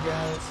driving here,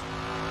 guys.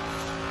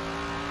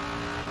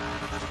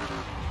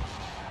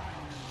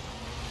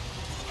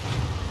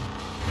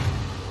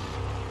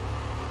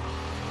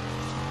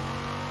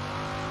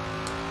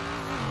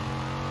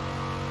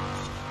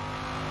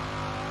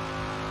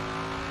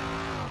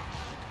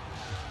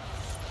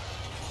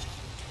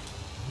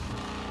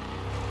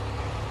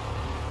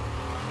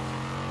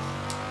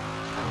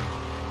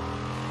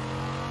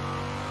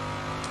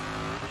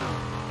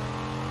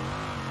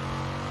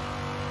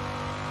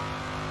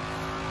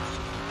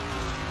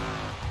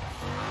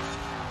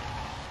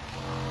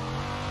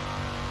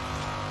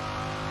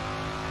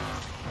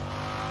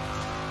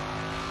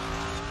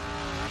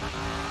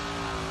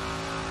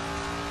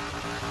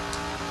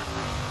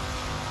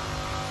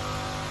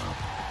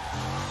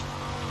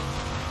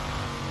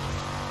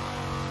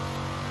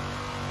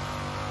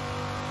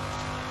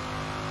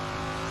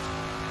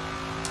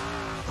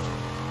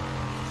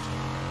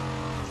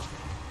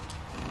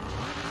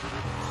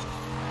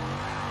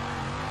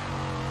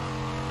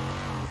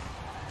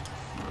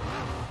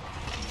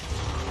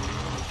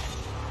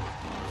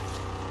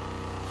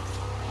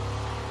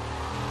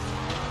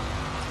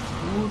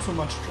 Ooh, too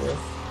much drift.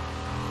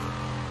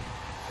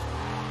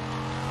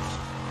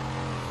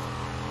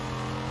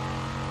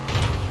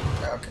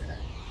 Okay.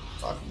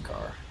 Fucking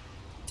car.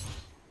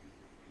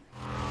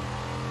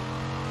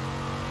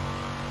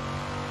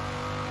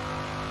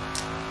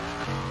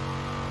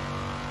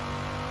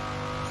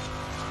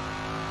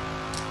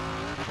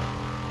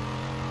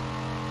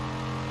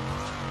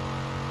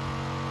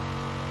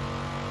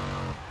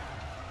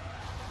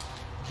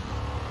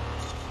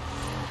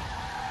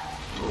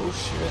 Oh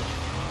shit.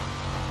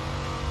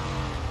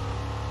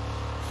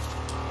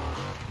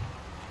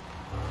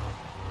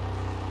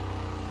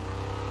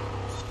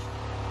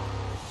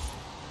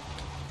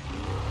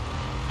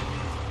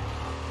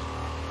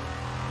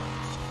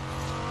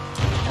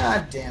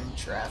 God damn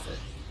traffic.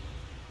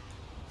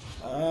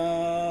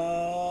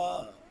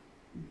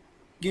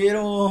 Get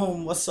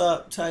home. What's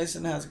up,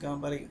 Tyson? How's it going,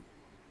 buddy?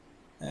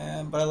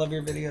 But I love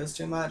your videos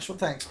too much. Well,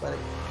 thanks, buddy.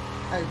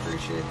 I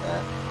appreciate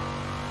that.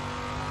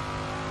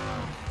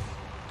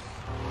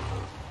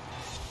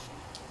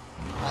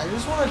 I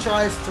just want to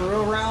drive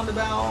through a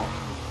roundabout.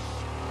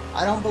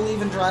 I don't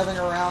believe in driving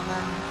around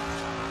them.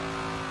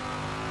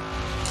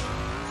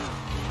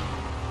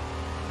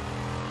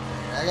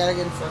 I gotta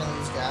get in front of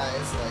these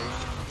guys like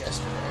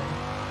yesterday.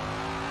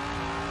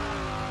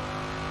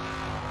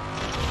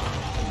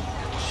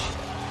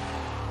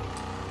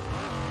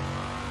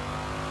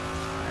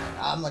 Alright,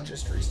 I'm gonna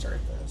just restart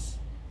this.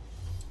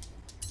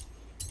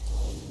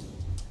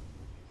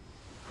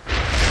 I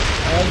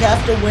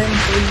have to win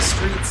 3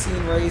 street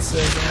scene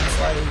races, and it's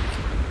like,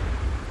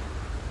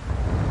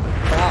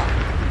 wow.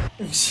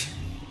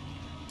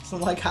 So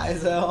I'm like high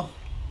as hell.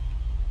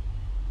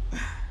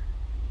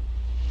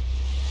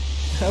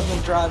 I've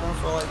been driving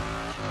for like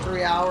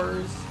 3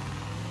 hours,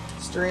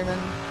 streaming.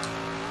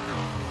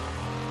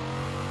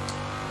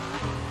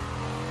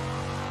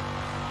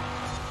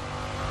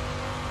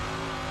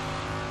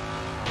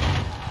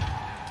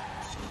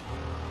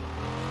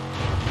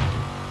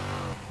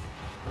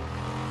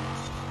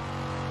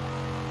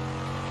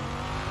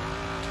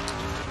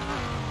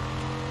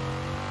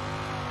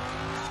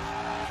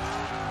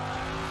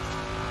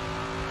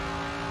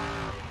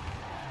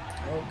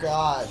 Oh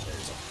god,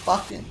 there's a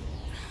fucking...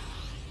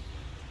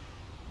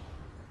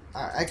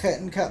 I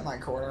couldn't cut my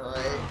corner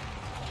right,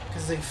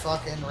 because they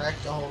fucking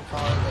wrecked the whole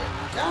car,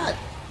 but god,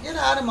 get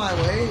out of my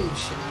way, you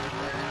shitty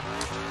repair.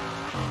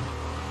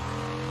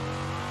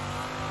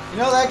 You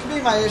know, that could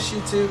be my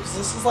issue too, because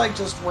this is like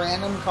just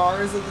random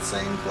cars of the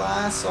same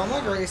class, so I'm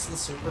like racing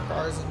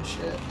supercars and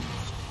shit.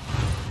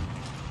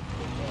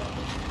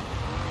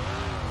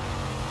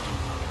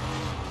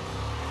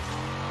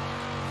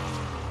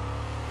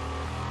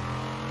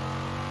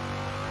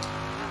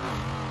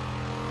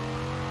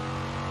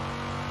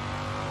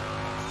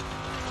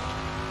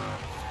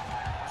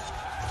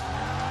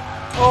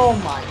 Oh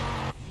my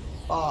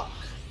fuck.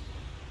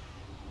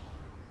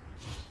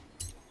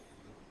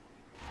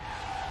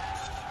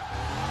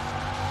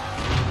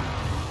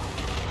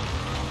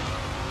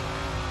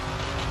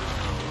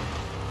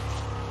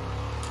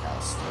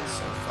 That's still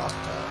so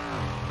fucked up.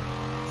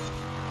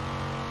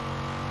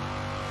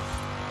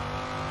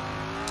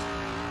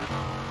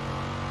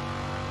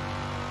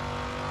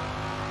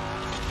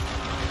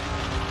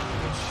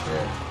 Good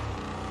shit.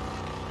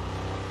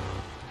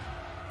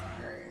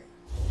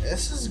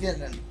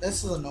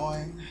 This is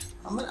annoying.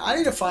 I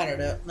need to find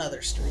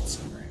another street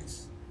sim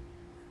race.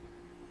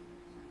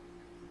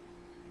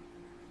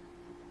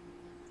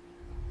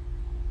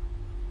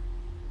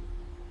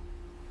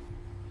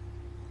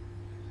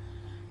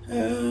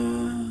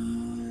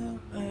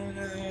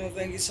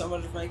 Thank you so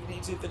much for making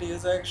YouTube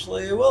videos,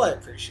 actually. Well, I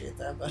appreciate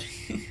that,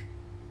 buddy.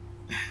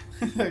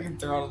 I can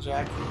throttle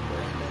jack you,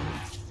 Brandon.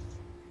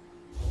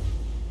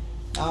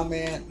 Oh,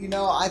 man. You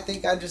know, I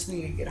think I just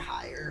need to get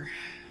higher.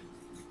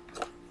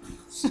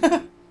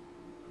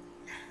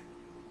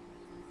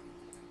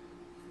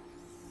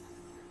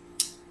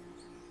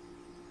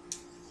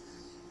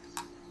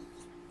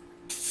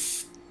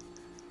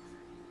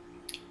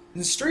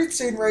 The street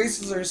scene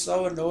races are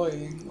so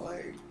annoying,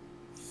 like,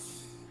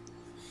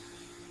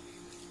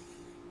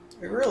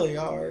 they really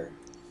are.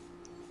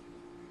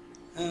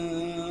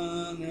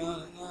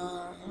 No.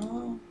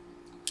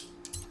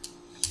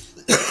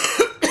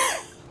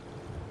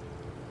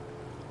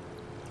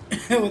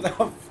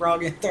 Without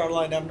Froggy and Throttle,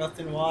 I'd have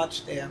nothing to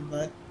watch, damn,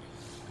 but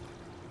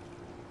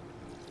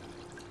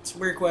it's a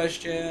weird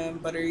question,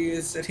 but are you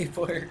a city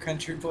boy or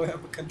country boy?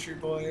 I'm a country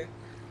boy.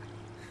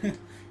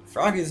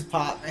 Froggy's a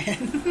pop,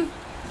 man.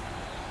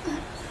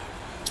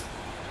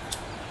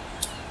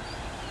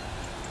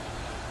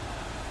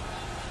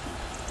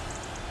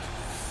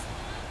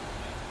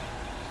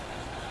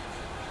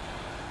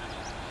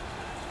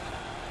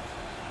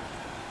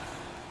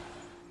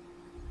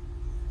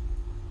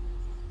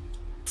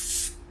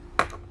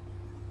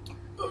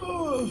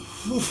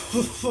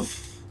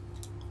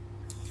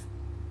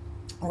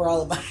 We're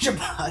all a bunch of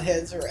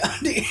potheads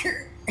around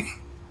here.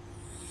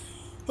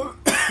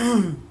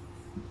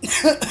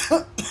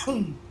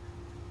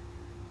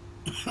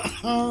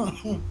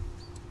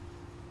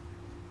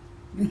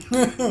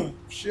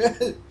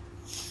 Shit.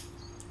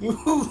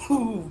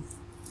 Ooh.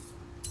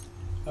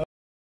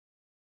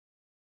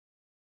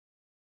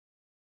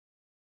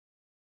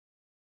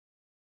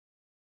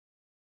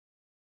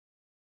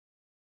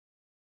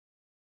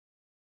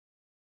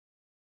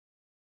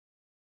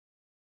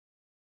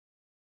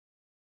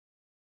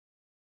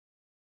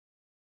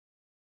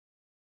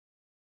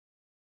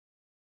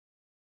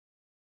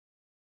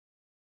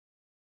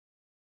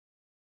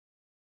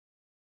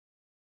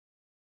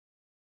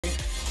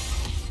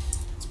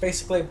 It's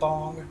basically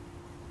bong.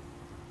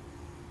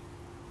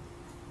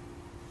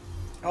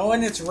 Oh,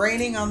 and it's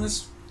raining on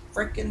this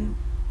frickin'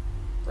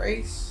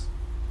 race.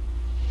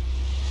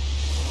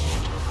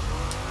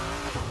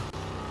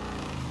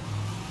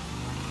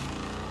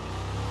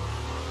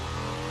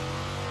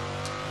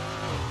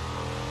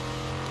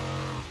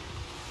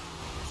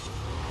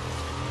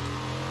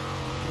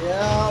 Get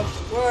out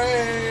the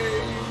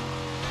way.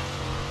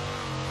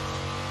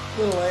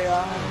 Little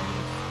AI.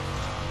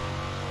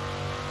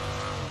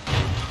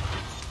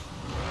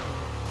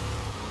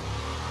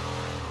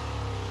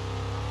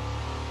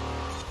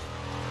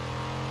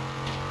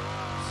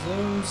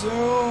 Zoom,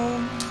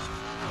 zoom.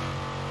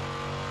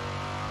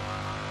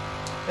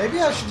 Maybe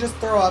I should just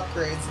throw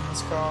upgrades in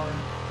this car.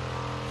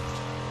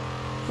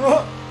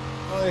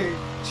 Holy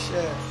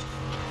shit.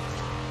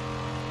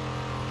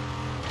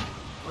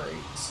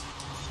 Brakes.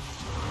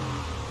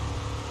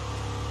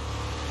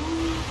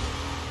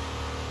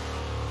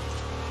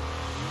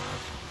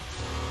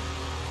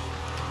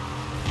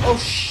 Oh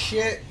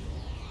shit.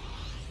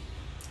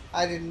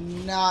 I did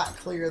not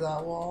clear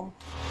that wall.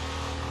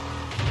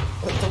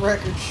 Let the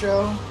record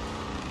show.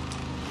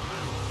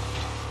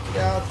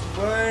 Get out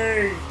the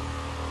way.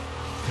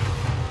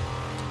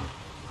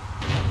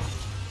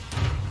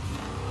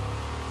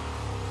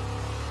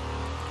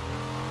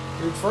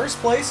 Dude, first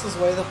place is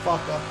way the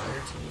fuck up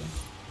there too.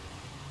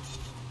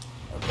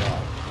 Oh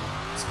god.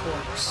 This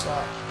corner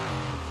sucks.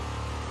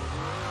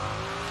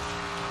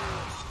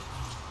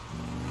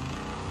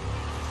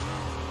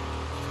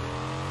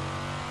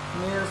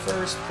 Near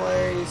first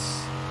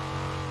place.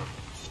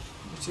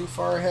 Too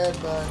far ahead,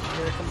 but you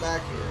gotta come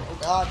back here. Oh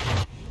god.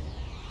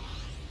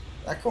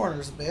 That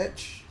corner's a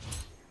bitch.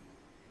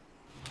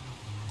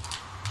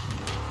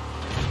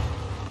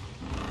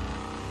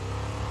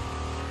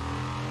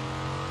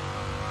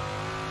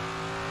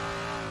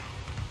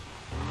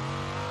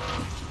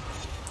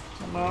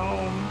 Come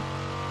on.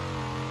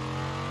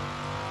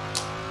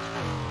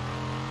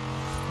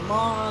 Come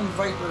on,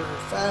 Viper,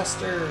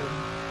 faster.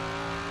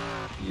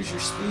 Use your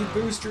speed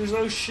boosters.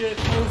 Oh shit,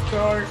 move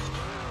cart.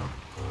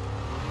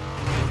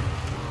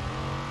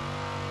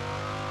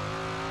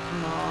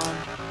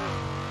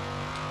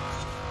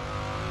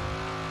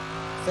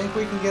 I think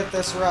we can get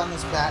this around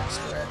this back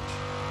stretch.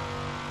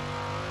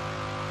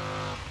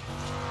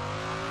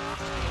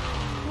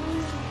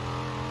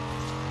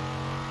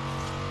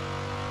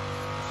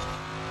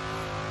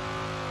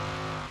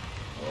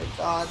 Oh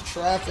god,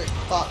 traffic,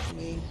 fuck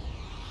me.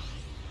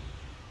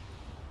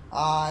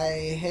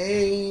 I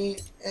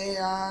hate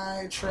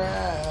AI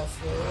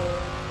traffic.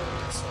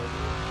 Yes, I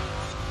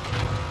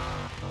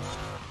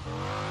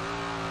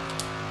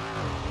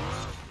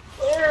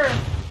do. There!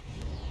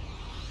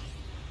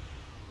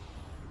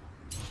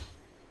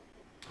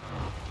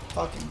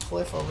 Fucking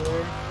cliff over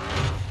there.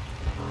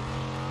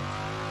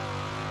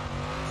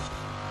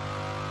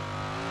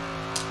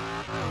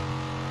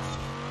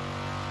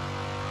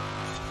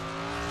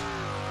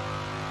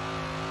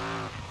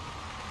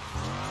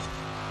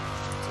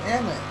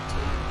 Damn it.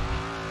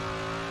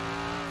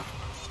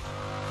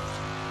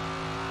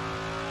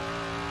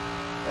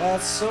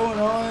 That's so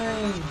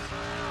annoying.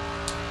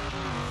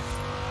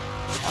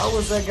 How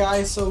was that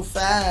guy so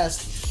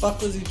fast? What the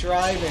fuck was he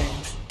driving?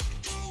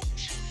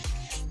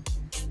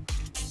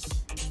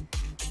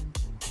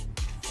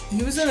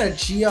 He was in a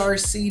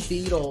GRC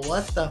Beetle.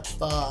 What the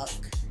fuck?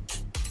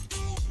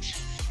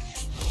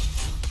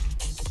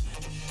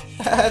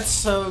 That's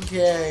so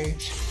gay.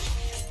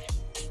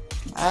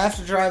 I have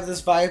to drive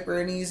this Viper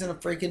and he's in a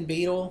freaking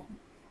Beetle.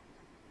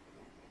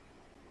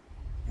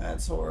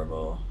 That's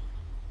horrible.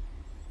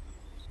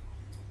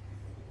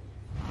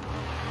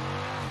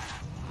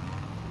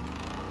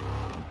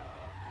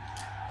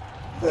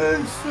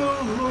 That's so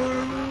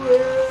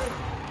horrible.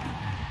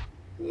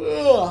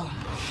 Ugh,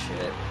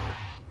 shit.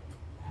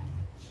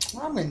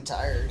 I'm getting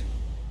tired.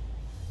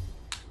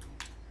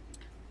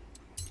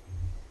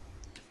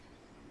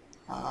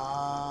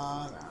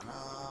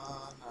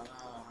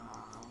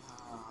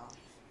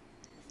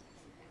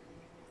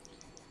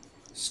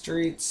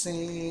 Street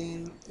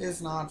scene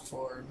is not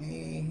for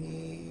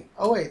me.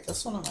 Oh wait,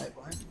 this one I might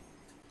win.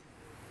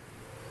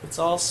 It's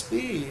all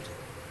speed.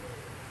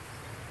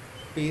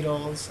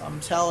 Beatles, I'm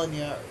telling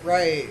you,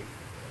 right.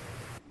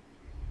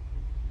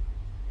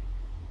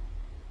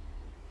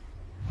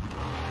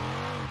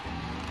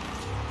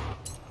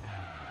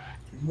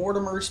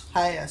 Mortimer's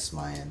Pass,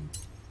 man.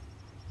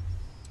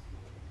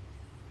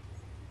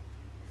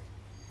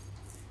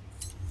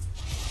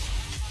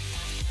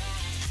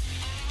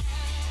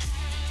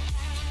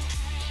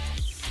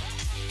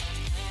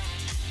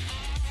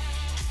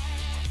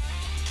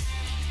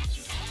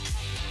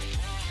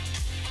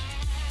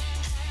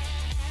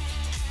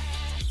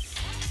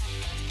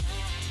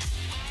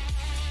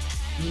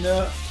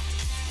 No.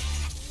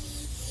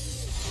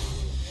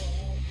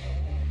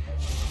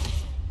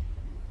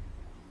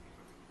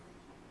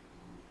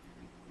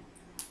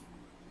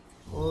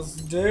 Let's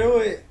do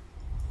it.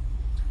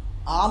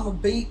 I'ma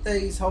beat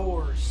these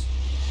whores.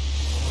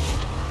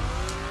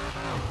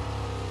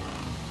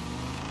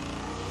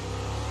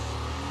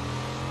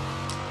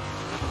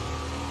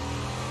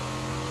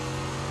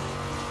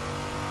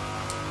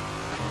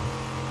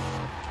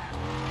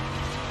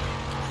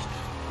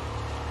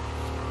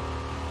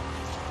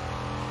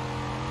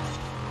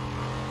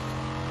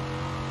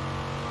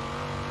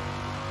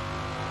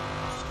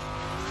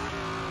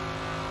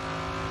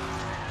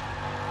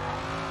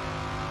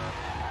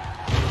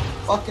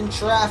 Fucking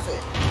traffic.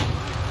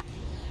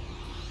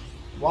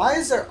 Why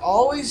is there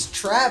always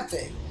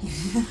traffic?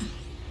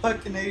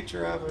 Fucking hate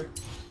traffic.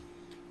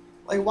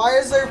 Like, why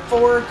is there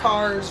 4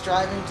 cars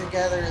driving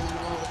together in the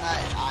middle of the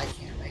night? I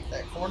can't make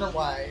that corner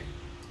wide.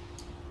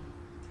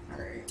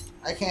 Alright.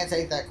 I can't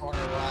take that corner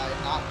wide.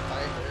 Not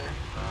Viper.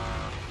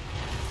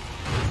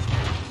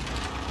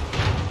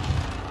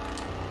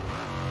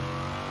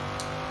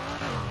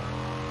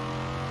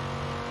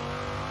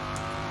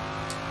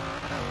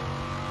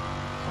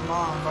 Come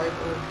on,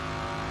 Viper.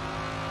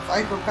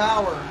 Viper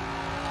power.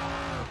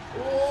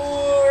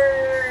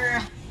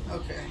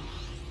 Okay.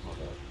 Hold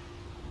up.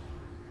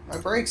 My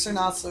brakes are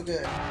not so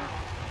good.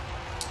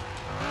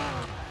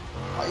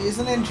 I'll use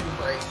an engine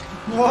brake.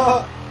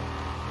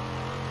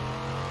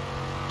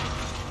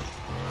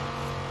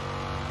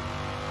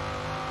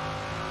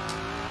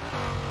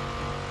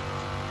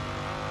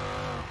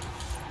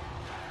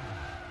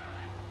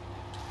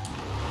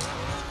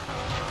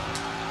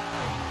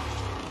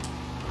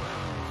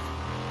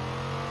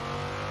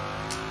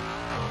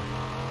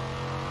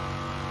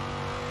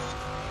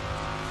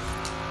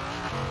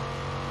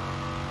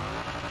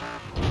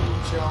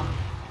 Jump.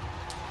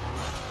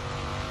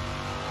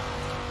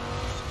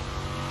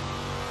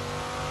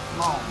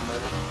 Come on,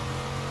 buddy.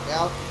 Get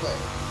out the way.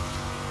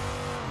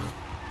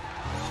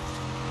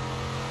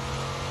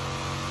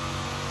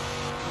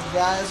 You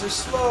guys are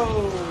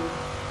slow.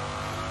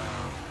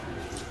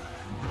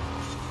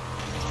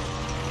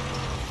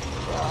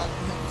 God, I'm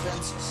hitting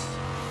fences.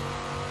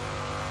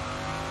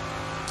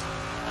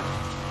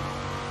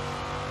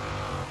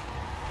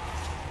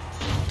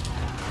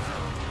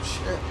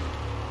 Shit.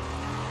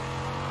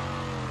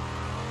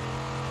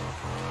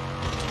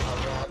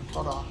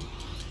 Hold on.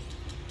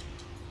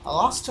 I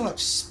lost too much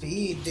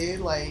speed, dude.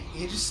 Like,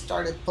 he just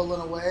started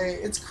pulling away.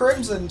 It's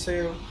Crimson,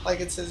 too.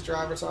 Like, it's his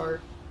driver's art.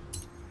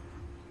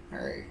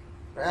 Alright.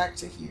 Back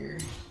to here.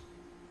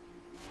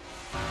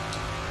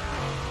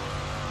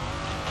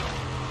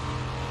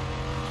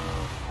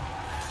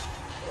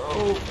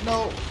 Oh,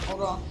 no.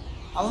 Hold on.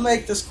 I'm gonna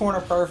make this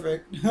corner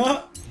perfect.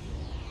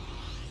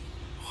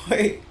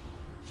 Wait.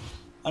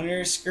 On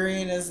your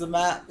screen is the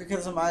map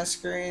because of my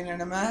screen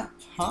and a map?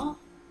 Huh?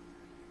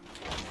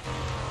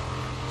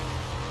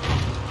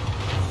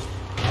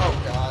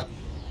 Oh god,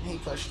 he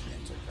pushed me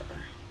into a car.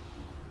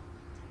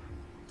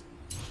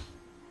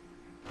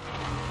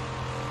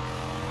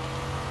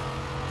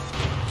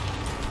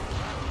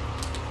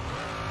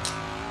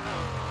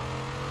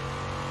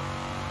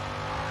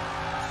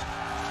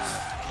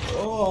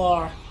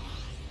 Oh,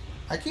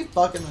 I keep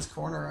fucking this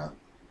corner up.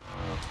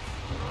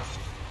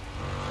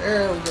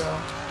 There we go.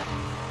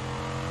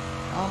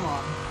 Come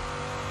on.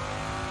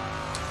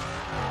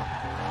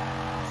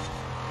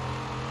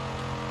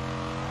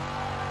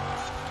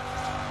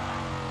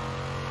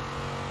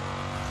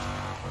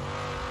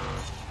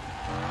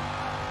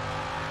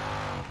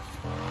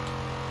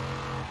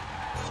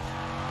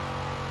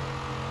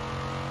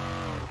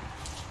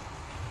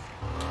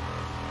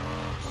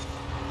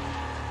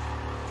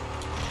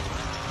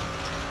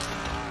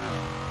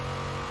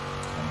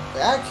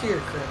 Back here,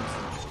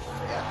 Crimson.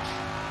 Yeah.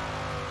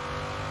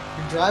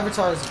 Your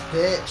drivatar is a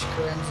bitch,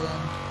 Crimson.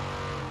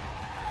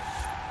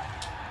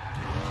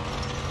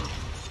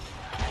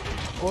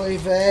 Oy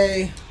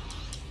vey.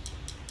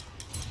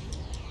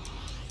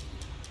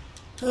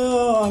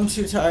 Oh, I'm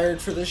too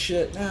tired for this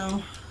shit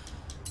now.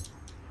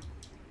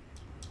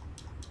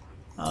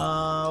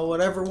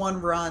 Whatever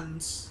one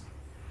runs.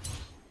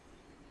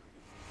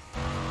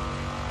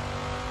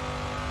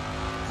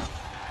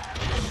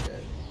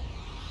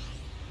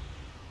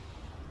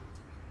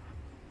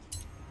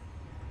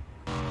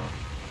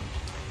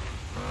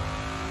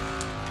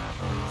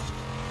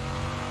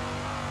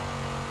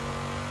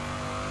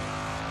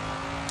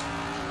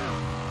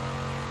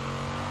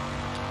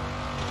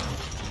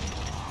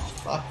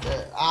 Fuck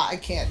it. I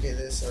can't do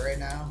this right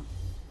now.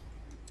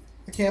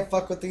 I can't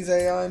fuck with these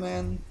AI,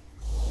 man.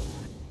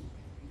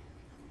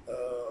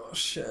 Oh,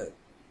 shit.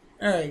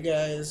 Alright,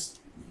 guys.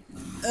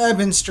 I've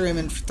been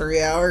streaming for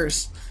 3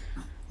 hours.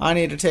 I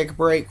need to take a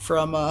break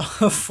from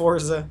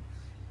Forza.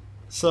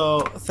 So,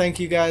 thank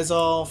you guys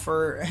all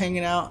for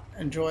hanging out,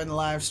 enjoying the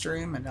live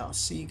stream, and I'll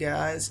see you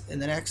guys in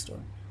the next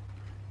one.